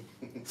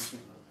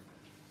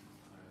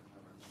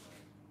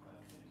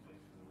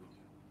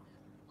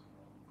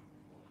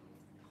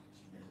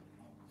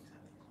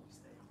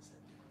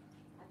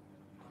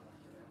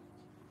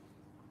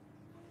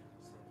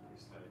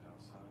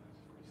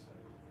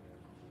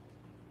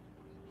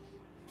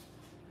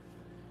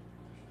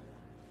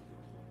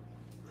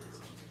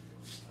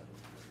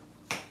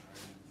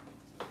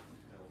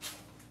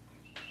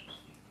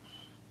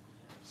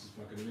 This is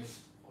bugging me.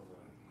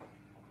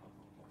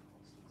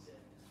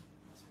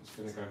 It's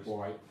going to go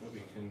white, but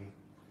we can.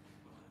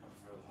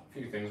 A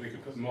few things. We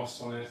could put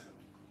moss on it.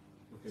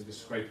 We can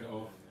just scrape it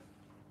off.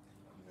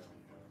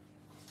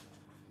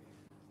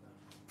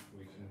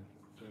 We can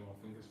glue our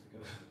fingers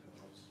together.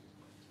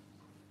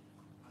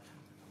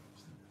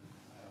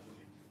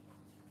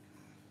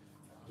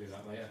 Do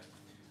that later.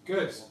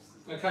 Good.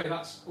 Okay,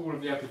 that's all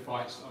of the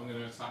epiphytes that I'm going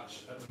to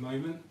attach at the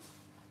moment.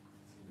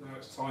 Now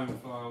it's time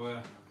for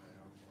our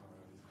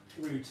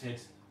rooted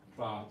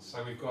plants.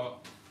 So we've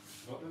got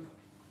them.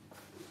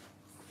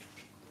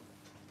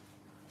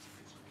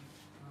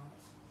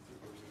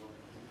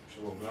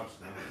 Should warm gloves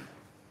now.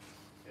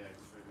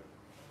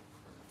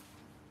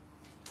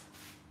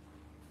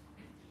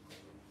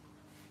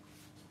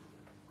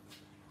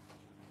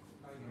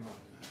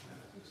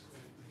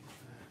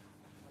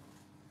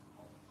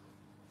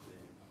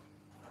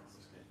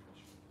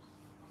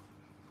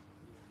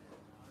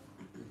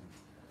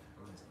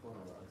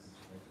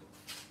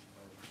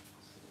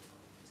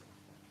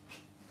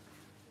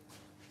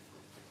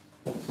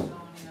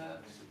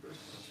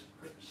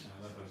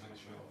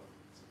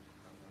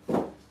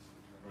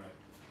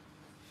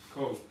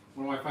 Cool.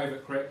 One of my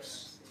favourite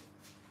crypts.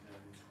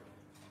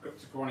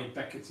 Cryptocorny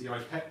Beckettii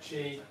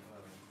Pecci.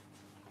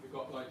 We've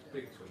got like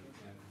big twin,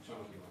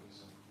 chunky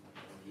ones.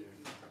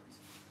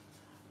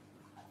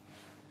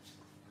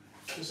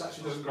 This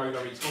actually doesn't grow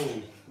very tall.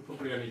 It'll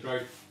probably only grow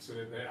to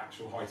the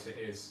actual height it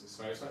is.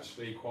 So it's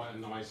actually quite a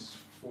nice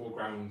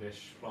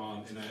foregroundish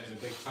plant in a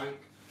big tank.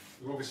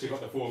 We've obviously got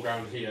the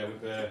foreground here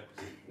with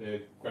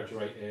the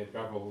graduated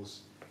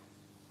gravels,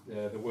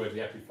 the wood,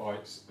 the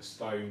epiphytes, the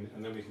stone,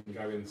 and then we can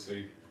go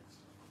into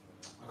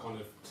a kind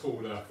of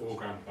taller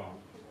foreground plant.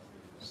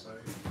 So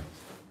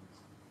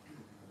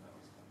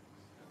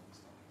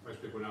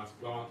most people know how to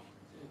plant,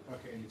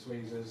 poke it in your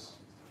tweezers,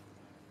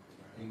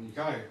 and you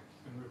go,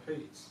 and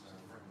repeat.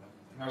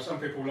 Now some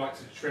people like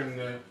to trim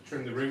the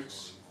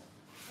roots,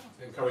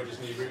 it encourages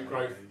new root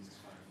growth.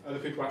 Other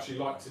people actually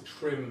like to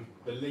trim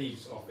the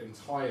leaves off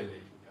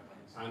entirely,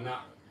 and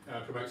that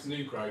promotes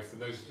new growth,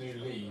 and those new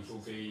leaves will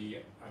be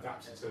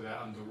adapted to their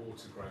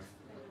underwater growth.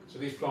 So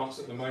these plants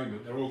at the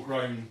moment, they're all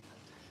grown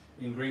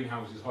in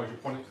greenhouses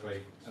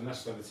hydroponically,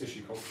 unless they're the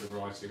tissue culture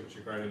variety, which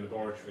are grown in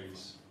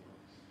laboratories.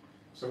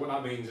 So what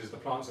that means is the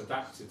plant's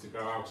adapted to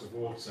grow out of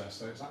water,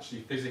 so it's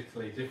actually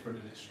physically different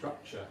in its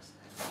structure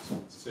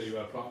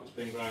to a plant that's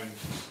been grown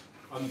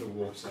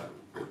underwater.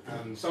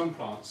 And some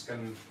plants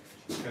can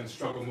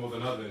struggle more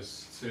than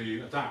others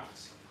to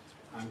adapt,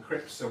 and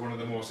crypts are one of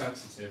the more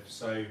sensitive.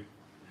 So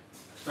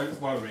don't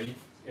worry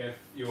if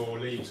your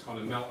leaves kind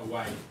of melt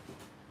away.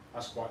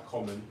 That's quite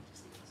common,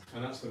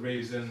 and that's the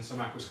reason some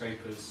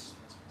aquascapers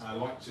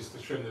like just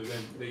to trim the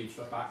leaves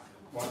back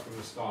right from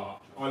the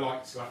start. I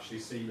like to actually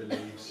see the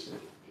leaves,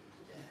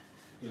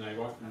 right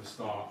from the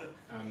start,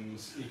 and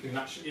you can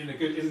actually,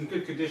 in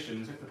good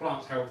conditions, if the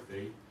plant's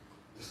healthy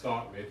to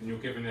start with, and you're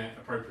giving it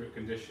appropriate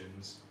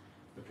conditions,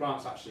 the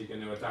plant's actually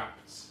going to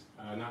adapt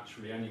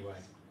naturally anyway.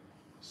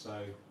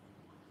 So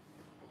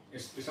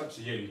it's up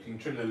to you. You can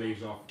trim the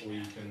leaves off, or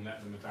you can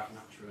let them adapt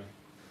naturally.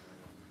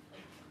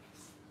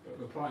 But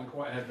we're planting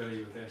quite heavily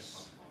with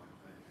this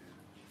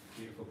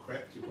beautiful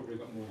crypt. You've probably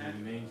got more than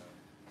you need.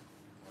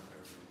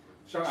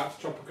 Shout out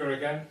to Tropica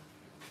again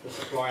for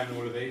supplying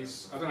all of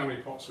these. I don't know how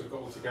many pots we've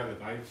got all together,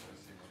 Dave.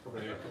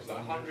 Probably a couple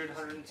of 100,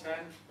 110.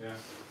 Yeah.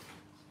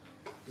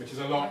 Which is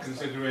a lot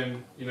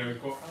considering, you know,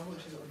 we've got a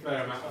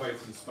fair amount of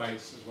open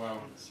space as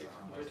well.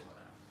 600,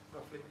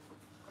 roughly.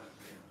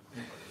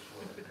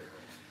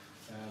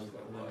 We've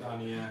got one down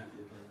here.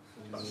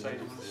 I'd say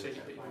the seed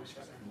that you always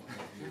have.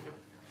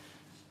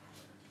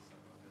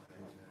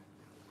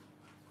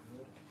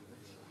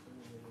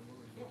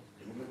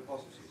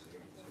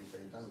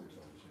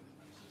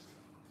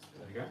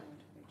 There you go.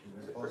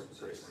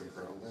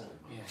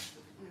 Yeah.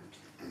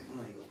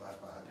 No, you got that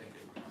bad.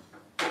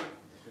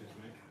 Cheers,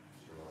 mate.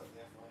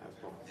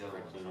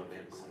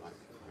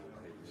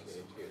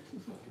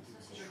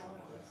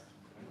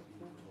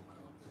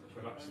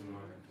 Production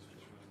line.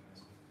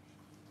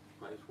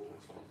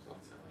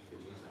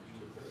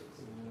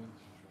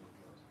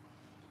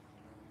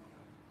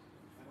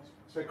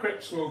 So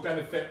crypts will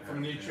benefit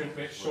from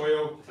nutrient-rich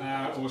soil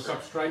or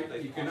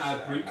substrate. You can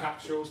add root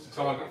capsules to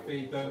target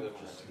feed them.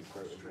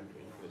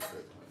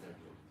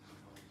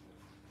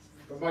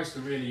 But most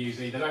are really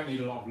easy. They don't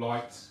need a lot of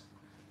light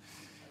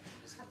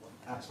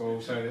at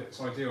all, so it's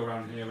ideal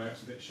around here where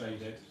it's a bit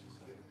shaded.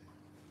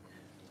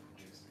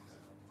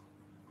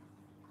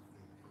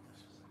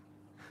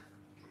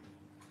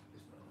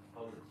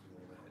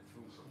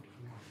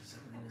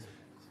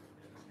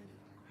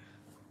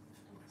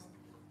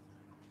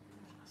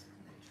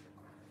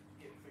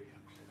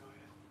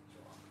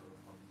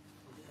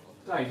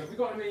 Dave, have we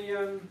got any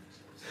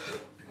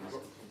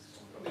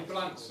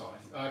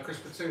balancite,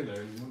 crispatula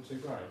you want to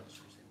grow?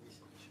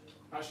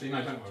 Actually,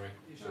 no, don't worry.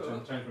 You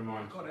sure? Change my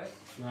mind. Got it?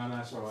 No, no,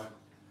 it's alright.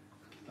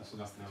 That's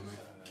enough now, mate.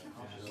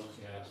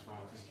 Yeah, that's fine,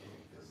 thank you.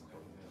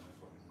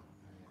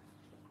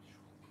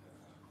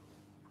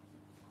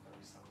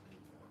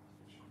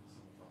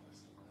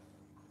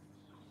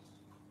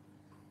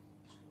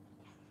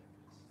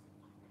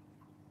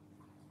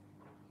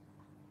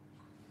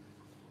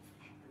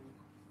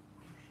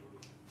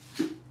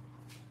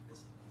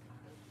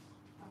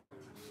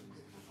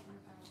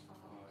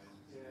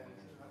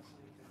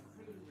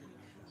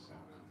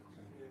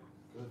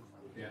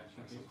 Yeah,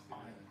 thank you.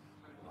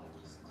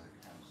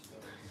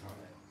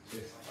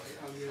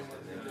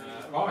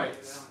 Right.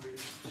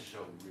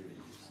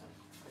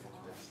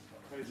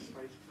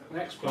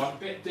 Next plant, a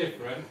bit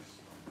different.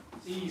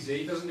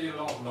 Easy, doesn't need a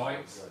lot of light.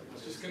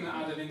 It's just going to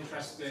add an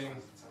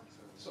interesting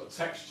sort of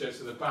texture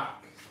to the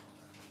back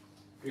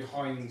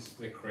behind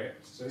the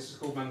crypt. So this is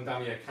called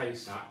Mandania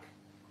K-sac.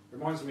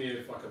 Reminds me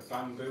of like a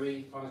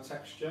bamboo-y kind of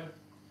texture.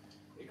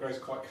 It grows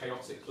quite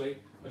chaotically.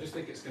 I just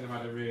think it's going to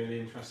add a really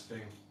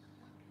interesting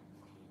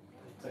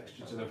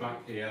texture to the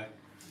back here.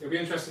 It'll be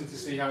interesting to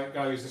see how it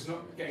goes. It's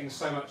not getting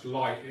so much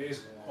light. It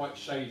is quite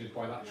shaded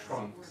by that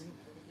trunk.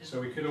 So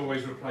we could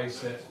always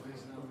replace it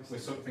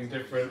with something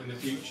different in the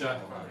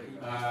future.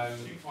 I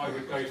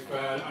would go for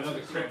another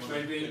crypt,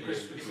 maybe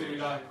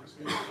crispatula,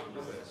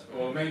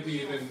 or maybe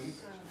even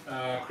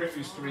Crypt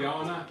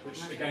Eusteriana,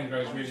 which again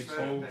grows really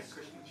tall,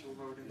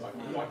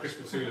 like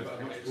crispatula, but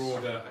a much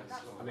broader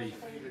leaf.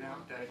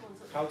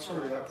 How tall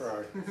will that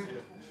grow?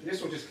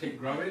 This will just keep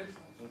growing.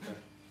 Okay.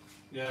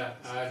 Yeah,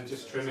 and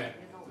just trim it,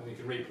 and you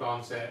can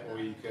replant it, or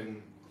you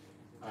can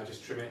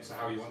just trim it to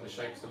how you want the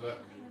shape to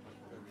look.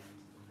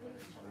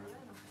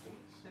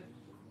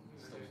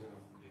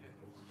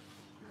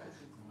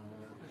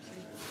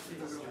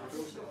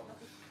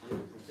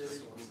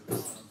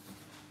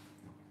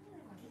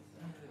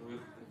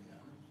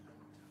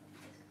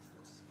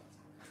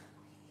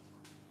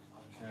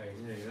 Okay,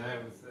 nearly there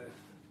with the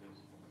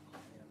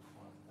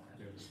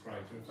spray. Do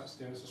you know if that's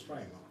doing us a spray or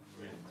not?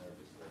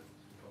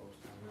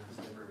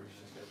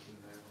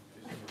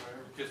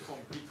 Just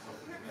concrete.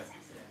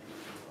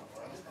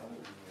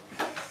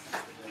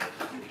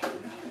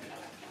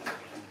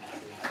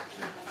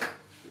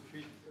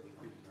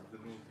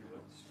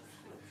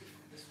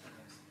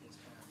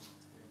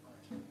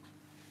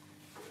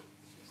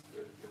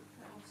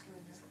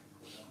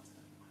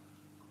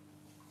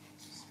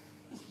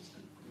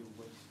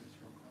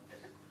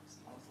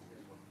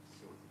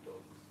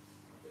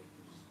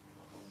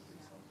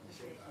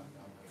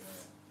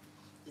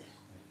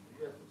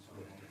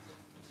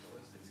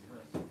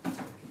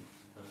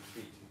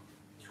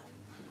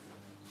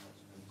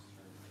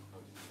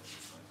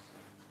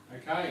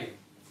 Okay,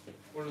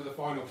 one of the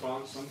final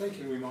plants. I'm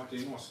thinking we might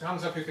do moss.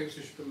 Hands up who thinks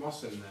we should put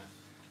moss in there.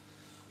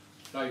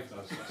 Dave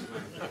does, that's me.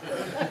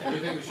 Do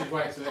you think we should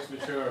wait till it's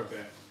mature a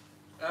bit?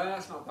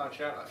 That's not a bad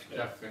shout actually.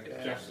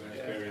 Jeff's an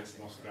experienced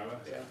moss grower.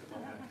 Yeah.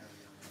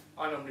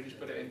 I normally just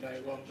put it in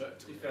day one, but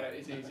to be fair,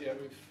 it's easier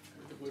with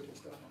the wood and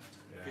stuff.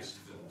 Yeah.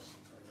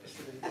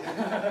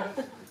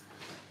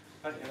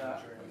 Look at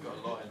that. I've got a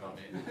lot in on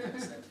it.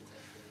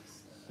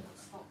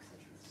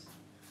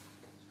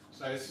 So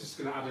So it's just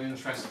going to add an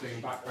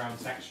interesting background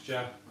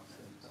texture,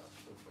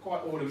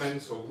 quite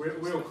ornamental,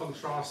 real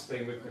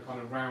contrasting with the kind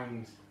of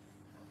round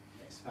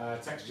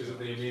textures of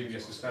the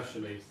Anubias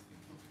especially.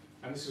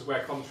 And this is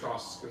where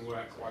contrasts can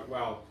work quite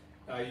well.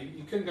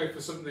 You can go for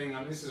something,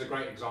 and this is a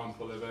great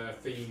example of a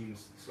themed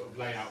sort of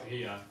layout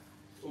here,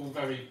 all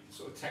very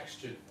sort of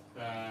textured,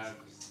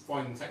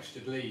 fine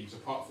textured leaves,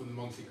 apart from the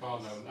Monte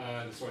Carlo,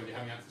 sorry, the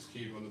Hemianthus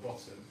cuba on the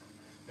bottom.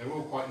 They're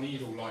all quite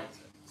needle-like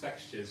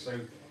textures, so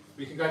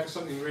we can go for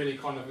something really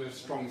kind of a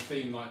strong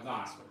theme like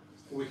that,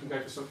 or we can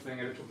go for something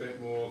a little bit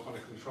more kind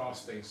of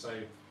contrasting. So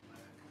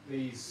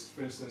these,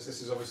 for instance,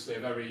 this is obviously a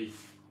very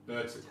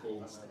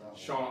vertical,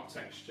 sharp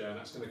texture, and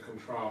that's going to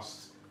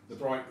contrast the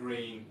bright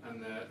green,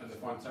 and the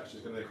fine texture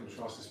is going to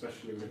contrast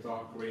especially with the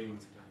dark green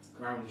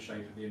ground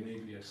shape of the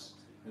Anubias.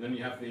 And then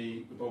you have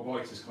the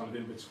bulbitis kind of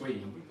in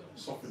between,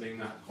 softening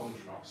that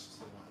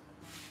contrast.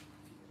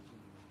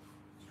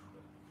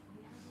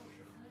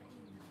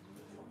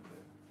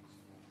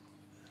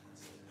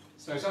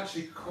 So it's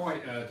actually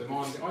quite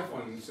demanding. I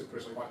find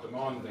Cyperus quite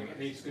demanding. It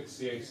needs good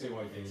CO2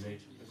 ideally.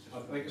 I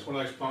think it's one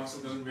of those plants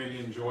that doesn't really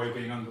enjoy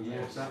being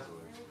underwater.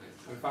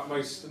 In fact,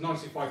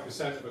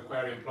 95% of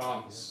aquarium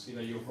plants,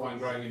 you'll find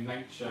growing in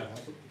nature,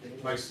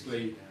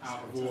 mostly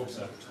out of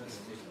water.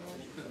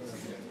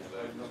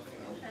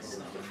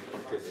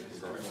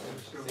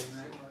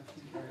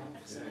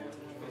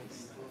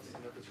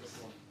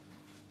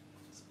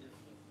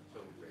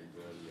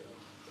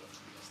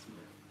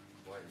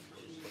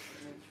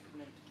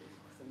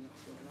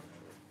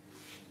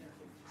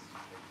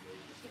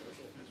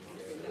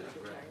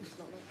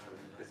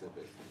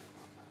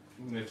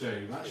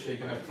 I'm actually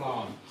going to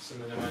plant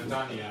some of the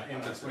Mandania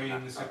in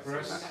between the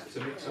Cyperus to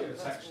mix up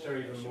the texture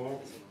even more,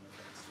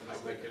 and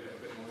that'll make it a little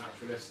bit more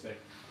naturalistic.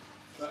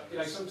 But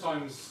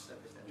sometimes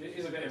it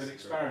is a bit of an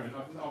experiment.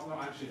 I've not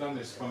actually done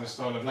this kind of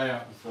style of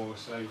layout before,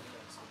 so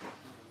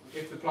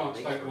if the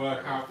plants don't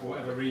work out for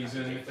whatever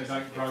reason, if they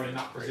don't grow in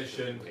that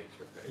position,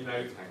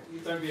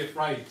 don't be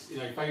afraid.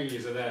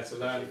 Failures are there to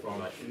learn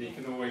from, and you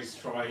can always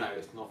try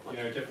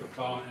a different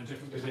plant in a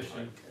different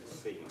position.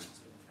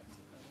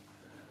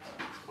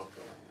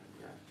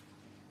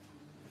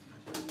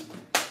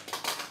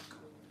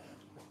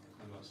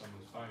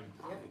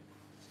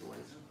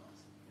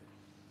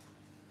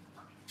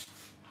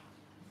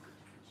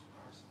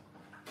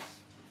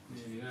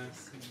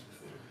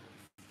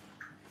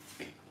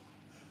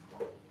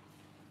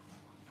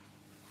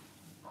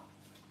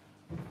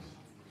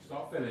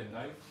 Start filling,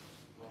 Dave.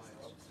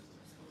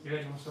 Yeah,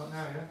 you want to start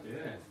now, yeah?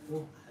 Yeah.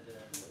 Cool.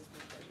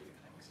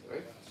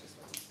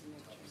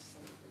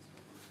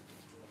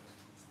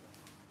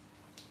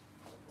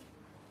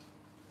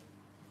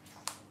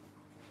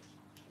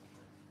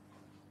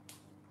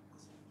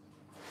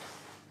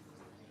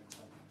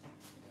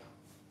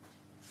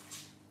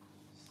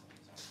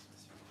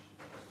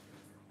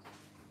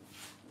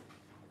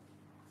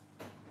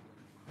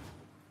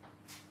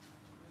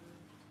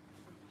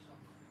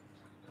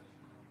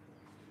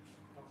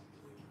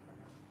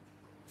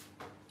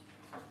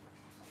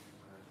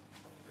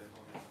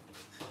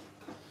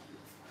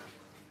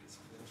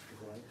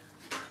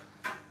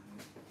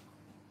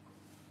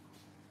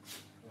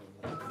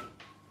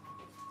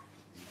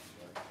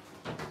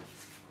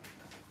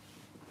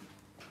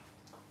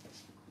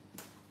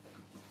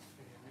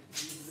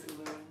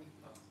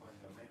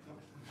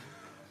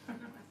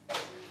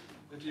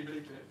 Do you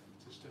believe it?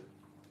 Just to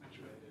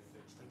measure it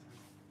extensively.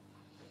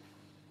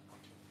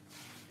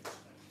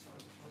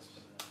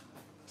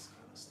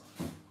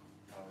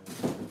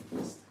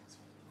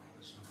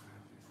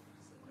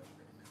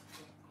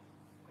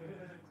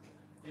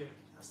 Yeah.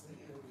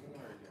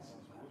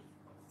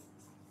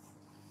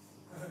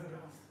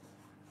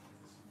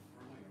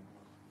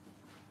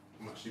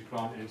 I'm actually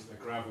planting into the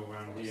gravel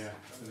around here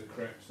in the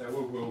crypt. They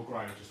will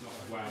grow, just not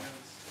as well.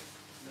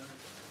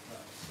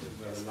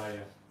 That's the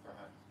layer.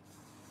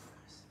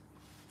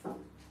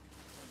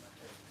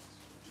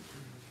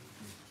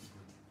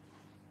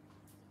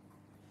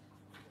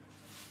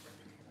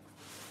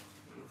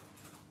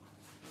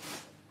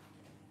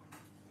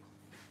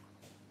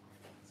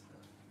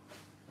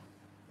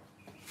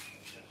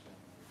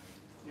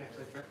 Yeah,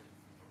 take it.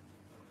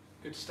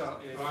 Good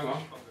start, yeah. Oh, hang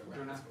on.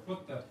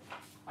 What the?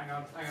 Hang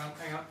on.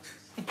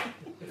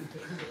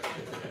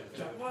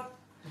 What?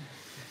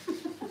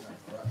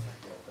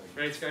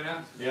 Ready to go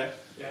now? Yeah.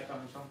 Yeah, come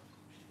on.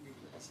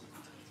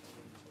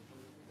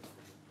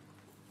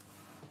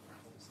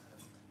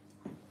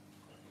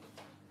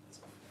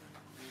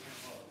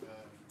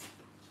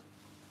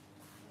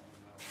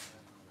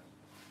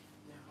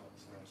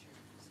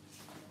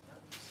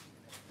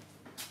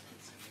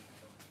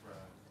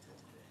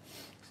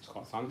 It's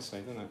quite fancy,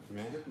 isn't it, for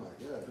me? Good, mate,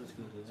 yeah. Looks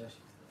good, it is.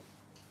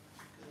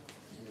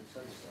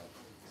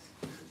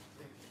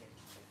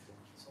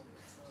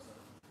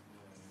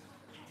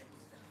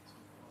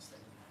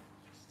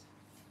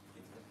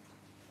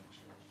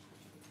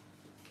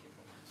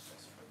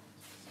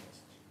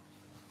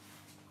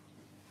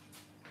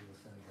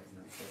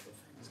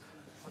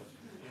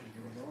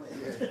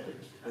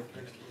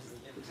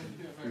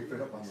 We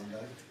put up on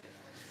Monday.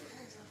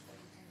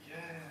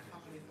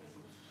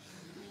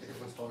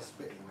 start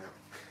spitting now.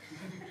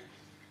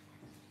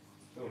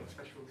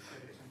 Special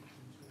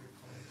attentions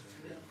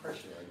with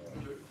Pressure I got.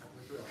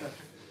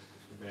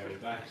 Very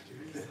back.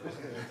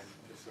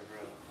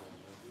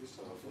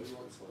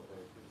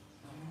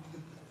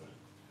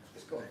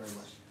 It's got very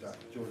much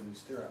that Jordan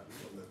stirrup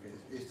look.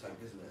 It's tank,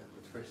 isn't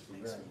it? The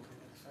twisty round.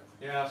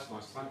 Yeah, that's a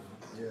nice tank.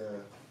 Yeah.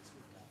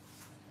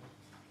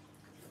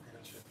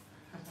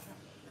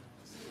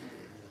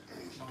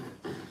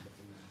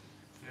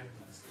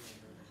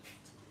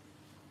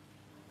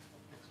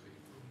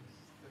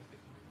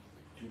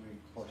 Do you mean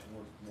much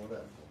more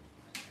than?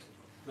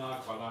 No, I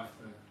quite like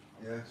the.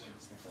 Yeah. Okay.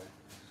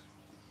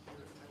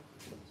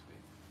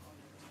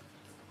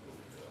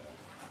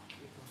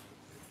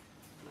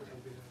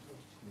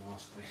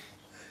 Nasty.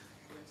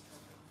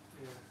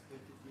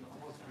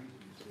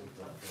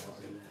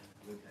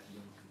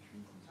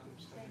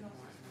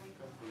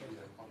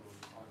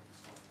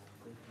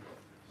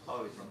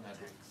 Oh, it's on that.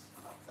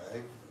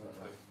 Hey.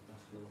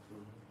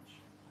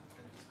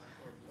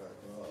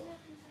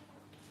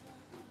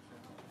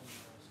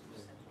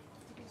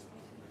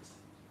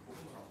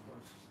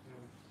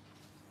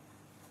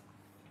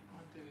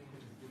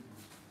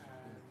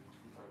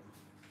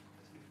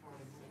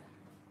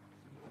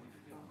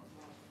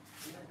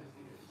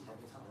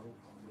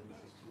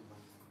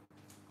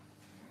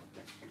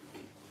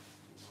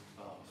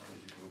 Oh, I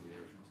suppose you probably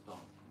everything's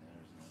done from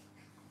there, isn't it?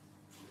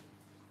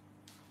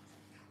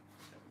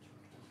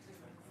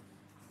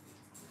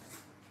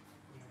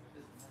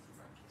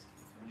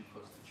 Only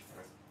postage,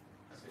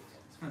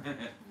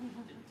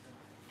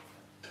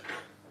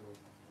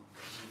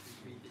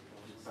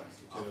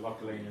 So the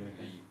locker lane in the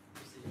key.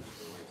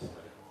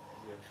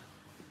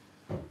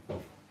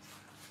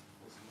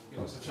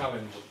 What's the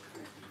challenge?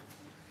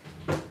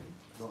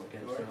 Not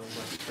against them,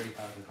 like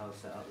 £3,000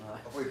 set up now. I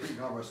thought you beat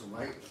arm wrestle,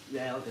 mate.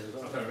 Yeah, I'll do I it.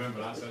 don't remember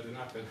that, so it didn't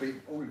happen. Beat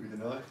all would be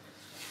denied.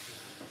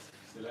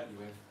 Still let you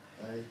win.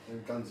 Hey,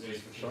 and guns Yeah,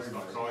 just for show, it's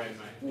not mate. crying,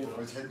 mate.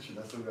 Water retention,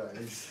 that's all that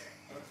is.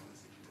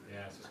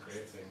 Yeah, it's just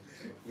creating.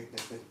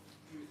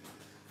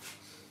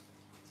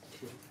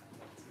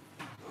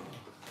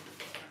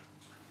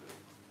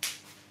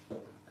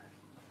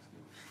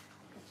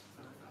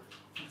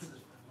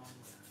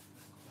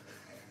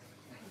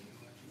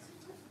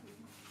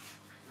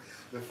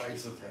 The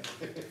face of it.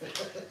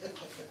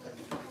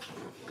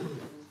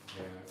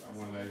 Yeah, I'm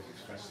one of those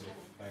expressive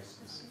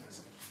faces.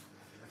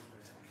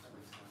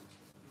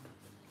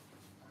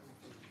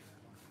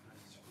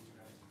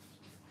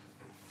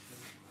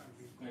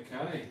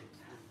 Okay.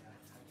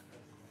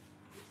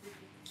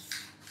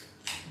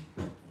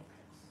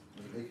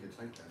 You could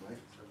take that,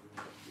 mate.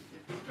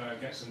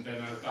 Get some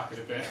dinner back in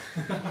a bit.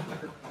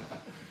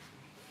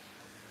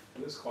 It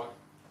looks quite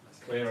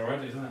clear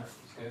already, doesn't it?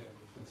 It's good.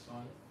 That's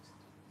fine.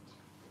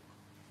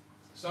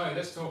 So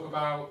let's talk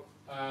about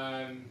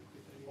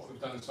what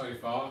we've done so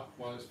far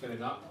while it's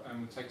filling up, and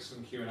we'll take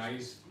some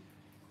Q&As.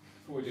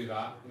 Before we do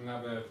that, we'll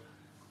have a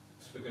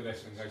split of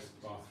this and go to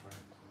the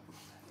bathroom.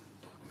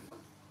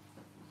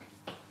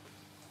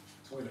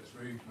 Toilet's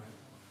rude, mate.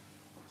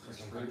 For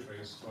some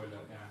countries,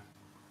 toilet, yeah.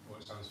 Oh,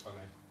 it sounds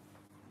funny.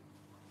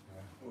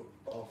 Yeah.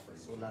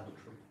 Bathroom.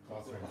 Lavatory.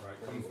 Bathroom break,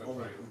 comfort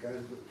break.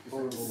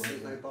 Horrible,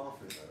 there's no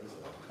bathroom though, is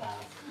there?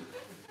 Bath.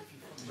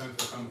 Don't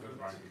feel comfort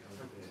break.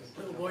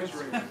 Little boys'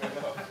 room.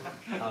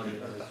 How do you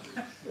know?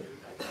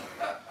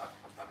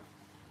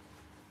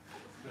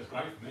 That's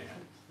great for me.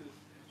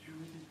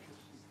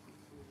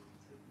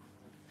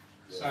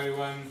 So,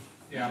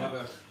 yeah, I'll have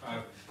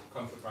a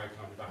comfort break and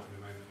I'll be back in a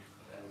moment.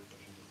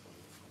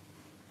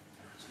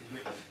 Excuse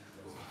me.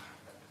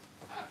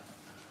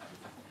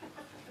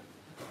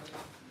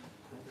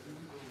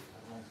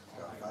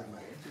 Got a bag,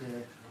 mate. Do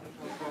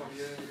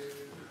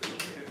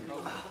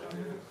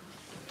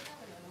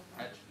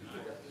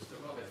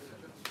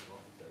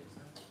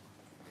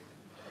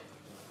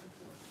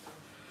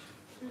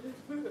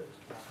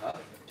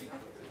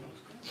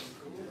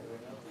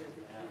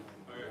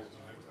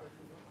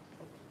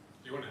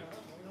you want it?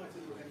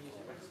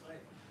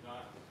 No.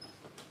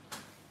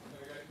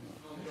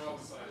 On the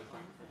other side.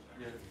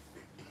 Yeah.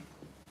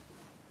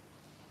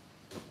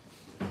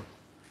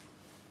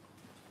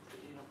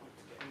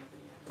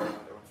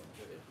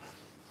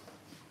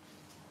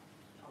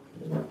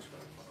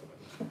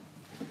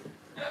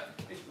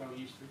 It's well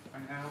used to by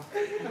now.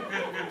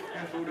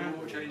 That's all the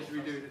water changes we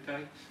do in a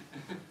day.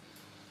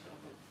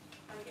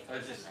 I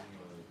just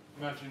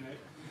Imagine it.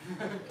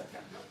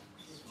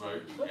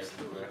 smoke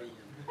everywhere.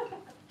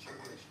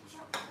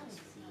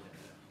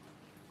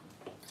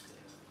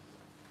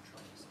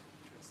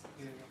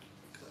 Yeah.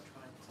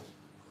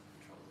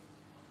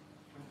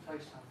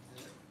 FaceTime.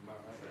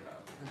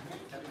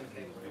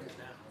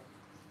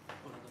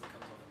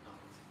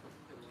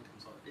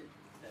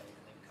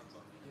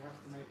 You have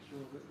to make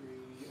sure that the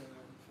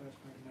first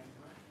main name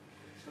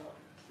start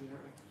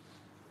clearly.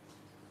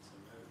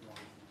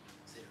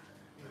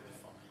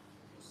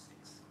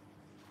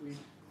 We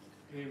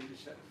here we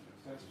just set the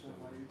first four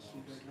loads,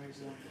 you go mode 1,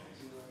 0,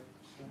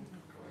 strong,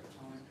 correct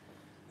time,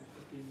 and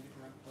 15-minute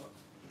ramp up,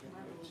 you get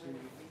mode 2, 7,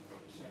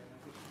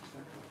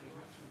 50% of the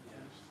maximum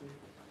use.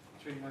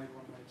 between load 1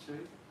 and load 2,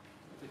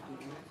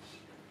 15 minutes.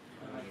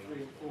 And load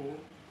 3 and 4,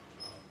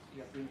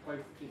 you have to do both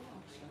at 50%.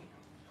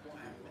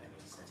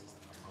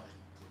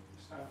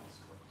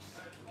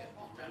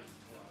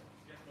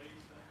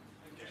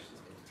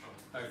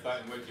 Oh,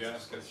 that in wood, yeah,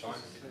 that's a good sign.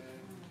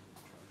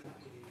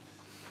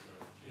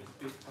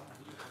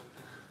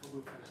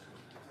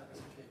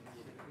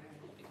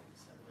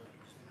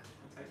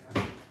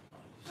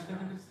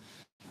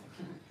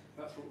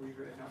 That's what we've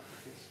written up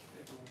because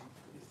everyone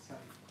is the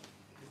same.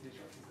 Is the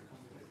instructions that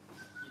come with it.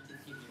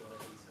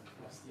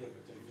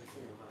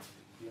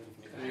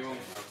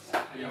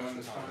 Anyone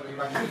understand?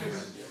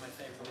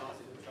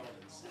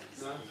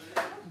 No?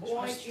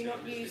 Why do you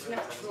not use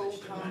natural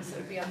plants that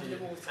would be under the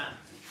water?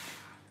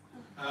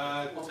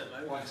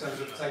 What, in terms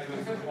of taking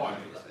them from the white?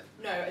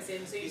 No, as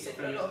in, so you said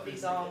that a lot of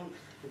these aren't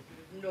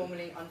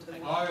normally under the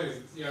water. Oh,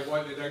 yeah,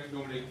 why they don't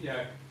normally,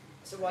 yeah.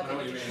 So why I know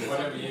what you mean. Why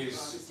don't we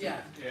use,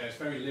 yeah. Yeah, it's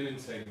very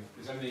limiting.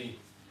 There's only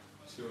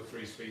 2 or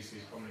 3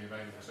 species commonly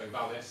available. So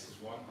Vallis is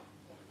one,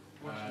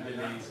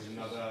 Lilies is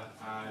another,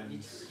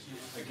 and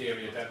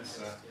Ageria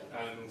densa.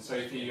 And so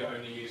if you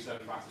only use them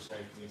for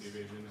aquascaping, you'd be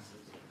really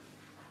limited.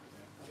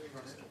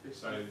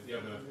 So the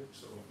other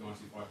sort of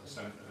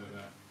 95%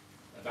 are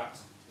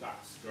adapted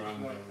to grow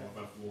under or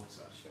above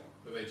water,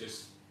 but they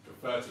just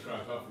prefer to grow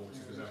above water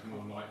because they have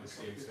more light and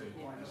CO2.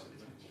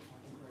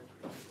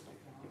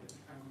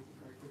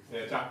 They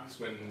adapt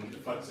when the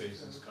flood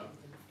seasons come.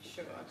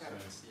 Sure, okay.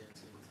 So,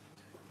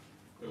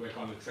 but we're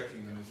kind of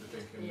tricking them into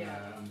thinking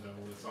under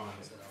all the time.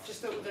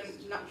 Just thought with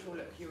the natural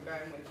look you were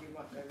going with, you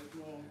might go with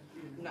more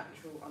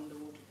natural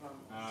underwater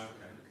plants.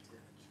 Okay.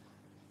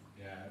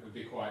 Yeah, it would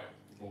be quite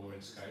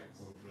boring scape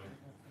probably.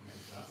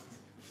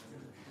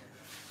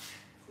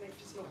 Maybe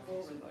just not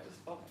boring though, it's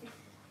fun.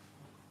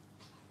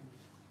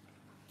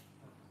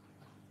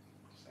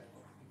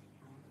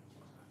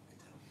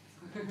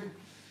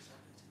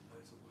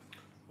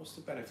 What's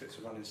the benefits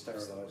of running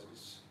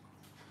sterilisers?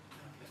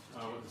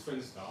 With the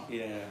twin star?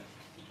 Yeah.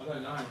 I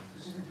don't know.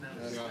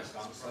 That's the honest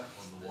answer.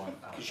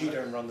 Because you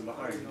don't run them at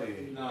home, do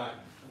you? No.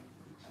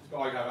 But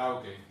I have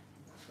algae,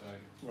 so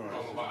Right.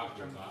 I'm quite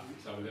happy with that,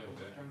 so a little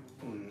bit.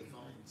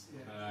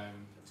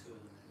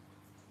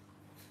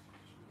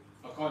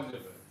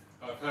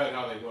 I've heard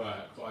how they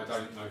work, but I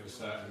don't know for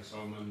certain, so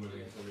I'm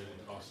unwilling to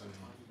really pass any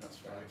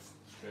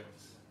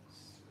strict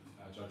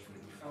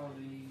judgment. Oh,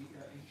 the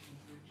ancient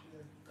bridge,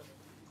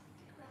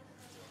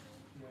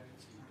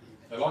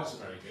 The lights are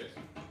very good.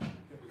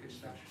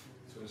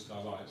 Twin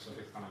star lights, I'm a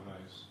big fan of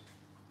those.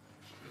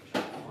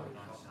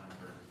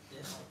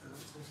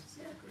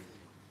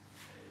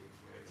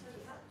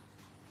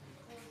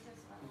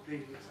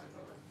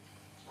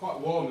 It's quite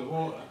warm, the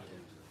water.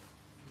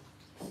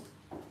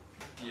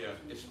 Yeah,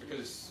 it's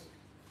because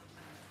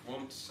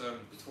once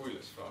the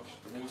toilet's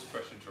flushed, the water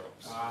pressure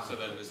drops, so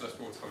then there's less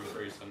water coming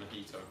through, so then the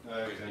heater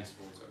heats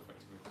water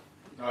effectively.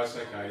 No, it's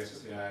okay. It's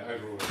just, yeah,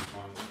 overall it's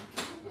fine.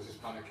 I was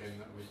just panicking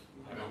that we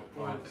melt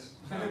plants.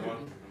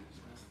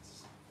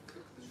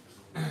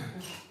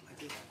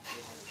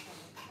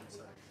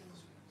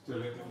 Do a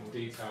little bit more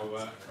detail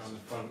work on the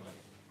front.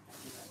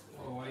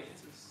 Oh wait.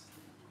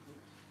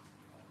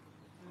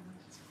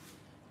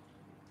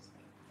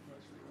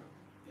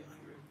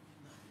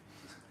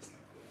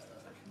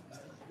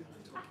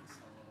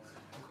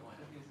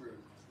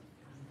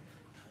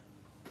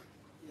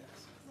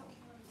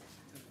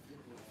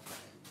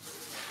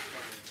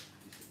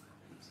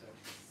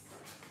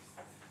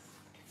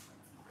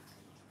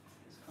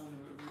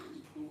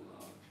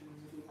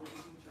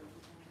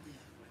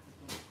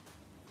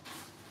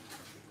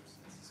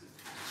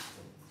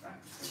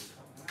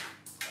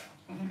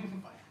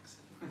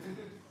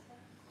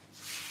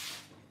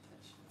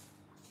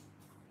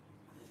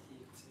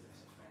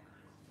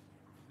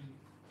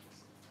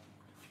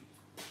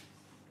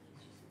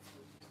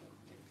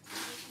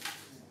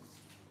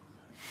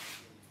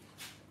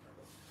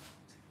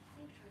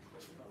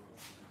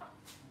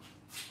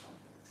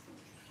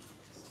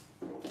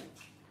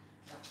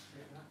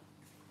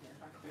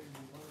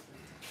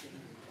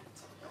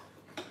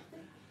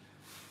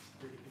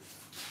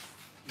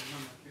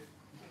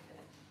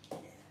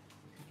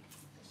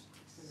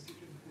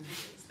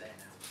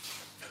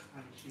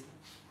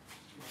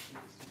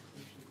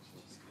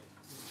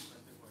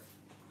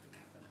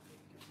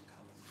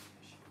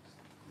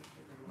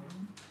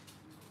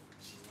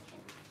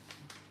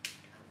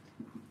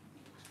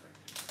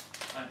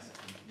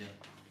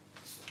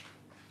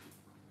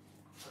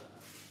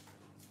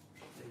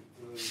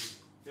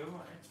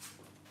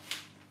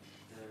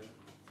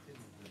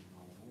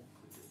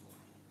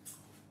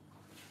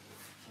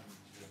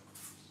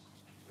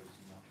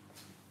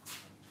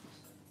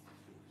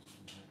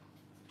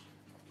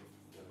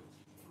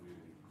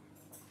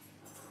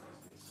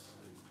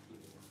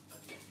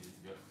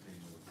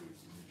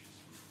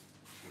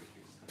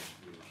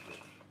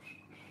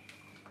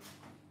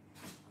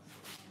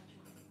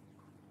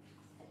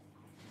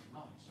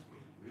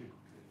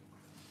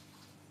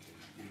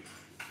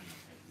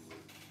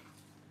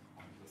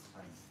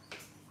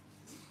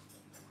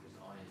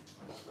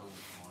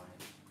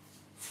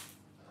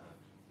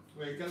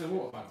 We get the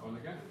water back on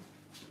again.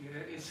 Yeah,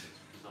 it is.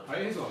 Oh,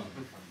 it is on.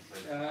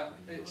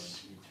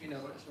 It's, you know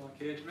what it's like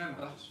here, do you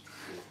remember?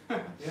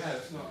 Yeah,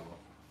 it's not.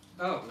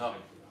 Oh. No.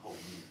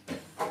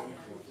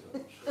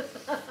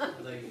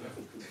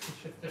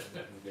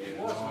 It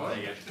was on.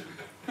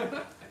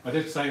 I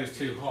did say it was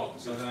too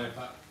hot, so I don't know if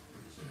that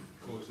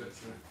caused it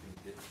to.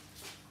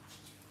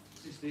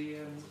 Is the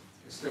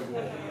It's still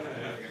warm. Yeah, I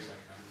think it's okay.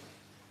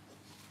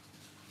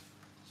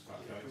 It's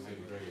about 32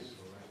 degrees.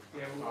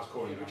 yeah, I was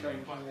calling we'll it.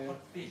 change my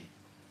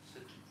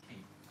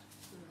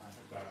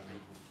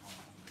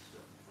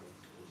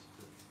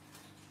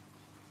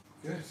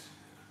Good.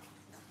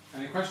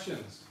 Any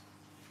questions?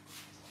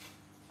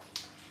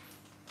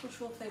 What's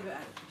your favourite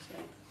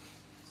aquascape?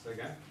 Say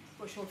again?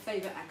 What's your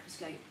favourite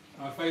aquascape?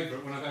 My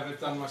favourite one I've ever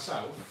done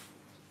myself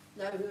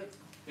No,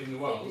 in the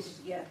world.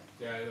 yeah.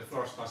 Yeah, the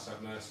Forest Plus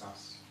at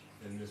Mersas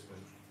in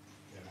Lisbon.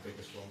 Yeah, the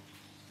biggest one.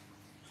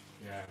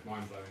 Yeah,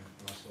 mind blowing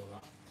when I saw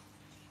that.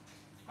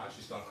 I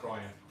actually started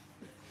crying.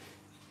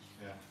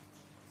 Yeah.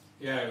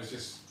 Yeah, it was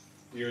just,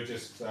 you were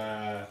just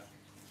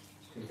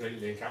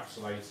completely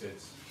encapsulated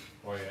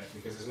by it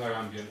because there's no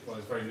ambient, well,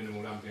 there's very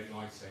minimal ambient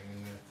lighting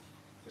and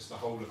just the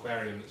whole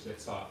aquarium that's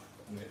lit up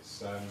and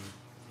it's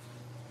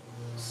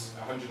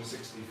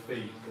 160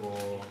 feet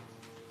or,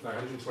 no,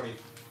 120,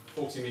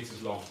 40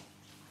 metres long.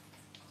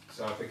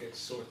 So I think it's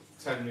sort of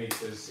 10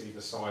 metres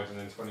either side and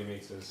then 20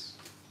 metres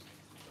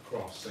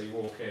across. So you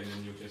walk in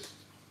and you're just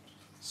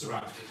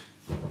surrounded.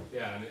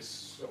 Yeah, and it's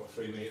sort of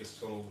 3 metres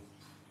tall.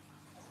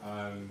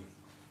 And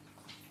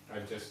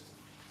just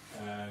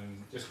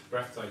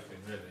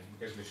breathtaking, really. It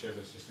gives me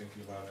shivers just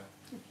thinking about it.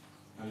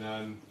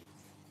 And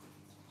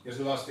it was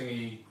the last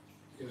thing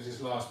it was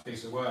his last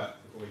piece of work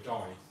before he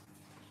died.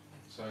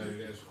 So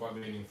it was quite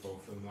meaningful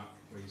for that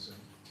reason.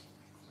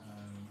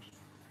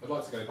 I'd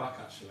like to go back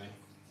actually.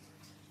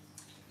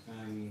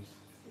 And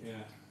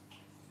yeah.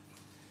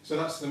 So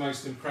that's the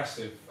most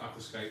impressive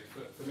aquascape.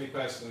 For me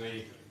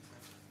personally,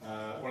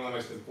 one of the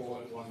most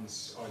important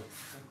ones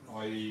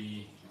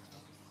I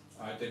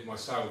did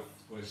myself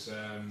was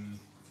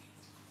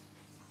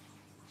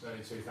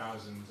early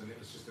 2000s, and it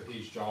was just a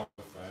huge jar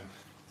fern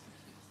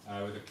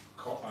with a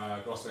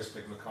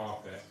glossostigma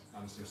carpet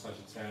and some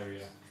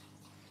Sagittaria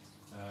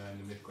in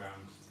the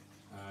midground,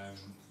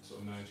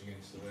 sort of merging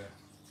into the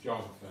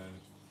Java fern.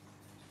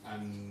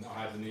 And I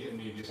had the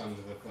Anubias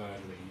under the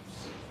fern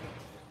leaves.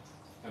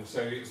 And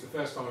so it was the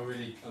first time I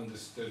really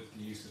understood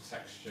the use of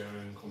texture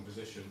and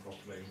composition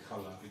properly and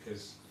colour,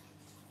 because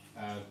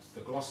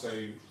the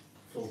Glosso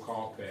full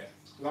carpet,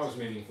 that was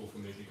meaningful for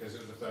me because it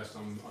was the first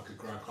time I could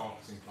grow a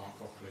carpeting plant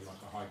properly,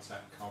 like a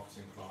high-tech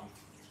carpeting plant.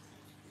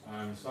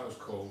 So that was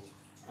cool.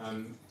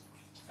 And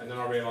then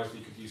I realised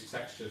you could use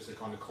texture to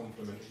kind of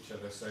complement each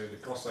other. So the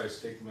Glosso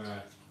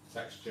stigma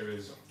texture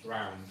is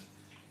round,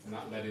 and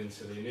that led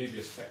into the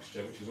Anubias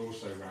texture, which is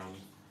also round.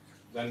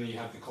 Then you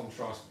had the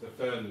contrast of the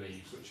fern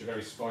leaves, which are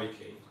very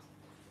spiky,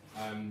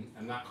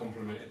 and that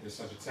complemented the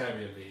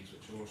Sagittaria leaves,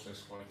 which are also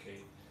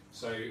spiky.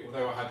 So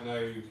although I had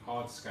no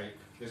hardscape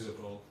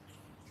visible,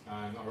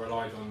 I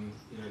relied on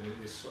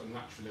this sort of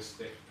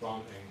naturalistic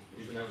planting,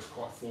 even though it was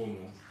quite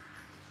formal.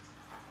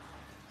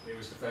 It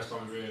was the first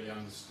time I really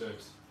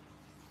understood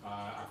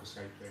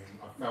aquascaping.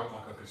 I felt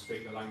like I could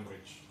speak the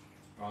language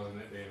rather than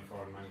it being a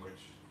foreign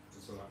language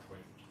until that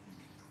point.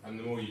 And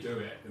the more you do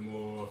it, the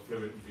more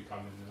fluent you become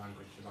in the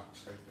language of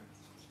aquascaping.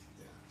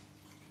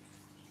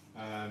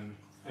 Yeah.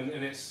 And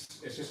it's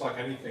just like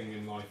anything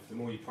in life. The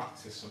more you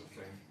practice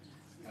something,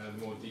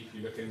 the more deep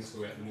you look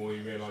into it, the more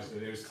you realise that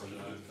there is to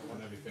learn,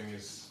 and everything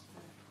is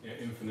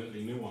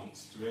infinitely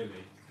nuanced,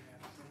 really.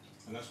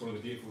 And that's one of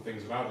the beautiful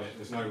things about it.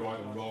 There's no right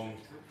or wrong.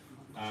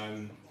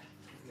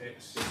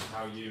 It's just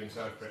how you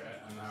interpret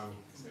it and how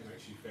it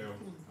makes you feel.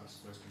 That's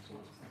the most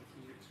important.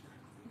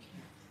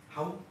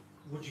 How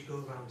would you go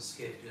around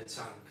escaping a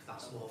tank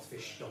that's more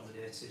fish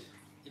dominated?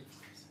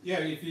 Yeah,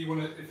 if you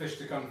want the fish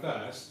to come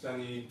first,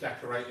 then you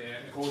decorate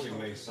it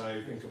accordingly.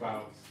 So think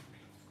about,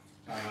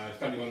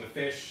 depending on the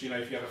fish,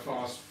 if you have a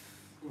fast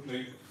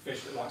moving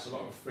fish that likes a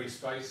lot of free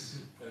space,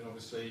 then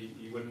obviously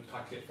you wouldn't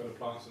pack it full of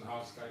plants and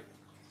hardscape.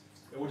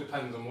 It all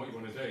depends on what you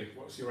want to do.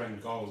 What's your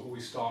end goal?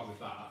 Always start with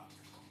that,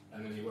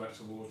 and then you work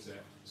towards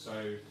it.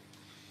 So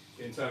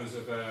in terms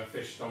of a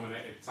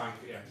fish-dominated tank,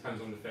 yeah, it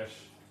depends on the fish,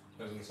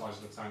 depends on the size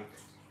of the tank.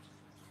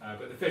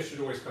 But the fish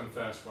should always come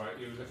first, right?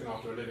 You're looking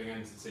after a living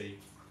entity.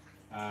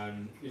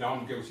 I'm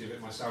guilty of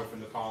it myself in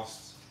the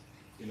past.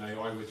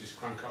 I would just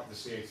crank up the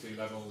CO2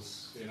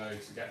 levels,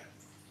 to get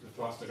the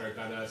plants to grow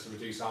better, to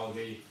reduce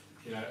algae,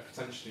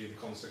 potentially the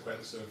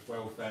consequence of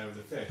welfare of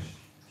the fish.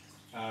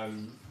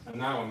 And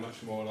now I'm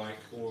much more like,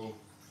 well,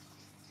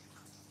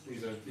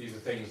 these are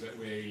things that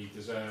we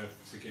deserve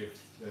to give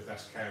the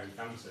best care we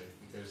can to,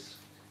 because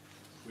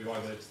we've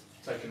either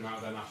taken them out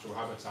of their natural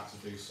habitat to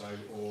do so,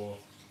 or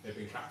they've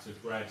been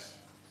captive bred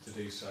to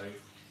do so.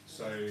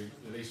 So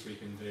the least we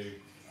can do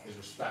is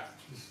respect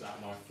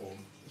that life form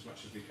as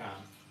much as we can.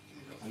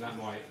 And that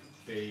might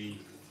be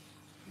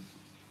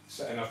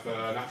setting up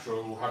a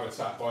natural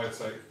habitat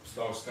biotope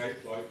style scape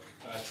like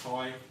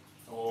Thai,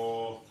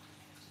 or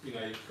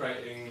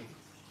creating,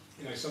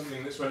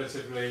 something that's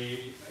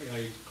relatively,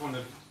 kind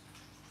of,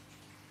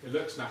 it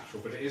looks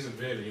natural, but it isn't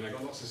really.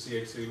 Got lots of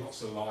CO2,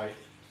 lots of light,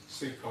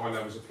 super high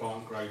levels of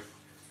plant growth.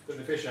 But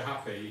the fish are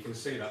happy. You can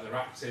see that they're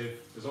active.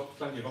 There's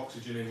plenty of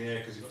oxygen in here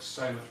because you've got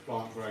so much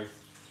plant growth.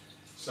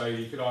 So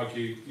you could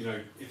argue,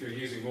 if you're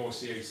using more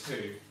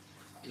CO2,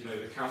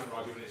 the counter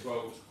argument is,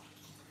 well,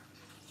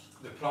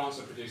 the plants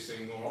are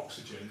producing more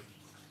oxygen,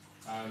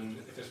 and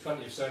if there's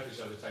plenty of surface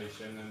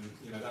vegetation,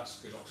 then that's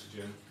good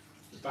oxygen.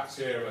 The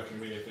bacteria are working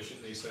really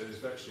efficiently, so there's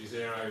virtually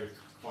zero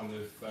kind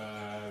of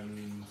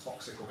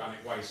toxic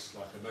organic waste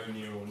like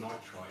ammonia or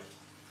nitrite.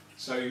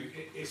 So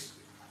it's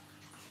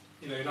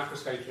in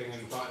aquascaping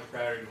and plant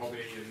aquarium hobby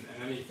and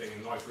anything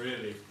in life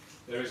really,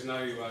 there's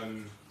no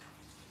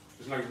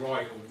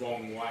right or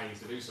wrong way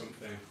to do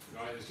something,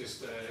 right? There's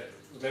just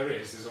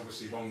there's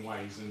obviously wrong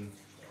ways, and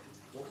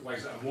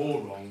ways that are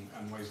more wrong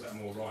and ways that are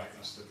more right.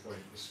 That's the point.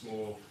 It's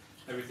more,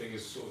 everything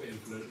is sort of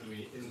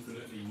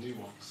infinitely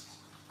nuanced.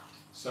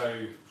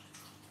 So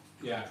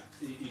yeah,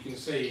 you can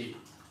see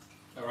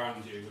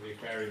around you with the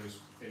aquariums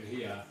in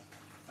here,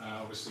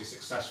 obviously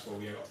successful.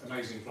 You've got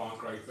amazing plant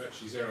growth,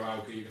 virtually zero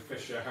algae. The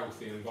fish are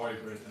healthy and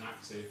vibrant and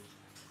active.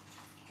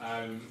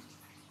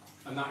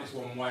 And that is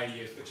one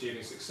way of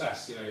achieving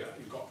success.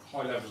 You've got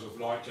high levels of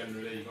light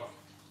generally. You've got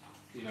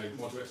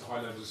moderate to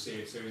high levels of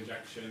CO2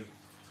 injection,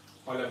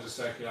 high levels of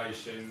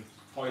circulation,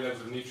 high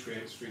levels of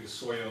nutrients through the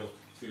soil,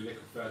 through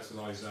liquid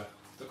fertiliser.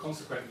 But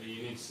consequently,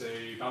 you need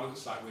to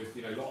balance that with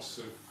lots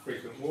of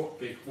frequent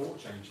big water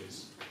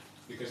changes,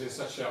 because in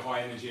such a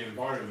high energy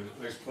environment,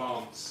 those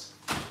plants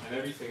and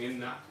everything in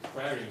that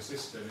aquarium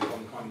system is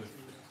on kind of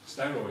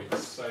steroids.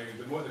 So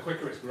the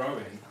quicker it's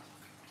growing,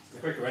 the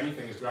quicker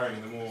anything is growing,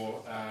 the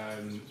more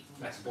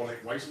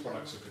metabolic waste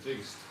products are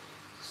produced.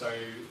 So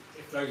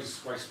if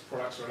those waste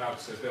products are allowed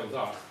to build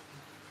up,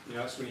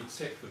 that's when you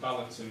tip the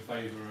balance in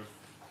favour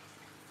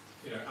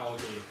of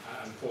algae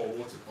and poor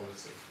water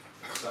quality.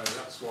 So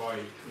that's why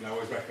I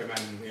always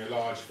recommend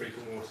large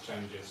frequent water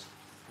changes,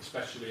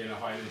 especially in a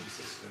high energy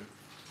system.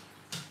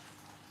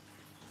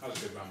 That was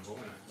a good ramble,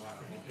 wasn't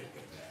it?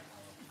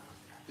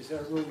 Is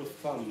there a rule of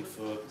thumb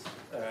for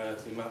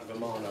the amount of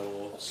amano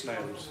or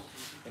snails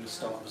in the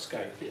start of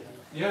escape?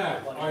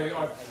 Yeah, I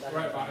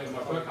wrote about it in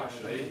my book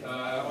actually.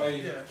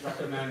 I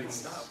recommend.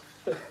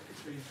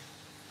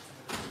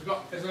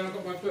 Has anyone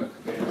got my book?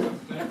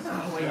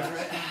 I'll wait for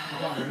it. I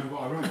can't remember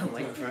what I wrote. I'll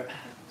wait for it.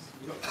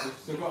 I've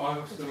still got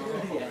it.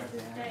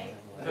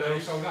 Are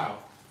you sold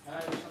out? I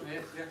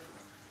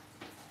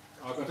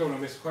don't want to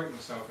misquote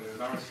myself and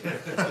embarrass you.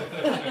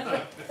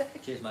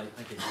 Cheers, mate.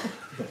 Thank you.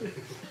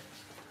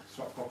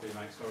 Swap copy,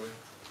 mate,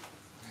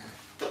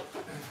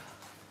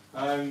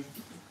 sorry.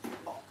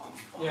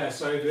 Yeah,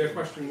 so the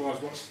question was,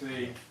 what's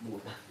the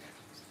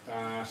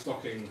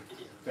stocking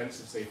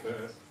density for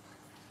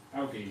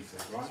algae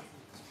eaters, right?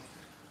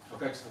 I'll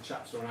go to the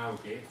chapter on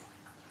algae.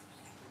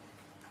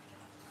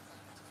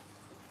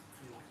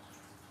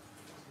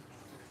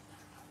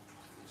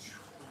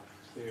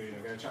 Here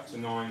we go, chapter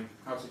 9,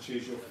 how to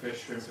choose your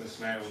fish, shrimp and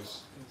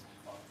snails.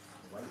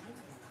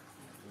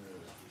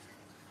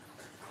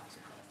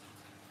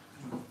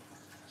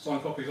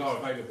 Signed copies are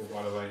available,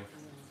 by the way,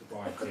 to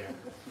buy here.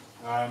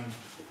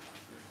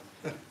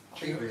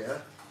 Cheaper,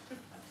 yeah?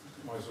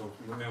 Might as well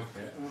milk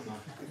it, aren't I?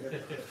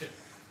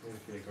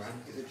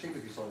 Is it cheaper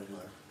if you sign it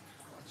now?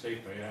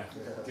 Cheaper, yeah.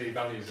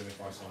 Devalues it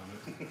if I sign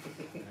it.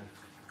 Yeah.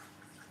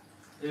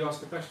 You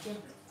asked a question?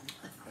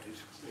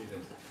 You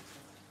did.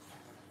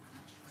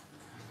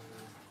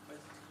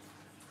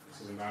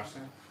 This is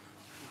embarrassing.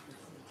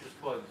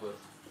 Just buy the book.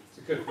 It's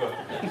a good book.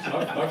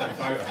 Lovely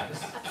photos.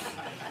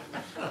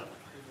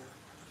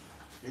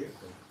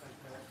 Beautiful.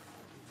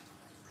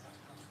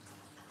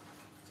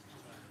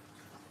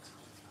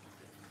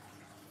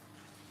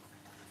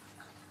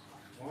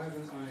 Why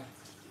haven't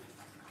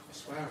I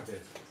swear I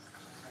did.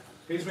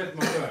 He's read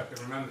my work and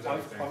remembers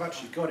everything. I've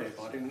actually got it,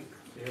 but I didn't.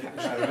 Maybe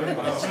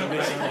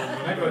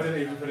I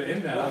didn't even put it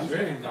in there. That's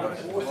really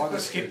embarrassing.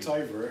 I've skipped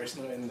over it. It's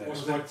not in there.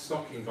 What's my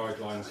stocking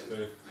guidelines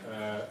for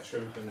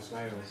shrimp and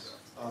snails?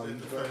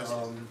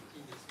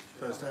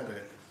 First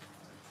edit.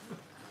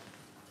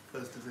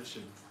 First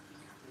edition.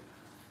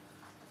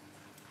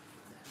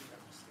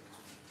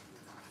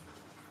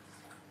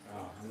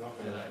 Oh, I'm not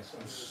going to. I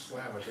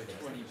swear I did it.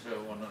 20 to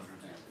 100.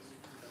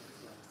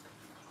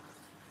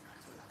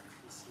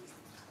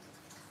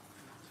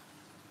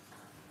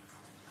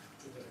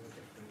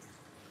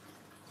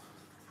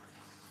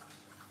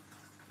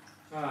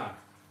 Ah,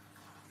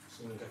 it's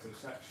in a different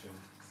section.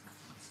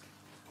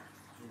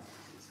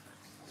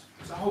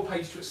 It's a whole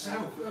page to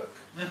itself, look.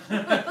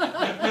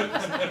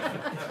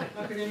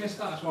 How can you miss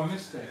that? That's why I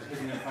missed it. It's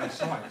hidden in plain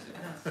sight.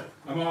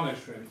 Amano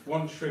shrimp.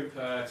 1 shrimp,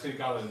 2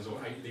 gallons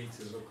or 8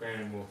 litres of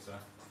aquarium water.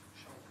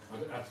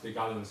 I have to do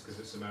gallons because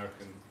it's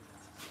American.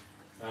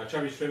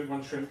 Cherry shrimp,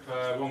 1 shrimp,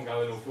 1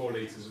 gallon or 4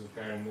 litres of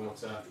aquarium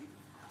water.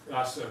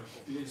 That's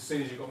as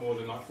soon as you've got more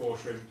than like 4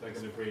 shrimp, they're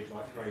going to breed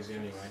like crazy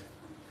anyway.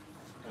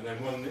 And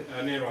then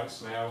 1 nearite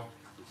snail.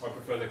 I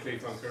prefer the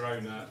Cleveland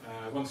Corona.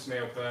 1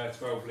 snail per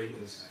 12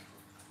 litres.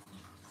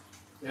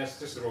 Yeah, it's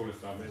just a rule of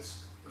thumb.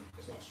 It's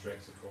not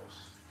strict, of course.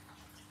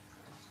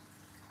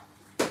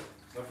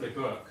 Lovely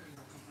book.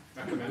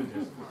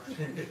 Recommended.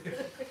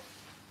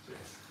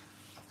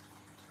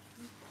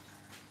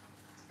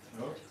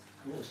 Oh,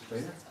 Water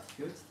cleaner,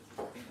 good.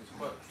 I think there's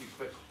quite a few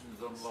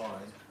questions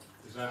online.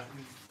 is that?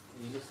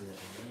 You missed it.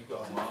 You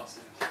got them, Mark?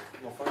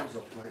 My phone's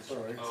off, mate,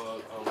 sorry.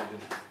 Oh, we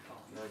didn't.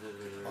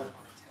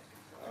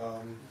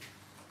 No.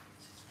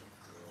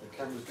 The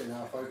camera's getting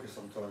out of focus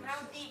sometimes.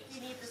 How deep do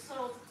you need the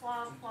soil to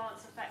plant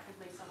plants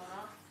effectively, someone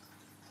asked?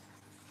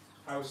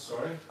 Oh,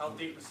 sorry. How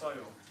deep the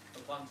soil for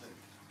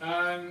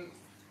planting?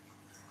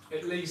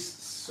 At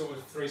least sort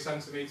of 3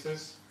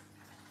 centimetres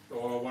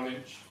or 1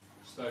 inch,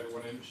 just over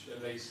 1 inch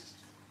at least.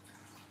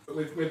 But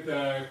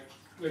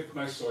with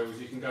most soils,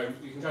 you can go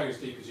as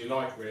deep as you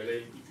like.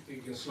 Really,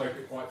 you can slope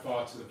it quite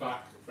far to the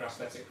back for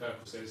aesthetic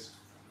purposes.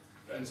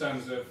 But in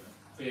terms of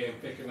being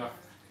thick enough,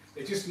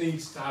 it just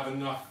needs to have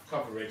enough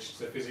coverage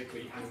to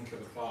physically anchor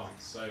the plant.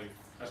 So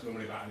that's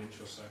normally about 1 inch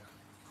or so.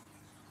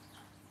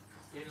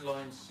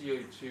 Inline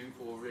CO2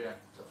 or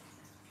reactor?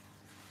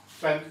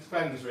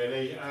 Depends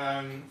really.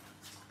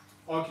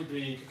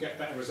 Arguably, you could get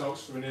better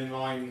results from an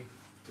inline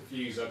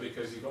diffuser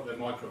because you've got the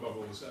micro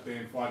bubbles that are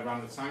being fired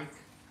around the tank,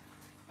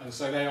 and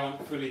so they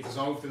aren't fully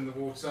dissolved in the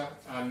water.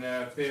 And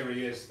their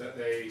theory is that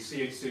the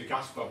CO2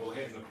 gas bubble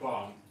hitting the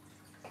plant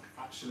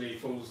actually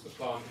fools the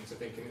plant into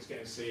thinking it's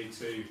getting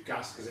CO2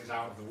 gas because it's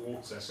out of the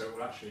water, so it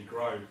will actually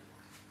grow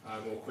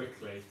more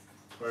quickly.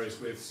 Whereas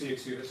with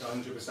CO2 that's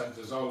 100%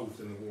 dissolved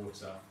in the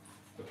water,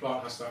 the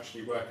plant has to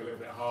actually work a little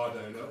bit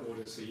harder in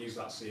order to use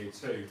that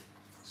CO2.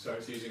 So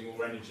it's using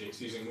more energy. It's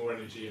using more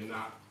energy in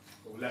that,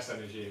 or less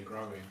energy in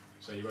growing.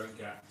 So you won't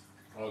get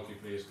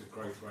arguably as good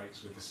growth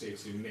rates with the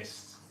CO2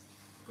 mist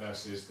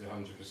versus the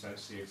 100%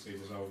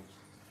 CO2 dissolved.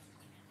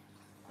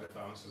 If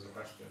that answers the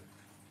question.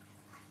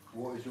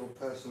 What is your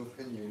personal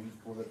opinion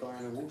for the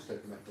Diana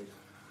wallpaper method?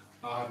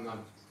 I have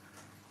none.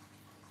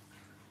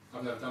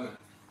 I've never done it,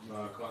 so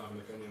I can't have an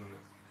opinion on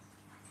it.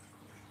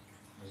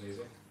 That's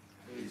easy.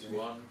 Here's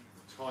one.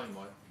 Ty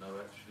might know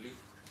actually.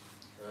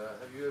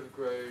 Have you ever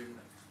grown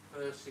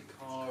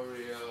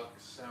Persicaria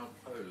Sao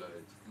Paulo?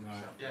 No.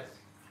 Yes.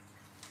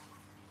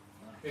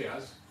 He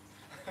has.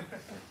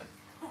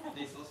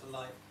 Needs lots of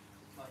light,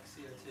 like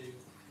CO2.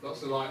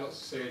 Lots of light,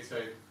 lots of CO2.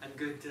 And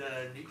good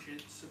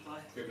nutrient supply.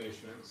 Good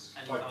nutrients.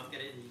 And you Like can't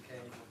get it in the UK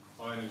anymore.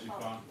 high energy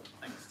plant.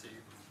 Thanks to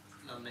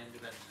non-named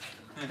events.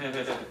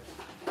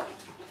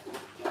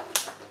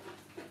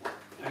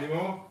 Any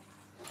more?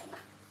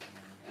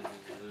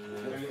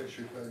 What fish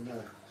should we put in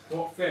there?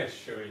 What fish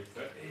should we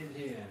put in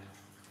here?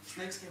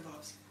 Snakeskin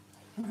bobs.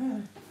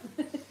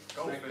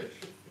 Goldfish.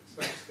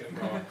 Snakeskin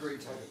barbs. Green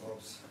tiger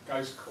bobs.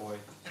 Ghost koi.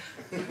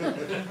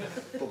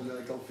 Probably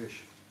no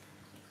goldfish.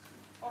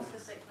 Oscar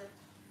cichlid.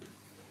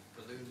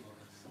 Balloon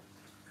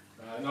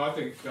bobs. No, I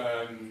think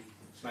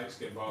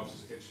snakeskin barbs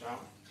is a good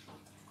shout.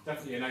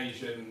 Definitely an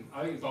Asian.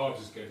 I think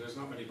barbs is good. There's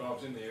not many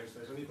barbs in here. Is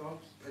there any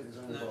barbs? There's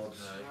only No. bobs.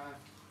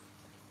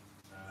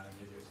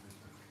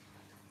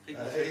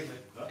 Pygmy Hey.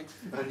 chain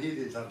And you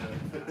did something.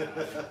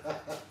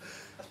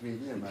 That's me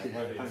and you, mate.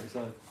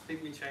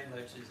 Pygmy chain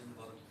loaches in the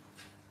bottom.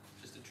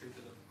 Just a troop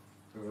of them.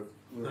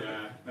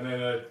 Yeah, and then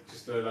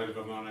just a load of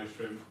Amano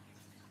shrimp,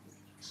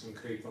 some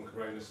Coupon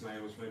Corona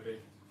snails maybe,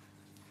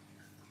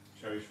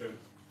 cherry shrimp.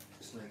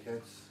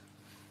 Snakeheads.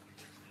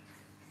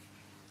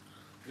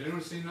 Has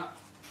anyone seen that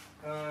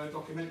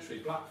documentary,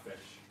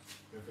 Blackfish,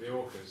 for the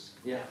orcas?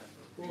 Yeah.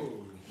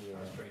 Ooh, Yeah.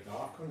 that's pretty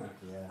dark, wasn't it?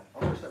 Yeah.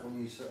 I watched that one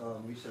you said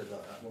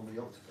about that one with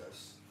the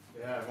octopus.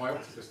 Yeah, my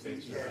octopus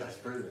teacher. Yeah, that's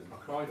brilliant. I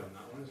cried on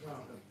that one as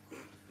well.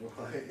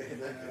 Right, yeah,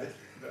 no, Yeah,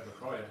 a bit of a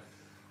crier.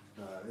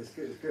 no, it's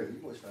good, it's good. You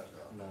watched that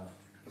though. No.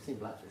 I've seen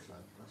Blackfish,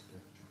 though. That's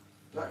good.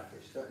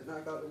 Blackfish, isn't that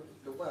about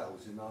the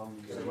whales in The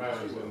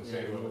whales on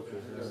SeaWorld.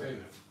 Have you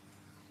seen it?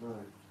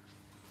 No.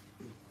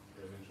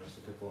 Really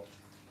interesting. Good watch.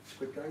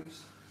 Squid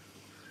Games?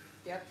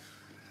 Yep.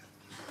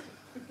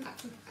 Is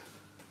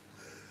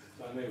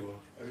that a new one?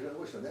 Have you not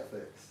watched it on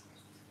Netflix?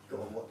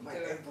 God, what,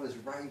 mate, everyone's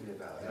raving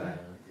about it.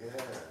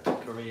 Yeah.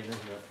 Korean, isn't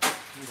it?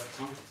 That's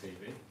on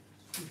TV.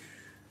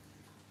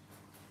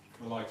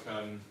 I like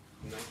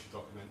nature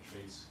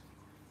documentaries.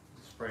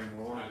 Spraying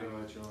water, I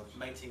charge.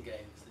 Mating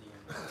games.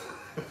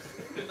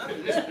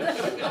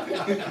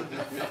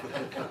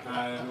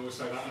 And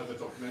also that other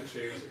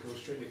documentary, was it called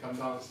Strictly Come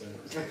Dancing?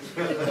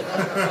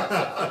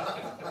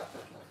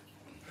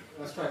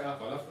 That's straight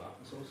up, I love that,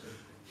 that's awesome.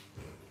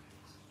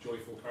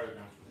 Joyful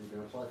programme. You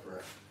going to apply for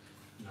it?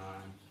 No,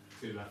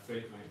 too left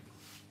feet, mate.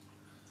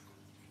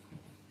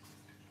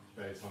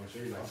 Very time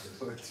shoelaces.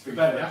 To be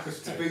Better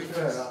to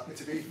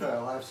be fair,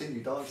 I've seen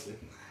you dancing.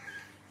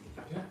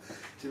 Yeah.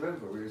 Do you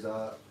remember? We was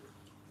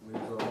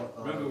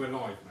Remember we're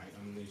live, mate,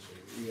 on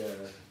YouTube. Yeah.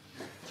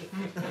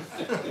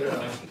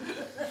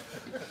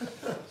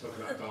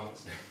 Talking about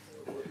dancing.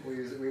 It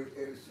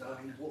was,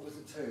 what was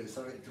it too?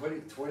 Something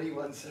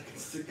 21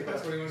 seconds to go.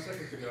 21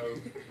 seconds to go. Oh,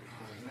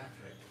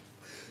 epic.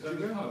 Is that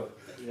your hub?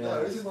 Yeah. No,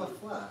 it was in my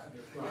flat.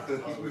 Flat.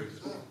 Oh, we was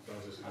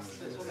just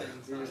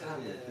hammered. He was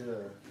hammered,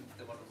 yeah.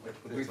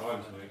 Good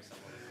times, mate.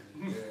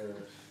 Yeah.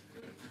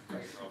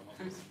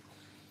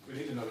 We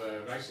need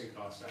another racing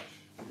car sesh.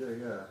 We do,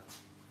 yeah.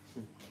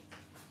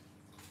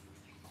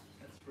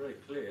 That's very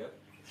clear.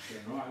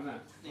 Yeah, right, isn't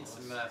it? Need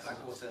some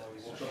black water.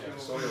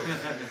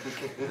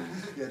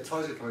 Yeah,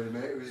 Tyson coming in a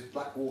minute with his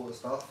black water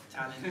stuff.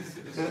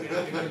 Tannins.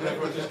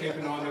 Everyone just keep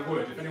an eye on the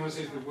wood. If anyone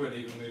sees the wood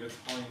even move a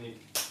tiny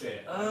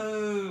bit,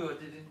 Oh, I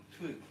didn't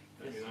twig.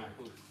 let me know.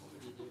 We'll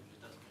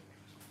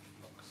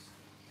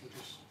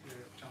just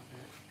jump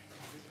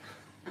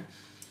in it.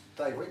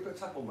 Dave, where you put a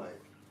tap on,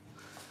 mate?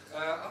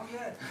 Oh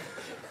yeah.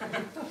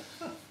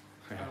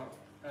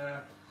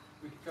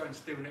 We could go and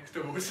steal next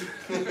doors.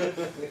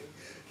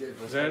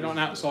 Is there not an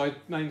outside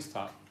mains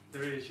tap?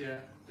 There is, yeah.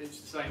 It's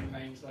the same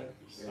mains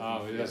though.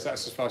 Oh, that's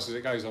as fast as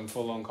it goes on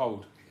full on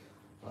cold.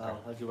 Wow,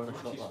 how do you run a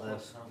shop like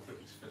this?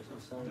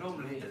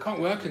 Normally It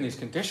can't work in these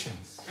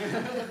conditions.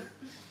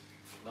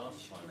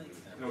 Last time we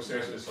In all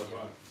seriousness, I've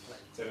got a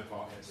dinner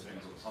party at 6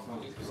 or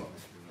something. It is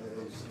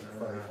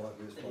 35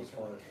 minutes past 5.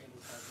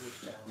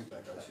 We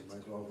better go see, mate.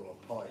 I've got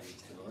a party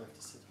tonight.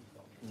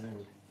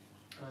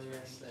 Oh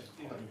yes.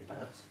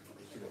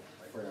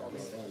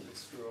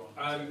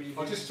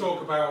 I'll just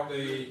talk about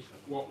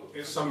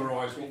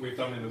summarise what we've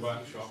done in the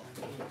workshop.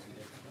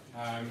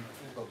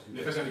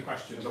 If there's any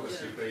questions,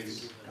 obviously,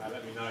 please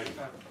let me know.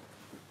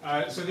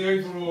 So the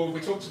overall, we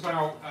talked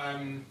about,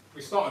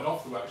 we started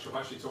off the workshop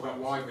actually talking about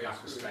why we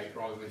aquascape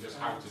rather than just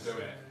how to do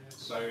it.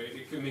 So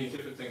it can mean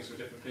different things for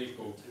different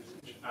people.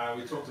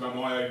 We talked about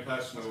my own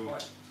personal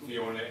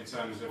view on it in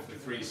terms of the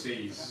 3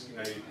 C's,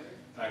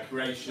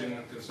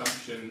 creation,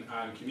 consumption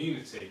and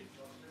community.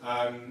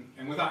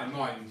 And with that in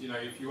mind,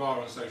 if you are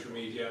on social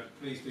media,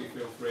 please do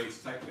feel free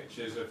to take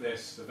pictures of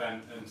this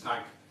event and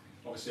tag,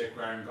 obviously,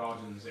 Aquarium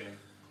Gardens in.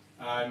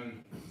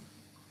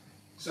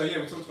 So yeah,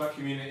 we talked about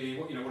community,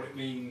 what it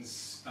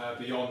means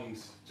beyond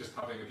just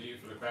having a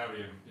beautiful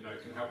aquarium.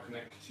 It can help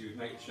connect you with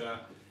nature.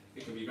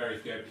 It can be very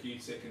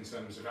therapeutic in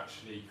terms of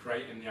actually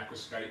creating the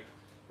aquascape,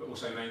 but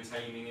also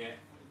maintaining it.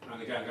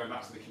 And again, going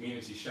back to the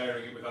community,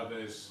 sharing it with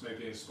others,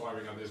 maybe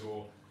inspiring others,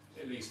 or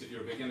at least if you're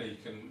a beginner, you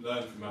can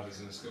learn from others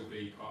and still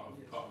be part of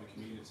the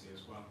community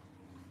as well.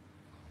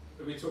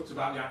 But we talked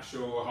about the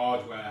actual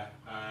hardware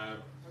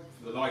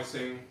for the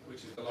lighting,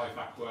 which is the Life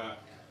Aqua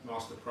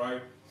Master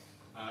Pro,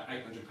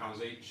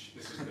 £800 each.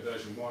 This is the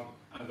version 1,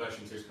 and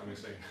version 2 is coming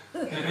soon.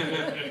 There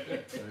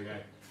we go.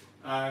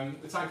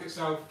 The tank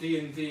itself,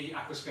 D&D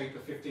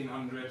Aquascaper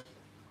 1500.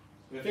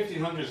 The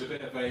 1500 is a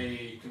bit of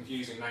a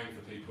confusing name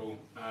for people.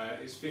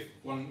 It's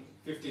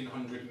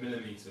 1500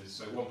 millimetres,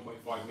 so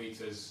 1.5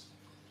 metres,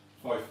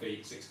 5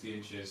 feet, 60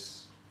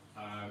 inches.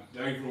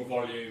 The overall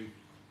volume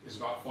is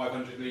about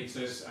 500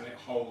 litres, and it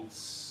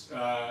holds,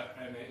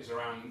 and it is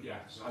around,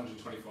 it's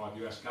 125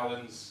 US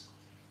gallons.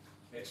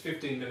 It's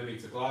 15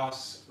 millimetre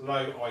glass,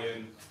 low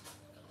iron,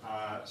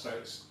 so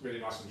it's really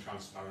nice and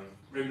transparent.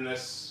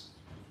 Rimless,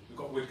 we've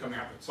got wood coming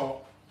out the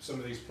top. Some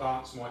of these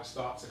plants might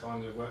start to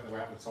kind of work their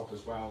way up the top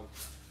as well.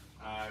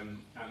 And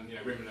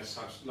rimless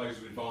has loads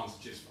of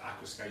advantages for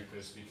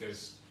aquascapers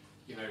because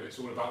it's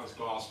all about this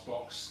glass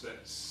box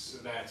that's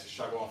there to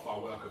show off our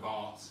work of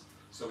art.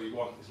 So we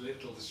want as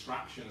little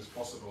distraction as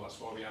possible. That's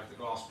why we have the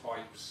glass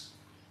pipes,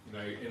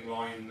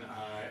 inline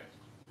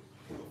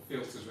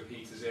filters with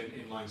heaters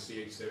inline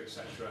CO2,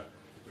 etc.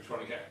 We're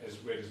trying to get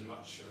rid as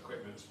much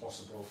equipment as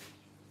possible.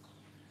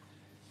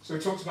 So we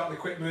talked about the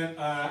equipment.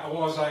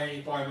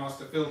 Awase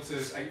Biomaster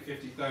filters,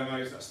 850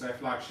 thermos, that's their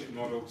flagship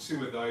model.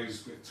 2 of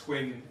those with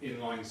twin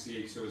inline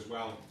CO2 as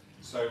well.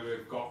 So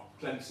we've got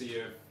plenty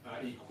of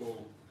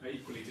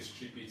equally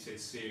distributed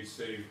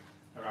CO2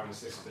 around the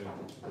system.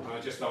 And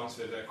I just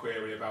answered a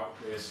query about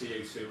the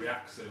CO2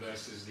 reactor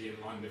versus the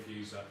inline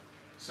diffuser.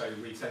 So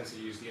we tend to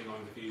use the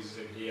inline diffusers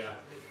in here,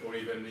 or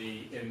even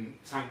the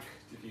in-tank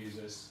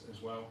diffusers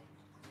as well.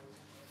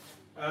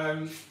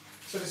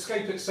 So the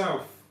scape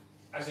itself,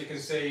 as you can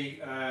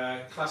see,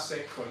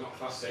 classic, well not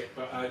classic,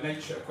 but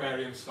nature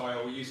aquarium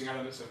style. We're using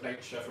elements of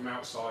nature from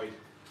outside,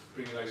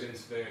 bringing those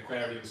into the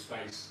aquarium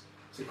space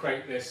to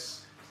create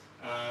this,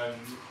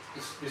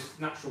 this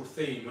natural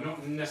theme. We're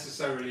not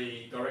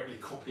necessarily directly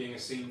copying a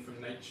scene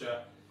from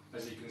nature.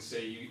 As you can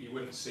see, you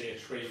wouldn't see a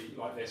tree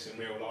like this in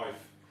real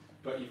life,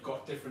 but you've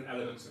got different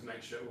elements of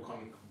nature all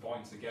kind of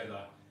combined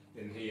together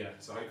in here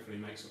to hopefully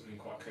make something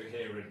quite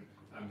coherent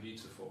and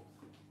beautiful.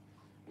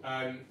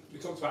 We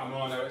talked about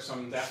Amano at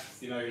some depth.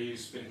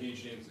 He's been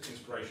hugely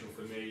inspirational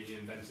for me. He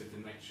invented the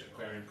nature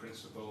aquarium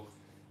principle.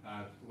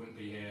 Wouldn't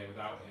be here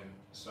without him.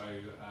 So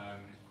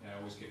I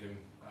always give him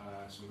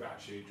some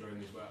gratitude during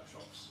these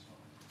workshops.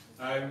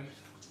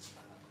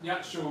 The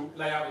actual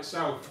layout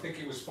itself, I think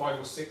it was 5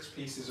 or 6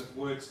 pieces of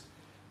wood.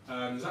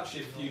 There's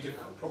actually a few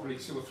different, probably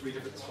 2 or 3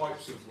 different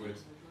types of wood,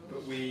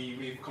 but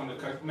we've kind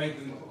of made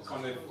them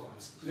kind of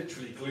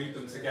literally glued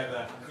them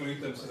together,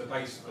 glued them to the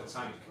base of the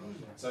tank.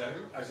 So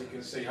as you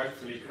can see,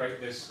 hopefully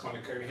create this kind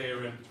of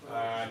coherent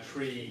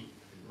tree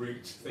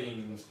root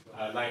themed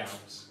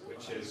layout,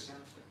 which is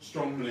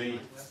strongly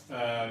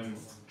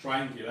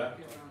triangular.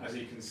 As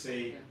you can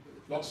see,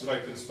 lots of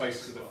open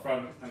space to the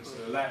front and to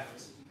the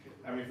left.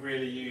 and we've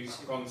really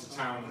gone to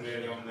town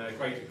really on the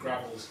graded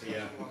gravels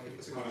here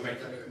to kind of make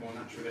it a bit more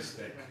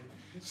naturalistic.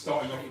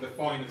 Starting off with the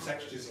finer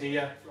textures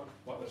here,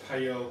 like the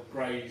pale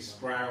greys,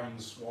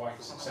 browns,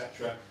 whites,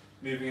 etc.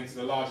 Moving into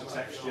the larger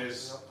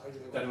textures,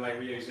 then later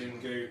we use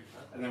Ingu,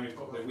 and then we've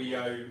got the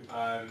Wio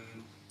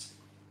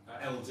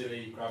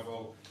elderly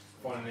gravel,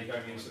 finally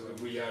going into the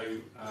Wio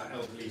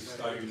elderly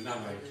stone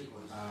nano,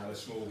 the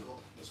small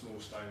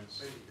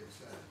stones.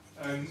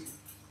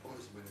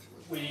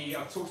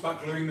 I've talked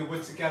about gluing the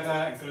wood together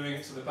and gluing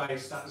it to the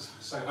base.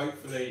 So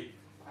hopefully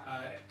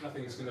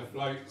nothing's going to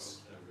float.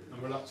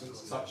 I'm reluctant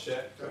to touch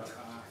it, but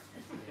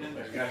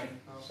there we go.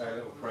 So a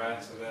little prayer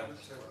to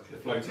the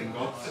floating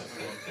gods.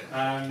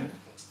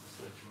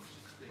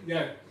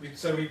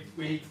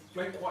 We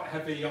went quite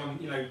heavy on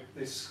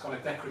this kind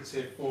of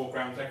decorative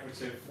foreground,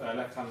 decorative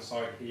left-hand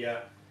side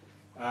here.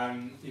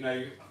 I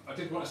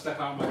did want to step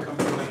out of my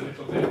comfort zone a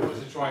little bit. I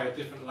wanted to try a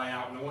different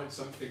layout, and I wanted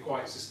something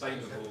quite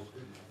sustainable,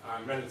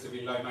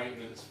 relatively low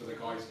maintenance for the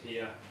guys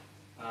here.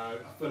 A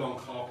full-on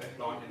carpet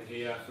plant in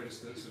here, for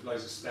instance, with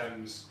loads of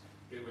stems.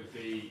 It would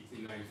be a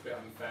bit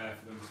unfair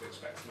for them to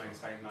expect to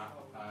maintain that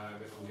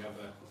with all the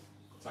other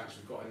tanks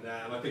we've got in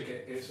there. And I think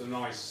it's a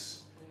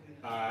nice,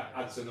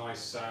 adds a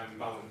nice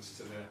balance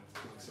to the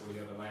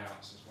other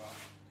layouts as well.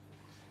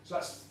 So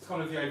that's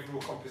kind of the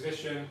overall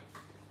composition,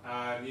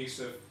 the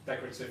use of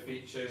decorative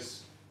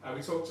features.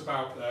 We talked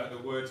about the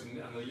wood and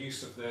the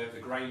use of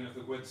the grain of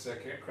the wood to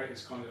create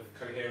this kind of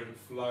coherent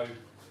flow.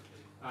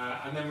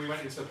 And then we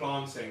went into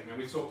planting, and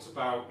we talked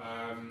about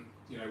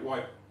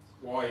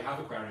why have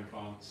aquarium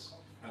plants,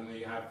 and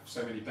they have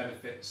so many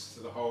benefits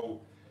to the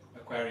whole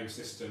aquarium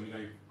system.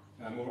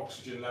 More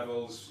oxygen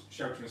levels,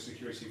 shelter and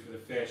security for the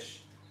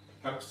fish,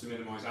 helps to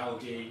minimise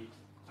algae,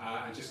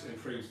 and just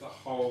improves the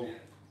whole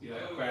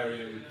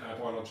aquarium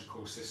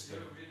biological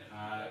system.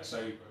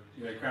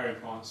 Aquarium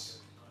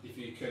plants, if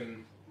you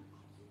can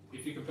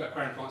put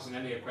aquarium plants in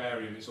any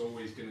aquarium, it's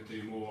always going to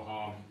do more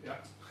harm.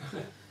 Yep.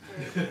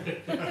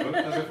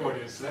 That's a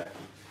Freudian slip.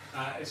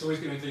 It's always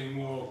going to do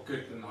more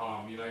good than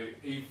harm.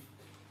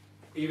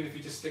 Even if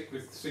you just stick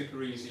with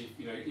super easy,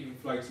 even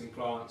floating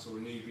plants or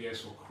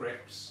anubias or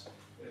crypts,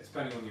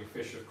 depending on your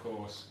fish, of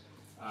course.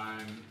 I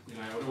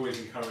would always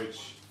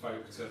encourage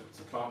folk to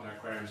plant their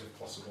aquariums if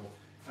possible,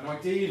 and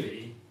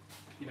ideally,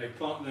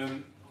 plant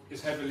them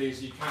as heavily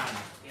as you can,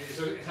 as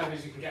heavily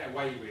as you can get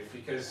away with,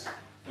 because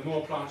the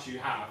more plants you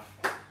have,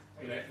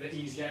 the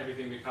easier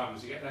everything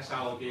becomes. You get less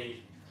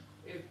algae.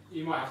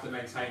 You might have to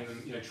maintain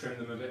them, trim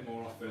them a bit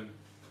more often,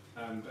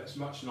 but it's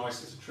much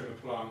nicer to trim a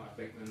plant, I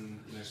think, than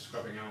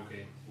scrubbing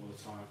algae all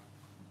the time.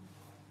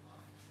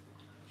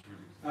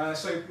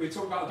 So we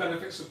talked about the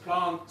benefits of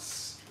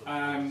plants,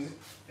 and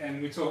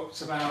we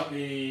talked about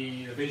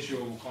the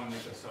visual kind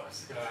of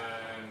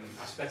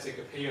aesthetic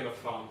appeal of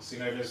plants.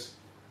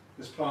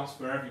 There's plants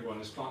for everyone.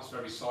 There's plants for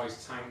every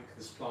size tank.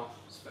 There's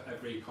plants for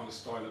every kind of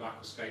style of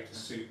aquascape to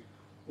suit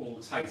all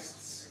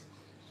tastes.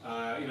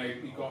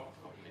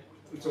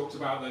 We talked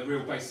about the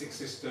real basic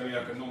system,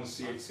 like a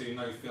non-CO2,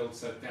 no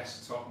filter,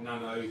 desktop,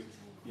 nano,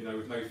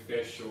 with no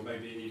fish or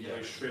maybe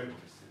no shrimp,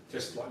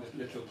 just like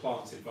little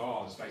planted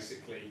bars,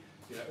 basically,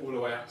 all the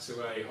way up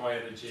to a high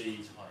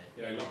energy,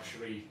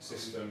 luxury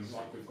system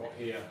like we've got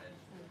here.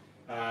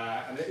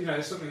 And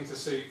there's something to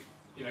suit,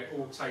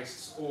 all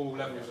tastes, all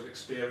levels of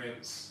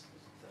experience.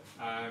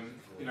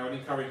 I'd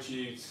encourage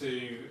you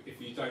to, if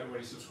you don't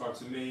already subscribe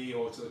to me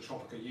or to the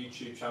Tropica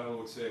YouTube channel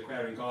or to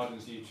Aquarium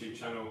Gardens YouTube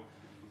channel,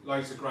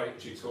 loads of great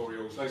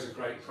tutorials, loads of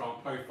great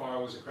plant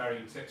profiles,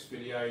 aquarium tips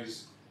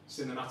videos,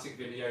 cinematic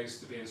videos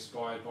to be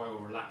inspired by or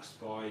relaxed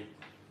by,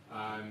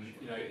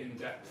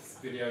 in-depth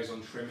videos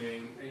on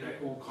trimming,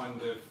 all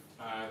kind of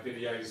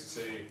videos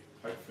to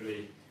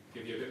hopefully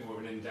give you a bit more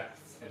of an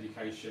in-depth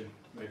education,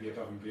 maybe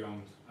above and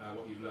beyond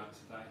what you've learnt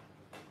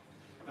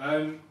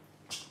today.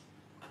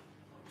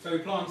 So we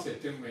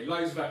planted, didn't we?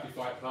 Loads of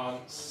epiphyte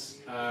plants.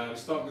 We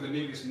started with the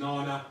Anubias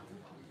nana,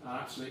 an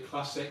absolute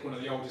classic, one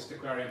of the oldest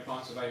aquarium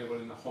plants available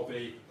in the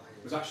hobby.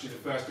 It was actually the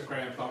first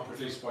aquarium plant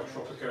produced by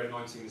Tropica in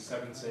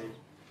 1970.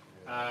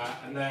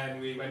 And then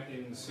we went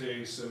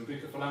into some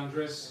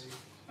Bucophilandras.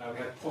 We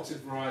had potted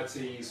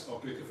varieties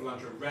of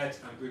Bucophilandra Red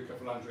and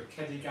Bucophilandra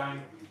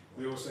Kedigang.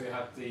 We also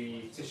had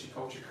the tissue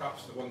culture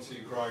cups, the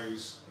 1-2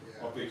 grows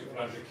of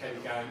Bucophilandra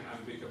Kedigang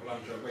and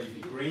Bucophilandra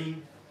Wavy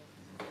Green.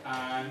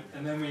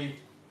 And then we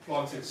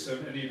planted some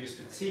Anubias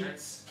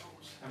petites,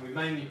 and we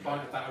mainly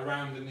planted that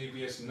around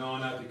Anubias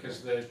nana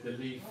because the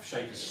leaf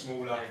shape is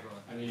smaller,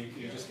 and you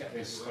just get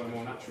this kind of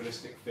more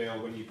naturalistic feel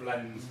when you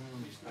blend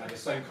the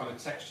same kind of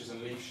textures and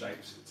leaf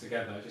shapes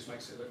together. It just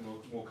makes it look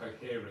more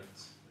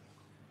coherent.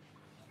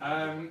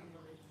 I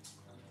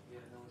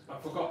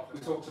forgot, we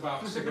talked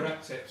about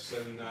cigarette tips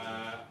and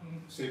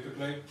super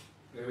glue.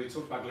 We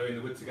talked about gluing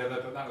the wood together,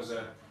 but that was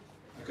a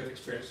good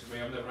experience for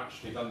me. I've never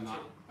actually done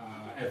that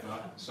ever,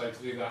 so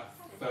to do that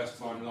first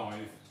time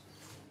live,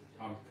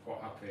 I'm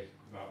quite happy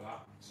about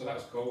that. So that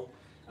was cool.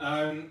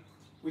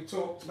 We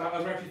talked about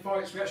other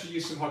epiphytes. We actually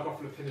used some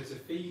Hygrophila pinnata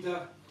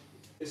feeder.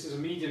 This is a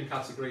medium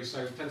category,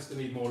 so it tends to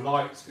need more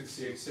light, good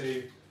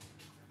CO2.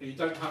 you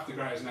don't have to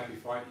grow it as an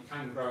epiphyte, you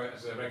can grow it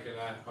as a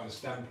regular kind of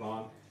stem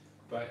plant,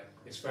 but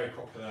it's very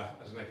popular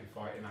as an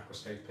epiphyte in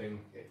aquascaping.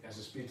 It has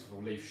this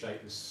beautiful leaf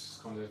shape, this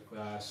kind of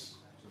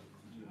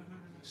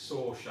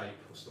saw shape,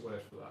 what's the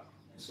word for that?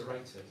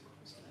 Serrated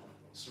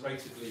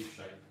leaf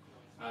shape.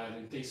 And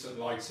in decent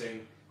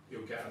lighting,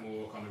 you'll get a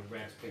more kind of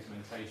red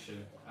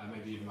pigmentation,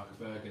 maybe even like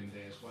a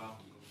burgundy as well.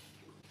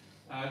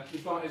 We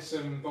planted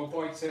some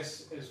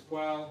bulbitis as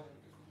well.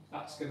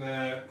 That's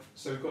gonna,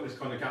 so we've got this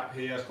kind of gap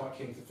here, I was quite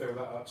keen to fill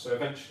that up. So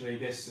eventually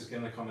this is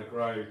gonna kind of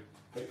grow,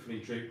 hopefully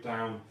droop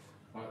down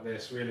like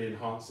this, really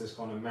enhance this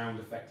kind of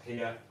mound effect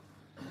here.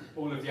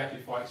 All of the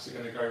epiphytes are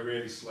gonna grow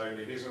really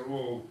slowly. These are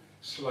all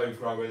slow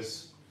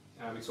growers.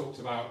 We talked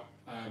about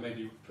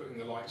maybe putting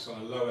the lights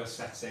on a lower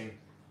setting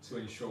to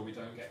ensure we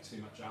don't get too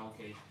much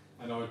algae.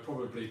 And I would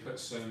probably put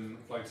some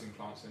floating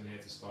plants in here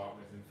to start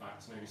with, in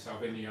fact, maybe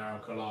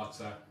Salvinia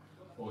auriculatum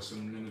or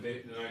some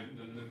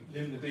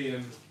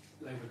Limnabeum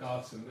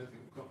levigatum. We've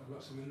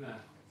got some in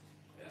there.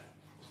 Yeah.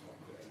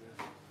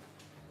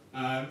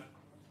 I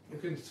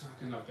can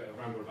have a bit of a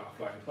ramble about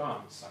floating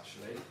plants,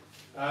 actually.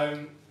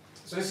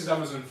 So this is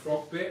Amazon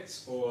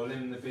frogbit, or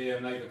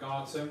Limnabeum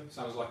levigatum.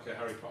 Sounds like a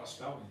Harry Potter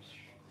spell.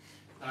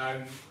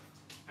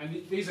 And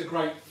these are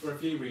great for a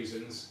few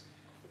reasons.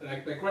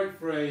 They're great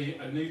for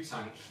a new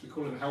tank. We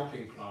call them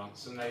helping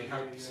plants, and they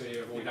help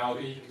to avoid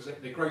algae because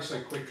they grow so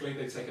quickly.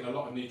 They take in a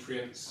lot of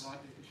nutrients.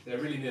 They're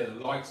really near the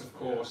light, of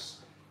course.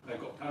 They've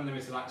got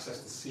unlimited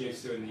access to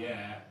CO2 in the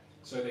air,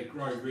 so they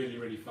grow really,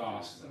 really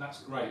fast. And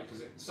that's great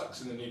because it sucks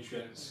in the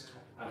nutrients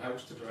and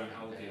helps to prevent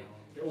algae.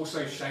 It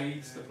also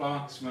shades the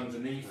plants from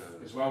underneath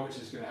as well, which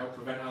is going to help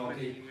prevent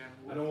algae.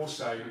 And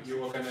also,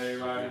 you are going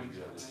to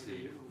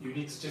you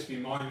need to just be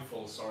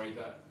mindful,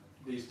 that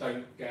these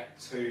don't get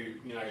too,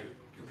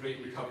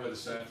 completely cover the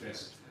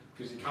surface,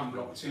 because you can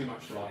block too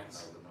much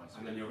light,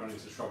 and then you'll run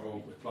into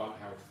trouble with plant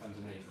health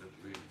underneath.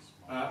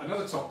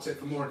 Another top tip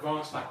for more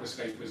advanced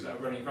aquascapers that are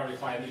running very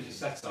high energy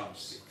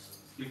setups,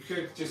 you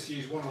could just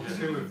use one or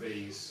two of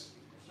these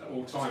at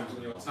all times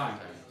in your tank,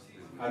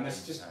 and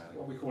that's just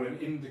what we call an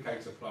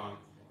indicator plant.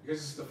 Because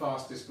it's the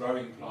fastest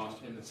growing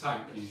plant in the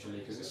tank usually,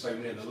 because it's so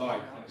near the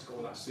light and it's got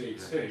all that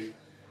CO2,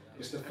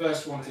 it's the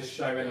first one to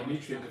show any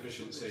nutrient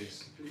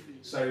deficiencies.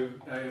 So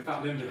in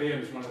fact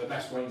Limnabeum is one of the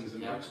best ones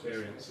in my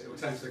experience. It will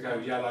tend to go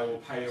yellow or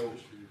pale,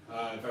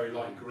 very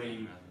light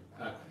green,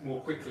 more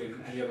quickly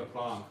than any other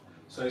plant.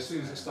 So as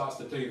soon as it starts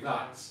to do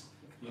that,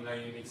 you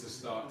need to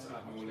start to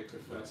add more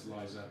liquid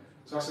fertiliser.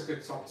 So that's a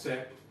good top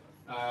tip.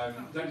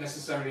 Don't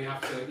necessarily have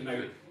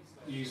to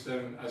use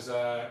them as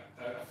a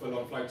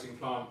full-on floating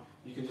plant.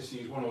 You can just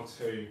use one or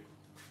two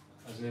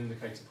as an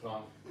indicator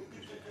plant.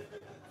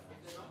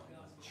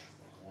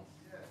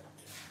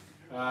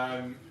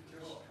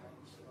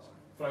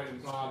 Floating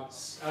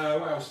plants.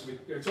 What else did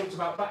we talked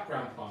about?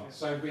 Background plants.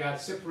 So we had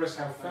Cyperus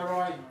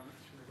helferi,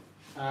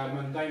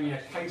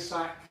 Mundania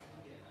casac.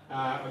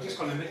 I just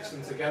kind of mixed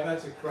them together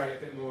to create a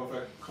bit more of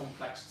a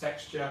complex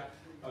texture.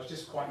 I was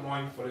just quite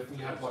mindful if we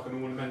had like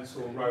an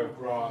ornamental row of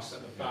grass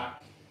at the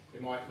back,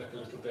 it might look a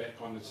little bit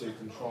kind of too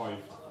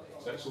contrived.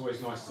 So it's always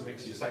nice to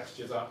mix your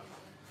textures up.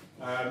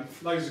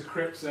 Loads of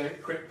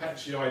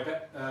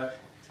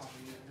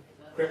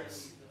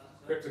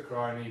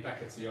Cryptocorini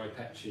Becketii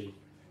pecci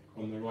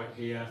on the right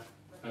here.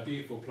 A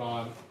beautiful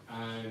plant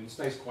and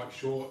stays quite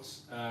short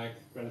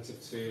relative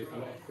to a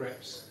lot of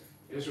crypts.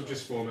 This will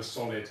just form a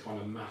solid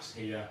kind of mass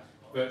here,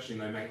 virtually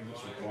no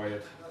maintenance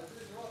required.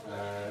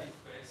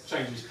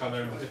 Changes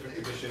colour in different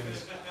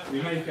conditions.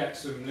 We may get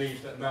some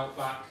leaves that melt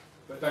back,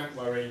 but don't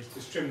worry,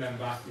 just trim them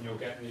back and you'll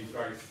get new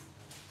growth,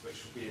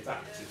 which will be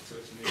adapted to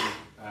its new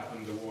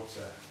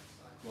underwater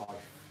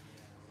life.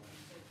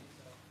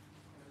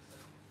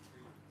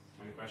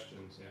 Any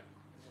questions? Yeah.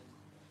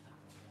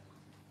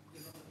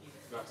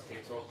 You have to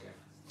keep talking.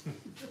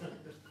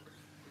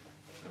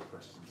 No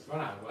questions.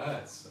 Run out of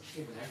words. I've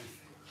given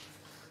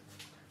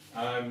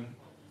everything.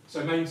 So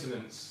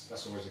maintenance,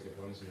 that's always a good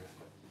one, isn't it?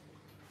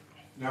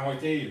 Now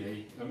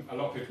ideally, a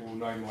lot of people will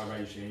know my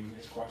regime,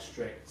 it's quite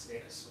strict.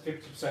 It's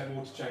 50%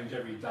 water change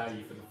every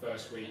day for the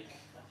first week,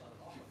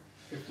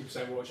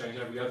 50% water change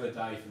every other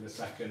day for the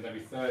second,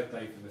 every third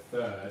day for the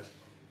third,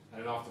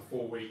 and then after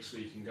 4 weeks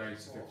we can go to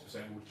 50%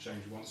 water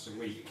change once a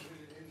week.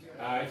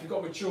 If you've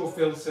got mature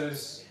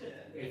filters,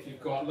 if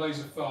you've got loads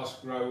of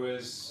fast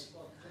growers,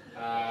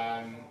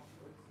 and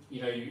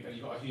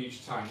you've got a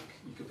huge tank,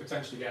 you could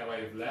potentially get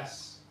away with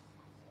less,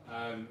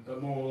 but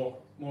more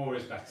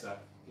is better.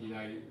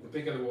 The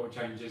bigger the water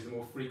changes, the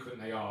more frequent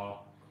they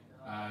are,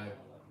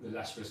 the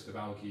less risk of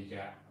algae you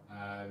get.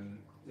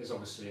 There's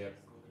obviously a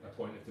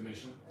point of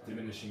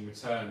diminishing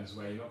returns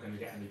where you're not going to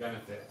get any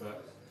benefit,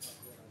 but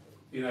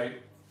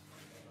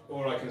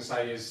all I can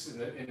say is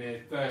in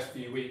the first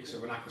few weeks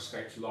of an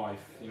aquascape's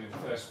life, the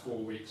first 4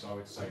 weeks, I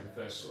would say, the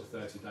first sort of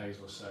 30 days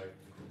or so,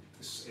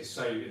 it's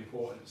so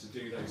important to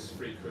do those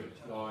frequent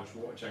large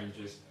water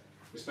changes,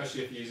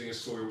 especially if you're using a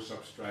soil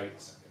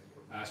substrate,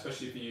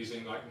 especially if you're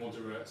using like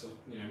moderate to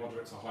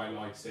high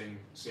lighting,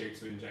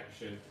 CO2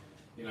 injection.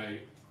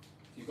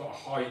 you've got a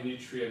high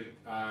nutrient,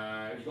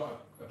 you've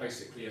got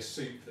basically a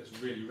soup that's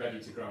really ready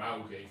to grow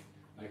algae,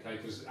 okay,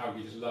 because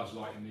algae just loves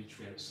light and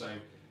nutrients. So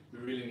we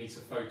really need to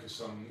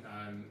focus on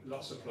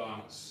lots of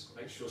plants,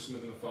 make sure some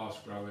of them are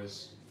fast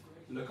growers,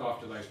 look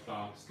after those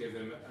plants, give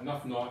them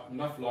enough light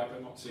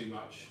but not too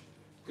much,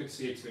 good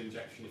CO2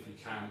 injection if you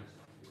can,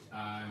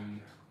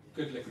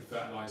 good liquid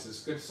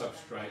fertilisers, good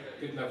substrate,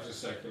 good levels of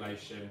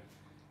circulation,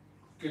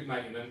 good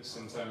maintenance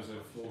in terms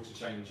of water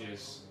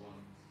changes,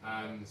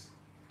 and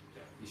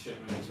you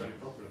shouldn't run into any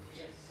problems.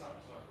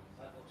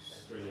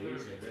 It's really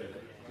easy, really.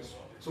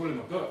 It's all in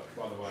my book,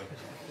 by the way.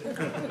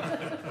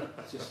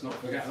 Just not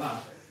forget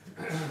that.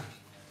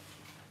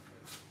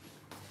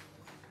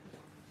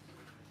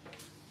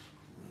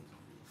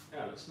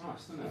 Yeah, it looks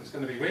nice, doesn't it? It's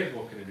going to be weird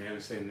walking in here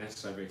and seeing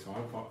this every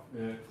time, but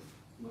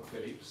not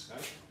Philippe's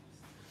scope.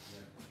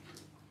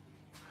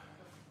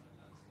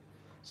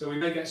 So we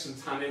may get some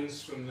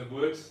tannins from the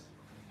wood.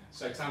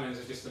 So tannins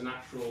are just a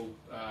natural,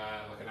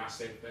 like an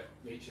acid that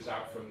leaches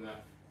out from the...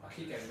 I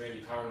keep getting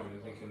really paranoid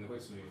and thinking the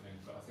wood's moving,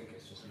 but I think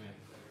it's just me.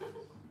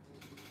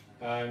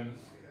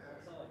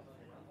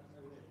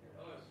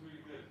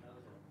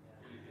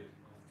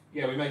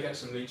 Yeah, we may get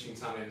some leaching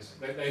tannins.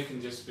 They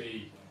can just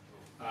be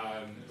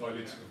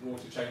diluted with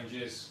water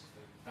changes.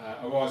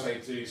 Otherwise they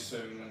do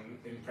some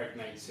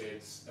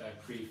impregnated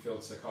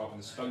pre-filter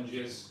carbon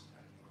sponges,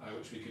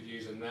 which we could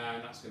use in there,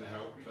 and that's going to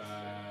help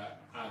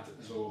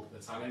adsorb the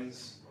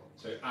tannins.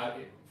 So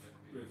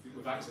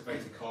with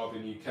activated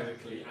carbon, you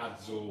chemically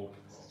adsorb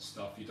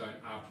stuff, you don't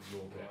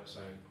absorb it. So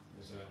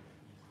there's a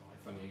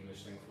funny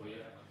English thing for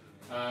you.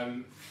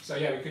 So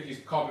yeah, we could use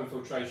carbon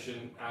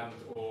filtration and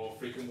or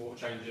frequent water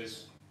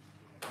changes.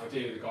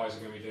 Ideally, the guys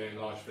are going to be doing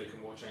large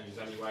frequent water changes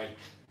anyway,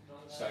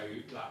 so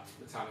that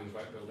the tannins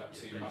won't build up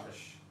too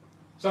much.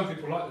 Some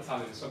people like the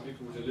tannins, some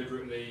people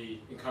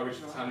deliberately encourage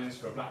the tannins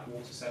for a black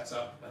water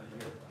setup,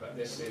 but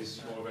this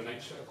is more of a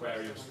nature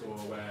aquarium store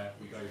where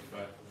we go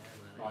for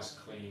nice,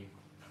 clean,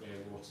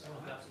 clear water.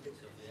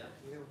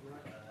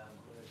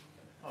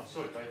 Oh,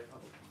 sorry, Dave.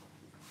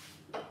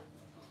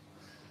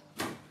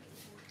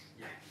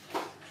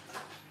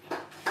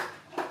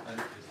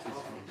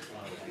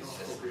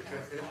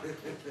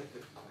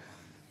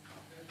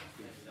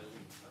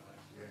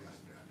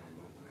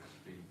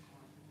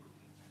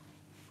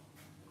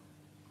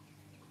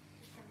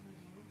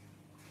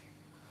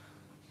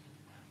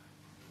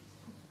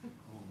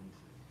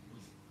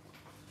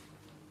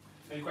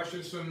 Any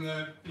questions from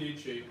the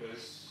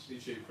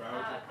YouTube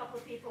crowd? A couple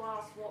of people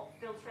asked what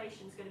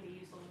filtration is going to be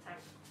used on the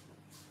tank.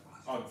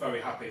 I'm very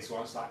happy to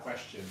answer that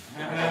question.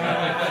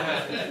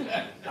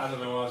 As an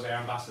Oase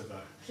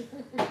ambassador.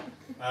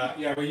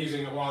 Yeah, we're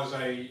using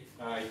Oase, you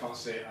can't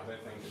see it I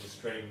don't think in the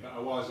stream, but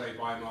Oase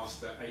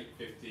Biomaster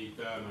 850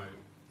 Thermo.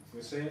 Can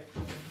we see it?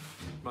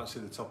 Might see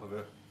the top of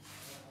it.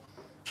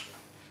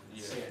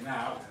 You see it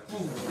now.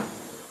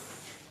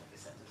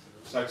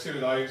 So 2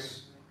 of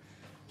those.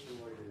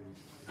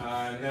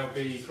 And they'll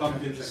be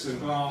plugged into some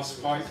glass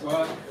pipe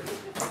work.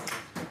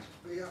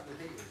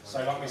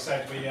 So like we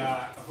said, we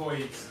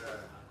avoid,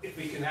 if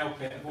we can help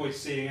it, avoid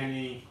seeing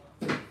any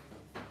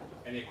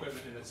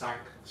equipment in the tank.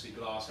 Obviously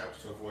glass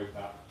helps to avoid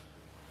that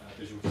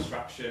visual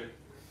distraction.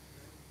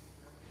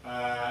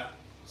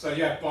 So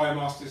yeah,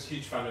 Biomaster's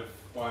huge fan of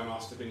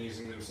Biomaster, been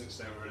using them since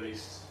they were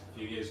released a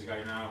few years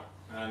ago now.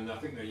 And I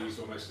think they're used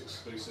almost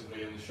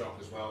exclusively in the shop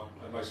as well.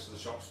 Most of the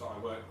shops that I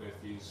work with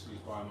use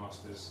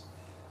Biomasters.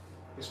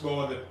 It's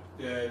more the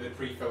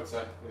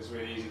pre-filter is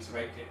really easy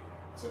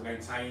to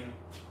maintain.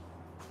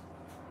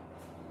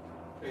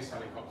 Please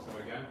helicopter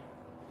again.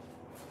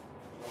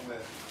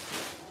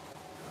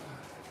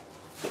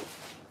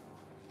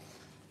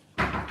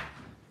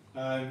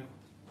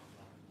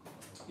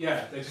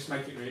 Yeah, they just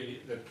make it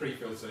really, the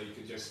pre-filter, you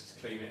can just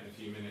clean it in a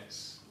few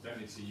minutes. You don't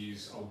need to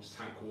use old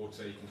tank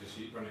water, you can just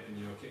run it in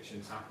your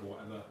kitchen tap or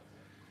whatever.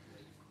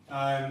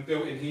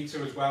 Built-in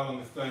heater as well on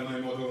the Thermo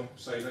model,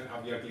 so you don't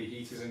have the ugly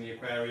heaters in the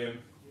aquarium.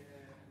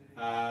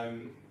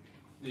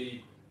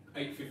 The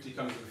 850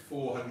 comes with a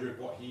 400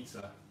 watt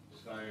heater,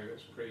 so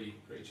it's pretty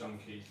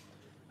chunky.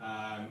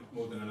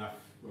 More than enough,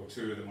 well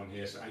 2 of them on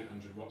here, so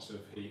 800 watts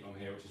of heat on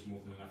here, which is more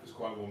than enough. It's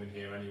quite warm in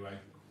here anyway,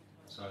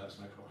 so that's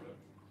no problem.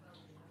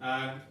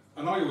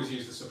 And I always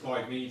use the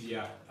supplied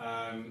media.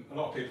 A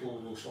lot of people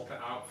will swap it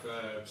out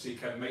for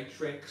Seachem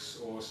Matrix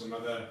or some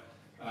other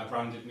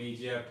branded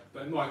media,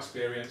 but in my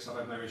experience I've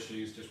had no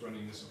issues just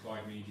running the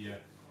supplied media.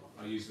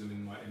 I use them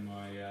in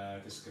my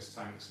discus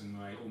tanks and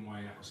all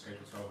my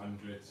Aquascaping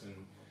 1200s, and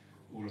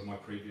all of my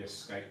previous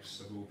scapes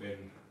have all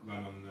been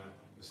run on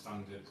the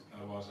standard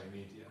Oase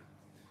media.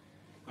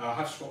 I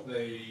have swapped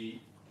the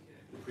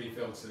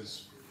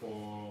pre-filters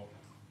for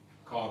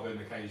carbon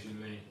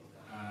occasionally,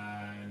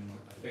 and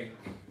I think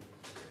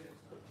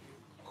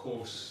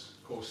coarse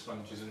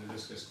sponges in the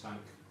discus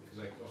tank, because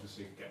they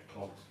obviously get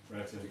clogged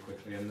relatively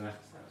quickly in there.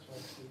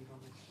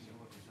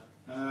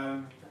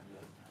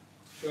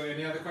 Sure,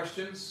 any other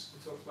questions?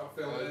 We talked about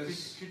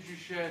filters. Could you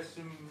share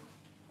some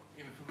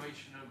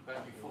information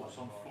about your thoughts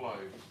on flow?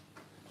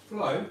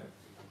 Flow,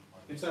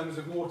 in terms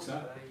of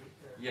water?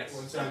 Yes.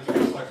 Or in terms of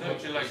psychological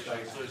Circulation.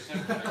 state. So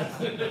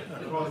circulation.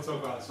 I'd rather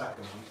talk about the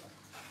second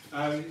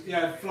one.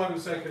 Yeah, flow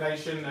and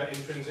circulation are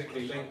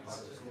intrinsically linked.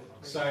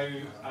 So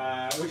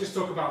we'll just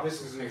talk about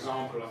this as an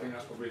example. I think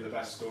that's probably the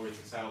best story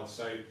to tell.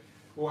 So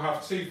we'll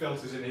have two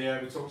filters in here.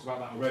 We talked about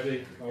that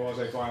already.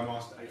 Oazo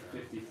Biomaster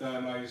 850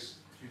 thermos.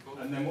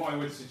 And then what I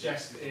would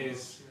suggest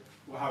is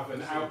we'll have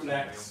an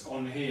outlet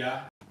on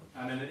here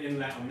and then an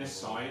inlet on this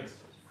side,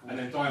 and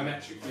then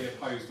diametrically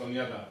opposed on the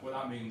other. What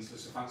that means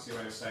is a fancy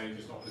way of saying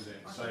just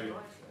opposite. So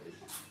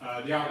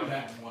the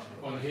outlet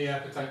on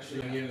here,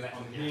 potentially the inlet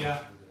on here,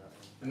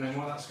 and then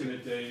what that's going to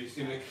do is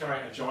going to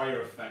create a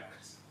gyro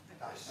effect.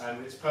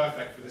 And it's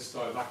perfect for this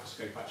style of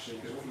aquascape actually,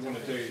 because what we want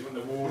to do is we want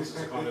the water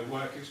to kind of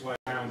work its way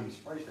around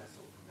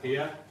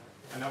here.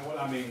 And then what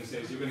that means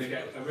is you're going to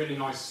get a really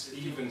nice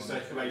even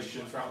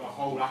circulation throughout the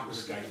whole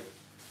aquascape.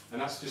 And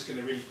that's just going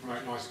to really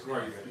promote nice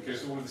growth,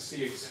 because all of the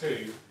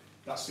CO2,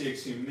 that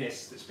CO2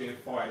 mist that's being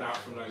fired out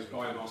from those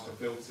Biomaster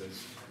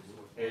filters,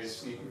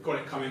 is you've got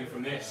it coming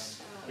from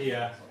this,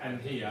 here, and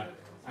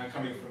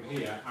coming from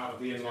here out of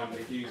the inline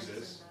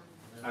diffusers.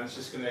 And it's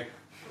just going to,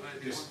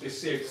 this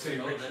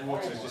CO2 rich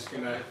water is just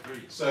going to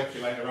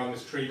circulate around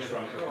this tree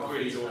trunk and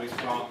feed all these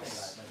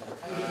plants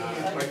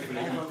hopefully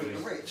equally.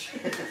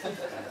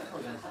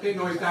 Big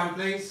noise down,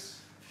 please.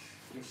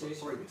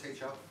 Sorry,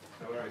 teacher.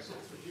 No worries.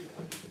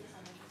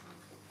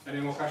 Any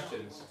more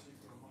questions?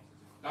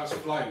 That's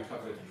flow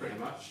covered pretty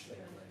much.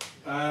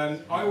 I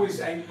always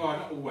aim, well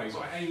not always,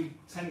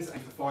 tend to aim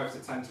for 5 to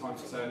 10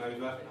 times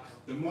turnover.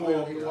 The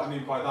more, what I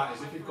mean by that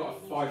is if you've got a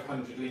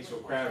 500 litre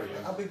aquarium,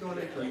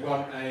 you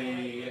want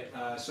a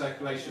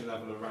circulation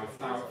level of around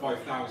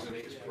 5,000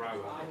 litres per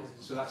hour.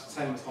 So that's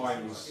 10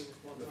 times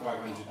the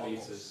 500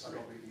 litres.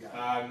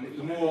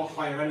 The more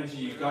higher energy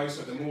you go,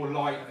 so the more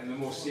light and the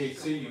more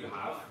CO2 you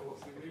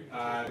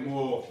have, the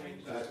more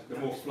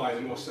flow,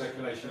 the more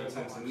circulation you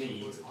tend to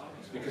need,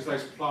 because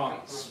those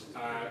plants,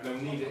 they'll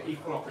need an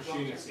equal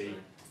opportunity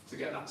to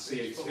get that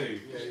CO2.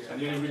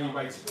 And the only really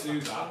way to do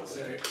that,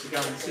 to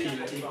guarantee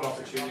that equal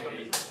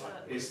opportunity,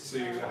 is to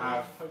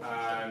have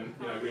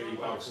really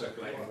well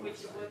circulating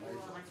water.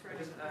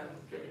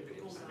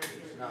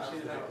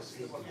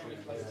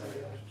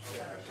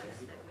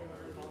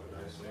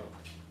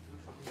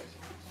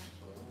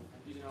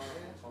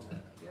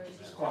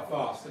 It's quite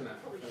fast, isn't it?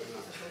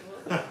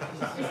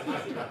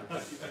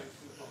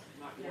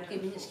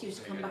 Give me an excuse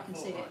to come back and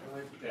see it.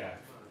 Yeah.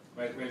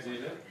 Where do you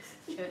live?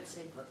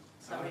 Chertsey.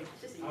 Sorry.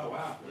 Oh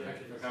wow, thank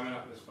you for coming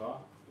up this far.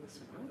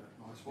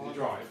 Do you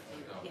drive?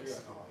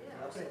 Yes.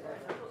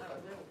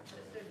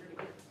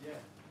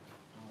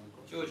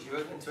 George, you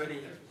open to any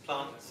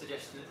plant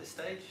suggestion at this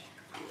stage?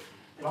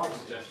 Plant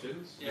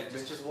suggestions? Yeah,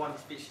 just one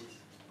species.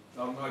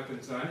 I'm open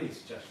to any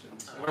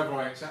suggestions, whether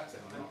I accept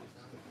it or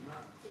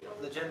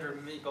not. The gender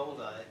of me bold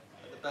eye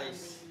at the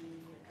base,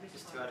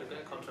 just to add a bit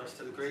of contrast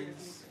to the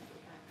greens,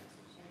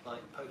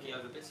 like poking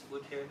over bits of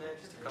wood here and there,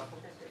 just a couple.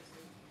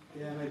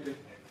 Yeah, maybe.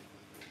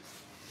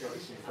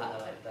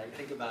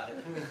 Think about it.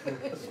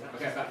 I'll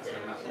get back to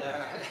that.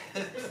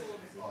 Yeah.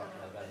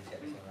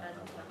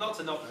 Not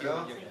to knock you,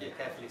 you're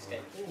carefully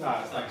escaped.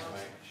 No, thanks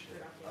mate.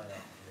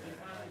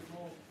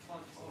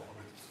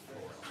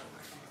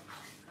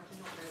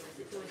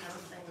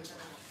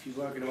 If you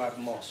were going to add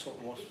moss,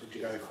 what moss would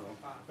you go for?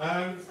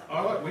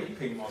 I like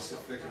weeping moss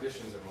if the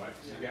conditions are right,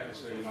 because you get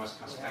this really nice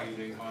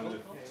cascading kind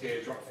of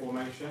teardrop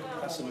formation.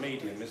 That's a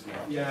medium, isn't it?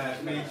 Yeah,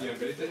 it's medium,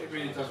 but it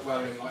really does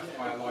well in like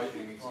higher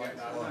lighting to get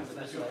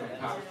that sort of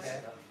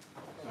compact.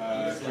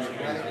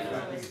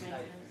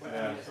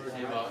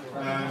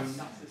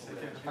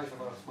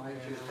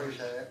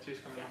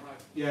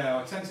 Yeah,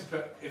 I tend to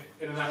put, if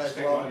in an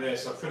aquascape like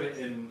this, I put it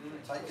in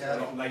a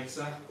lot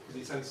later, because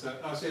it tends to,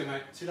 oh see you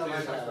mate, see you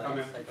later, thanks for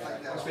coming,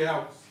 thanks for your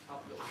help.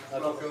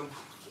 Welcome.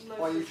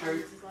 Bye you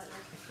two.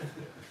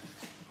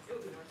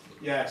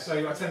 Yeah,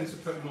 so I tend to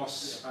put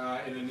moss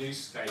in a new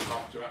state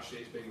after actually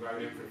it's been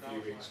grown in for a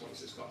few weeks,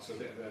 once it's got to a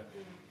bit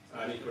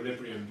of an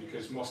equilibrium,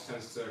 because moss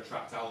tends to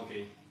attract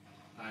algae.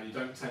 And you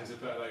don't tend to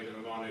put a load of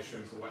Amano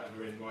shrimp or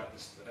whatever in right at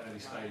this early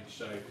stage.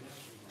 So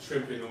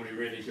shrimp are normally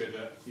really good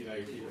at keeping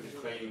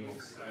it clean,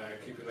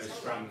 keeping those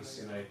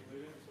strands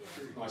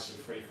nice and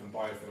free from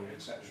biofilm,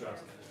 etc.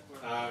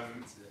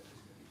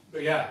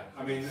 But yeah,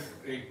 I mean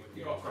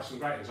you've got some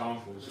great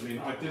examples. I mean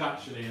I did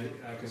actually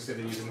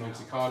consider using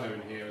Monte Carlo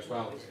in here as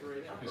well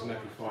as an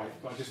epiphyte,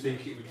 but I just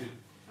think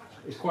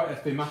it's quite a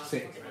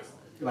thematic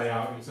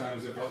layout in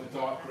terms of like the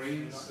dark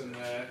greens and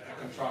the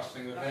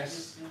contrasting with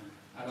this.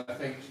 And I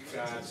think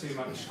too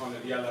much kind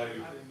of yellow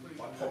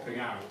like popping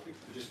out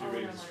would just be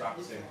really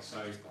distracting, so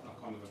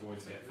I kind of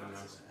avoided it for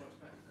now.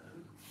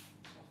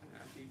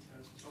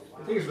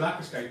 The thing is with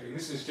aquascaping,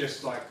 this is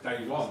just like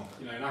day one.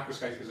 An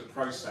aquascape is a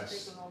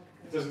process.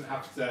 It doesn't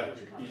have to.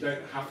 You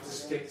don't have to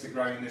stick to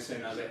growing this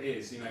in as it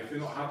is. If you're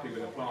not happy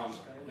with a plant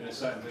in a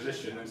certain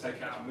position, then take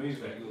it out and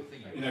move it.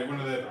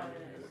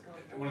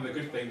 One of the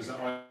good things that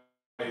I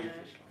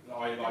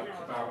like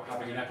about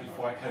having an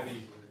epiphyte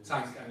heavy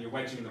tank and you're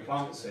wedging the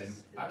plants in,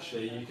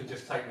 actually you can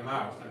just take them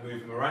out and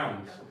move them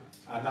around,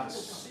 and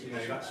that's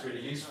that's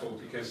really useful,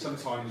 because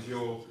sometimes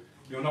you'll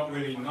not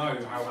really know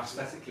how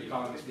aesthetically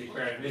balanced the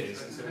aquarium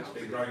is until it's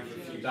been growing for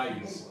a few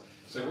days.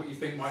 So what you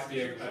think might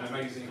be an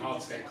amazing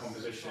hardscape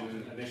composition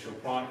and initial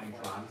planting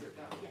plan,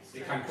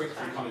 it can quickly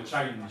kind of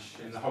change,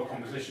 and the whole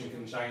composition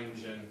can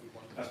change, and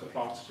as the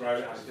plants grow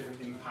it has a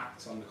different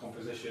impact on the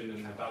composition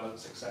and the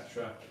balance,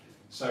 etc.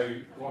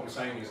 So what I'm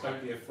saying is,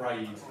 don't be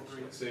afraid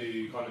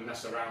to kind of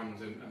mess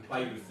around and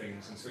play with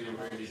things until you're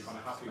really kind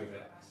of happy with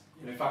it.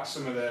 And in fact,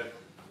 some of the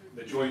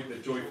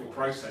joyful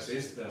process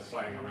is the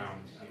playing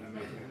around and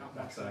making it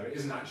better. It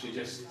isn't actually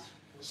just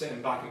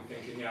sitting back and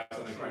thinking, yeah, I've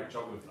done a great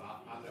job with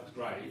that, that looks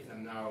great,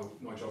 and now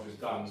my job is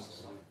done.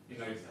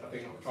 I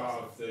think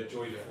part of the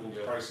joyful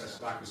process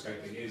of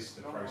aquascaping is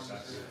the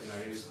process.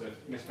 It is the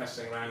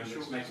messing around,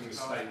 it's making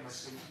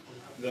mistakes,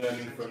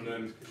 learning from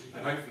them,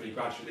 and hopefully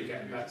gradually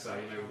getting better,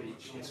 with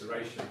each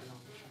iteration.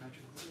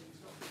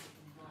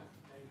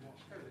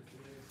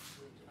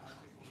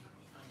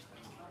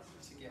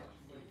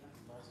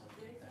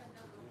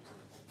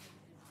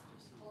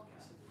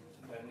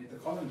 Don't need the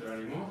colander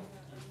anymore.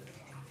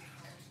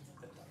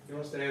 Who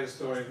wants to hear the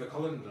story of the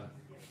colander?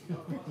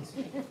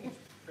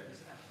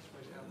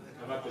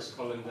 I've had this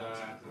colander,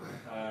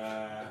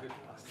 I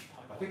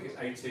think it's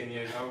 18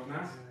 years old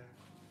now.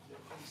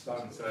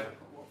 Starting to.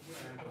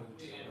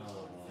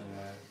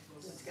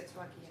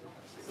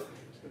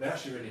 But they're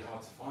actually really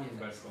hard to find,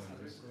 both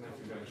colanders. I don't know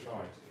if you've ever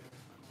tried.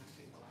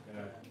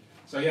 Yeah.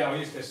 So yeah, I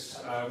used this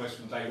almost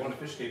from day one of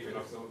fish keeping. I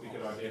thought it would be a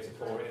good idea to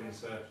pour it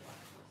into,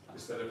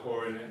 instead of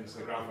pouring it into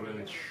the gravel,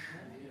 and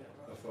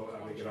I thought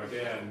that would be a good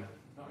idea, and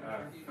I've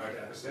had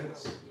it ever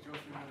since.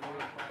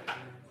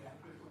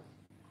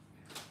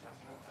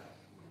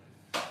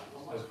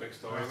 That's a quick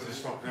story.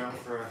 Just swap out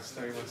for a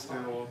stainless steel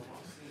one.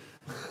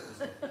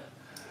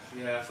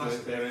 Yeah,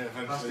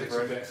 plastic's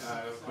a bit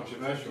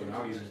controversial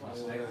now, using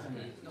plastic.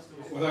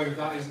 Although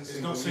that isn't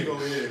it's not single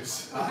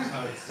use. I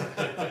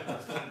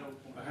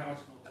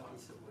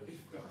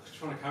was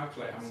trying to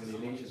calculate how many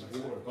litres of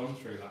water have gone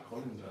through that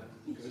colander,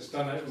 because it's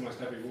done at almost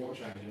every water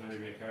change in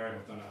every aquarium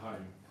I've done at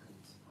home.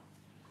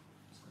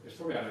 It's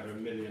probably had over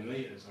 1 million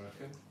litres, I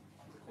reckon,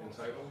 in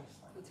total.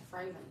 It's a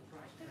frame.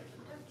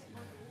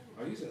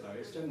 I use it though,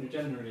 it's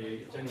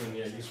genuinely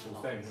a useful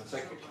thing. I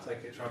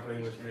take it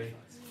travelling with me.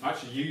 I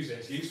actually use it,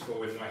 it's useful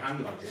with my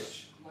hand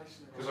luggage,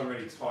 because I'm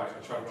really tight,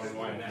 I travel on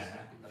wire and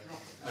air,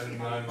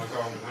 and I go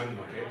on with hand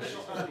luggage.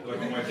 I've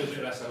got my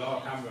digital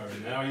SLR camera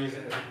in there, I use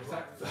it as a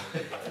protector.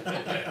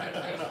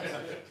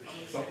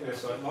 It's like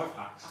this life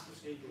hacks.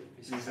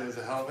 Use it as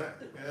a helmet?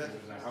 Yeah.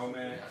 As a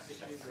helmet.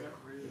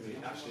 We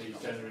actually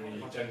generally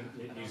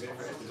use it for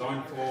what it's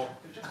designed for.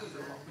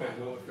 Put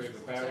waterproof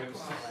aquariums.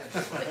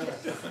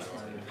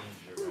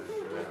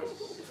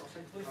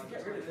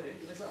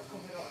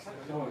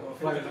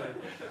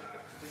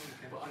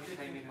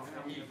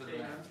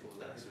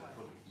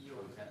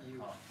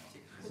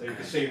 So you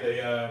can see the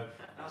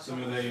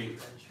some of the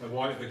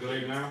white of the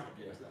glue now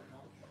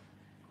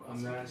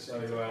on there. So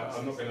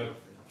I'm not going to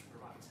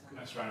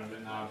mess around with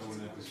it now. I don't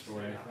want to destroy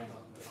anything.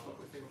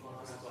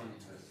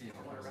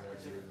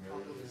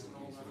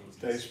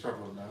 Dave's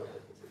problem now.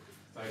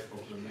 Dave's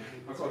problem now.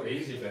 I've got the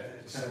easy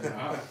bit. Just send it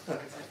out.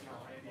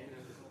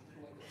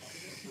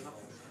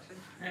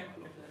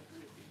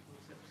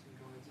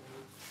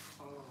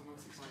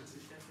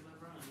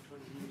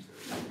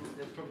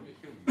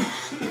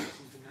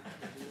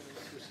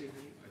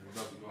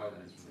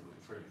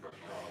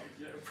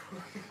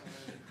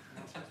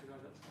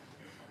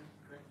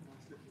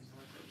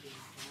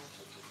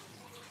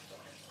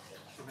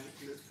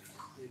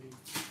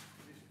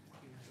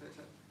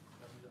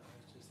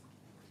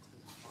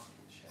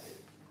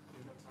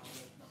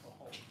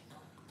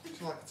 Would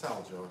you like a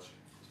towel, George?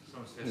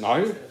 No.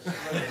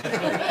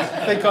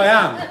 I think I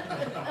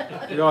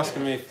am. You're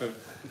asking me if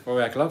I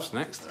wear gloves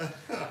next.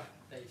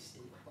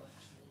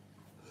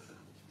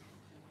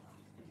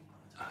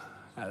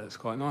 That looks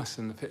quite nice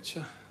in the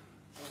picture.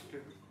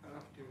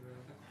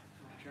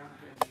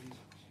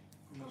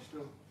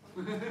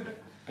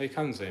 Oh, you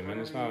can zoom in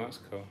as well, that's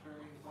cool.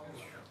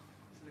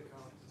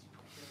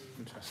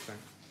 Interesting.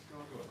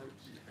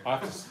 I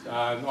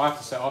have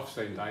to set off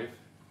soon, Dave.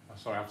 Oh,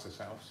 sorry, I have to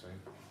set off soon.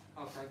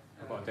 Okay.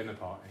 I've got a dinner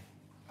party.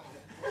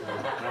 And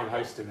I'm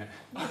hosting it.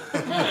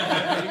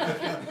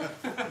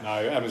 No,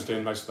 Emma's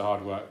doing most of the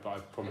hard work, but I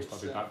promised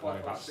I'd be back by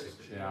about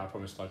 6. Yeah, I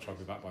promised I'd try to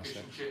be back by 6.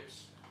 Do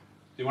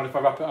you mind if I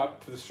wrap it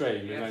up for the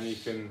stream, and then you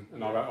can,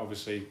 and I'll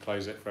obviously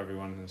close it for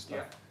everyone and stuff.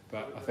 Yeah.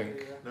 But I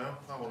think. No,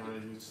 I want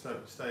you to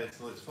stay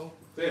until it's full.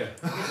 Do you?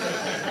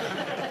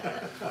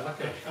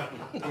 Lucky.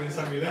 I'm going to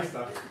send me this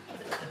stuff.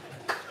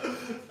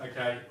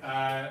 Okay.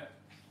 I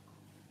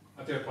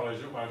do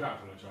apologise. Well, I don't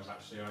apologise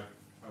actually.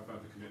 I've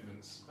had the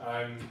commitments.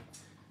 I'm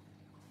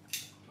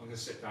going to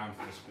sit down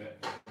for this bit.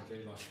 I do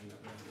like a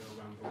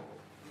ramble.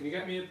 Can you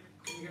get me a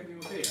beer out of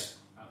the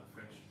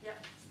fridge?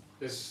 Yep.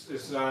 There's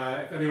if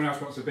anyone else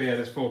wants a beer,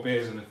 there's 4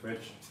 beers in the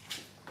fridge.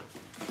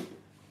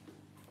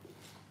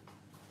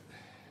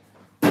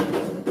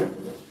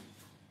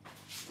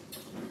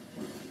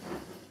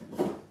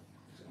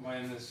 I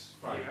in this?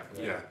 Right.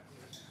 Yeah.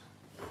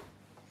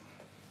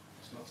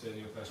 It's not in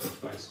your personal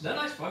space. No,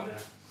 that's fine. Yeah,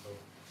 cool.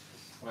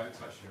 I won't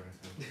touch you or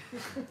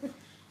anything.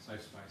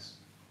 Safe space.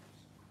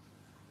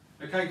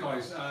 Okay,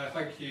 guys.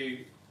 Thank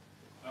you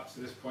up to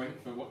this point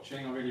for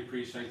watching. I really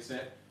appreciate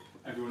it.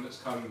 Everyone that's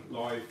come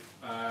live,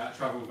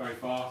 travelled very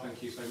far.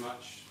 Thank you so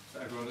much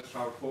to everyone that's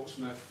travelled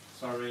Portsmouth,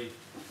 Surrey.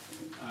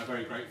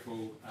 Very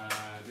grateful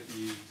that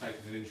you've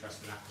taken an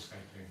interest in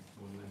aquascaping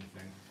more than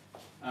anything.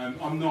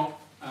 I'm not.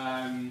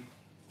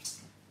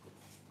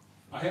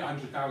 I hit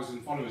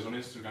 100,000 followers on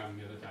Instagram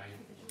the other day,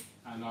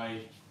 and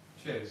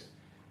cheers.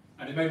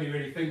 And it made me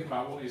really think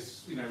about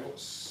what's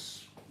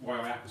why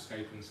I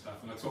aquascape and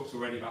stuff. And I talked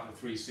already about the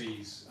 3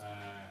 C's: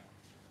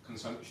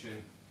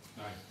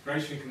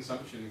 creation,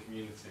 consumption, and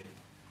community.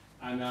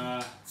 And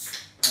I'll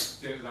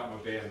do it without my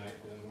beer, mate.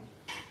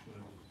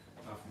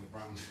 Apart from the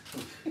brand.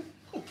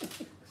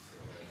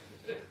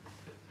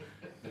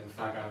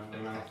 Fag out of my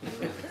mouth.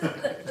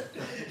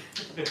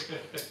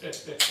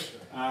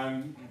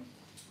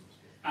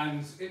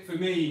 And for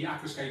me,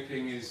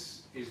 aquascaping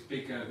is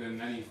bigger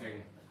than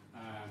anything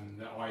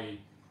that I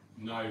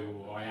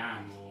know or I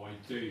am or I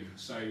do.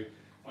 So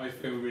I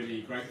feel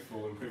really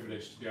grateful and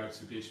privileged to be able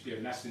to be a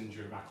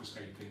messenger of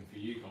aquascaping for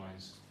you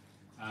guys.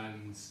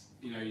 And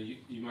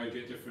you may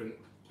be at different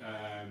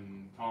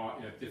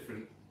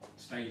different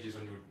stages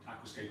on your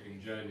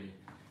aquascaping journey.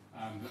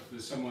 But for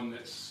someone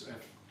that's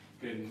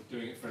been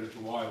doing it for a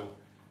little while,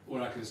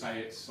 all I can say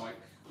it's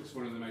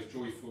one of the most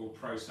joyful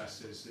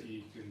processes that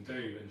you can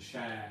do and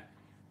share.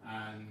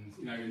 And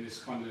in this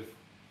kind of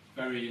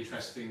very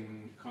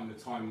interesting kind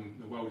of time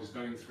the world is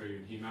going through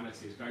and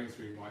humanity is going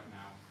through right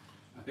now,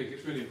 I think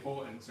it's really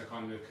important to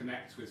kind of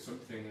connect with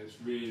something that's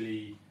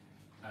really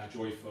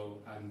joyful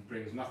and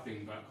brings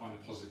nothing but kind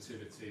of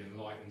positivity and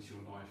light into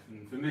your life.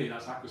 And for me,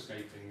 that's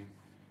aquascaping.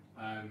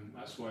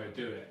 That's why I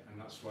do it, and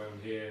that's why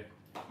I'm here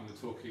kind of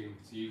talking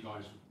to you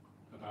guys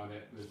about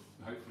it with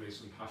hopefully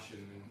some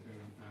passion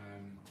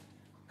and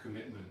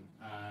commitment,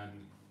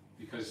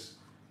 because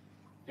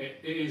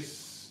it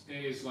is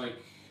like,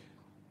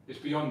 it's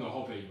beyond the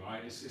hobby,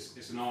 right?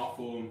 It's an art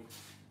form.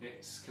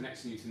 It's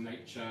connecting you to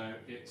nature.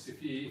 It's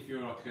if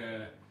you're like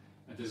a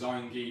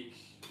design geek,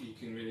 you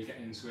can really get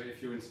into it.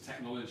 If you're into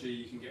technology,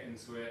 you can get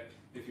into it.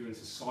 If you're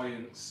into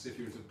science, if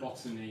you're into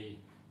botany,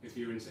 if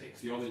you're into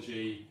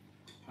ichthyology,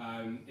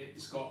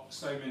 it's got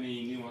so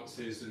many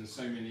nuances and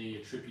so many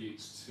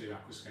attributes to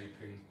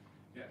aquascaping.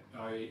 Yeah,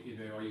 I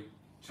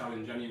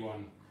challenge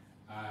anyone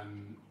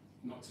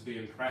not to be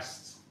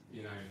impressed,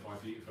 by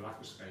beautiful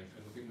aquascape.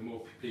 And I think the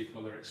more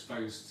people are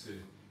exposed to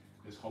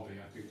this hobby,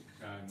 I think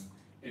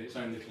in its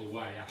own little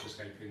way,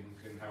 aquascaping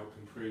can help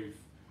improve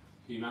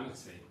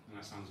humanity. And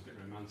that sounds a bit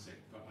romantic,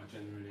 but I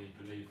genuinely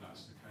believe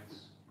that's the case.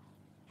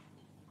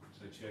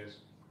 So cheers.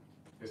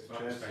 Here's to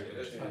aquascaping.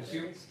 Cheers. Thank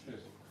you.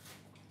 Cheers.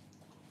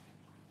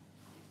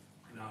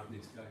 Now I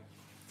need to go.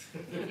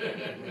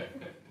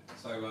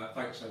 So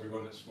thanks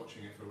everyone that's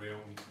watching it for real.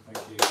 And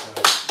thank you.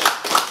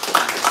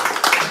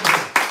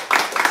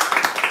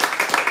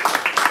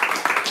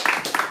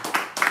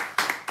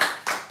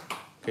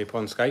 Keep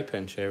on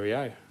scaping.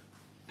 Cheerio.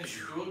 Thank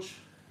you, George.